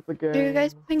me into the game. Are you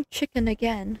guys playing chicken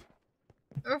again?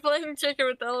 We're playing chicken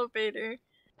with the elevator.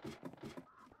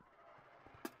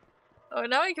 Oh,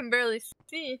 now I can barely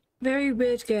see. Very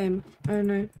weird game. I don't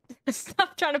know.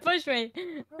 Stop trying to push me.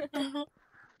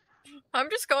 I'm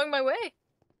just going my way.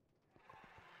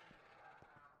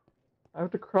 I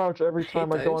have to crouch every hate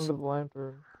time I go those. under the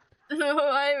lantern. No,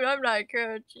 I'm not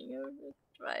crouching. I'm just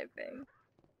driving.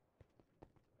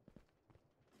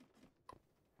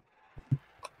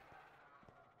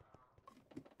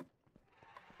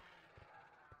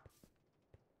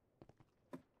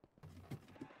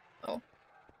 Oh.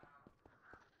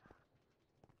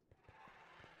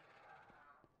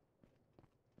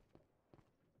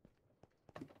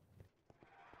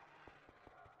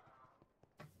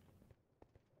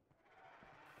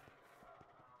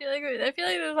 I feel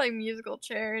like there's like musical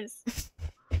chairs.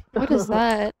 What is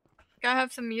that? Gotta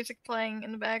have some music playing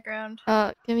in the background.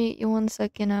 Give me 1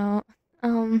 second out.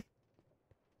 Oh.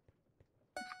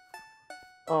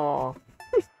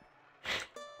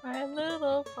 My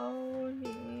little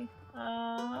pony.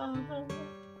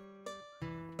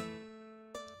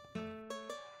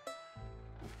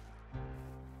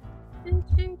 Do,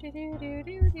 do, do, do, do,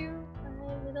 do, do,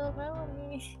 my little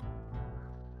pony.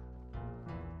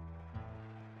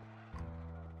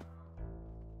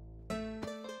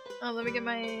 Oh, let me get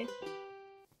my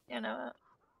piano out.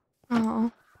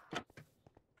 Oh.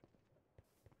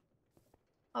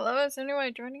 Hello, is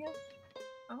anyone joining us?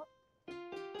 Oh.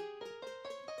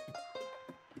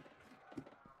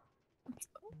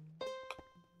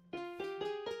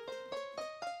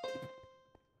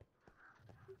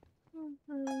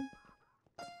 Mhm.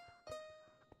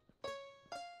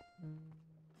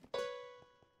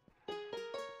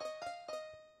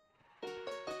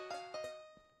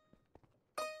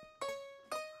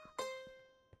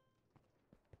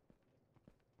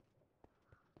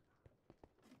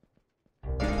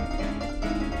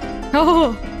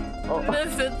 Oh.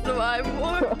 This is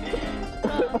survival.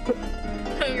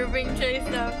 You're being chased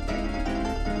now.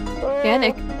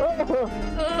 Panic.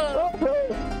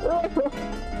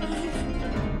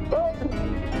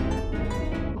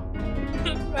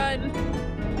 Run.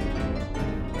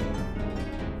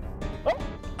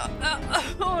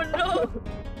 Oh no.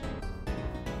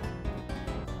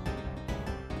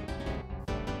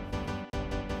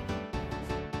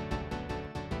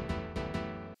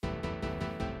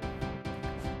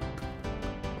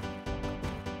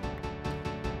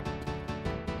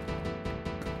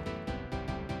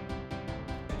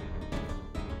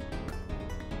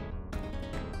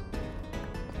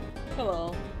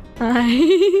 Hello.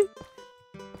 Hi.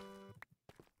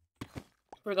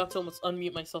 Forgot to almost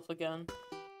unmute myself again.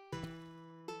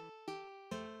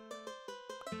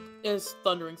 It's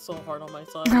thundering so hard on my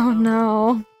side. Oh right now.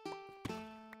 no.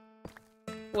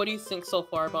 What do you think so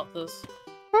far about this?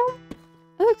 Oh,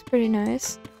 that looks pretty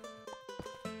nice.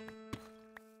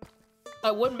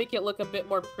 I would make it look a bit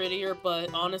more prettier,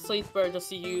 but honestly, it's better just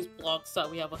to use blocks that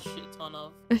we have a shit ton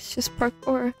of. It's just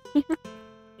parkour.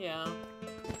 Yeah.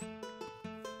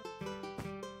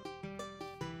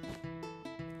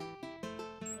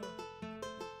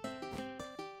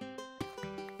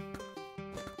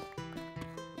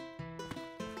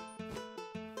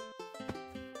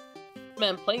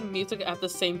 Man, playing music at the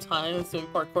same time as doing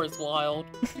parkour is wild.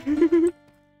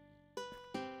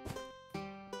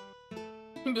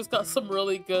 You just got some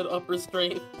really good upper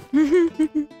strength.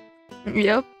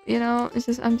 Yep, you know,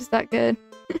 I'm just that good.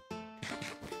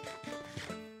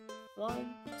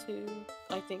 1, 2,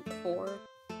 I think 4.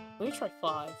 Let me try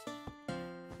 5.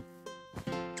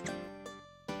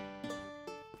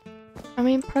 I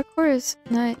mean, parkour is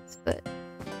nice, but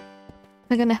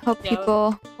they're gonna help Yeah.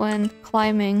 people when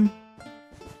climbing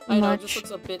I know, it much. just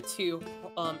looks a bit too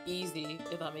easy,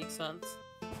 if that makes sense.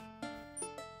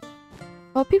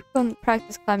 Well, people can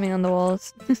practice climbing on the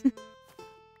walls. There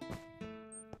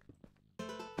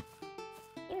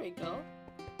you go.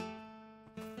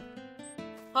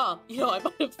 Huh, you know, I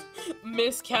might have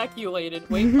miscalculated.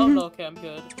 Wait, oh no, okay, I'm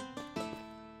good.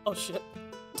 Oh shit.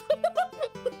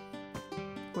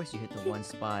 Of course you hit the one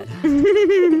spot.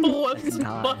 What That's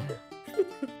not. spot?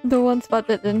 The one spot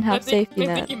that didn't have safety I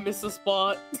net. think you missed a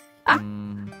spot.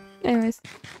 Mm, Anyways.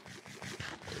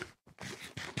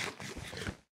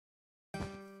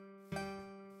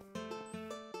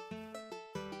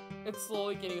 It's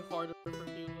slowly getting harder for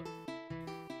you.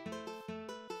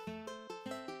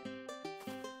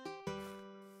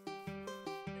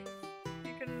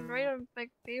 You can write on like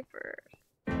paper,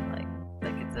 like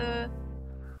it's a.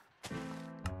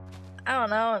 I don't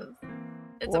know.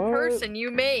 It's a What? person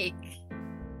you make.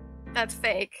 That's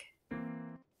fake.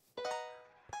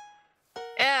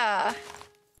 Yeah.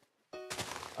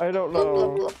 I don't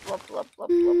know.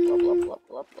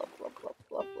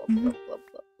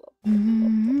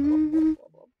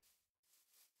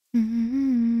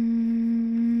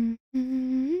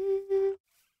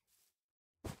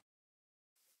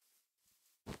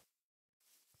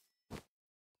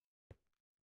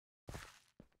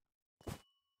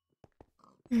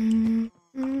 Mm,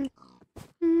 mm,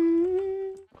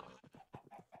 mm,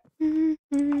 mm,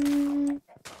 mm.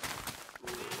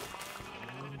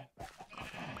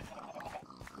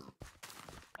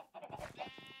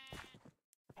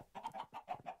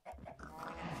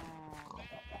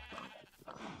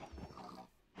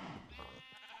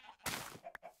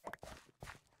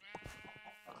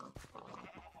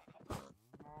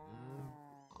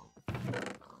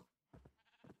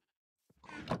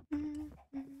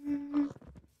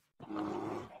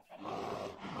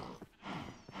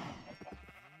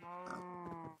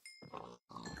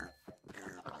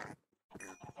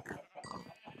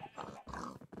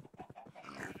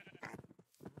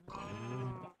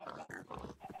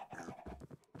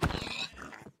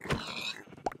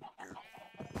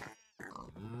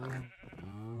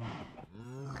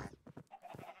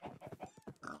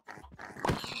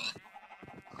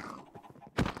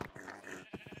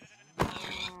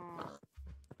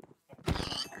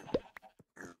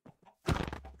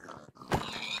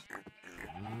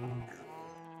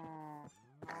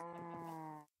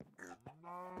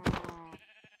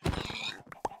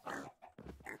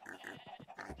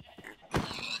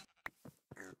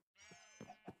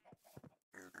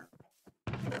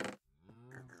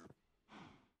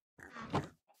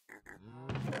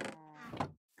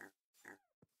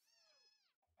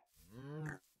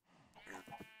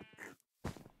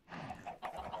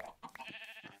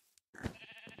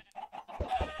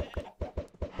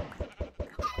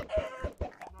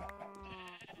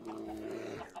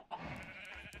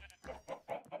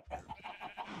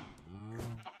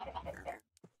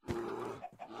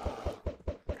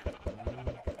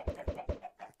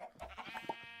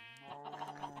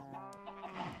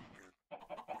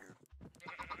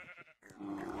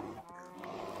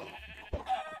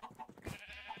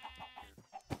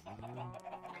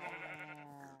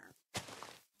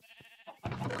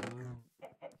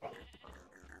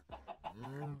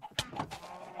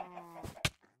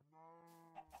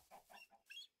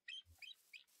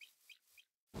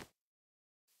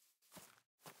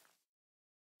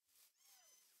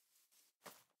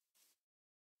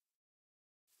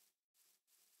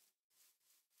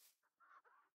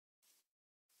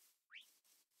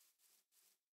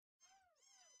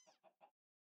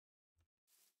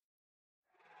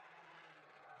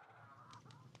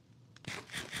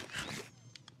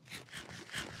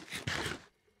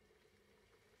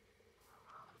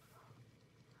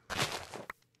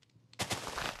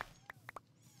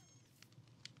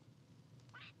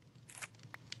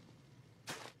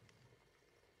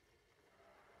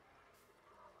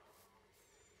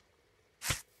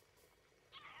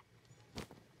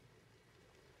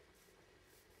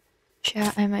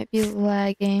 Chat, I might be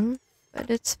lagging, but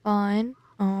it's fine.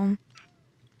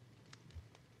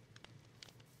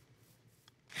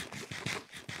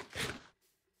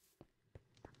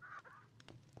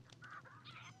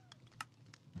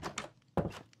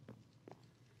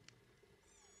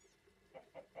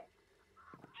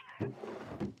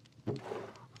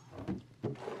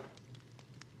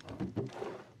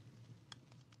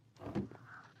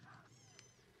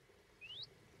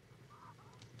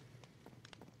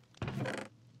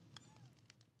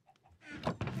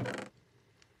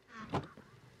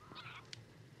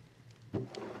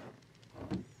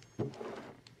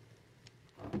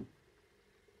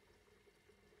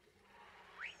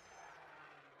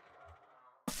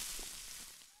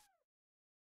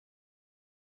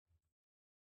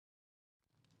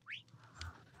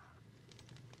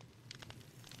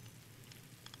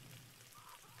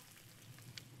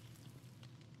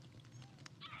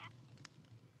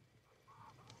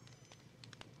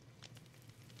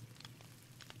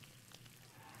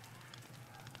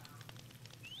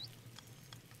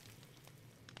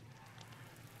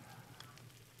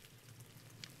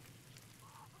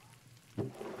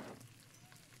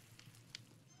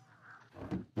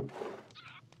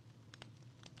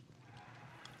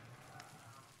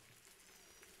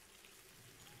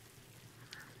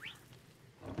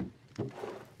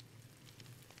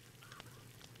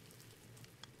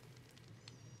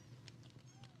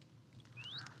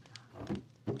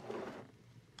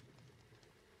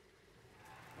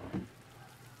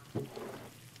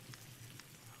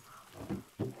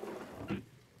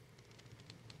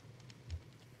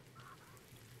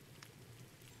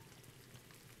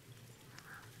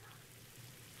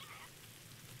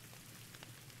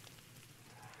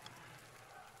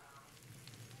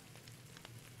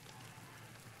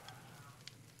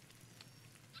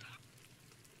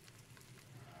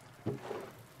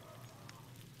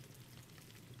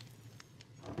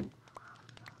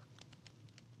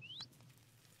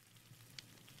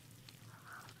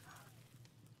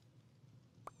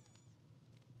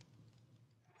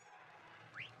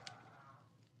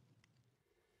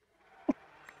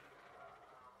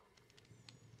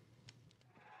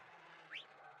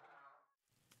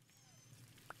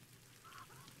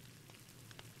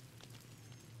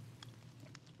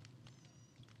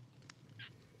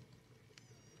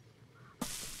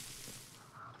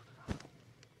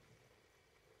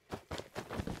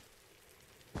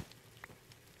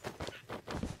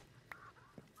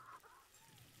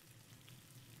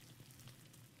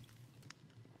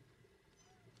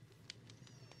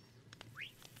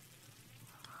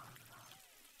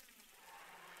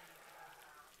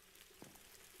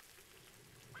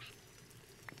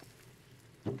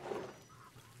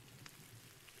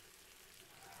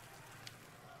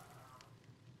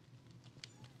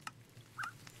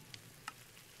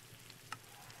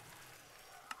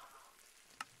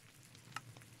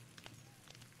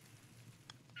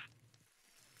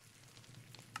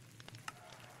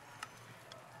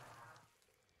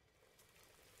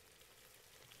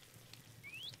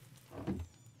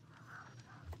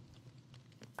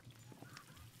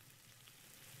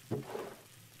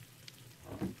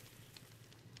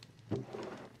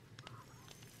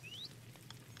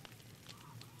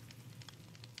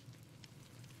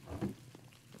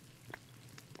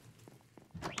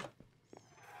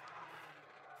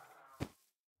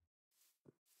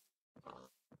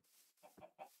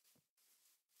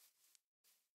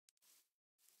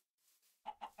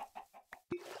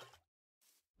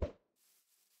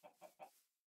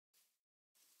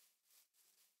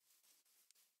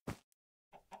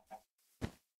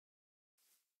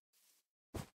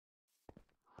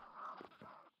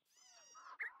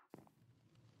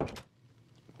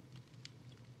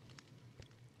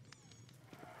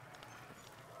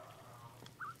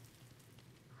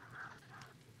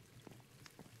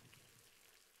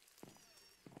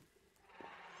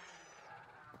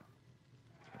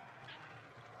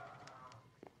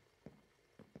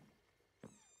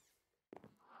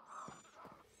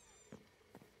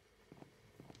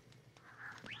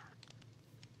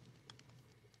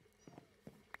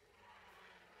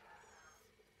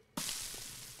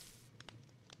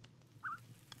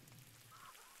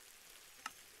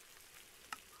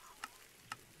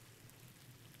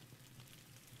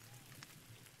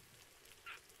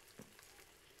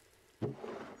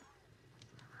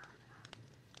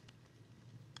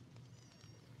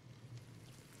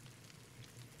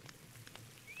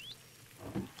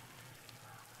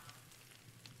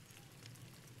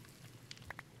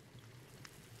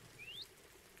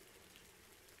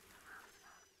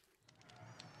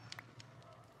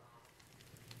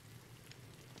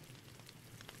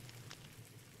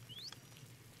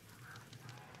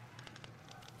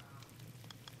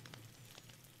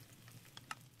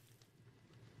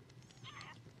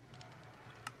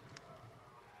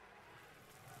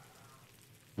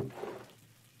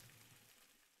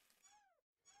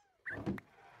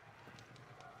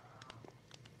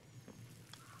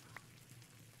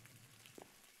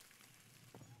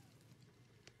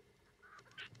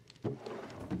 I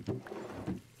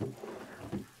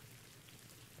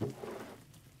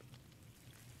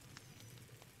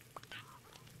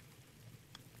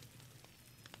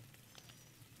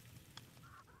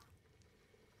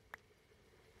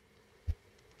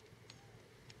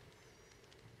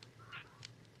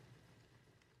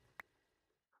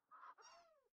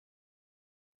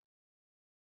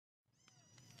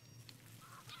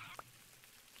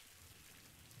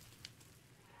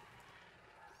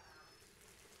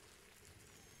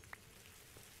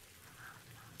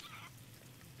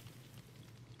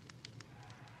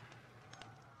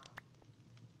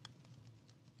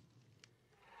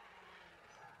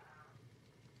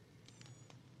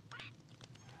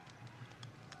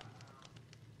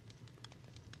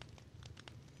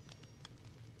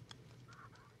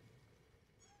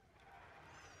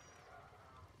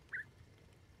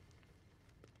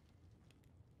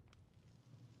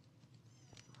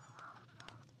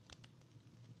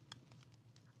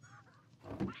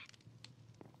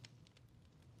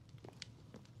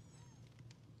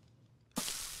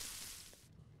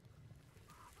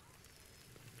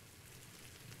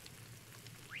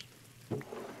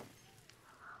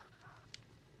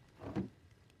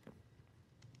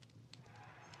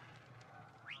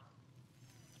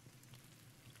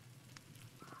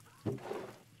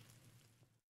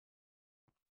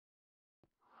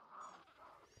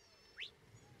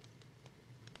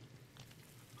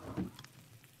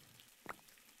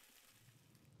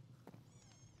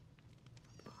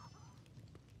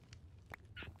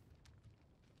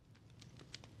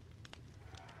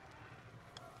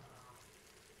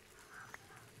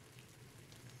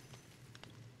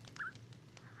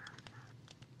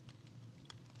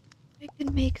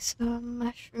can make some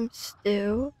mushroom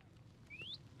stew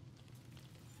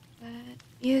that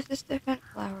uses different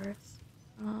flowers.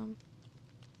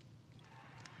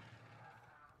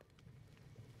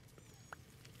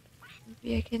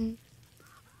 Maybe I can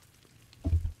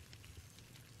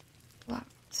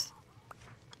flowers.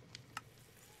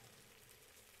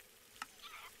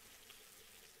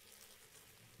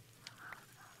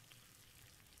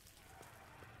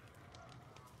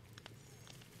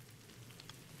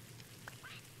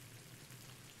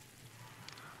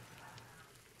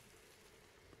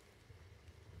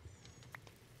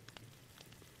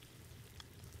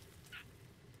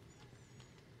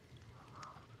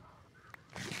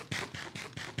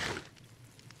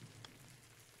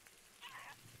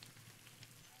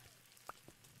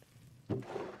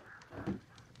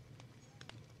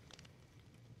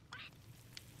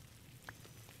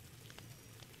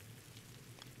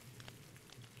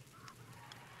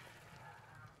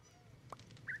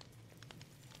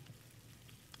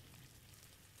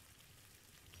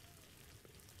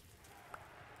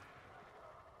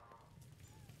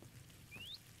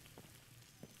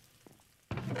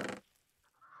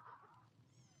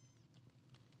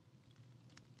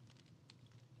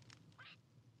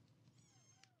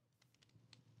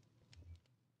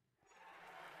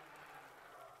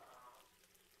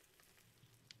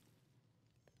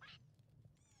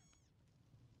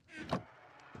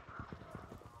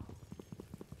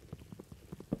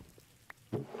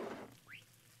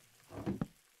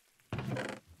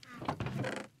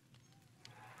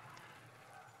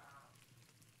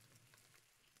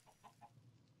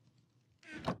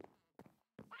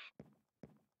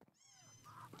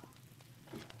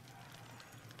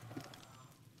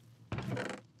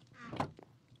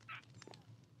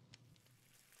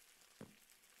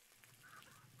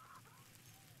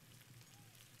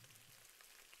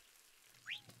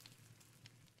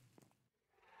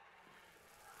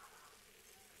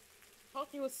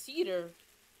 Talking with Cedar.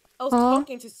 I was Huh?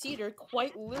 talking to Cedar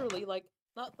quite literally, like,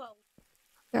 not that.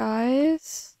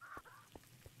 Guys?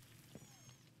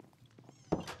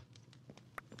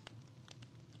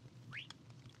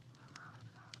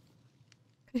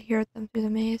 Could hear them through the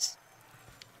maze.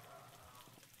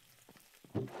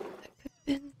 That could have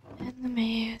been in the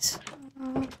maze.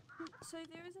 So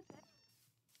there is a bed.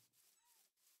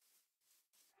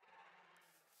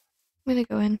 I'm gonna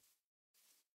go in.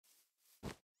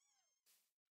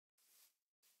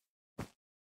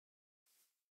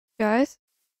 Guys?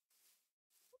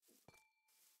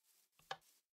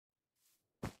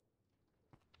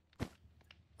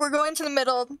 We're going to the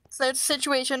middle. So there's a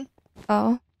situation.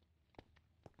 Oh.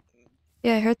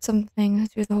 Yeah, I heard something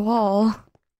through the wall.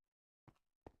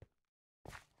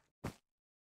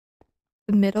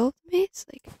 The middle of the maze?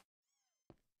 Like...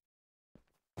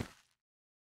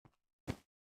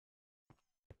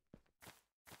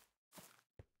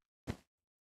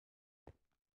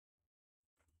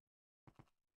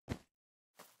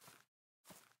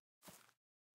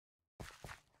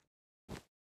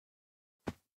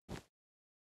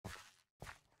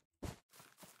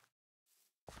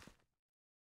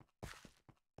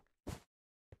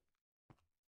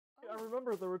 I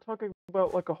remember they were talking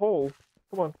about like a hole.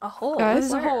 Come on. A hole? Guys?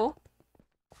 There's a Where? hole.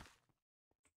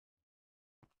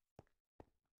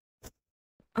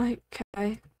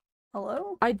 Okay.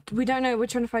 Hello? We don't know. We're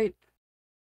trying to fight.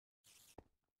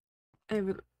 I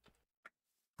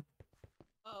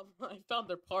found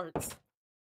their parts.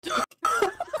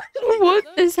 What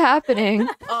is happening?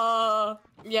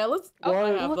 Yeah, let's. Why- I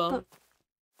have what them.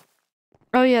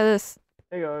 Oh yeah, this.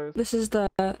 Hey guys. This is the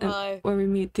Hi. where we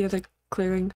meet the other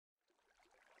clearing.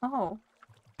 Oh.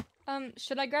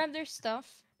 Should I grab their stuff?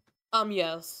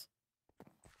 Yes.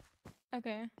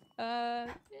 Okay.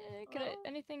 Could I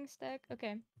anything stack?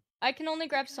 Okay. I can only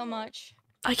grab so much.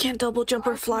 I can't double jump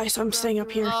or fly, so I'm staying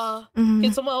up here. Mhm.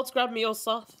 Can someone else grab Mio's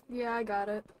stuff? Yeah, I got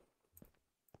it.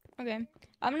 Okay.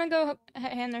 I'm gonna go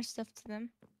hand their stuff to them.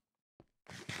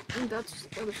 That's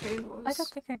where the chain was. I don't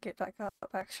think I get back up,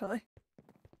 actually.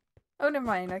 Oh, never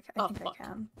mind. I Oh, think fuck. I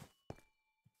can.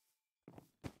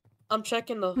 I'm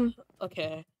checking the.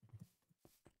 Okay.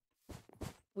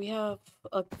 We have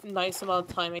a nice amount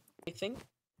of time, I think.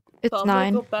 It's So I'm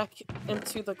 9. gonna go back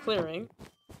into the clearing.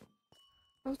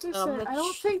 I was gonna I'm say, gonna I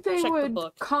don't think they check the would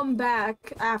book. come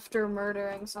back after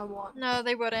murdering someone. No,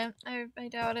 they wouldn't. I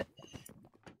doubt it.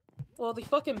 Well, they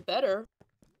fucking better.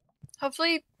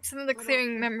 Hopefully, some of the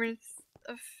clearing members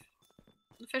of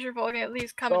the Fisher Folk at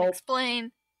least come and Well,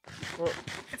 explain Well,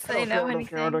 if I they don't know care, I don't anything.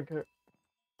 care, I don't care.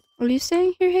 Are you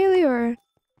staying here, Haley, or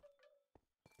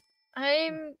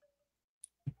I'm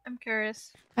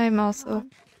curious. I'm also?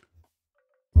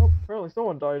 Well, apparently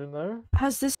someone died in there.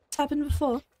 Has this happened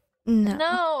before?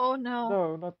 No. No.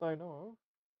 No, not that I know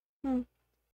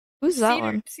Who's that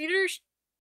one? Cedar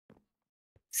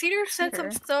said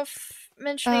some Cedar. stuff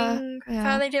mentioning yeah.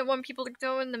 how they didn't want people to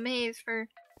go in the maze for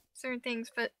certain things,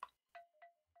 but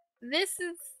this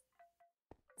is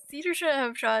Cedar shouldn't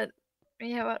have shot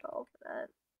me out at all for that. of.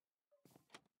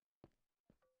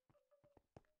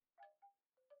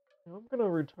 I'm gonna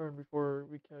return before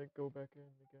we can go back in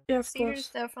again. Yeah, of Cedar's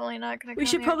course. definitely not gonna. We come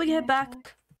should here probably for head me, back. actually.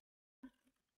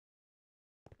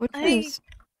 What I- is?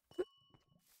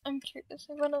 I'm curious.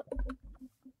 I wanna.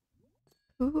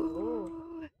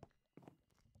 Ooh.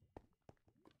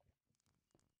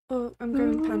 Oh, I'm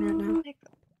going pan right now.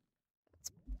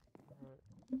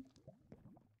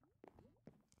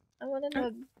 I wanna know.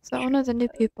 Is that one of the new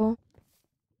people?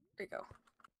 There you go.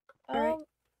 Alright.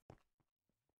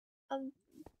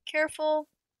 Careful.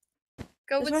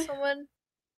 Go This with way? someone.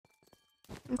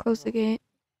 And close the gate.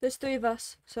 There's 3 of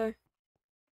us, so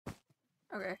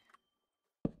Okay.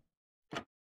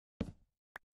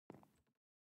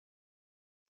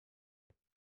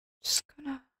 Just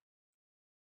gonna.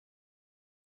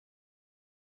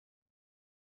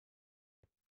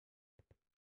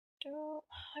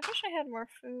 I wish I had more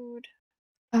food.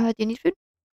 Do you need food?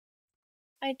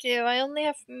 I do. I only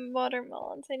have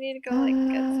watermelons. I need to go like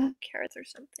get some carrots or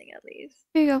something at least.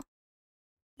 Here you go.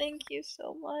 Thank you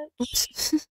so much.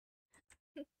 Oops.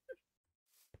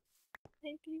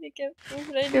 I need to get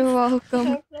food. I You're just welcome.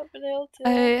 have not been able to.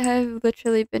 I have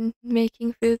literally been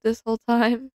making food this whole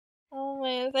time. Oh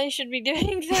man, I should be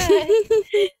doing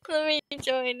that. Let me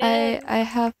join in. I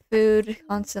have food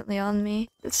constantly on me.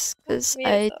 It's because Me I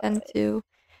as tend always. to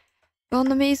go on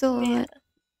the maze a lot. Yeah.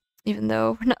 Even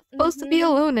though we're not supposed to be Mhm.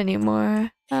 alone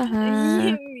anymore.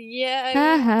 Haha. Yeah, I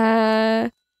mean, Haha.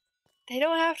 they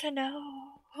don't have to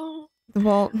know.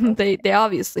 Well, they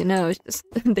obviously know. It's just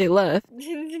they left.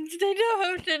 They don't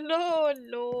have to know.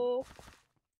 No.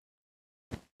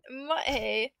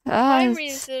 Hey, my That's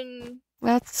reason.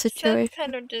 the Seth situation.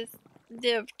 kind of just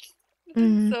dipped,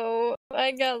 Mhm. so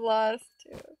I got lost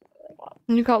too.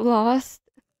 You got lost.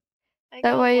 I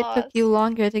That got way it lost. took you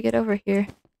longer to get over here.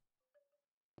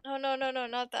 No,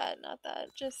 not that.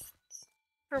 Just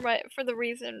for the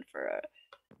reason for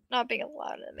not being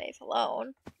allowed in the maze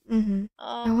alone. Mhm.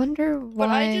 I Um, wonder but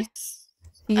why. I was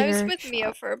Cedar with Mio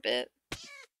shot- for a bit.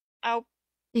 Ow.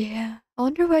 Yeah. I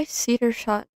wonder why Cedar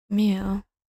shot Mio.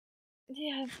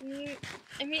 Yeah,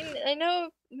 I mean, I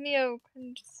know Mio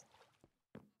can just.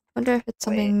 Wonder if it's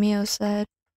something Mio said.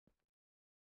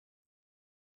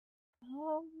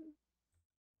 Hold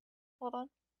on.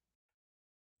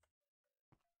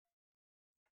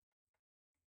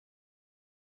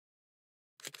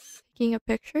 Taking a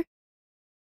picture.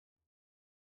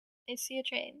 I see a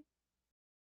chain.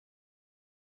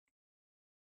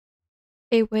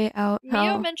 A way out. Mio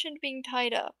How? mentioned being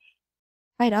tied up.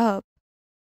 Tied up.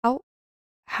 How?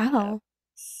 How?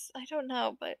 I don't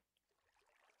know, but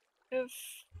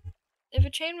if a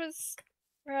chain was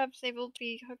perhaps able to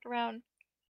be hooked around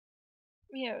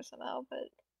Mio somehow, but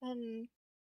then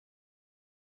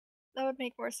that would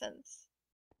make more sense.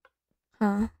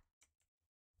 Huh?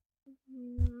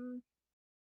 Mm,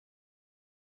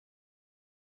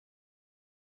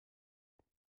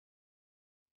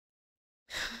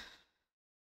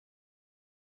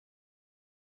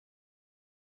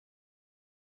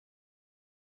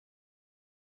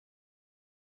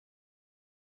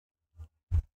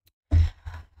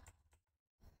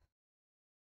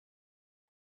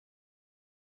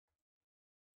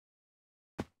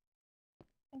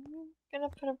 I'm gonna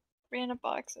put a random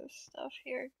box of stuff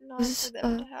here, not Was, for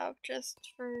them to have, just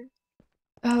for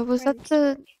was that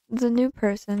random the storage. new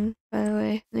person, by the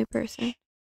way? New person.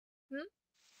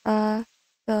 Hmm?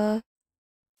 The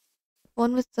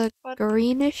one with the What?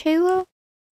 greenish halo?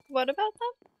 What about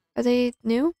them? Are they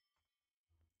new?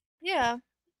 Yeah.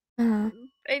 Uh-huh.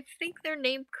 I think their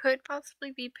name could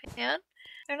possibly be Pan.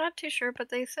 They're not too sure, but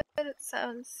they said it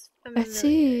sounds I familiar.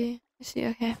 see. I see,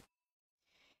 okay.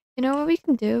 You know what we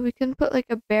can do? We can put like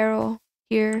a barrel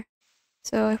here.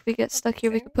 So if we get stuck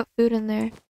here, we can put food in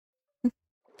there.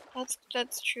 That's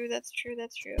true. That's true.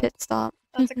 That's true. Pit stop.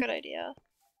 That's a good idea.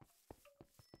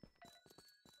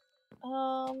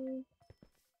 I'm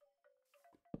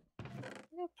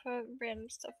gonna put random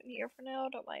stuff in here for now.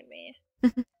 Don't mind me.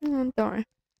 Don't worry.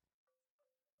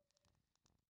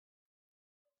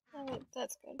 Oh,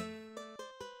 that's good.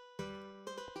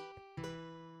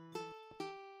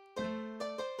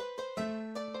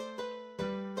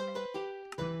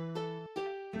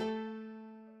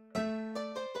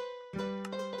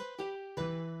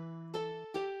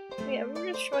 Yeah, we were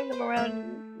just showing them around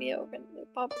and Mio randomly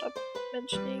popped up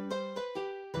mentioning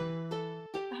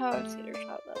how Cedar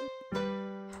shot them.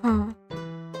 Huh.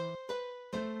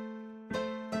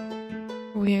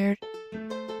 Weird.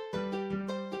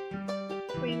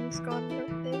 Wings gone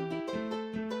birthday.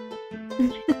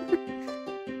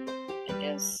 I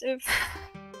guess if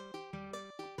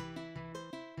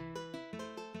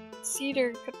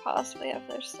Cedar could possibly have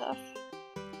their stuff.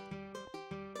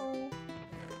 Or...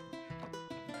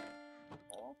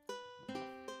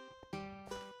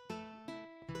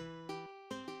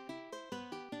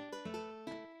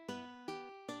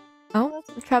 Oh,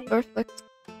 the trapdoor flicked.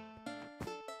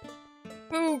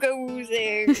 Who goes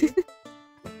there?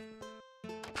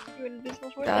 You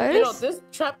invisible for Guys? You know, this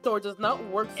trapdoor does not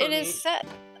work for It me. is set.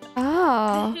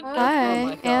 Oh, Oh hi.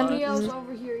 my God. And Neo's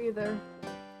over here either.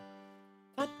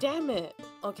 God damn it.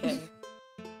 Okay.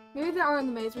 Maybe they are in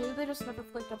the maze. Maybe they just never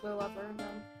flicked up their lever and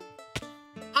then.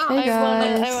 Hey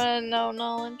guys. I wanna know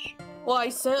knowledge. Well, I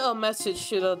sent a message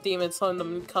to the demons telling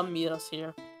them to come meet us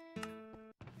here.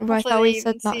 Well, I Hopefully thought they we even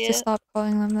said not see to it. stop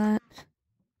calling them that.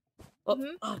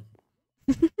 Well,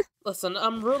 listen,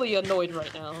 I'm really annoyed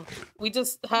right now. We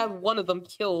just had one of them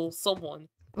kill someone.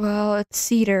 Well, it's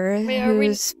Cedar, Wait, are we-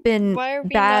 who's been why are we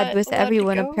bad not with allowed to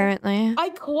everyone, go? apparently. I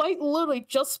quite literally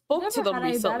just spoke to Never them had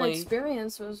any bad recently.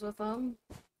 experiences with them.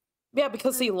 Yeah,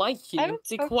 because they like I you. haven't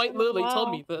They spoken to quite them in a literally told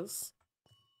while. me this.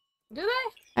 Do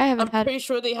they? I haven't I'm had pretty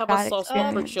sure they have a bad soft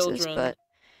spot for experiences, children. but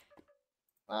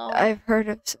Oh. I've heard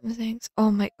of some things. Oh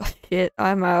my god, shit.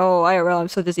 IRL, I'm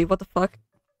so dizzy. What the fuck?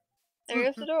 There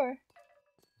goes the door.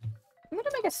 I'm gonna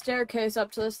make a staircase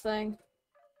up to this thing.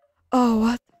 Oh,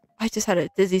 what? I just had a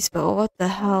dizzy spell. What the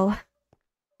hell?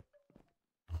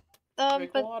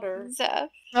 Drink But water. Zeph,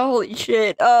 Holy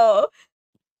shit. Oh.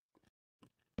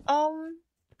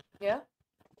 Yeah?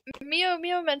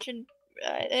 Mio mentioned,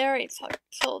 I already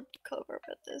told Clover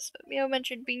about this, but Mio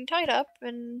mentioned being tied up,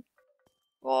 and,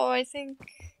 well, I think,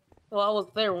 Well, I was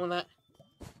there when that...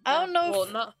 I don't know Well,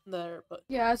 if, not there, but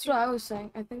Yeah, that's what I was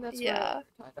saying. I think that's Yeah.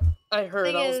 what I heard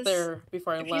Thing I was is, there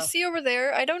before I if you left. see over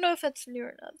there, I don't know if that's new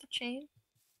or not, the chain.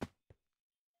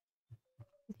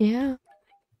 Yeah.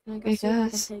 I I guess see if I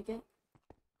guess. can take it.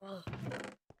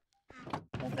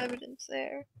 Enough evidence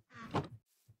there.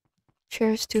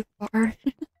 Chair's too far.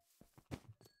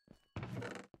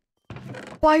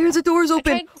 Why are the doors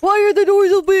open? Why are the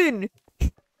doors open?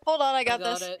 Hold on, I got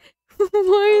this. it. Why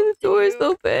are the doors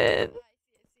open?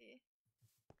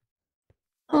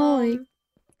 Holy.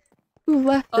 Who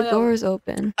left the yeah. doors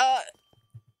open?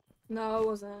 No, it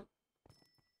wasn't.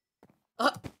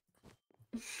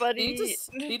 Buddy,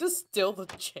 He just steal the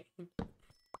chain.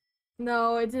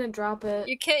 No, I didn't drop it.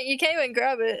 you can't even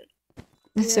grab it.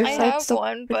 Is Yeah. their I site have still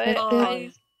one, but protected?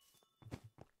 I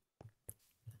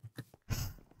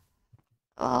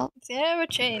Well, see, I have a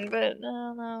chain, but I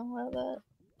don't know about that.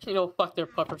 You know, fuck their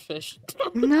pufferfish.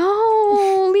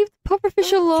 no, leave the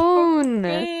pufferfish alone.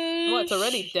 Well, it's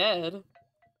already dead.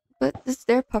 But it's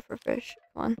their pufferfish.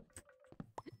 Come on.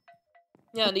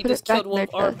 Yeah, and he Put it just back killed in one their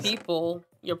of our chest. people.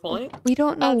 Your point? We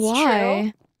don't know That's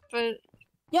why. true, but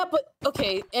Yeah, but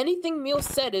okay, anything Meal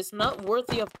said is not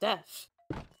worthy of death.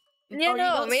 Yeah, Are you no,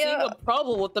 not seeing Mio, a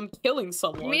problem with them killing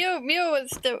someone? Mio was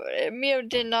still, Mio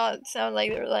did not sound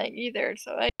like they were lying either,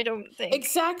 so I don't think.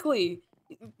 Exactly.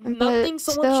 But Nothing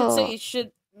someone should still, say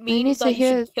should I mean need to that you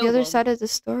hear should the kill other them. side of the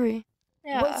story.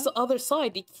 Yeah. What's the other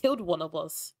side? They killed one of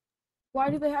us. Why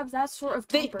do they have that sort of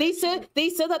temper? They said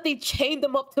that they chained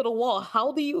them up to the wall.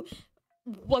 How do you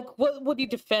like what would you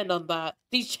defend on that?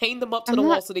 They chained them up to I'm the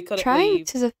wall not so they couldn't trying leave.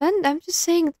 to defend. I'm just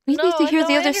saying we No, need to hear no,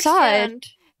 the I other side, understand.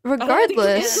 I don't think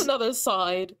there is regardless. another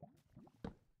side.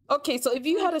 Okay, so if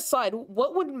you had a side,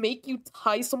 what would make you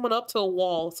tie someone up to a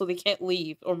wall so they can't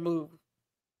leave or move?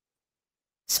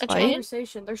 A Spite? chain?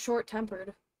 Conversation. They're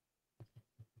short-tempered.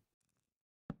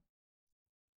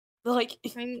 Like,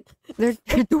 I mean, Their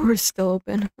door's still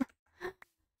open.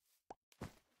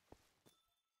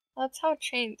 that's how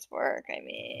chains work, I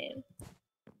mean.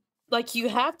 like you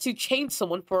have to chain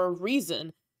someone for a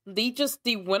reason. They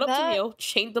went up to That- Mio,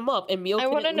 chained them up, and Mio I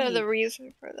couldn't want to know leave. the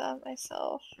reason for that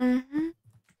myself. Mm-hmm.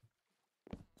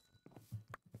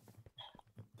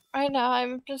 Right now,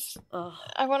 I'm just. Ugh.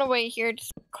 I want to wait here to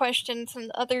question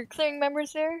some other clearing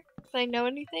members there, if I know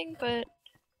anything, but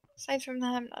aside from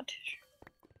that, I'm not too sure.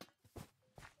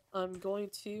 I'm going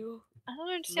to I don't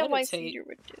understand why meditate. Cedar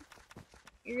would do.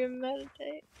 You're gonna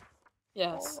meditate?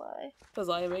 Yes, Oh, why? because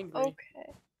I am angry.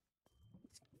 Okay.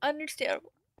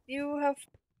 Understandable. You have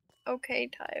okay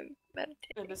time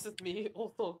meditating. And this is me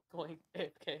also going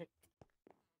AFK.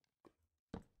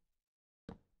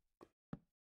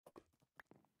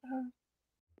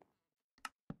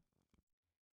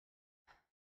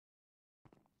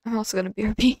 I'm also gonna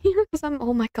BRB because I'm.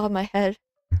 Oh my god, my head.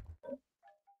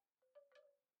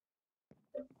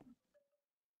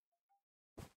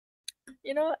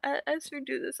 You know, as we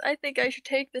do this, I think I should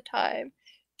take the time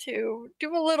to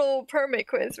do a little permit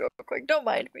quiz real quick. Don't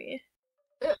mind me.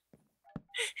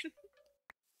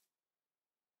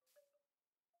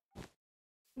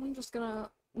 I'm just gonna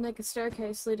make a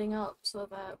staircase leading up so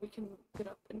that we can get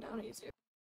up and down easier.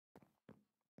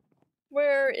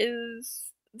 Where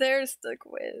is... There's the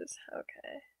quiz.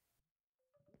 Okay.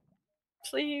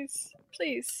 Please,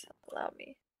 please allow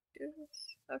me to do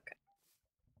this. Okay.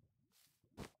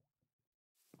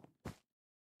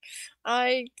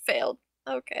 I failed.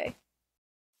 Okay.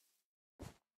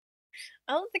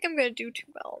 I don't think I'm gonna do too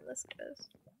well on this quiz.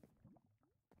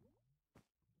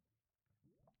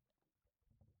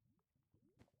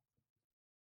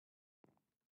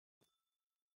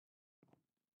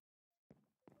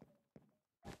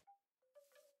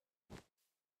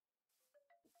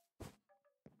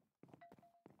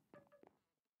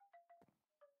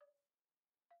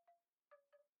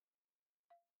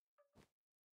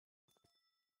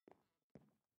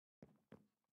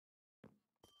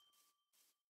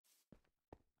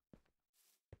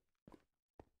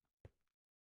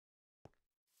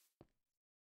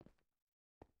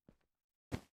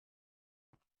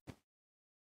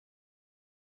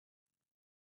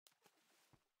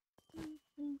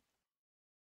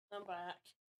 I'm back.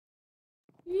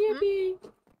 Yippee!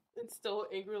 And still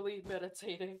angrily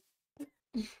meditating.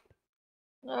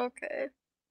 Okay.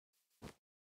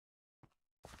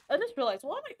 I just realized,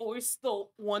 why am I always the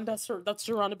one that's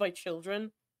surrounded by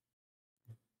children?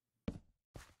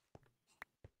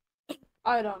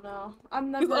 I don't know.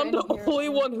 I'm never Because I'm in the here. only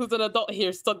one who's an adult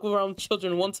here stuck around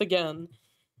children once again.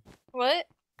 What?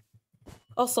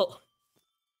 Also,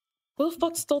 who the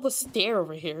fuck stole the stair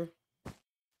over here?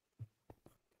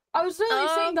 I was literally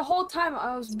saying the whole time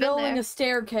I was been building there. a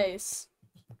staircase.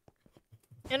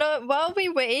 You know what? While we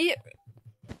wait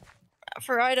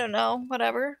for, I don't know,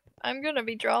 whatever, I'm gonna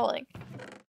be drawing.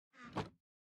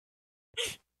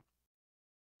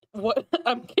 What?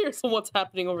 I'm curious on what's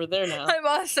happening over there now. I'm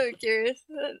also curious.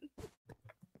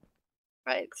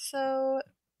 Right, so...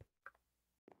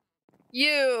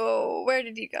 You! Where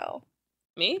did you go?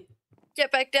 Me?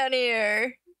 Get back down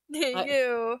here!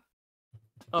 You!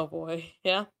 Oh boy,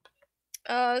 yeah.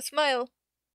 Smile.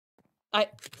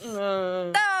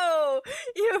 No!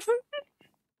 You...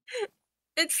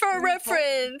 It's for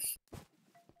reference!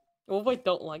 What if I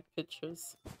don't like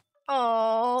pictures?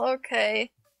 Oh,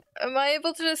 okay. Am I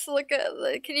able to just look at...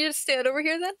 Can you just stand over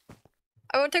here then?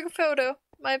 I won't take a photo.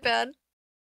 My bad.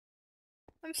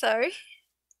 I'm sorry.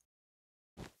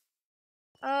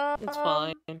 It's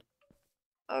fine.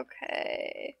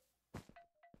 Okay.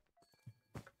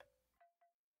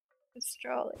 It's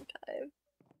drawing time.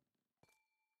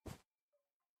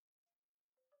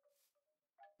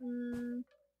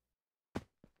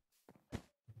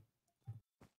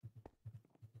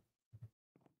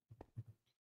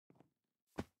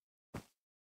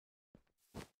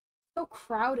 So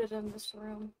crowded in this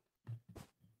room.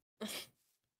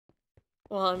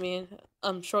 Well, I mean,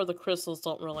 I'm sure the crystals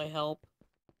don't really help.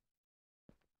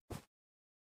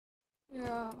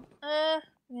 Yeah.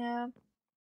 Yeah.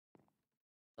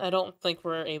 I don't think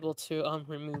we're able to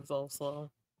remove those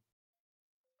though.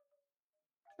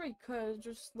 We could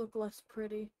just look less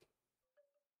pretty.